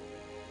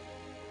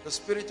 The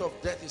spirit of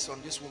death is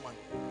on this woman.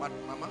 But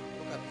Mama,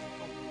 look at me.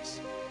 Come, please.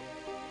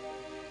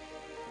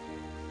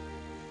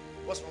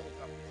 What's wrong with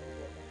her?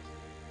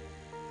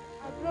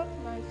 I brought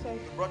myself.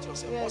 You brought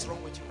yourself. Yes. What's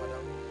wrong with you,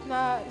 madam?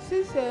 Now,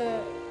 since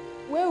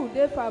where would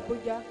they for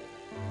Abuja?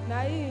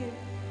 Now,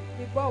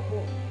 the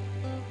bubble,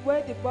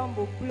 where the bomb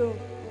will blow.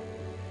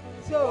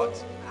 So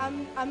what?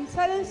 I'm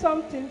selling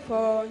something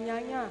for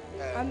Nyanya.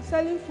 I'm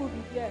selling food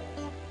here.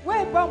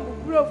 Where bomb will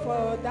blow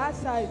for that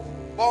side?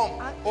 Bomb?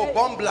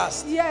 Bomb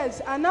blast?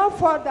 Yes, I now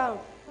fall down.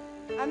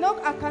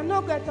 I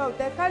cannot get out.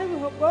 They carry me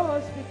to go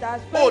hospital.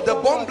 The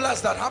bomb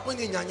blast that happened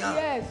in Nyanya?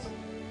 Yes.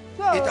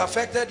 So it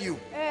affected you?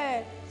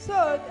 So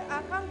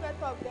I can't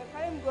get up. They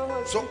carry me to go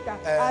hospital.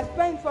 I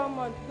spent 4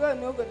 months. Go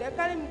no go. They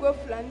carry me to go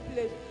Flan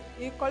place.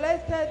 He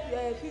collected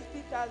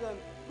 50,000.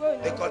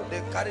 They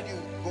carried you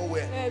go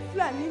where?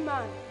 Flani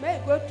man, may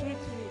go treat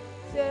me.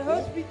 Say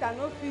hospital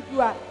no fit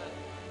do. A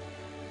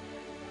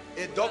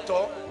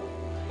doctor?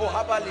 Oh,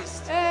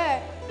 herbalist.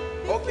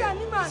 Okay,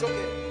 it's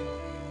okay.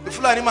 The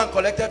Fulani man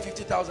collected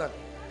 50,000.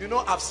 You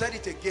know, I've said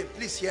it again.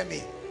 Please hear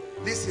me.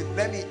 Listen,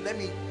 let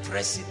me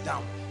press it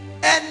down.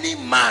 Any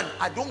man,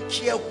 I don't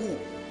care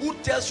who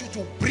tells you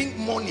to bring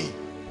money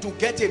to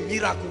get a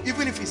miracle,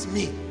 even if it's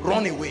me,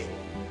 run away.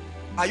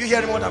 Are you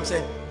hearing what I'm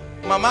saying?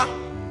 Mama,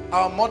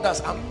 our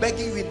mothers, I'm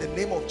begging you in the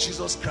name of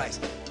Jesus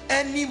Christ.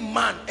 Any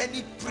man,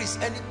 any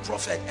priest, any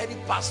prophet, any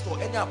pastor,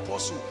 any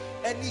apostle,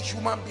 any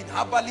human being,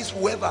 herbalist,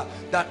 whoever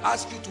that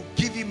asks you to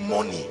give him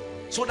money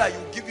so that you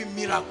give him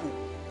miracle,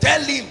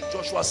 tell him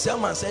Joshua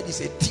Selman said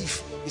he's a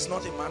thief. He's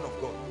not a man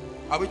of God.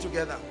 Are we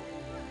together?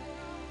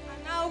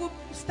 And now we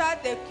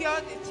start the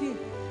cure the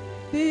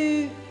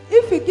thing.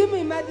 If you give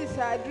me medicine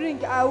I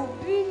drink, I will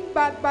dream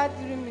bad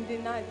dream in the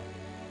night.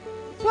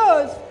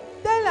 So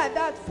then like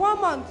that, 4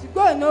 months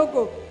go no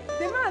go.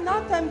 The man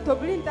now tell me to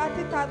bring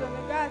 30,000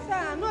 again. I said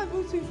I know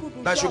even see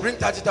food. That should bring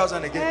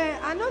 30,000 again.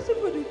 I know see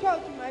food to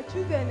talk to my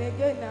children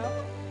again now.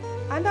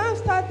 And now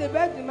start the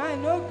beg the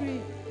man no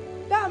green.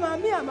 That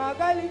mommy I'm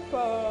going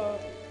for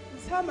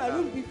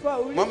Samaroon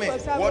before. Mommy,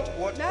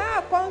 what? Now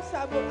I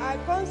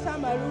come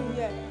Samaroon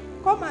here.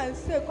 Come and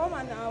say, come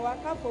and I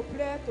walk up for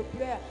prayer to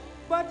prayer.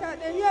 But I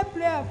didn't hear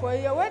prayer for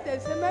you. When they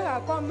say,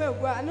 I come,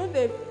 I know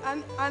they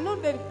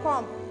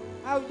come.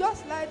 I'll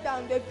just lie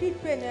down, they feel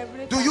pain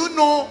every time. Do you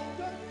know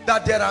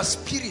that there are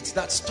spirits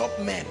that stop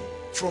men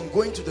from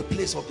going to the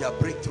place of their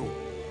breakthrough?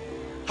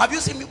 Have you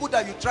seen people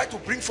that you try to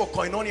bring for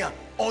koinonia,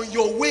 on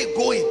your way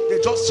going, they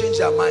just change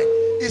their mind?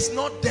 It's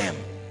not them.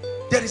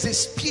 There is a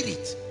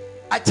spirit.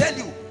 I tell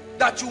you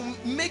that you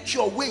make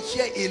your way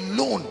here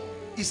alone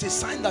is a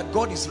sign that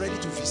God is ready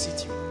to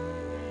visit you.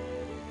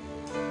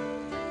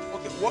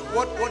 Okay, what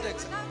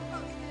exactly?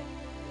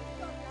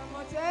 I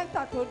must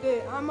enter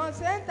today. I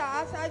must enter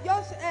as I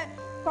just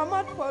come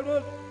out for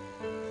road.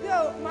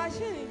 The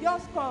machine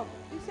just come.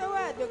 He said,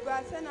 where they go?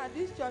 I said, at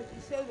this church.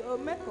 He said, oh,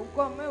 make them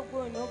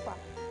go in offer.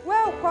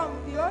 Where come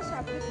the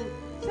usher people?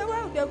 He said,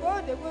 where they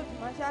go? They go to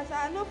machine. I said,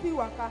 I know people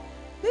worker.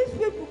 These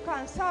people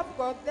can serve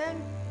God.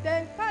 Then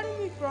carry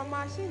me from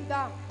machine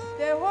down.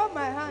 They hold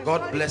my hand.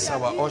 God bless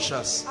our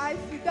ushers. I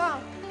sit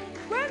down.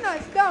 When I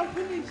sit down,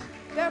 finish.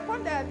 They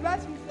come, they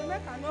advise me, say,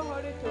 make I no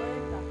hurry to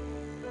enter.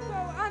 So,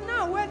 and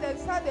now when they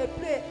start the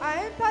play,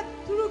 I entered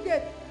through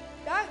gate.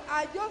 That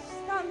I just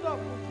stand up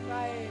with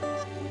my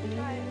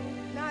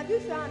now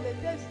this hand they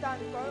just stand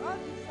because all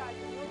this side,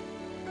 you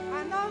know.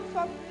 And now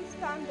softly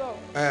stand up.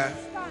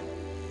 Stand.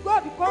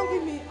 God can't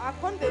give me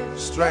the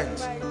strength.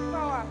 My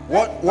power.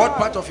 What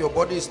part of your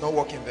body is not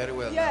working very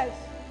well? Yes.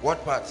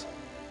 What part?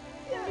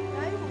 Yeah,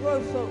 now you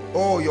go so.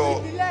 Oh,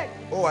 your leg.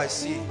 Oh, I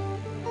see.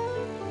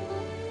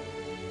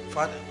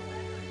 Father,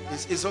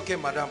 it's okay,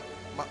 madam.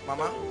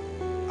 Mama,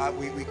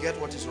 we get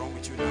what is wrong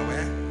with you now,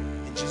 eh?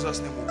 In Jesus'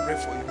 name we pray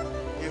for you.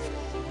 If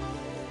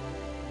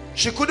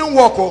she couldn't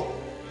walk, oh,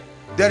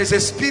 there is a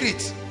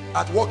spirit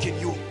at work in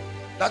you.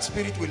 That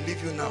spirit will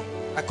leave you now.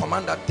 I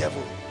command that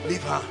devil,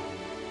 leave her.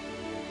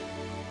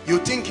 You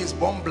think it's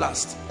bomb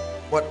blast,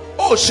 but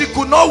oh, she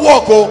could not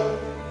walk, oh.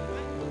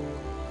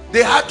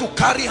 They had to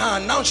carry her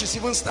and now she's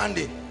even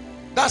standing.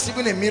 That's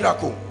even a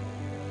miracle.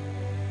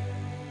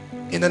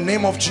 In the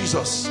name of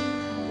Jesus.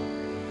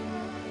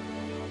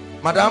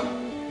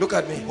 Madam, look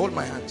at me. Hold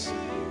my hands.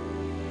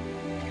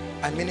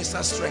 I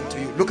minister strength to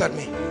you. Look at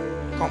me.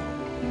 Come.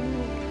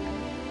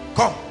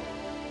 Come.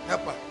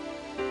 Help her.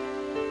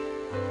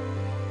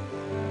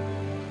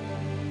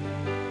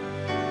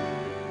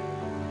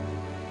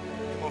 In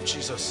the name of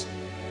Jesus.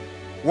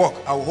 Walk.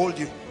 I will hold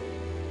you.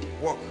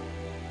 Walk.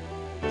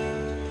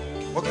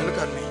 Okay, look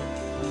at me.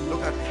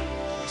 Look at me.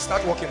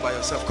 Start walking by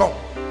yourself. Come.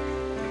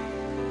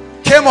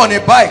 Came on a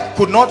bike,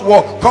 could not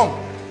walk. Come.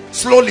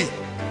 Slowly.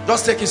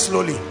 Just take it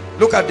slowly.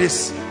 Look at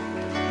this.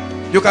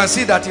 You can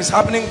see that it's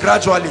happening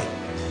gradually.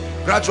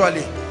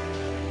 Gradually.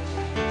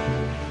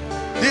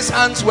 These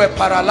hands were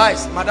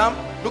paralyzed. Madam,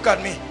 look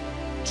at me.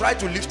 Try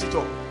to lift it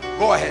up.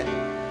 Go ahead.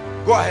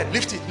 Go ahead.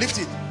 Lift it. Lift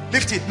it.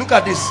 Lift it. Look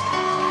at this.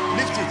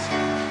 Lift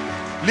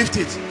it. Lift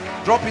it.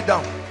 Drop it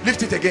down.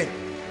 Lift it again.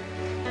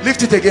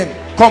 Lift it again.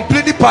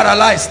 Completely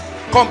paralyzed.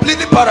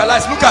 Completely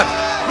paralyzed. Look at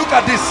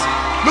this.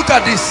 Look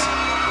at this.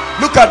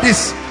 Look at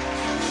this.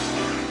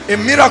 A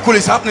miracle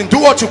is happening. Do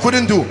what you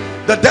couldn't do.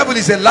 The devil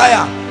is a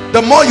liar.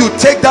 The more you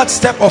take that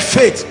step of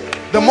faith,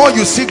 the more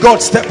you see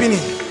God stepping in.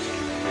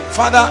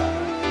 Father,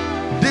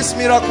 this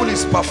miracle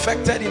is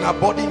perfected in her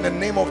body in the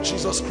name of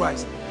Jesus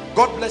Christ.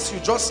 God bless you.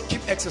 Just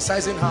keep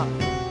exercising her.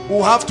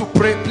 We'll have to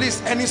pray.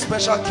 Please, any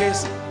special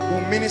case,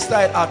 we'll minister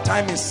it. Our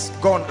time is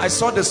gone. I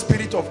saw the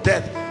spirit of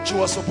death. She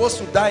was supposed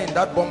to die in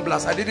that bomb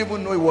blast. I didn't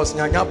even know it was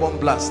Nyanya bomb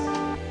blast.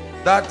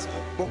 That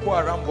Boko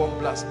Haram bomb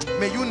blast.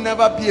 May you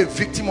never be a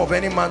victim of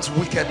any man's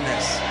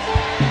wickedness.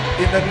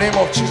 In the name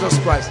of Jesus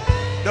Christ.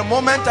 The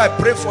moment I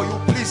pray for you,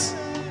 please,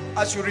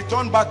 as you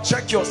return back,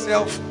 check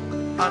yourself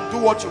and do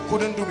what you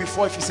couldn't do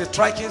before. If it's a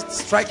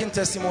striking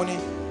testimony,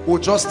 we'll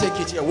just take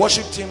it here.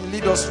 Worship team,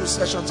 lead us through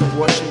sessions of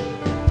worship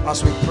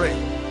as we pray.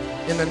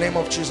 In the name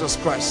of Jesus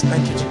Christ.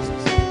 Thank you, Jesus.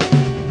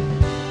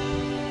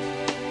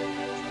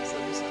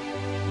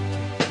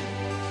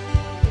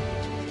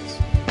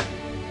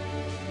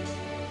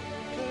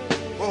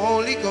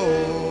 Holy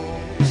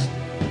Ghost.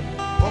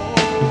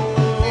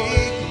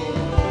 Holy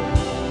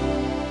Ghost.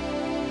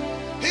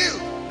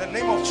 Heal in the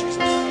name of Jesus.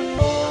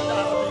 And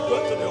I've been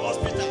going to the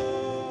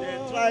hospital. They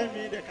try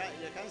me, they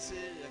can't say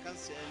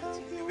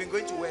anything. You've been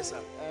going to where, sir?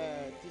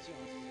 Teaching.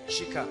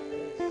 Shika.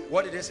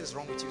 What did they say is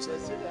wrong with you, sir? They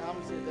say they have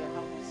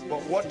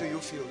But what do you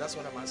feel? That's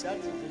what I'm asking. That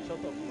is the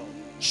short of blood.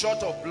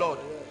 Short of blood.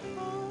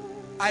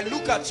 I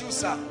look at you,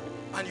 sir,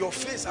 and your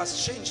face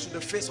has changed to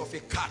the face of a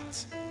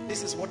cat.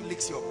 This is what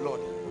licks your blood.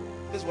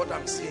 This is what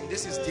I'm seeing.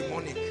 This is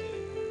demonic.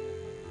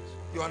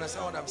 You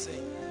understand what I'm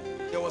saying?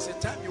 There was a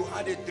time you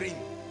had a dream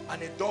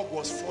and a dog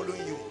was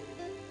following you.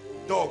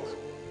 Dog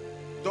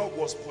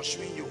was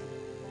pursuing you.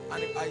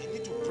 And I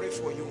need to pray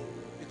for you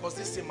because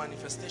this is a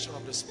manifestation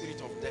of the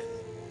spirit of death.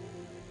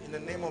 In the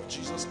name of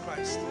Jesus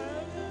Christ,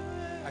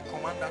 I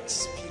command that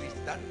spirit,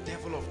 that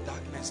devil of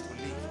darkness to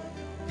leave.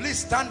 Please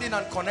stand in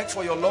and connect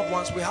for your loved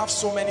ones. We have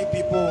so many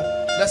people.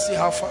 Let's see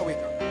how far we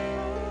can.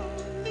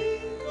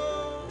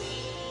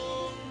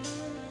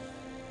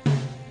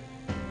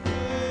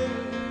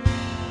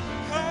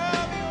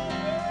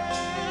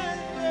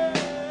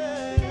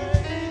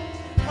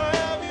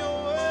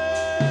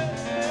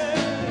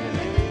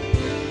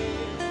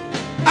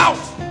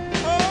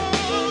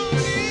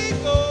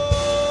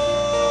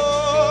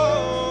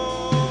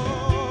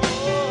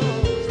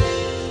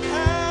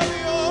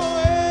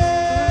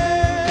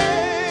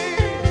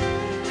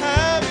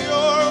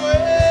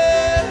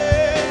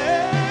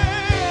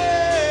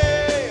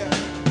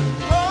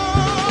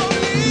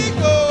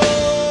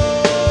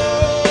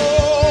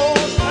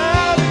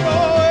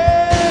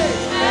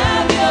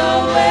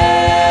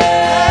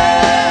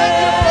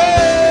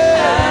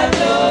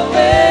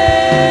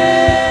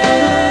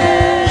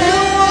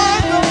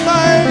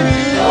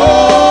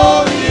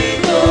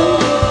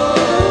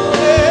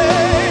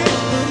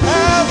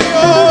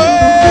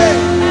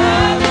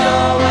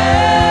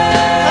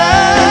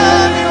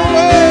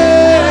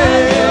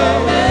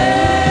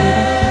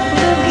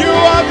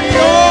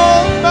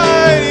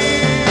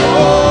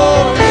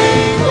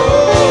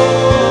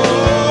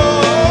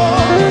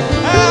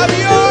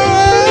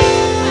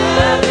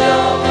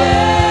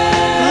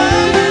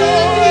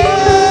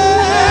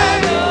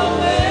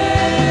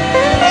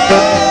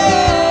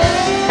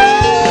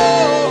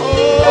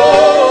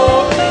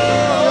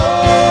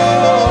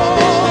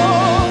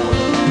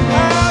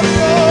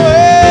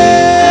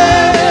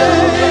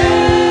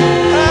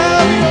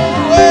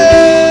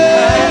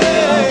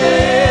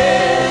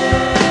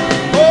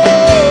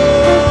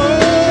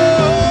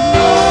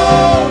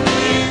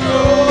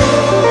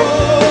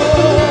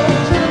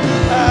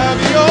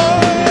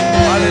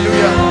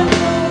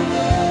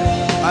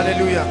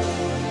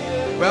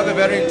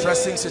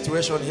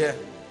 Situation here.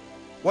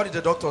 What did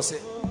the doctor say?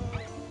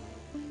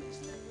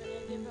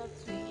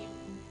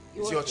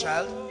 It's your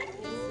child?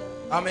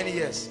 How many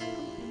years?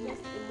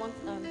 Just a month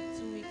and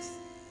 2 weeks.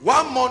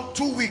 1 month,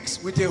 2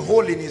 weeks with a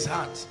hole in his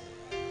heart.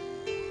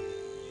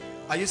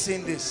 Are you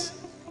seeing this?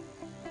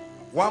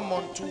 1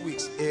 month, 2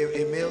 weeks,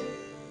 a male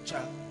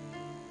child.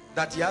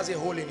 That he has a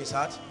hole in his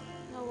heart?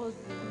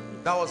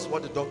 That was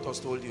what the doctors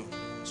told you.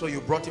 So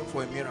you brought him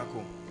for a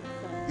miracle.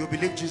 You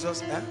believe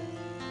Jesus? Eh?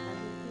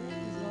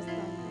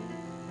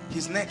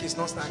 His neck is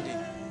not standing.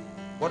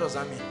 What does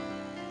that mean?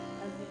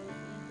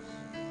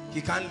 He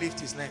can't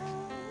lift his neck.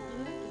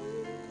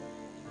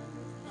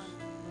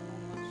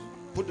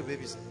 Put the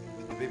baby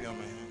on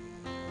my hand.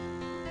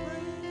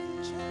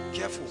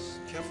 Careful,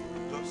 careful.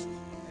 Just.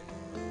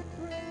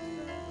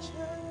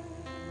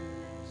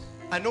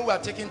 I know we are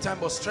taking time,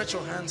 but stretch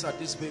your hands at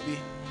this baby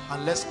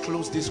and let's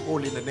close this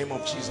hole in the name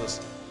of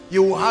Jesus.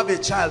 You will have a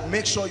child.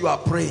 Make sure you are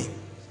praying.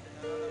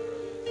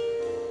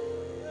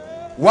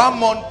 1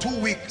 month,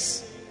 2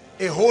 weeks.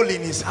 A hole in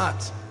his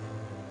heart.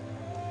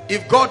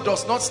 If God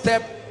does not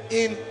step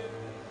in,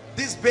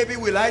 this baby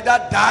will either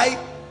die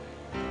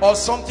or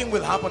something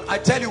will happen. I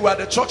tell you, we are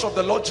the church of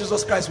the Lord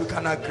Jesus Christ. We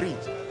can agree.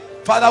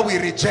 Father, we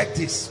reject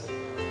this.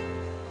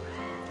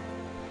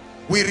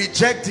 We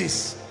reject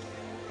this.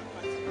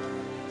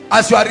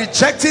 As you are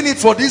rejecting it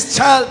for this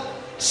child,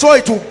 so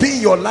it will be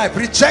in your life.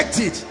 Reject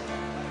it.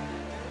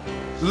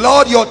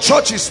 Lord, your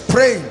church is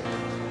praying.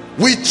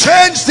 We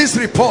change this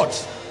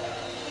report.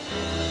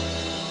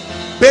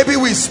 Baby,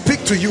 we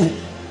speak to you.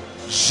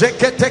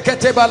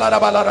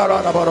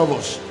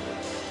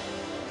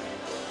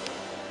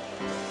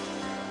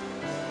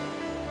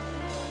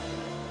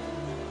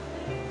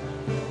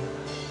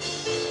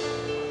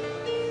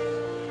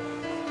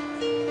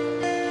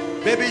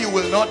 Baby, you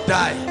will not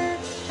die.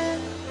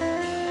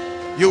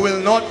 You will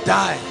not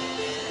die.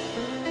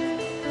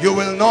 You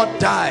will not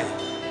die.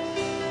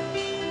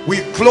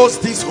 We close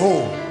this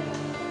hole.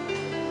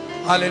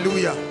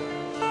 Hallelujah.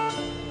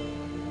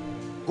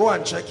 Go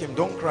and check him.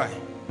 Don't cry.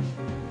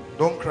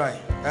 Don't cry.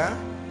 Eh?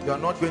 You are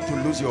not going to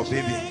lose your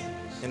baby.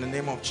 In the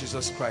name of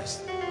Jesus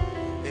Christ.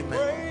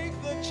 Amen.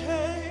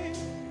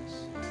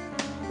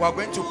 We are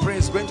going to pray.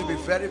 It's going to be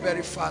very,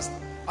 very fast.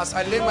 As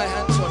I lay my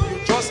hands on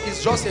you,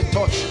 it's just a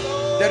touch.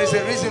 There is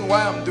a reason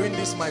why I'm doing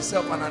this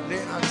myself and I lay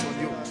hands on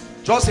you.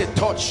 Just a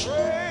touch.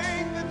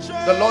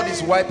 The Lord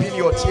is wiping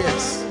your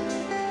tears.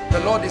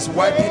 The Lord is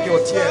wiping your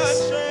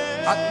tears.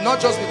 Not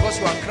just because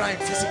you are crying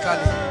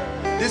physically.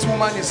 This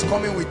woman is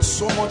coming with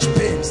so much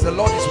pains. The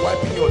Lord is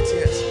wiping your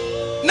tears.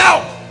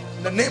 Now,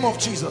 in the name of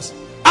Jesus,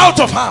 out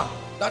of her,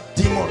 that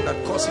demon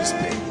that causes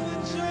pain.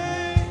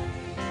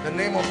 In the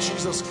name of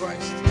Jesus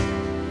Christ.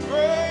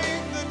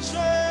 Break the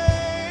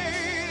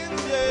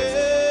chains,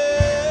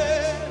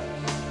 yeah.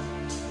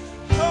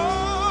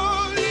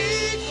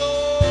 Holy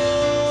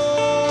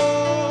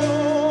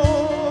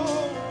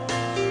Ghost.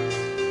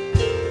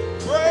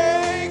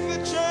 Break the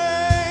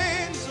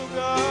chains, oh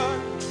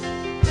God.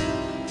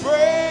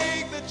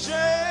 Break the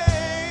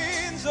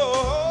chains,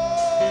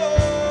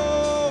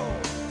 oh.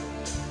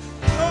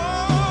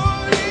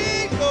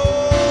 Holy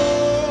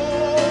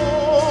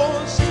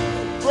Ghost.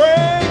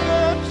 Break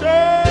the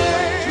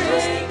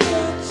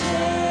chains.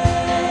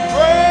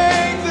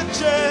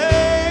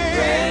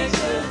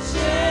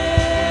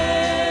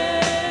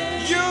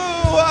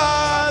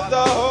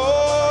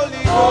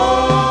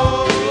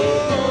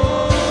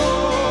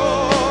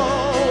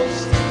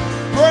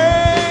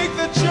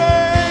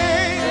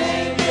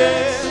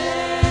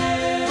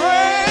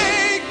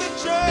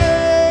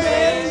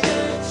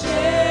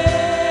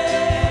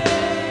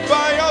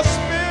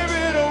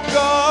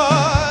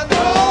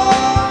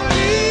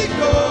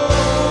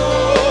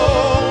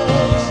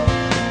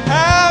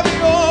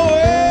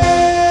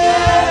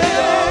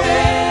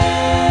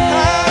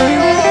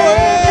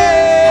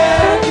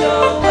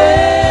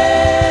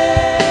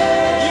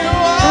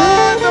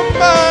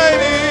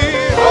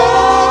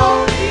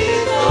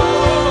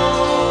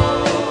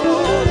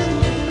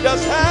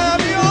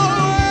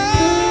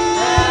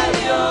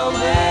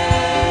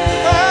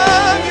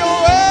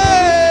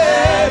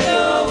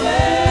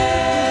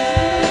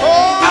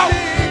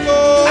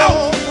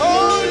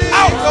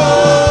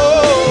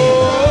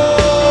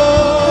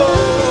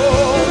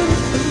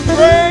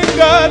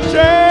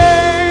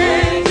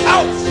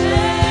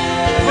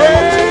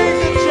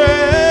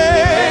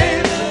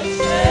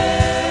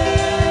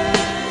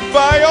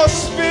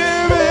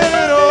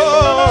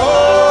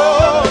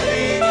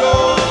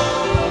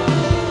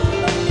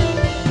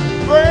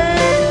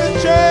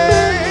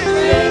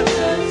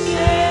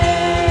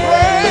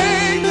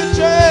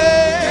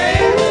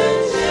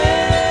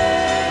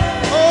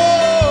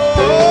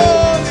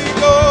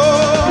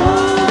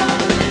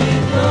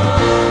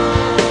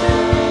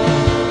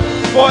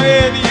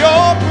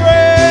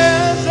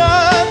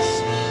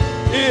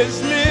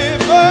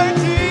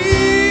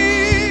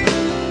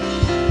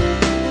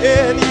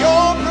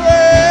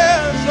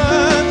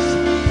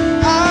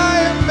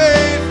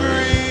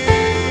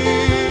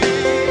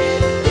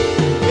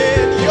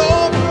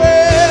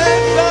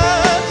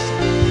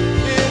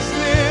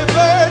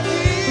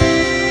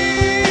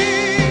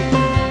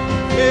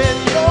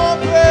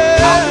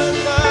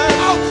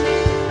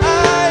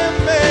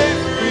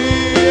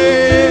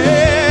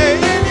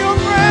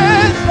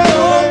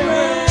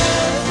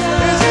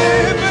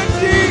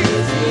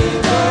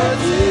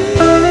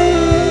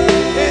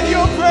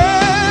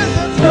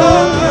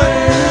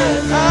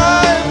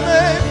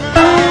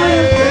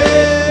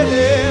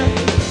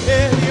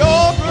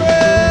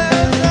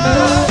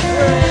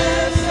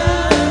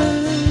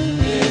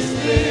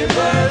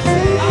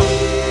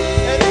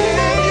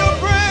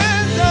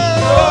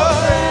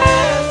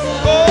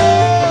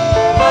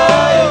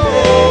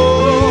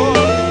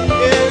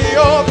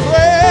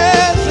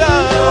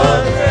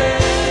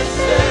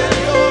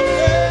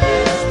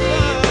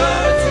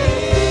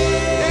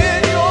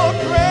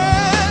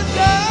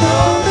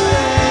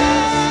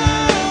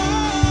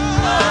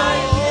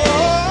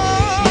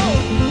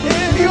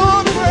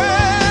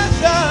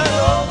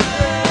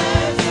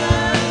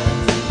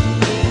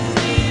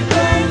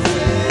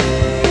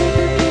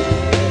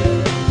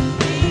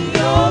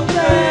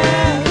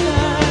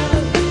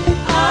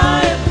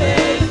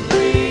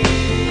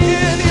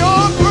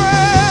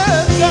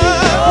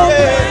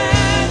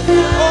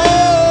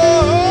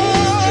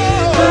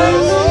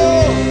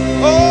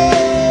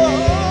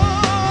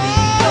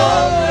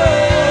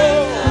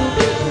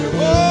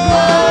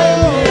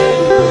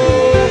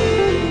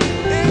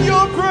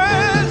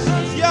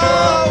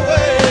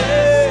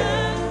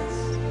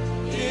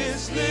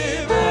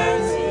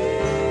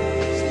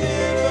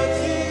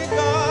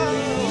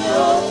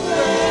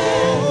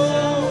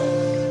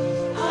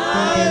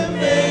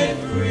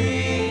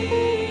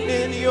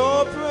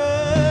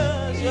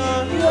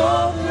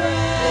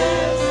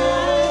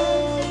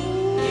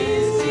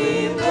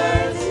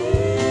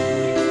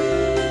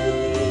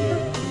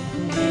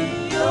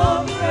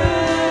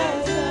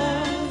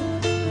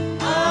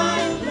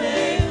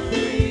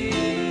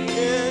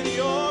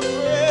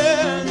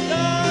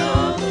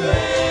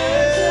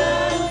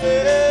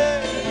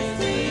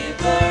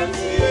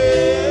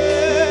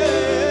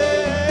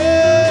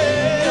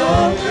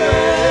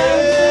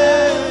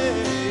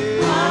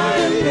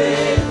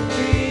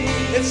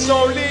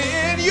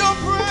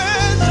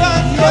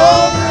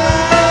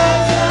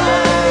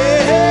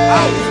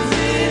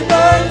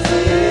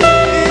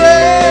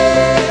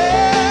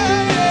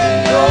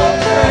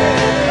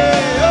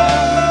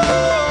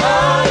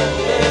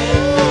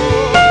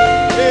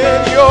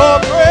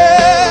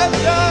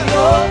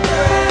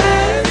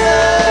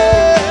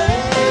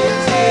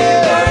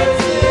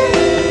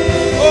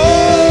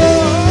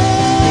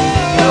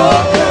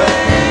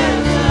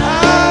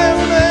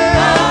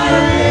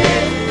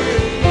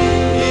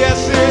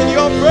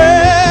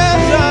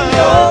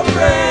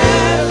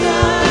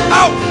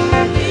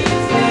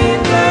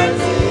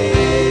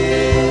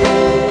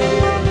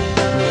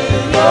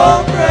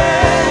 your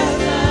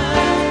presence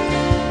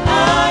I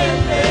am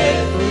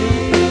made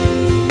free.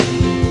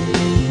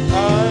 I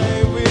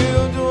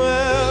will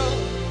dwell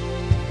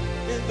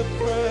in the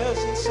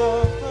presence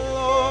of the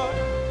Lord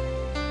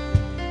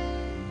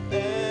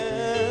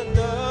and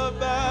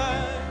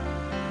abide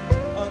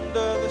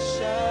under the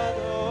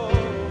shadow.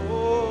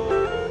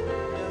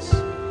 Yes,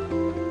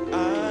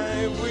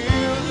 I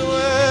will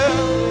dwell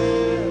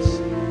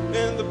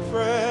in the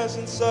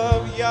presence of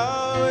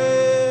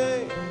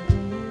Yahweh.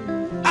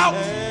 Out!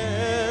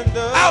 And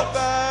Out!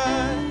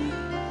 abide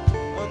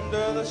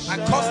under the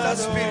shadow. I cause that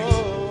spirit.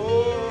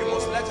 You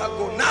must let her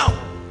go now.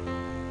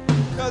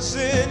 'Cause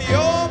in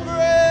your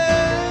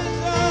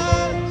presence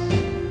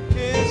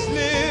is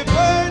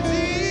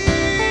liberty.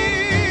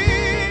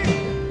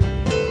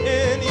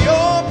 In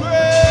your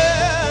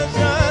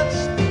presence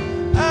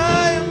I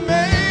am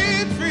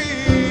made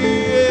free.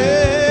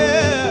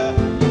 Yeah.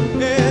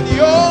 In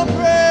your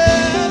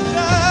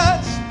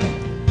presence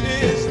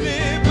is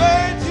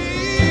liberty.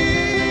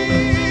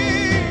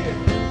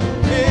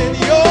 In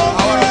your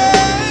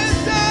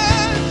presence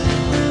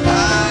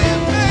I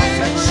am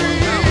made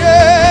free.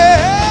 Yeah.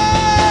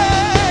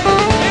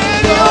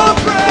 In your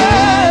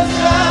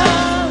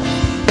presence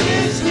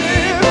is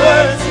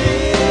liberty.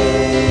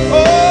 Oh,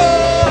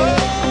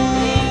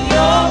 in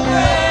your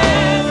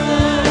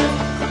presence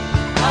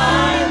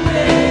I am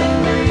made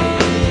free.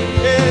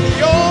 In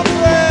your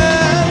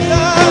presence,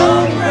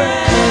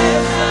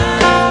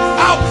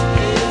 out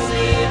is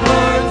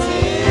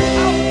liberty.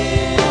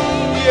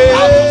 Yeah.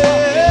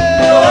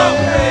 In your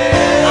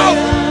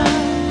presence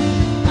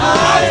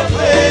I am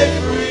made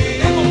free.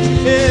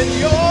 In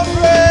your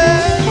presence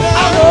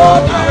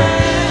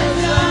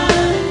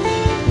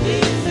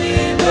is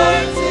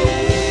liberty.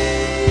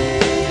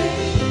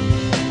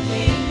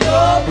 In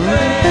your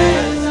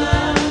presence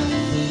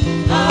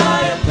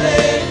I am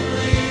made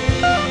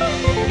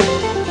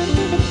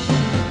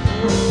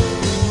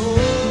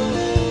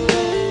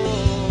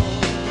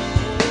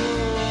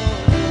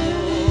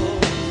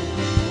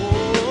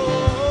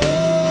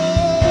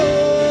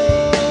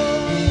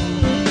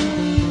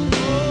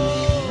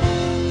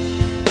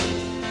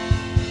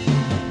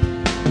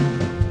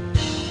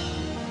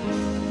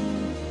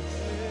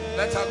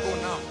Let her go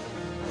now.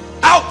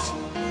 Out!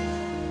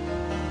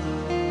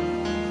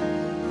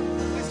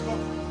 Let's go.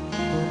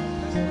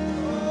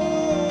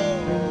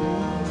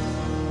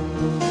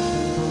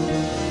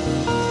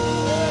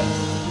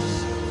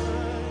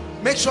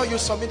 Make sure you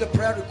submit the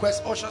prayer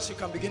request. Ushers, you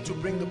can begin to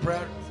bring the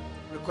prayer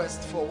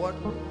request forward.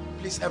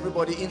 Please,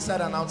 everybody,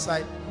 inside and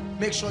outside,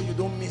 make sure you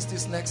don't miss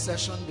this next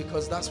session,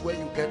 because that's where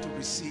you get to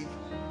receive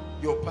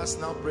your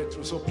personal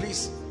breakthrough. So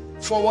please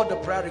forward the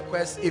prayer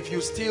request. If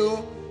you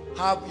still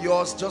have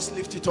yours, just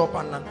lift it up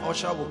and an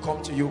usher will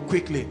come to you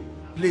quickly.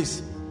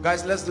 Please,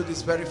 guys, let's do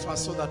this very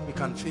fast so that we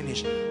can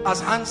finish. As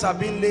hands are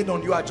being laid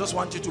on you, I just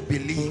want you to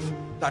believe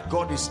that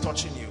God is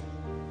touching you.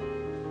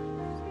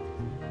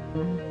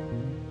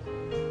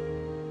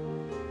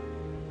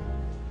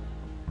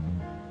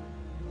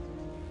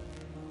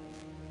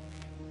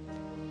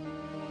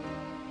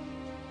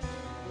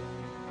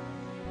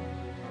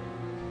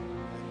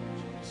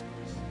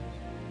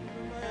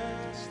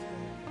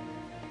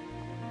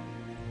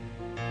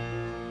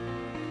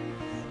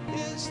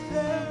 Is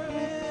there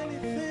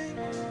anything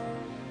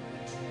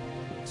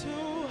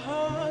too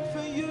hard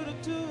for you to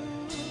do?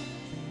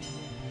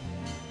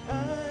 I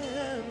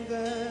am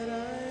that I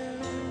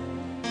am.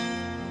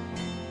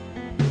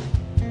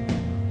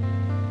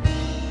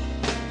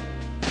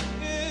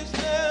 Is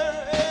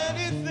there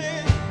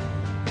anything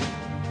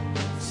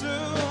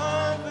too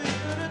hard for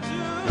you to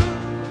do?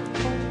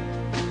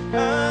 I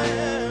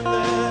am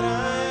that I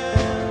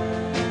am.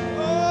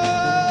 Oh,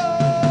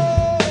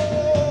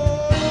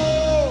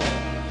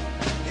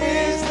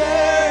 is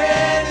there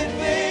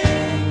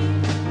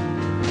anything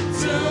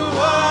too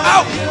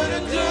hard for you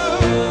to do?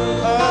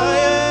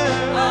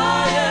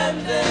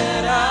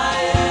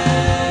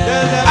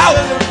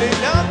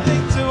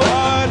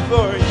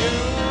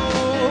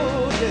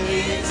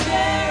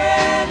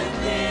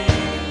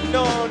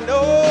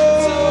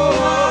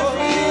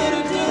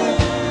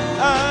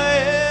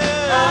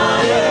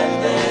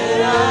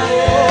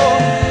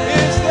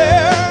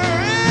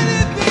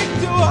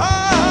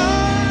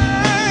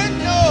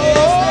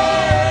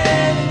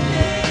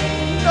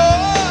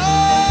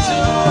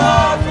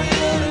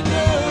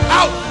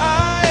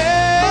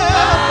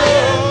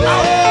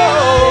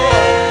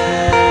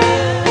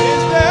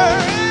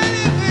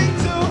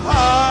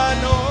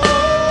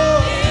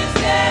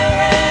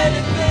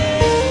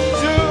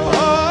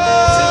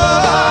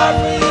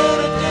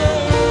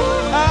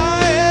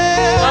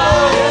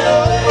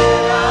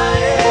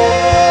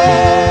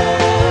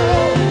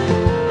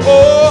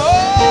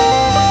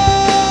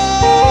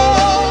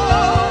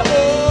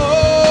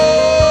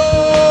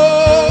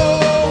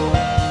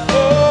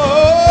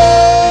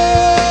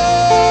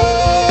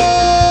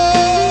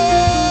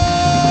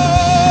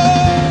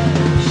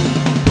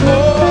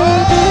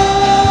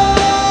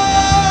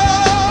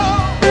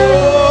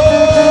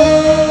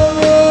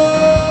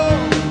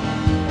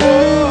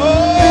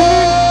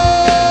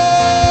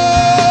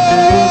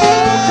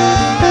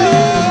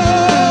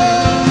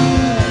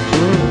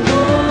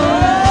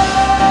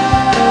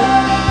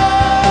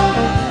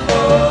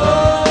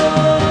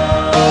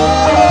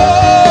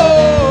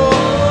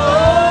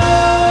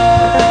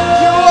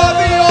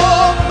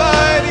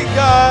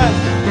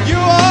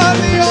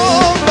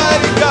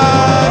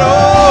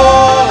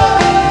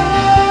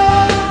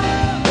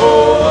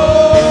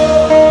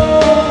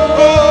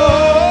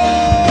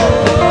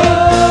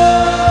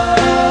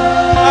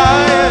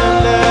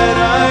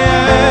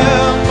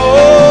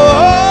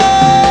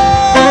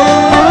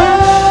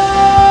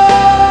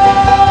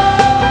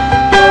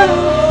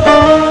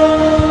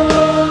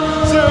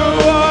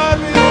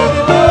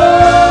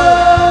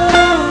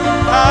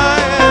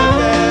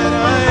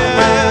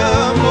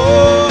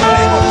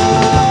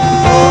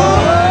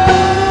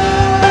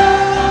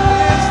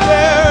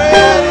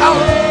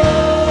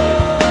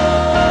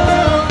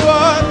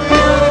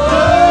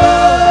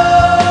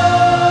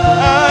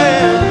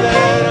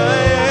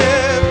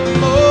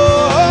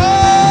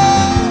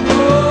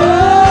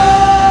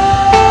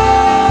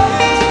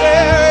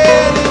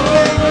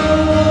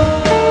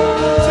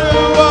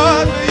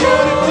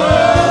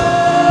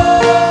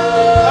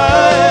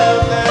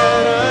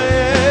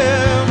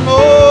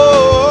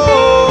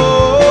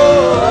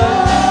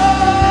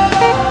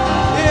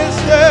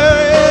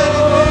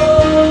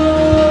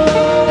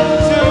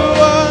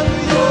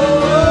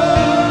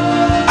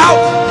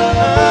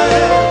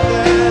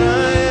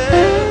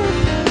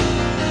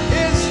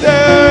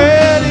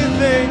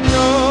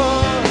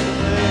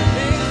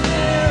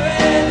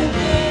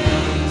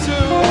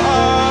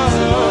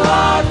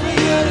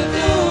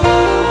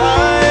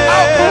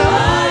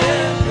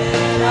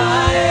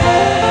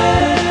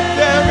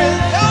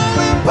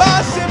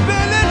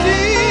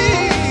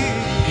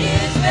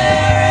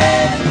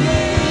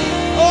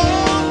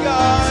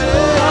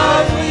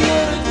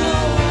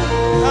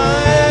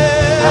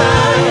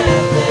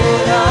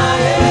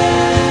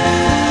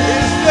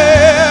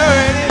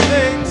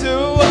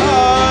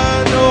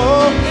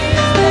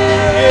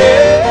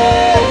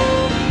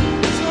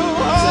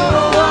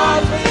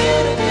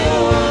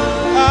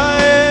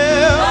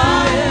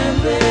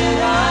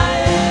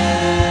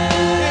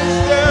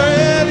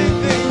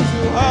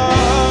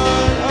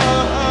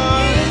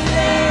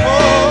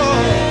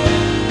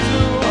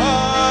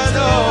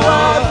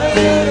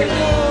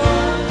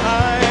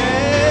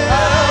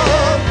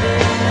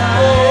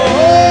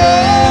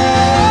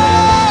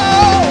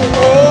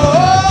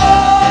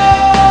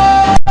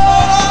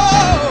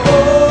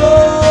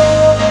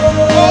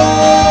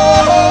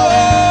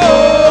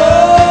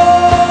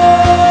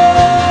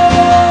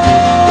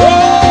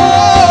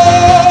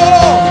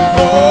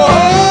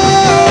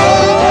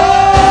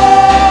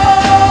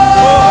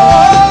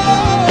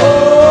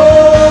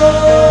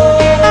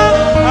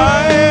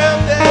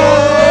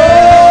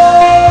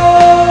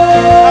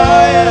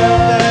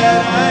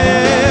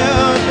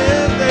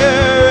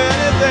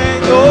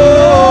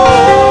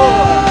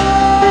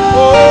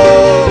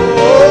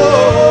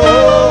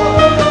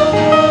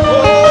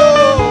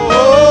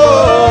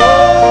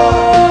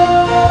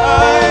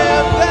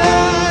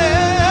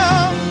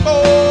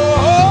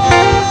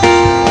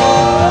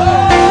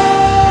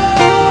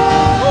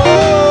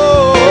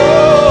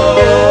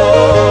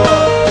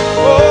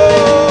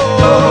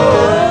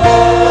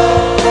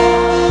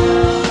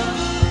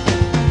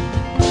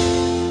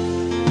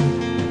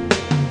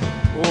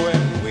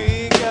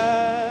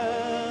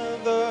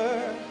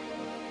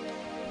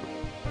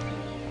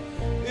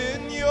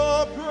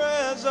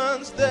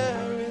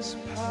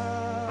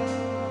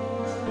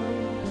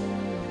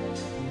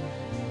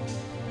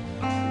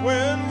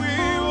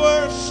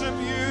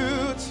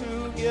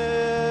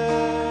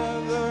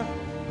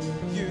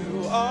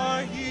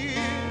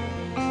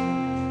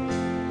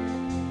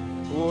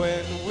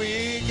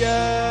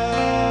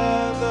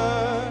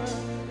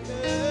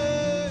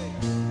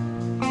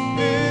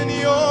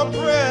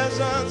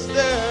 presence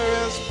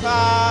there is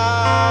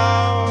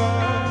power.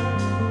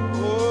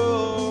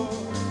 Oh,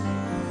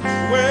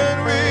 when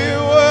we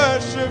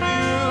worship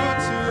you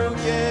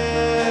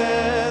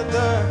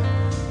together,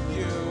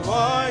 you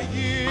are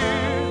here.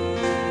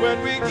 When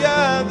we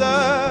gather,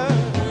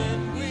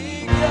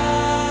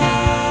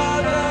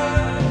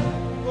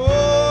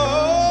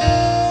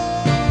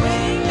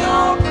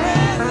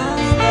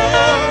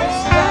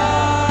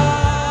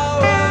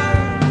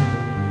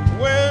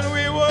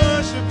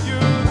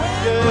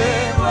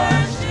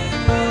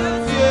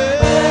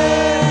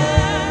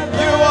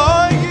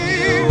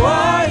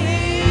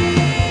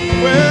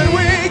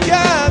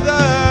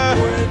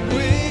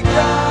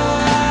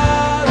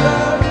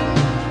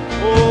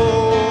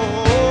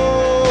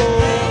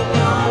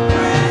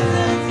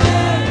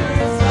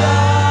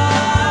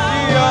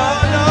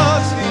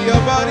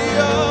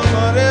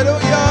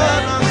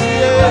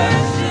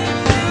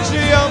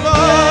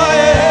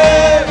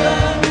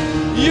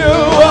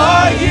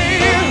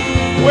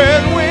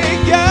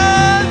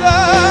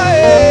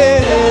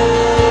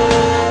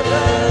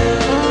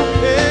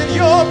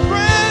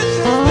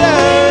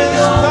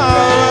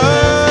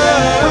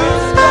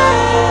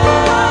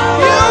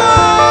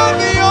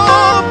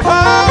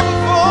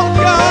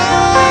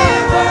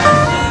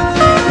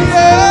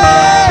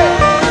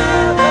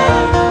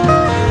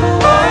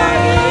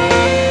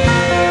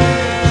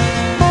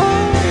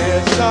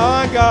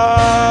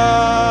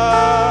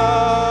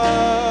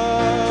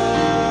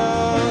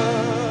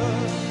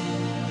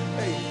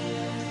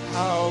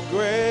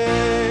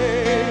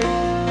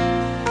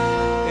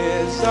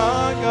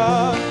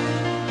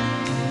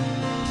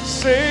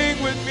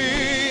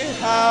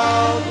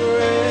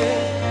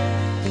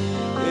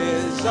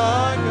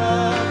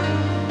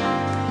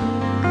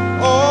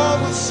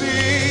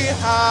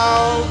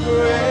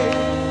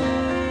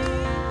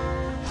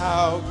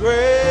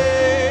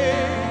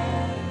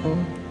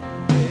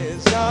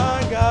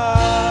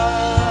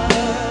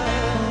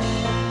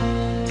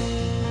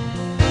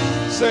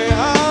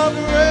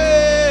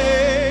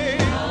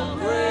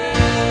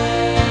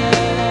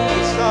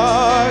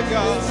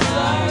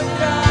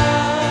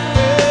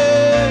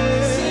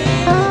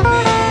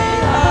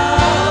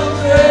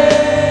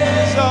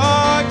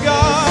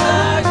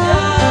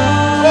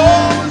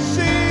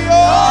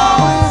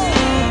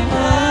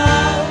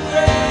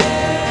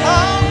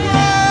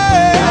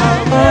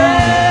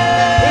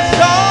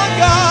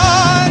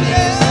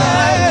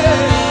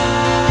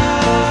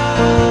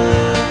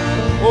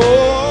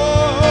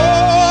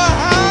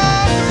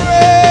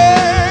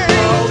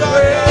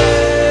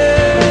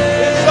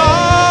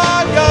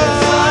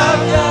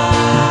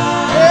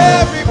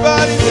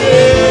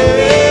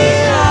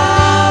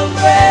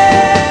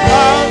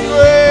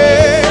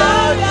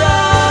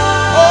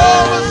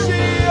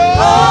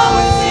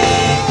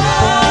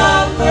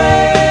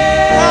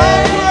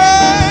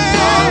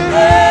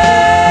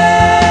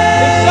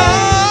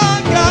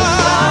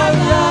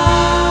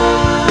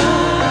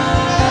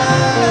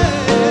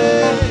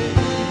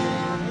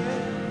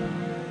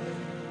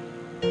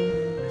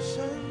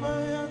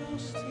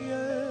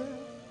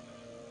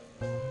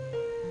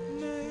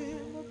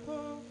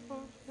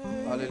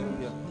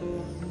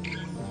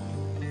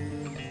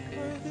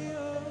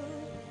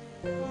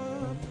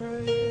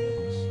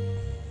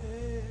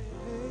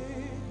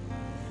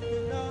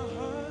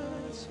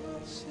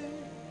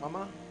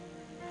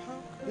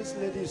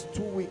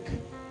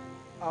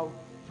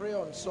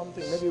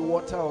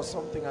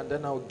 and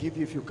then I'll give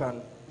you, if you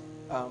can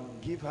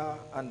give her,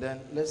 and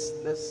then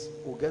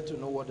we'll get to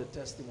know what the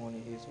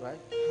testimony is, right?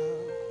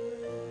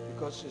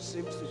 Because she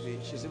seems to be,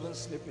 she's even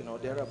sleeping or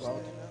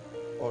thereabout,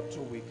 or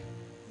 2 weeks.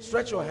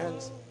 Stretch your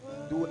hands.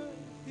 Do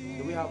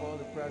we have all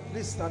the prayer?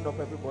 Please stand up,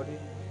 everybody.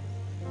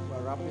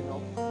 We're wrapping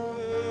up.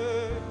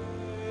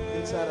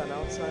 Inside and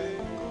outside.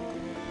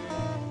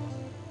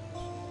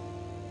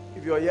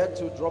 If you're yet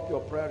to drop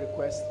your prayer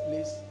request,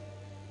 please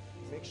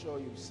make sure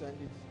you send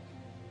it.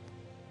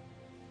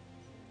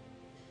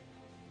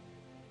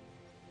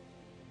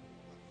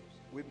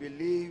 We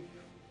believe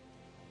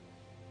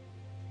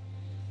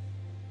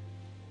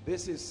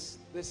this is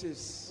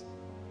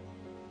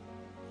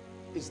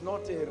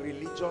not a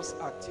religious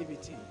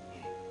activity.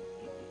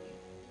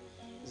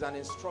 It's an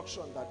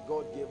instruction that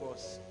God gave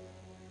us.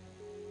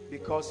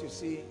 Because you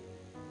see,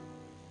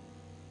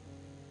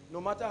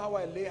 no matter how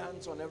I lay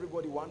hands on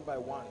everybody one by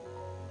one,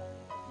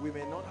 we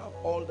may not have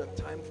all the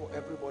time for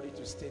everybody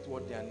to state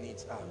what their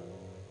needs are.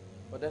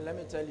 But then let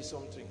me tell you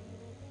something.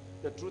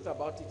 The truth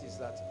about it is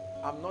that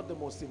I'm not the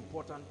most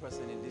important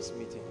person in this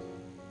meeting.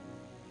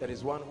 There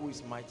is one who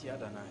is mightier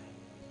than I.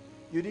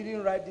 You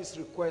didn't write this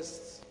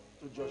request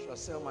to Joshua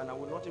Selman. I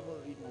will not even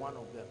read one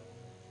of them.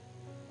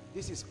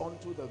 This is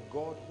unto the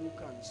God who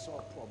can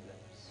solve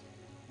problems.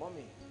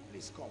 Mommy,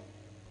 please come.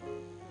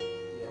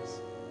 Yes.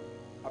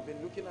 I've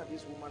been looking at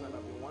this woman and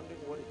I've been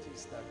wondering what it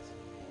is that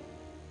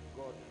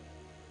God,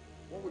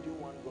 what would you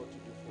want God to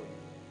do for you?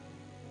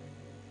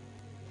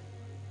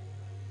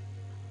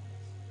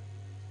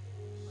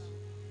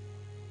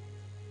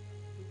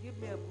 Give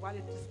me a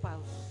quality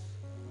spouse.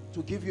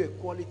 To give you a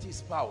quality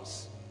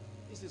spouse.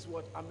 This is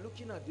what I'm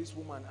looking at this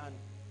woman, and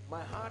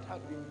my heart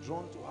had been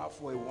drawn to her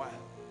for a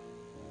while.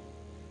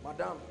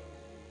 Madam,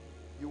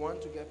 you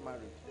want to get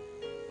married?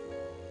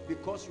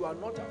 Because you are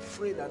not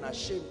afraid and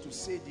ashamed to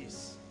say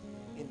this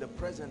in the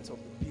presence of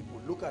the people.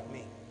 Look at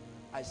me.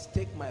 I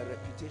stake my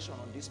reputation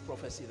on this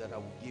prophecy that I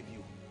will give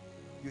you.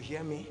 You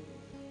hear me?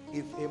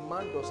 If a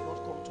man does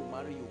not come to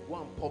marry you, go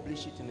and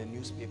publish it in the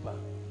newspaper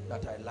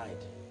that I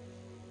lied.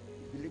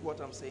 You believe what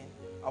I'm saying?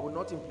 I will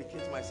not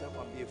implicate myself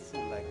and be a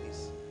fool like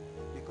this.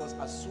 Because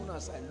as soon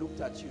as I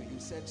looked at you, you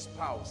said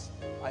spouse.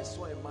 I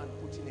saw a man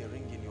putting a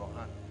ring in your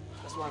hand.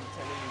 That's why I'm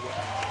telling you what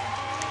I'm telling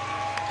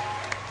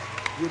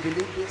you. You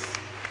believe this?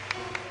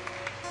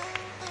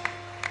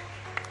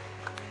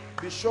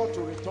 Be sure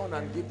to return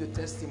and give the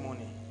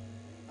testimony.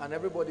 And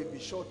everybody be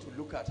sure to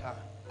look at her.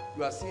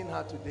 You are seeing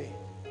her today.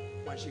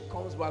 When she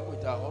comes back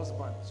with her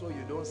husband, so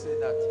you don't say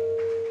that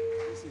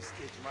this is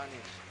stage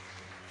managed.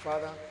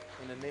 Father,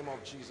 in the name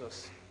of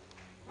Jesus,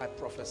 I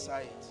prophesy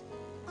it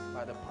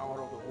by the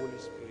power of the Holy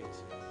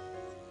Spirit.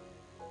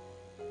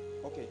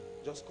 Okay,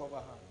 just cover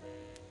her.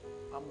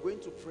 I'm going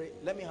to pray.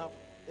 Let me have,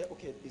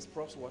 okay, it's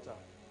Prof's water.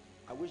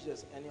 I wish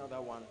there's any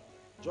other one.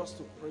 Just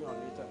to pray on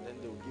it, and then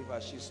they'll give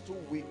her. She's too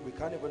weak. We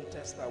can't even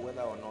test her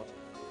whether or not.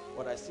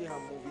 But I see her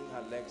moving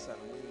her legs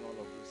and moving all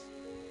of this.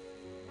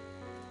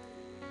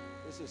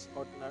 This is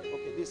ordinary.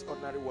 Okay, this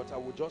ordinary water.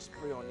 We'll just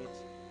pray on it.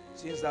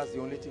 Since that's the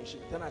only thing she.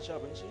 Tena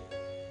chabenchi.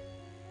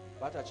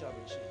 Bata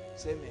chabenchi.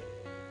 Say me.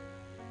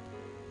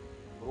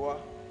 Roa.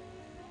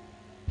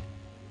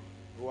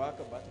 Roa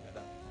ka bata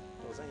kada.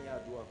 Tozan ya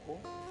dua ko.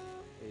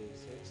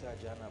 Say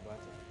jana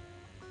bata.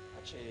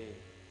 Ache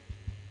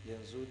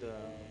yanzu da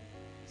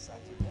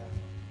sati da.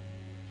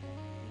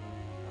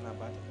 Ana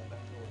bata kada.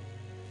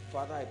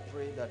 Father, I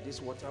pray that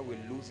this water will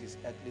lose its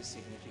earthly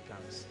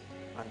significance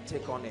and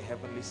take on a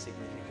heavenly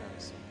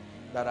significance.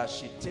 That as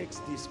she takes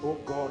this, oh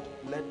God,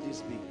 let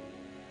this be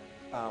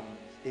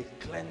a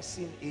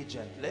cleansing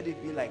agent. Let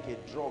it be like a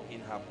drug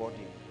in her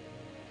body.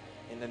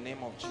 In the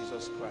name of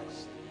Jesus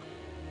Christ.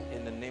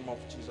 In the name of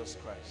Jesus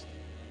Christ.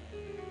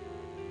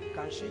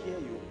 Can she hear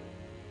you?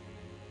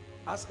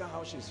 Ask her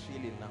how she's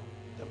feeling now.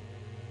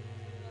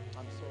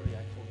 I'm sorry,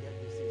 I forget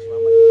these things.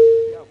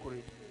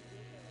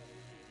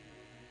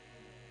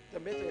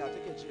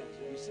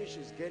 You see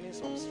she's gaining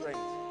some strength.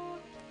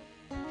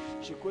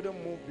 She couldn't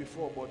move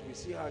before, but we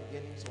see her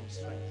gaining some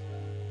strength.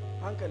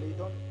 Uncle, you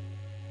don't.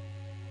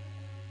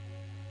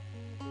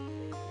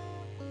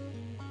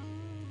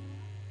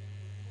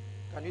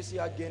 Can you see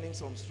her gaining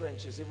some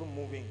strength? She's even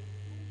moving.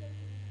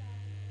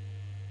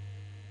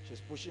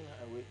 She's pushing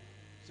her away.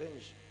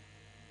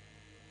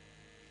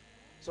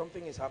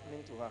 Something is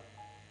happening to her.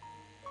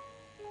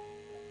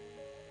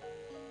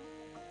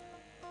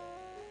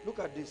 Look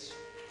at this.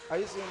 Are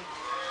you seeing?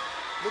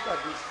 Look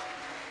at this.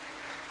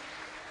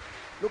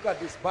 Look at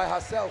this. By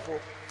herself. Oh.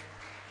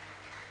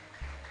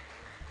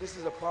 This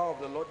is the power of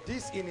the Lord.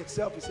 This in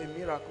itself is a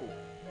miracle.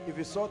 If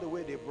you saw the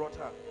way they brought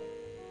her.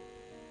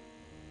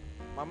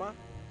 Mama,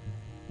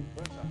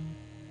 brought her.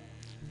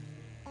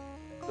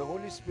 The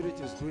Holy Spirit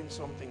is doing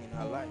something in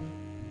her life.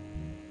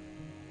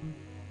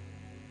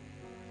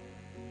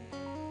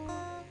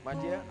 My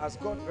dear, as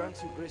God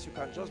grants you grace, you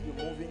can just be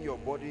moving your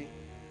body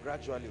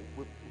gradually.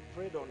 We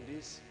prayed on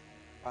this.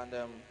 And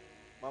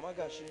Mama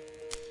Gashi,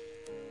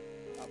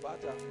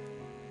 Abata,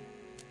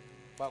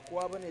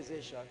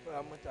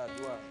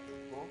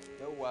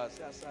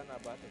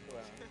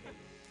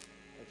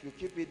 if you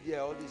keep it there,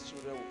 all these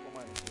children will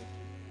come and take you.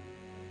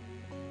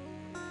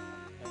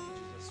 Thank you,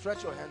 Jesus.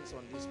 Stretch your hands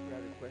on these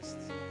prayer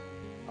requests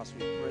as we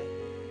pray.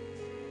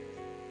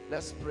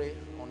 Let's pray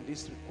on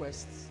these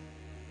requests.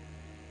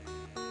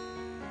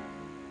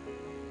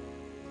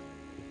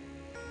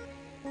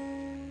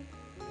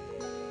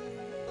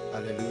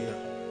 Hallelujah.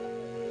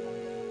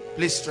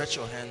 Please stretch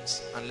your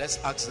hands and let's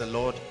ask the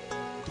Lord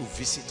to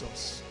visit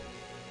us.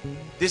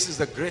 This is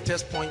the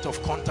greatest point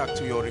of contact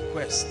to your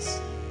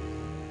requests.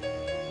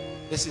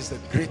 This is the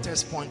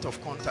greatest point of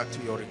contact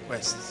to your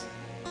requests.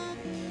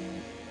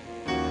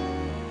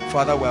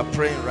 Father, we are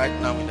praying right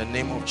now in the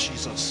name of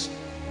Jesus.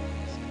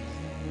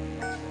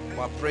 We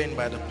are praying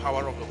by the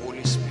power of the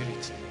Holy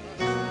Spirit.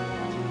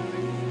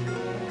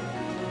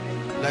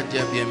 Let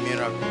there be a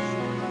miracle.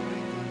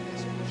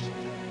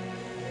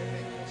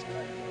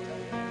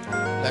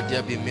 Let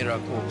there be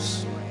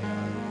miracles.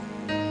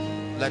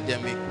 Let there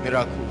be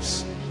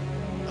miracles.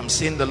 I'm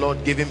seeing the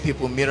Lord giving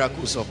people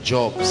miracles of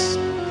jobs.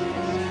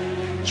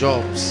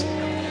 Jobs.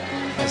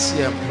 I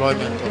see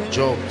employment of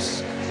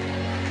jobs.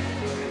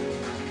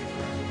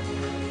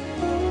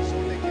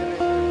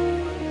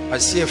 I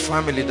see a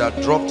family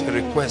that dropped a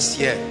request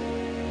here.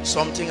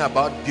 Something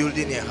about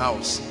building a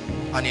house.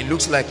 And it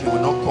looks like you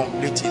will not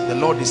complete it. The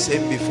Lord is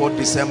saying before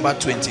December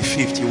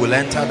 25th, you will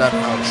enter that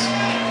house.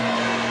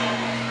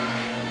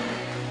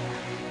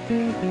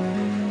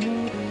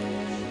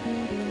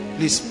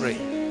 Please pray.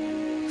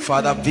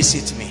 Father,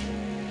 visit me.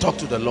 Talk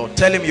to the Lord.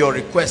 Tell him your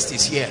request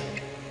is here.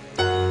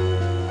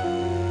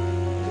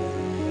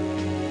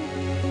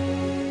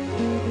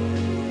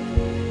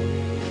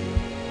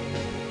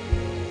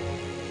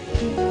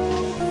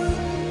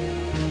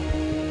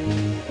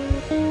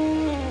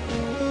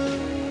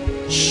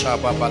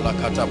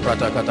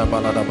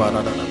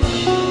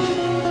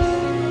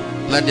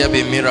 Let there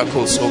be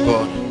miracles, oh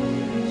God.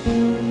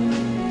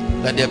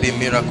 Let there be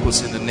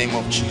miracles in the name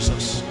of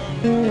Jesus.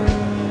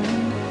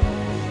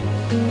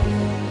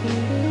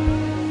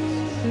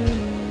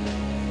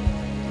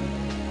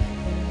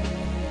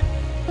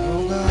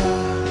 Oh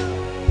God,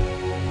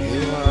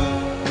 you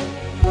are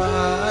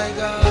my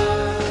God,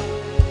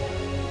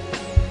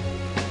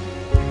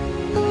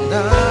 and I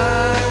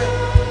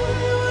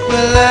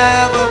will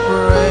ever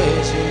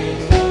praise you.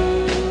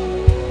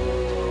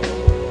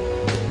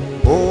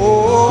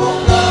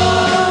 Oh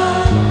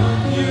God,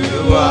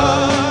 you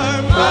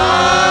are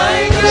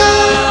my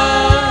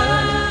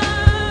God,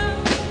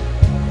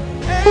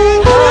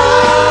 and I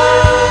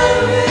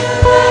will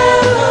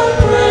ever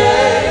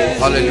praise you.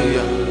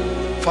 Hallelujah.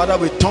 Father,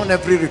 we turn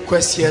every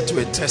request here to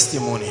a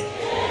testimony.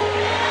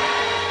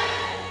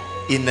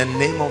 In the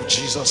name of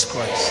Jesus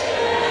Christ.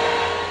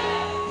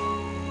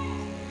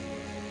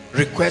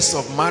 Requests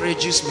of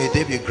marriages, may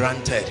they be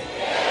granted.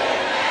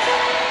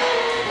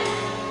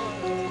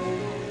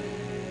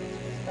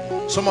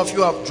 Some of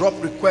you have dropped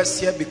requests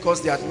here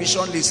because the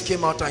admission list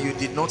came out and you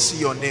did not see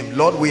your name.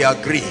 Lord, we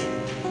agree.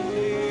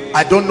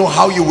 I don't know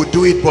how you would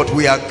do it, but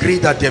we agree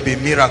that there be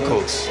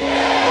miracles.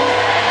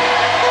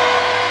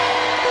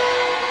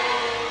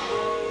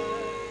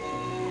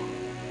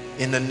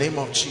 In the name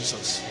of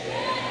Jesus.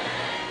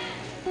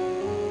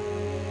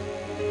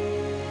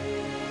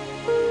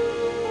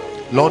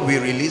 Lord, we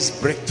release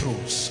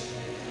breakthroughs.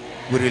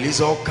 We release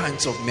all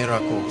kinds of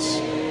miracles.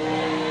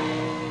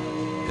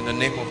 In the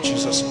name of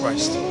Jesus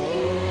Christ.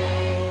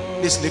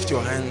 Please lift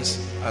your hands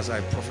as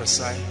I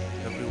prophesy,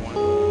 everyone.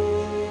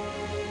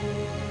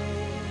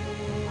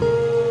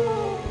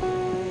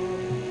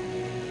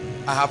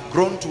 I have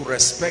grown to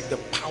respect the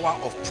power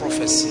of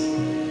prophecy.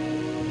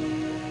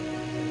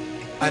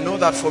 I know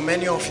that for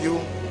many of you,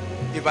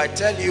 if I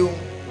tell you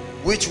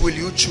which will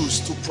you choose,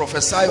 to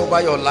prophesy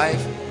over your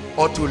life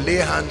or to lay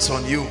hands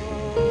on you,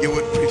 you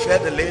would prefer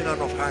the laying on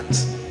of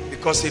hands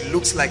because it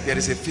looks like there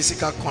is a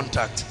physical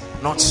contact.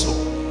 Not so.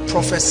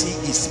 Prophecy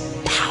is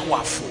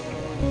powerful,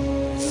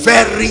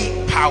 very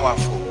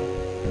powerful.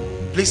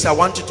 Please, I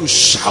want you to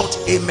shout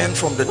amen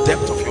from the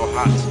depth of your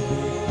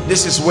heart.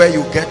 This is where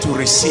you get to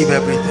receive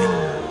everything.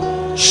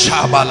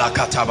 Shout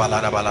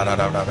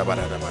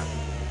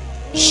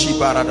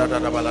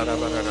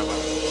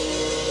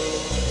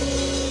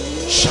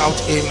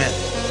amen.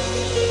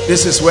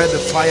 This is where the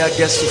fire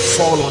gets to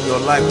fall on your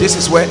life. This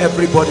is where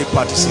everybody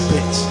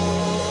participates.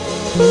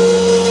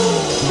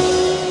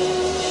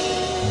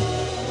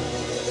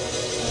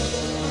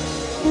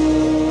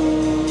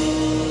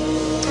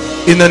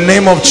 In the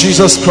name of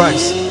Jesus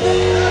Christ.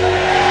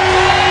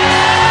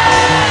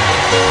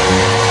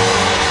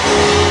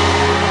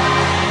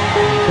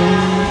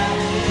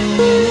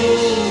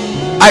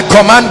 I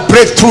command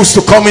breakthroughs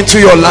to come into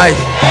your life.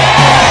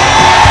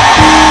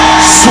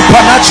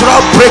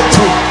 Supernatural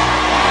breakthrough.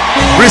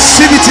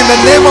 Receive it in the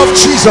name of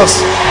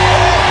Jesus.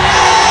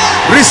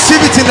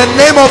 Receive it in the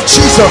name of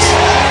Jesus.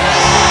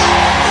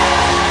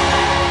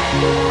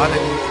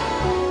 Hallelujah.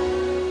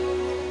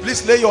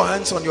 Please lay your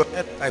hands on your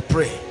head. I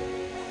pray,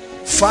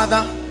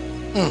 Father,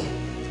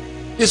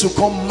 this will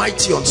come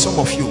mighty on some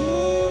of you.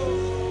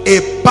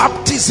 A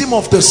baptism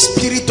of the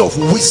spirit of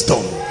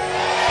wisdom.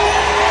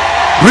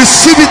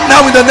 Receive it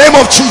now in the name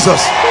of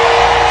Jesus.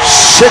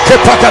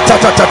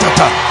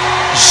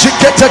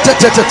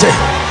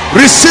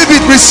 Receive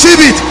it, receive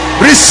it,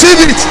 receive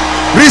it,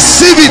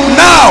 receive it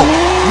now.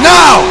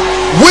 Now,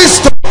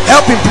 wisdom,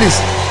 help him please.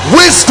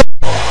 Wisdom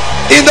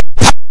in the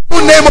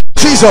powerful name of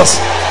Jesus.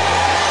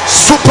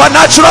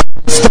 Supernatural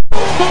wisdom,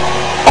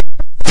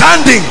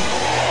 understanding.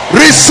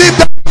 Receive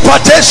the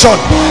impartation.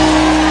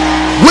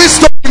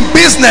 Wisdom in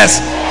business,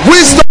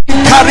 wisdom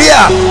in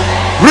career.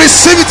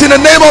 Receive it in the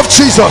name of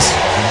Jesus.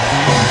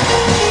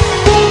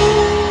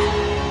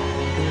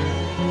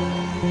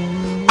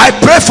 I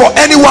pray for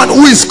anyone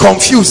who is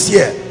confused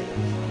here,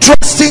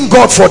 trusting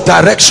God for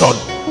direction.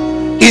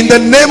 In the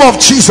name of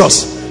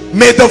Jesus,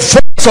 may the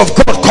voice of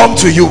God come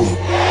to you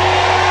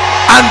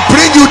and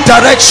bring you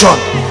direction.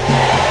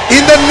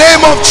 In the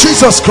name of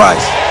Jesus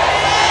Christ.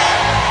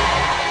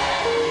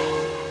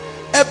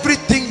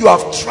 Everything you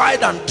have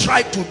tried and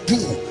tried to do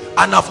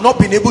and have not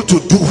been able to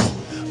do,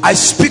 I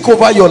speak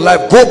over your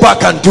life. Go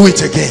back and do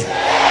it again.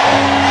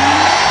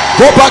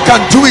 Go back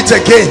and do it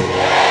again.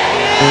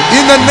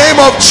 In the name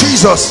of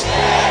Jesus.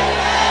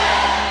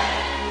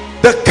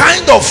 The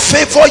kind of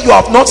favor you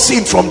have not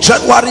seen from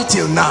January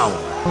till now,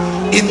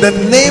 in the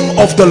name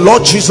of the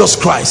Lord Jesus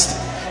Christ,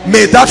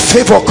 may that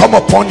favor come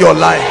upon your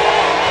life.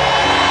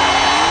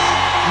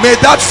 May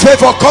that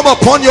favor come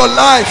upon your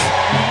life.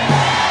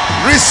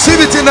 Receive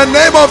it in the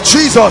name of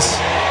Jesus.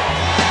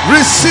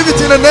 Receive it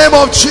in the name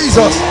of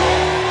Jesus.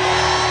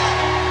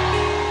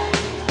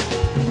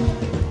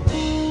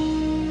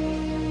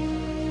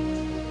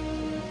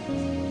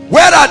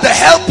 Where are the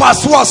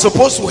helpers who are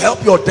supposed to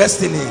help your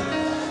destiny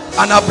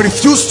and have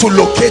refused to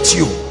locate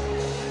you?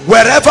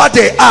 Wherever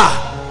they are,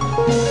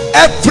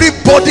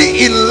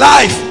 everybody in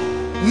life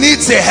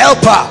needs a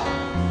helper.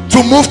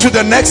 to move to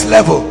the next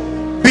level.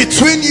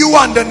 Between you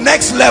and the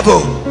next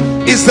level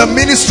is the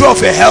ministry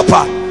of a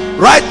helper.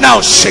 Right now,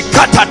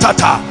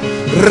 shekatatata,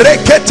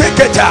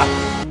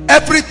 reketeketa,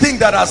 everything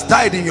that has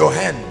died in your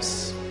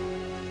hands,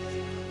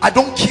 I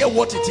don't care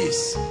what it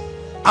is,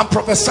 I'm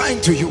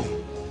prophesying to you.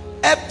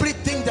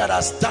 Everything that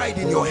has died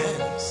in your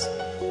hands,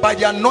 by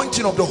the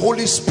anointing of the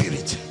Holy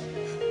Spirit,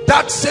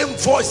 that same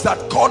voice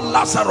that called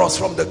Lazarus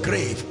from the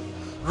grave,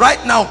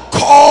 right now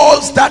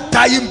calls that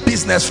dying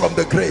business from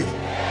the grave,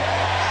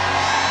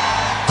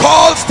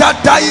 calls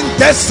that dying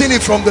destiny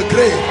from the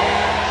grave,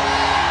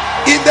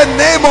 in the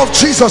name of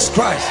Jesus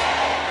Christ.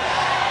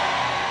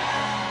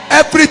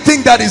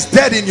 Everything that is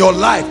dead in your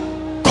life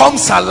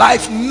comes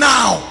alive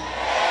now.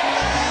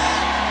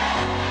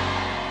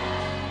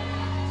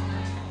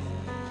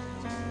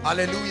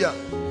 Hallelujah.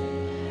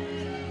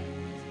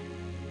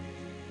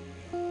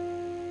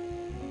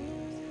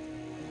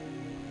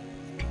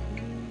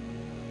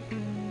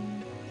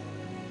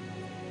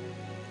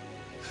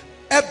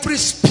 Every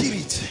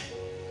spirit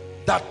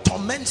that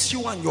torments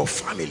you and your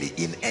family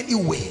in any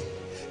way,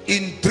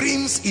 in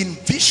dreams, in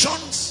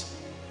visions,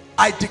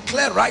 I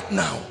declare right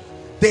now,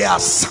 they are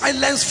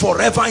silenced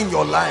forever in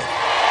your life.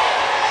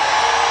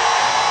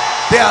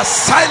 They are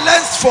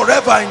silenced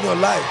forever in your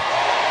life.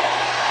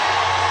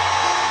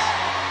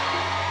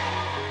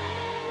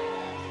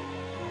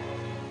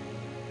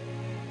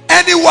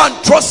 Anyone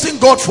trusting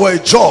God for a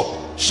job,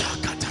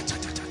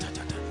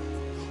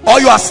 or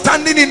you are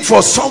standing in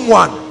for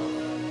someone,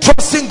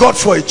 trusting God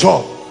for a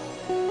job,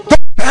 those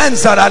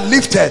hands that are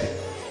lifted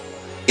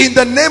in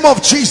the name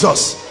of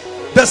Jesus,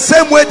 the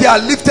same way they are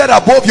lifted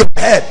above your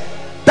head,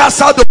 that's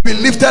how they'll be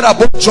lifted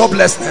above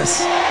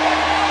joblessness.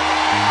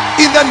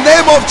 In the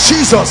name of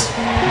Jesus,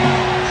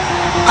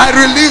 I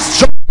release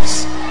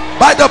jobs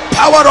by the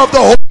power of the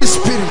Holy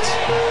Spirit.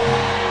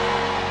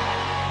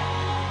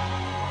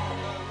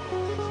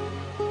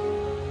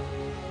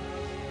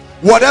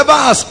 Whatever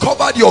has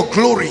covered your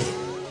glory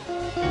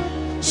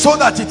so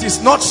that it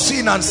is not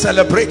seen and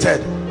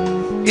celebrated,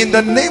 in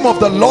the name of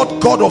the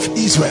Lord God of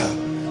Israel,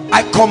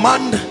 I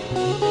command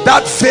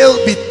that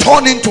veil be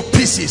torn into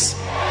pieces.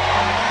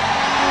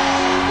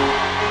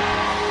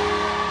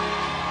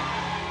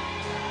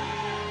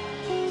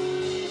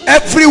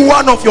 Every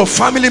one of your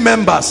family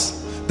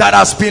members that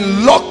has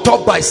been locked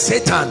up by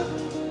Satan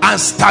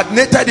and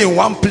stagnated in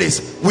one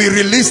place, we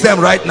release them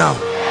right now.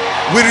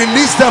 We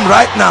release them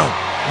right now.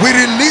 We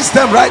release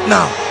them right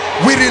now.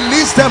 We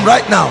release them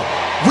right now.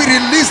 We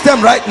release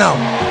them right now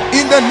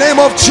in the name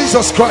of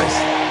Jesus Christ.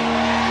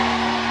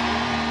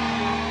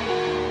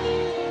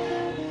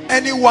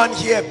 Anyone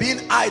here being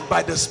eyed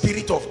by the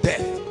spirit of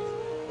death,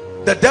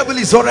 the devil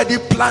is already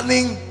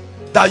planning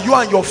that you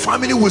and your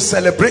family will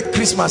celebrate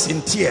Christmas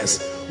in tears.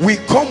 We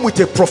come with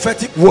a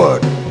prophetic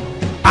word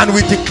and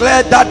we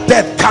declare that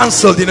death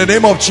cancelled in the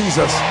name of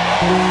Jesus.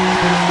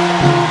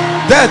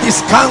 Death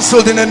is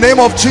cancelled in the name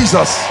of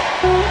Jesus.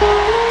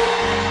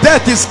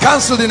 Death is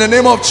cancelled in the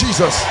name of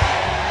Jesus.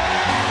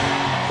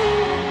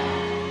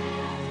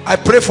 I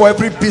pray for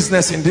every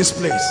business in this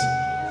place,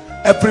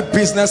 every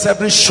business,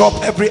 every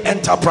shop, every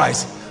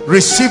enterprise.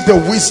 Receive the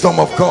wisdom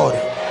of God,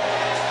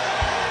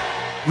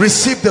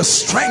 receive the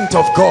strength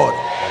of God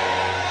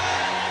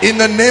in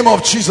the name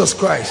of Jesus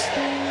Christ.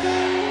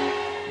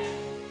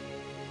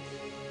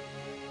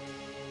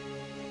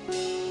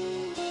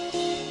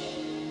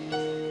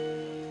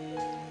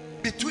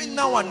 Between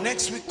now and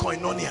next week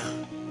Koinonia,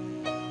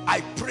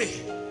 I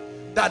pray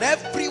that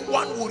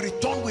everyone will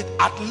return with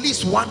at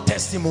least one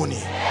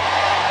testimony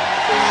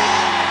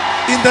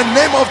in the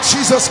name of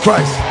Jesus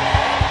Christ.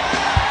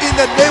 In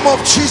the name of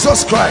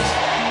Jesus Christ,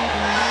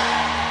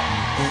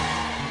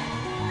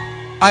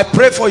 I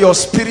pray for your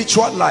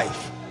spiritual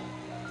life.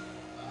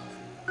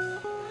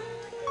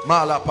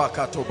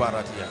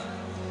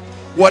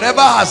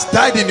 Whatever has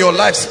died in your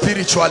life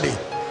spiritually,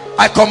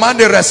 I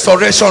command a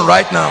restoration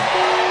right now.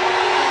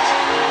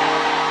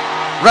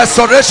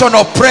 Restoration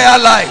of prayer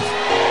life,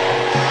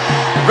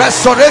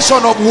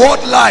 restoration of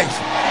word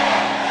life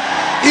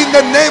in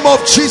the name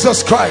of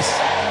Jesus Christ.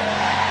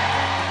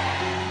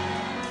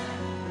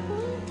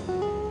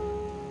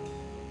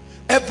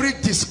 Every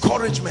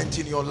discouragement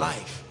in your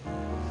life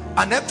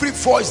and every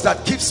voice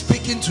that keeps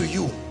speaking to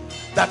you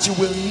that you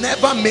will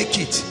never make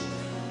it,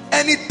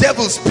 any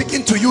devil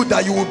speaking to you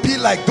that you will be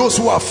like those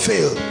who have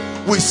failed,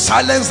 we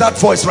silence that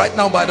voice right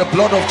now by the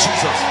blood of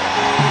Jesus.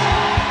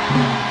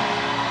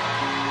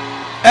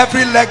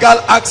 Every legal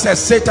access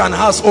Satan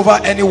has over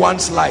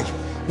anyone's life,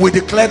 we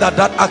declare that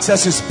that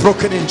access is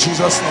broken in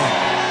Jesus' name.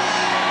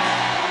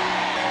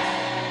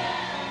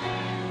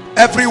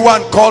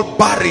 Everyone called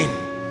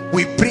barren,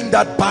 we bring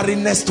that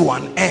barrenness to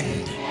an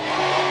end.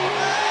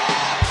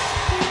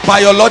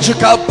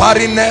 Biological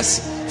barrenness,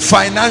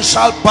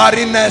 financial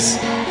barrenness,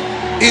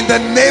 in the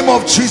name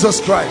of Jesus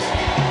Christ.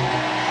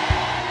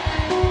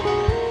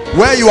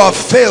 Where you have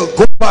failed,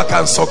 go back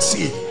and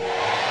succeed.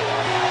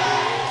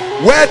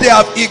 Where they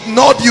have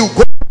ignored you,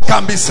 go back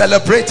and be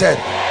celebrated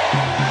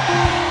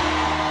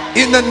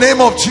in the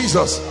name of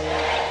Jesus.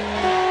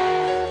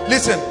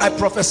 Listen, I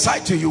prophesy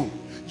to you,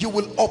 you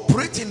will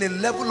operate in a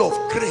level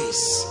of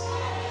grace.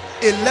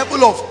 A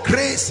level of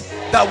grace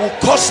that will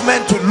cause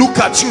men to look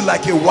at you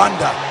like a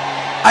wonder.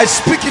 I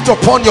speak it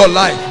upon your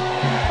life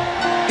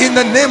in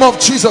the name of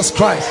Jesus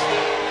Christ.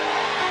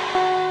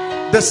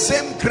 The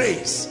same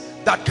grace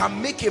that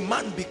can make a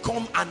man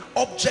become an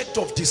object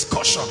of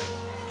discussion,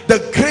 the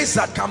grace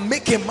that can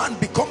make a man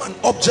become an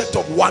object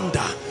of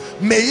wonder,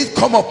 may it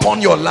come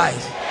upon your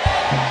life.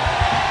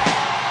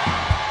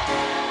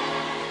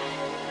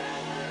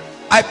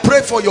 I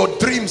pray for your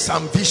dreams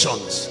and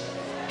visions.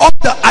 All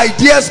the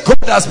ideas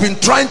God has been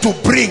trying to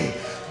bring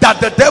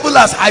that the devil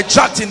has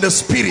hijacked in the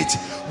spirit,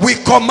 we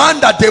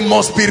command that they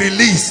must be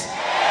released.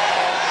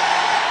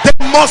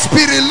 They must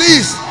be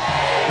released.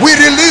 We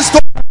release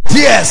those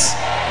ideas.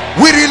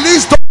 We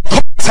release those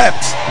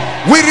concepts.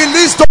 We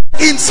release those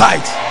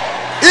insights.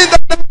 In the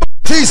name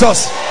of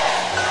Jesus.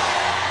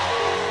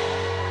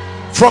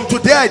 From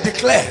today I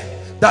declare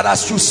that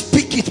as you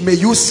speak it, may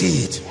you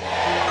see it.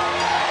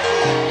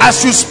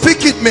 As you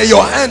speak it, may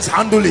your hands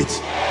handle it.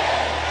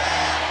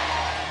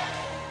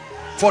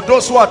 For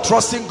those who are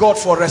trusting God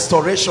for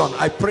restoration,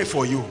 I pray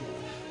for you.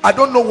 I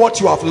don't know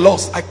what you have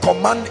lost. I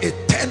command a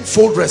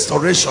tenfold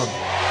restoration.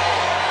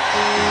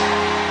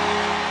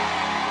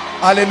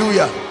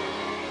 Hallelujah.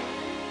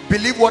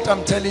 Believe what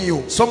I'm telling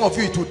you. Some of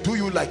you, it will do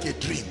you like a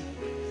dream.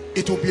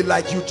 It will be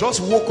like you just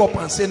woke up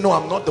and say, no,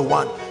 I'm not the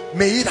one.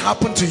 May it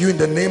happen to you in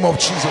the name of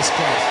Jesus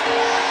Christ.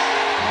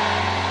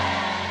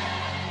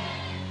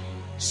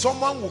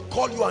 Someone will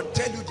call you and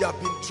tell you they have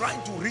been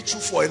trying to reach you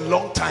for a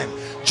long time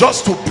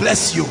just to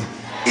bless you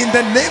in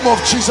the name of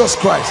Jesus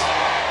Christ.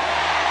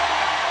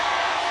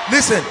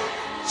 Listen,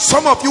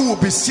 some of you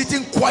will be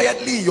sitting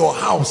quietly in your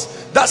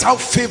house. That's how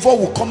favor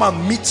will come and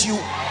meet you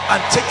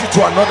and take you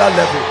to another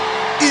level.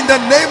 In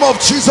the name of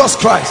Jesus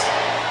Christ.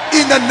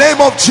 In the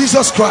name of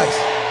Jesus Christ.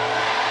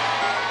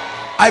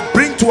 I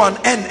bring to an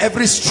end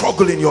every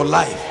struggle in your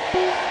life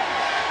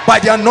by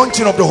the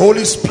anointing of the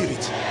Holy Spirit.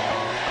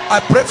 I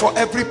pray for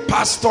every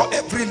pastor,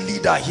 every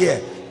leader here,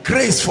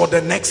 grace for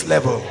the next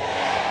level.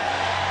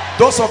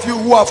 Those of you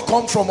who have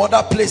come from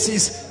other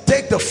places,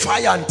 take the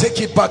fire and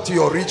take it back to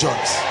your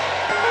regions.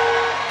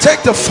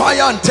 Take the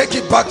fire and take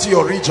it back to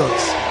your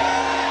regions.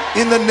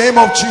 In the name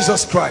of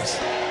Jesus Christ.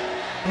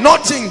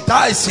 Nothing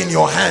dies in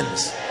your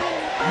hands.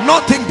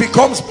 Nothing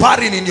becomes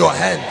barren in your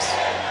hands.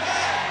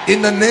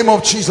 In the name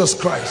of Jesus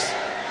Christ.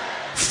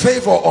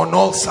 Favor on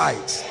all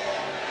sides.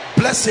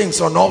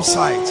 Blessings on all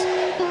sides.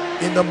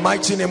 In the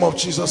mighty name of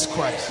Jesus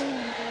Christ.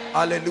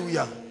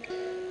 Hallelujah.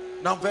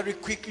 Now very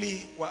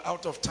quickly, we're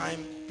out of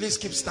time. Please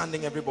keep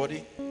standing,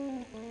 everybody.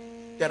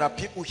 There are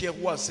people here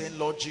who are saying,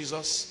 Lord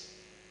Jesus,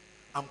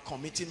 I'm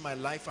committing my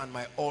life and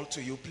my all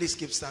to you. Please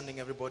keep standing,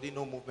 everybody.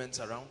 No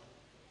movements around.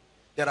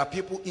 There are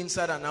people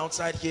inside and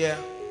outside here.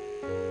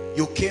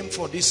 You came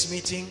for this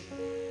meeting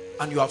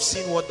and you have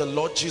seen what the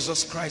Lord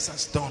Jesus Christ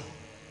has done.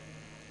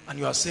 And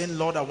you are saying,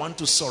 Lord, I want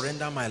to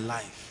surrender my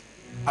life.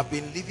 I've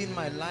been living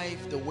my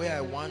life the way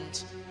I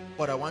want,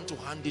 but I want to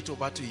hand it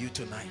over to you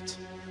tonight.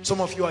 Some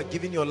of you are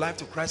giving your life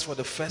to Christ for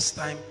the first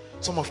time.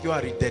 Some of you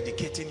are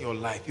rededicating your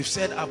life. You've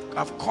said,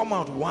 I've come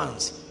out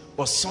once,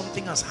 but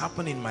something has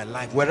happened in my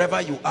life.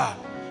 Wherever you are,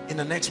 in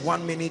the next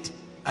 1 minute,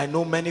 I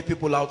know many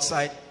people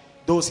outside.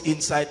 Those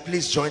inside,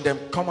 please join them.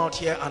 Come out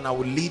here and I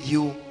will lead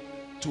you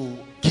to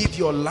give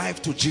your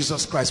life to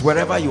Jesus Christ.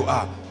 Wherever you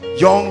are,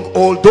 young,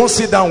 old, don't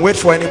sit down, wait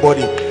for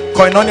anybody.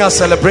 Koinonia,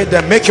 celebrate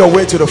them. Make your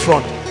way to the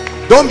front.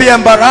 Don't be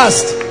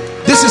embarrassed.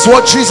 This is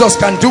what Jesus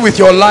can do with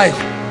your life.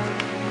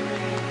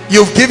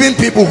 You've given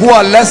people who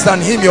are less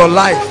than him your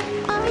life.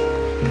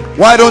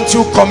 Why don't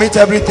you commit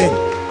everything?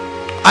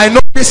 I know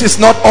this is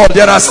not all.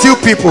 There are still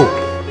people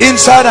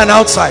inside and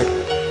outside.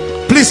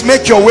 Please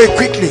make your way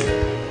quickly.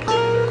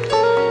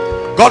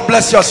 God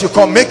bless you as you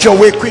come. Make your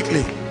way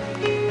quickly.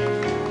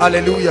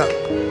 Hallelujah.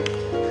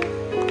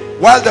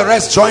 While the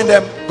rest join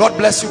them, God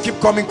bless you.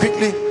 Keep coming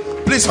quickly.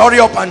 Please hurry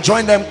up and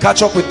join them.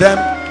 Catch up with them.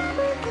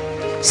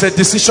 It's a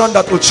decision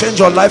that will change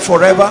your life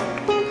forever.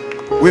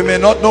 We may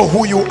not know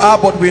who you are,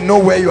 but we know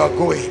where you are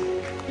going.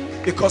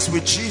 Because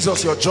with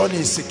Jesus, your journey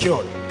is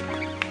secured.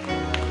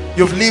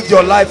 You've lived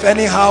your life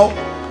anyhow,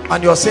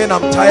 and you're saying,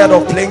 I'm tired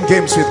of playing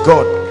games with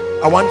God.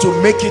 I want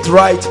to make it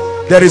right.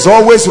 There is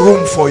always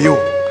room for you.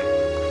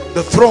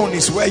 The throne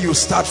is where you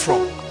start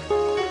from.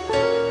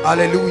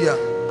 Hallelujah.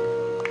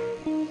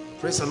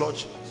 Praise the Lord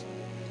Jesus.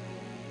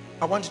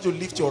 I want you to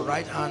lift your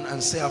right hand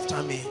and say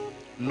after me,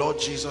 Lord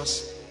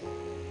Jesus.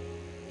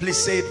 Please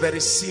say it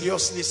very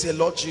seriously. Say,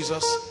 Lord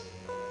Jesus,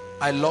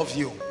 I love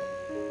you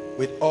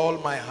with all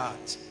my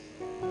heart.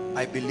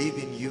 I believe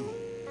in you.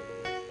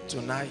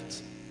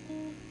 Tonight,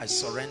 I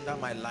surrender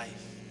my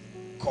life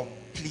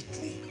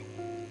completely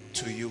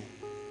to you.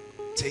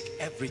 Take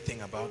everything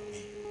about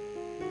me.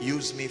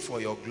 Use me for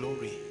your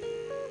glory.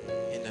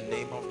 In the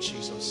name of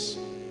Jesus,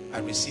 I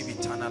receive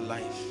eternal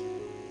life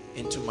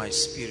into my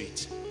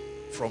spirit.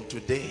 From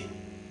today,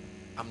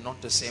 I'm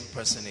not the same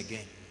person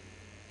again.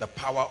 The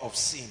power of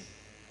sin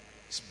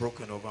is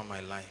broken over my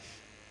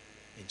life.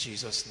 In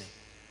Jesus'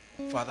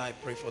 name. Father, I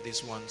pray for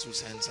these ones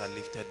whose hands are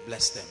lifted.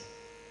 Bless them.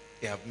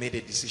 They have made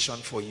a decision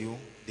for you.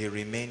 They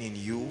remain in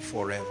you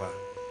forever.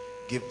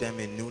 Give them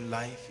a new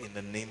life in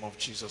the name of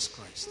Jesus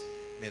Christ.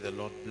 May the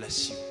Lord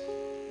bless you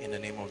in the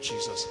name of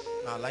Jesus.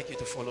 Now I'd like you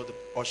to follow the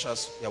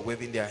ushers. They are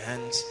waving their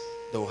hands.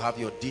 They will have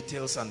your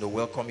details and they'll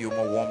welcome you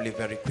more warmly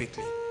very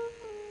quickly.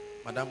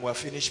 Madam, we're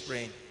finished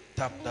praying.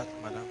 Tap that,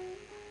 madam.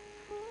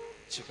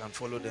 She can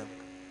follow them.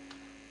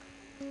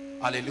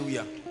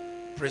 Hallelujah.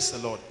 Praise the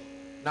Lord.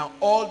 Now,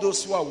 all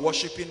those who are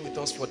worshiping with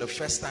us for the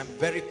first time,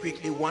 very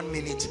quickly, 1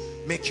 minute,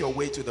 make your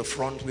way to the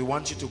front. We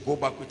want you to go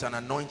back with an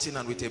anointing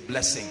and with a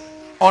blessing.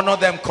 Honor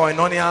them,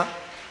 Koinonia.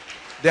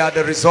 They are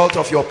the result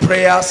of your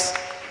prayers.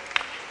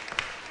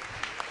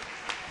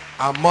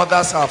 Our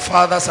mothers, our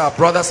fathers, our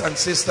brothers and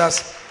sisters,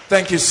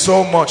 thank you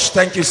so much.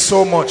 Thank you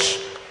so much.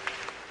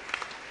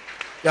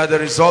 They are the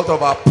result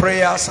of our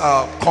prayers,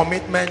 our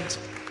commitment.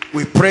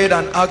 We prayed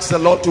and asked the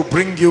Lord to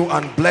bring you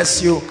and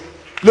bless you.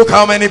 Look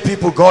how many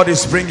people God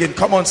is bringing.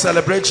 Come on,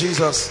 celebrate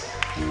Jesus.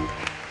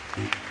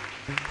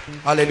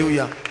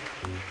 Hallelujah.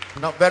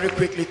 Now, very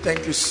quickly,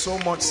 thank you so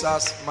much,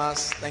 sirs,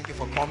 Mas. Thank you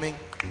for coming.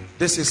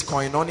 This is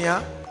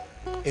Koinonia,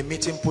 a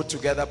meeting put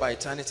together by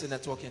Eternity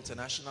Network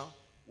International.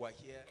 We're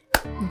here.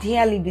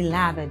 Dearly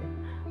beloved,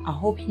 I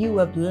hope you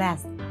were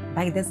blessed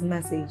by this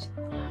message.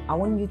 I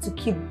want you to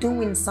keep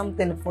doing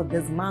something for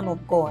this man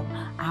of God,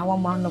 our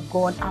man of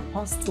God,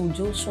 Apostle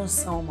Joshua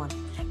Selman.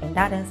 And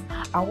that is,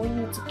 I want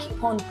you to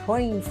keep on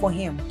praying for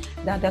him,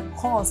 that the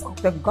cause of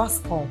the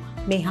gospel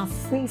may have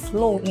free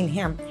flow in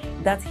him,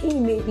 that he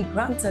may be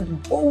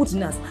granted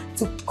boldness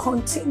to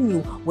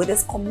continue with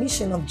this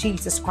commission of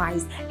Jesus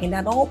Christ, and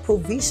that all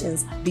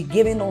provisions be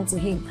given unto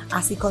him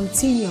as he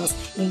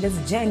continues in this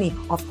journey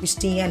of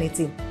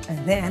Christianity.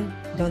 And then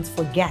don't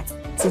forget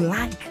to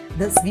like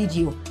this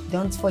video.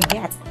 Don't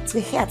forget to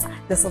hit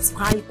the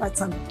subscribe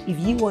button if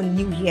you are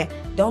new here.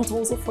 Don't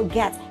also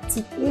forget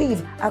to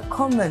leave a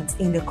comment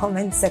in the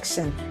comment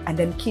section, and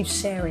then keep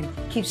sharing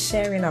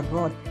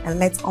abroad, and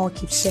let's all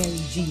keep sharing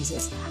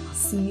Jesus. I'll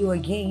see you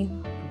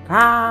again.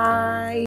 Bye.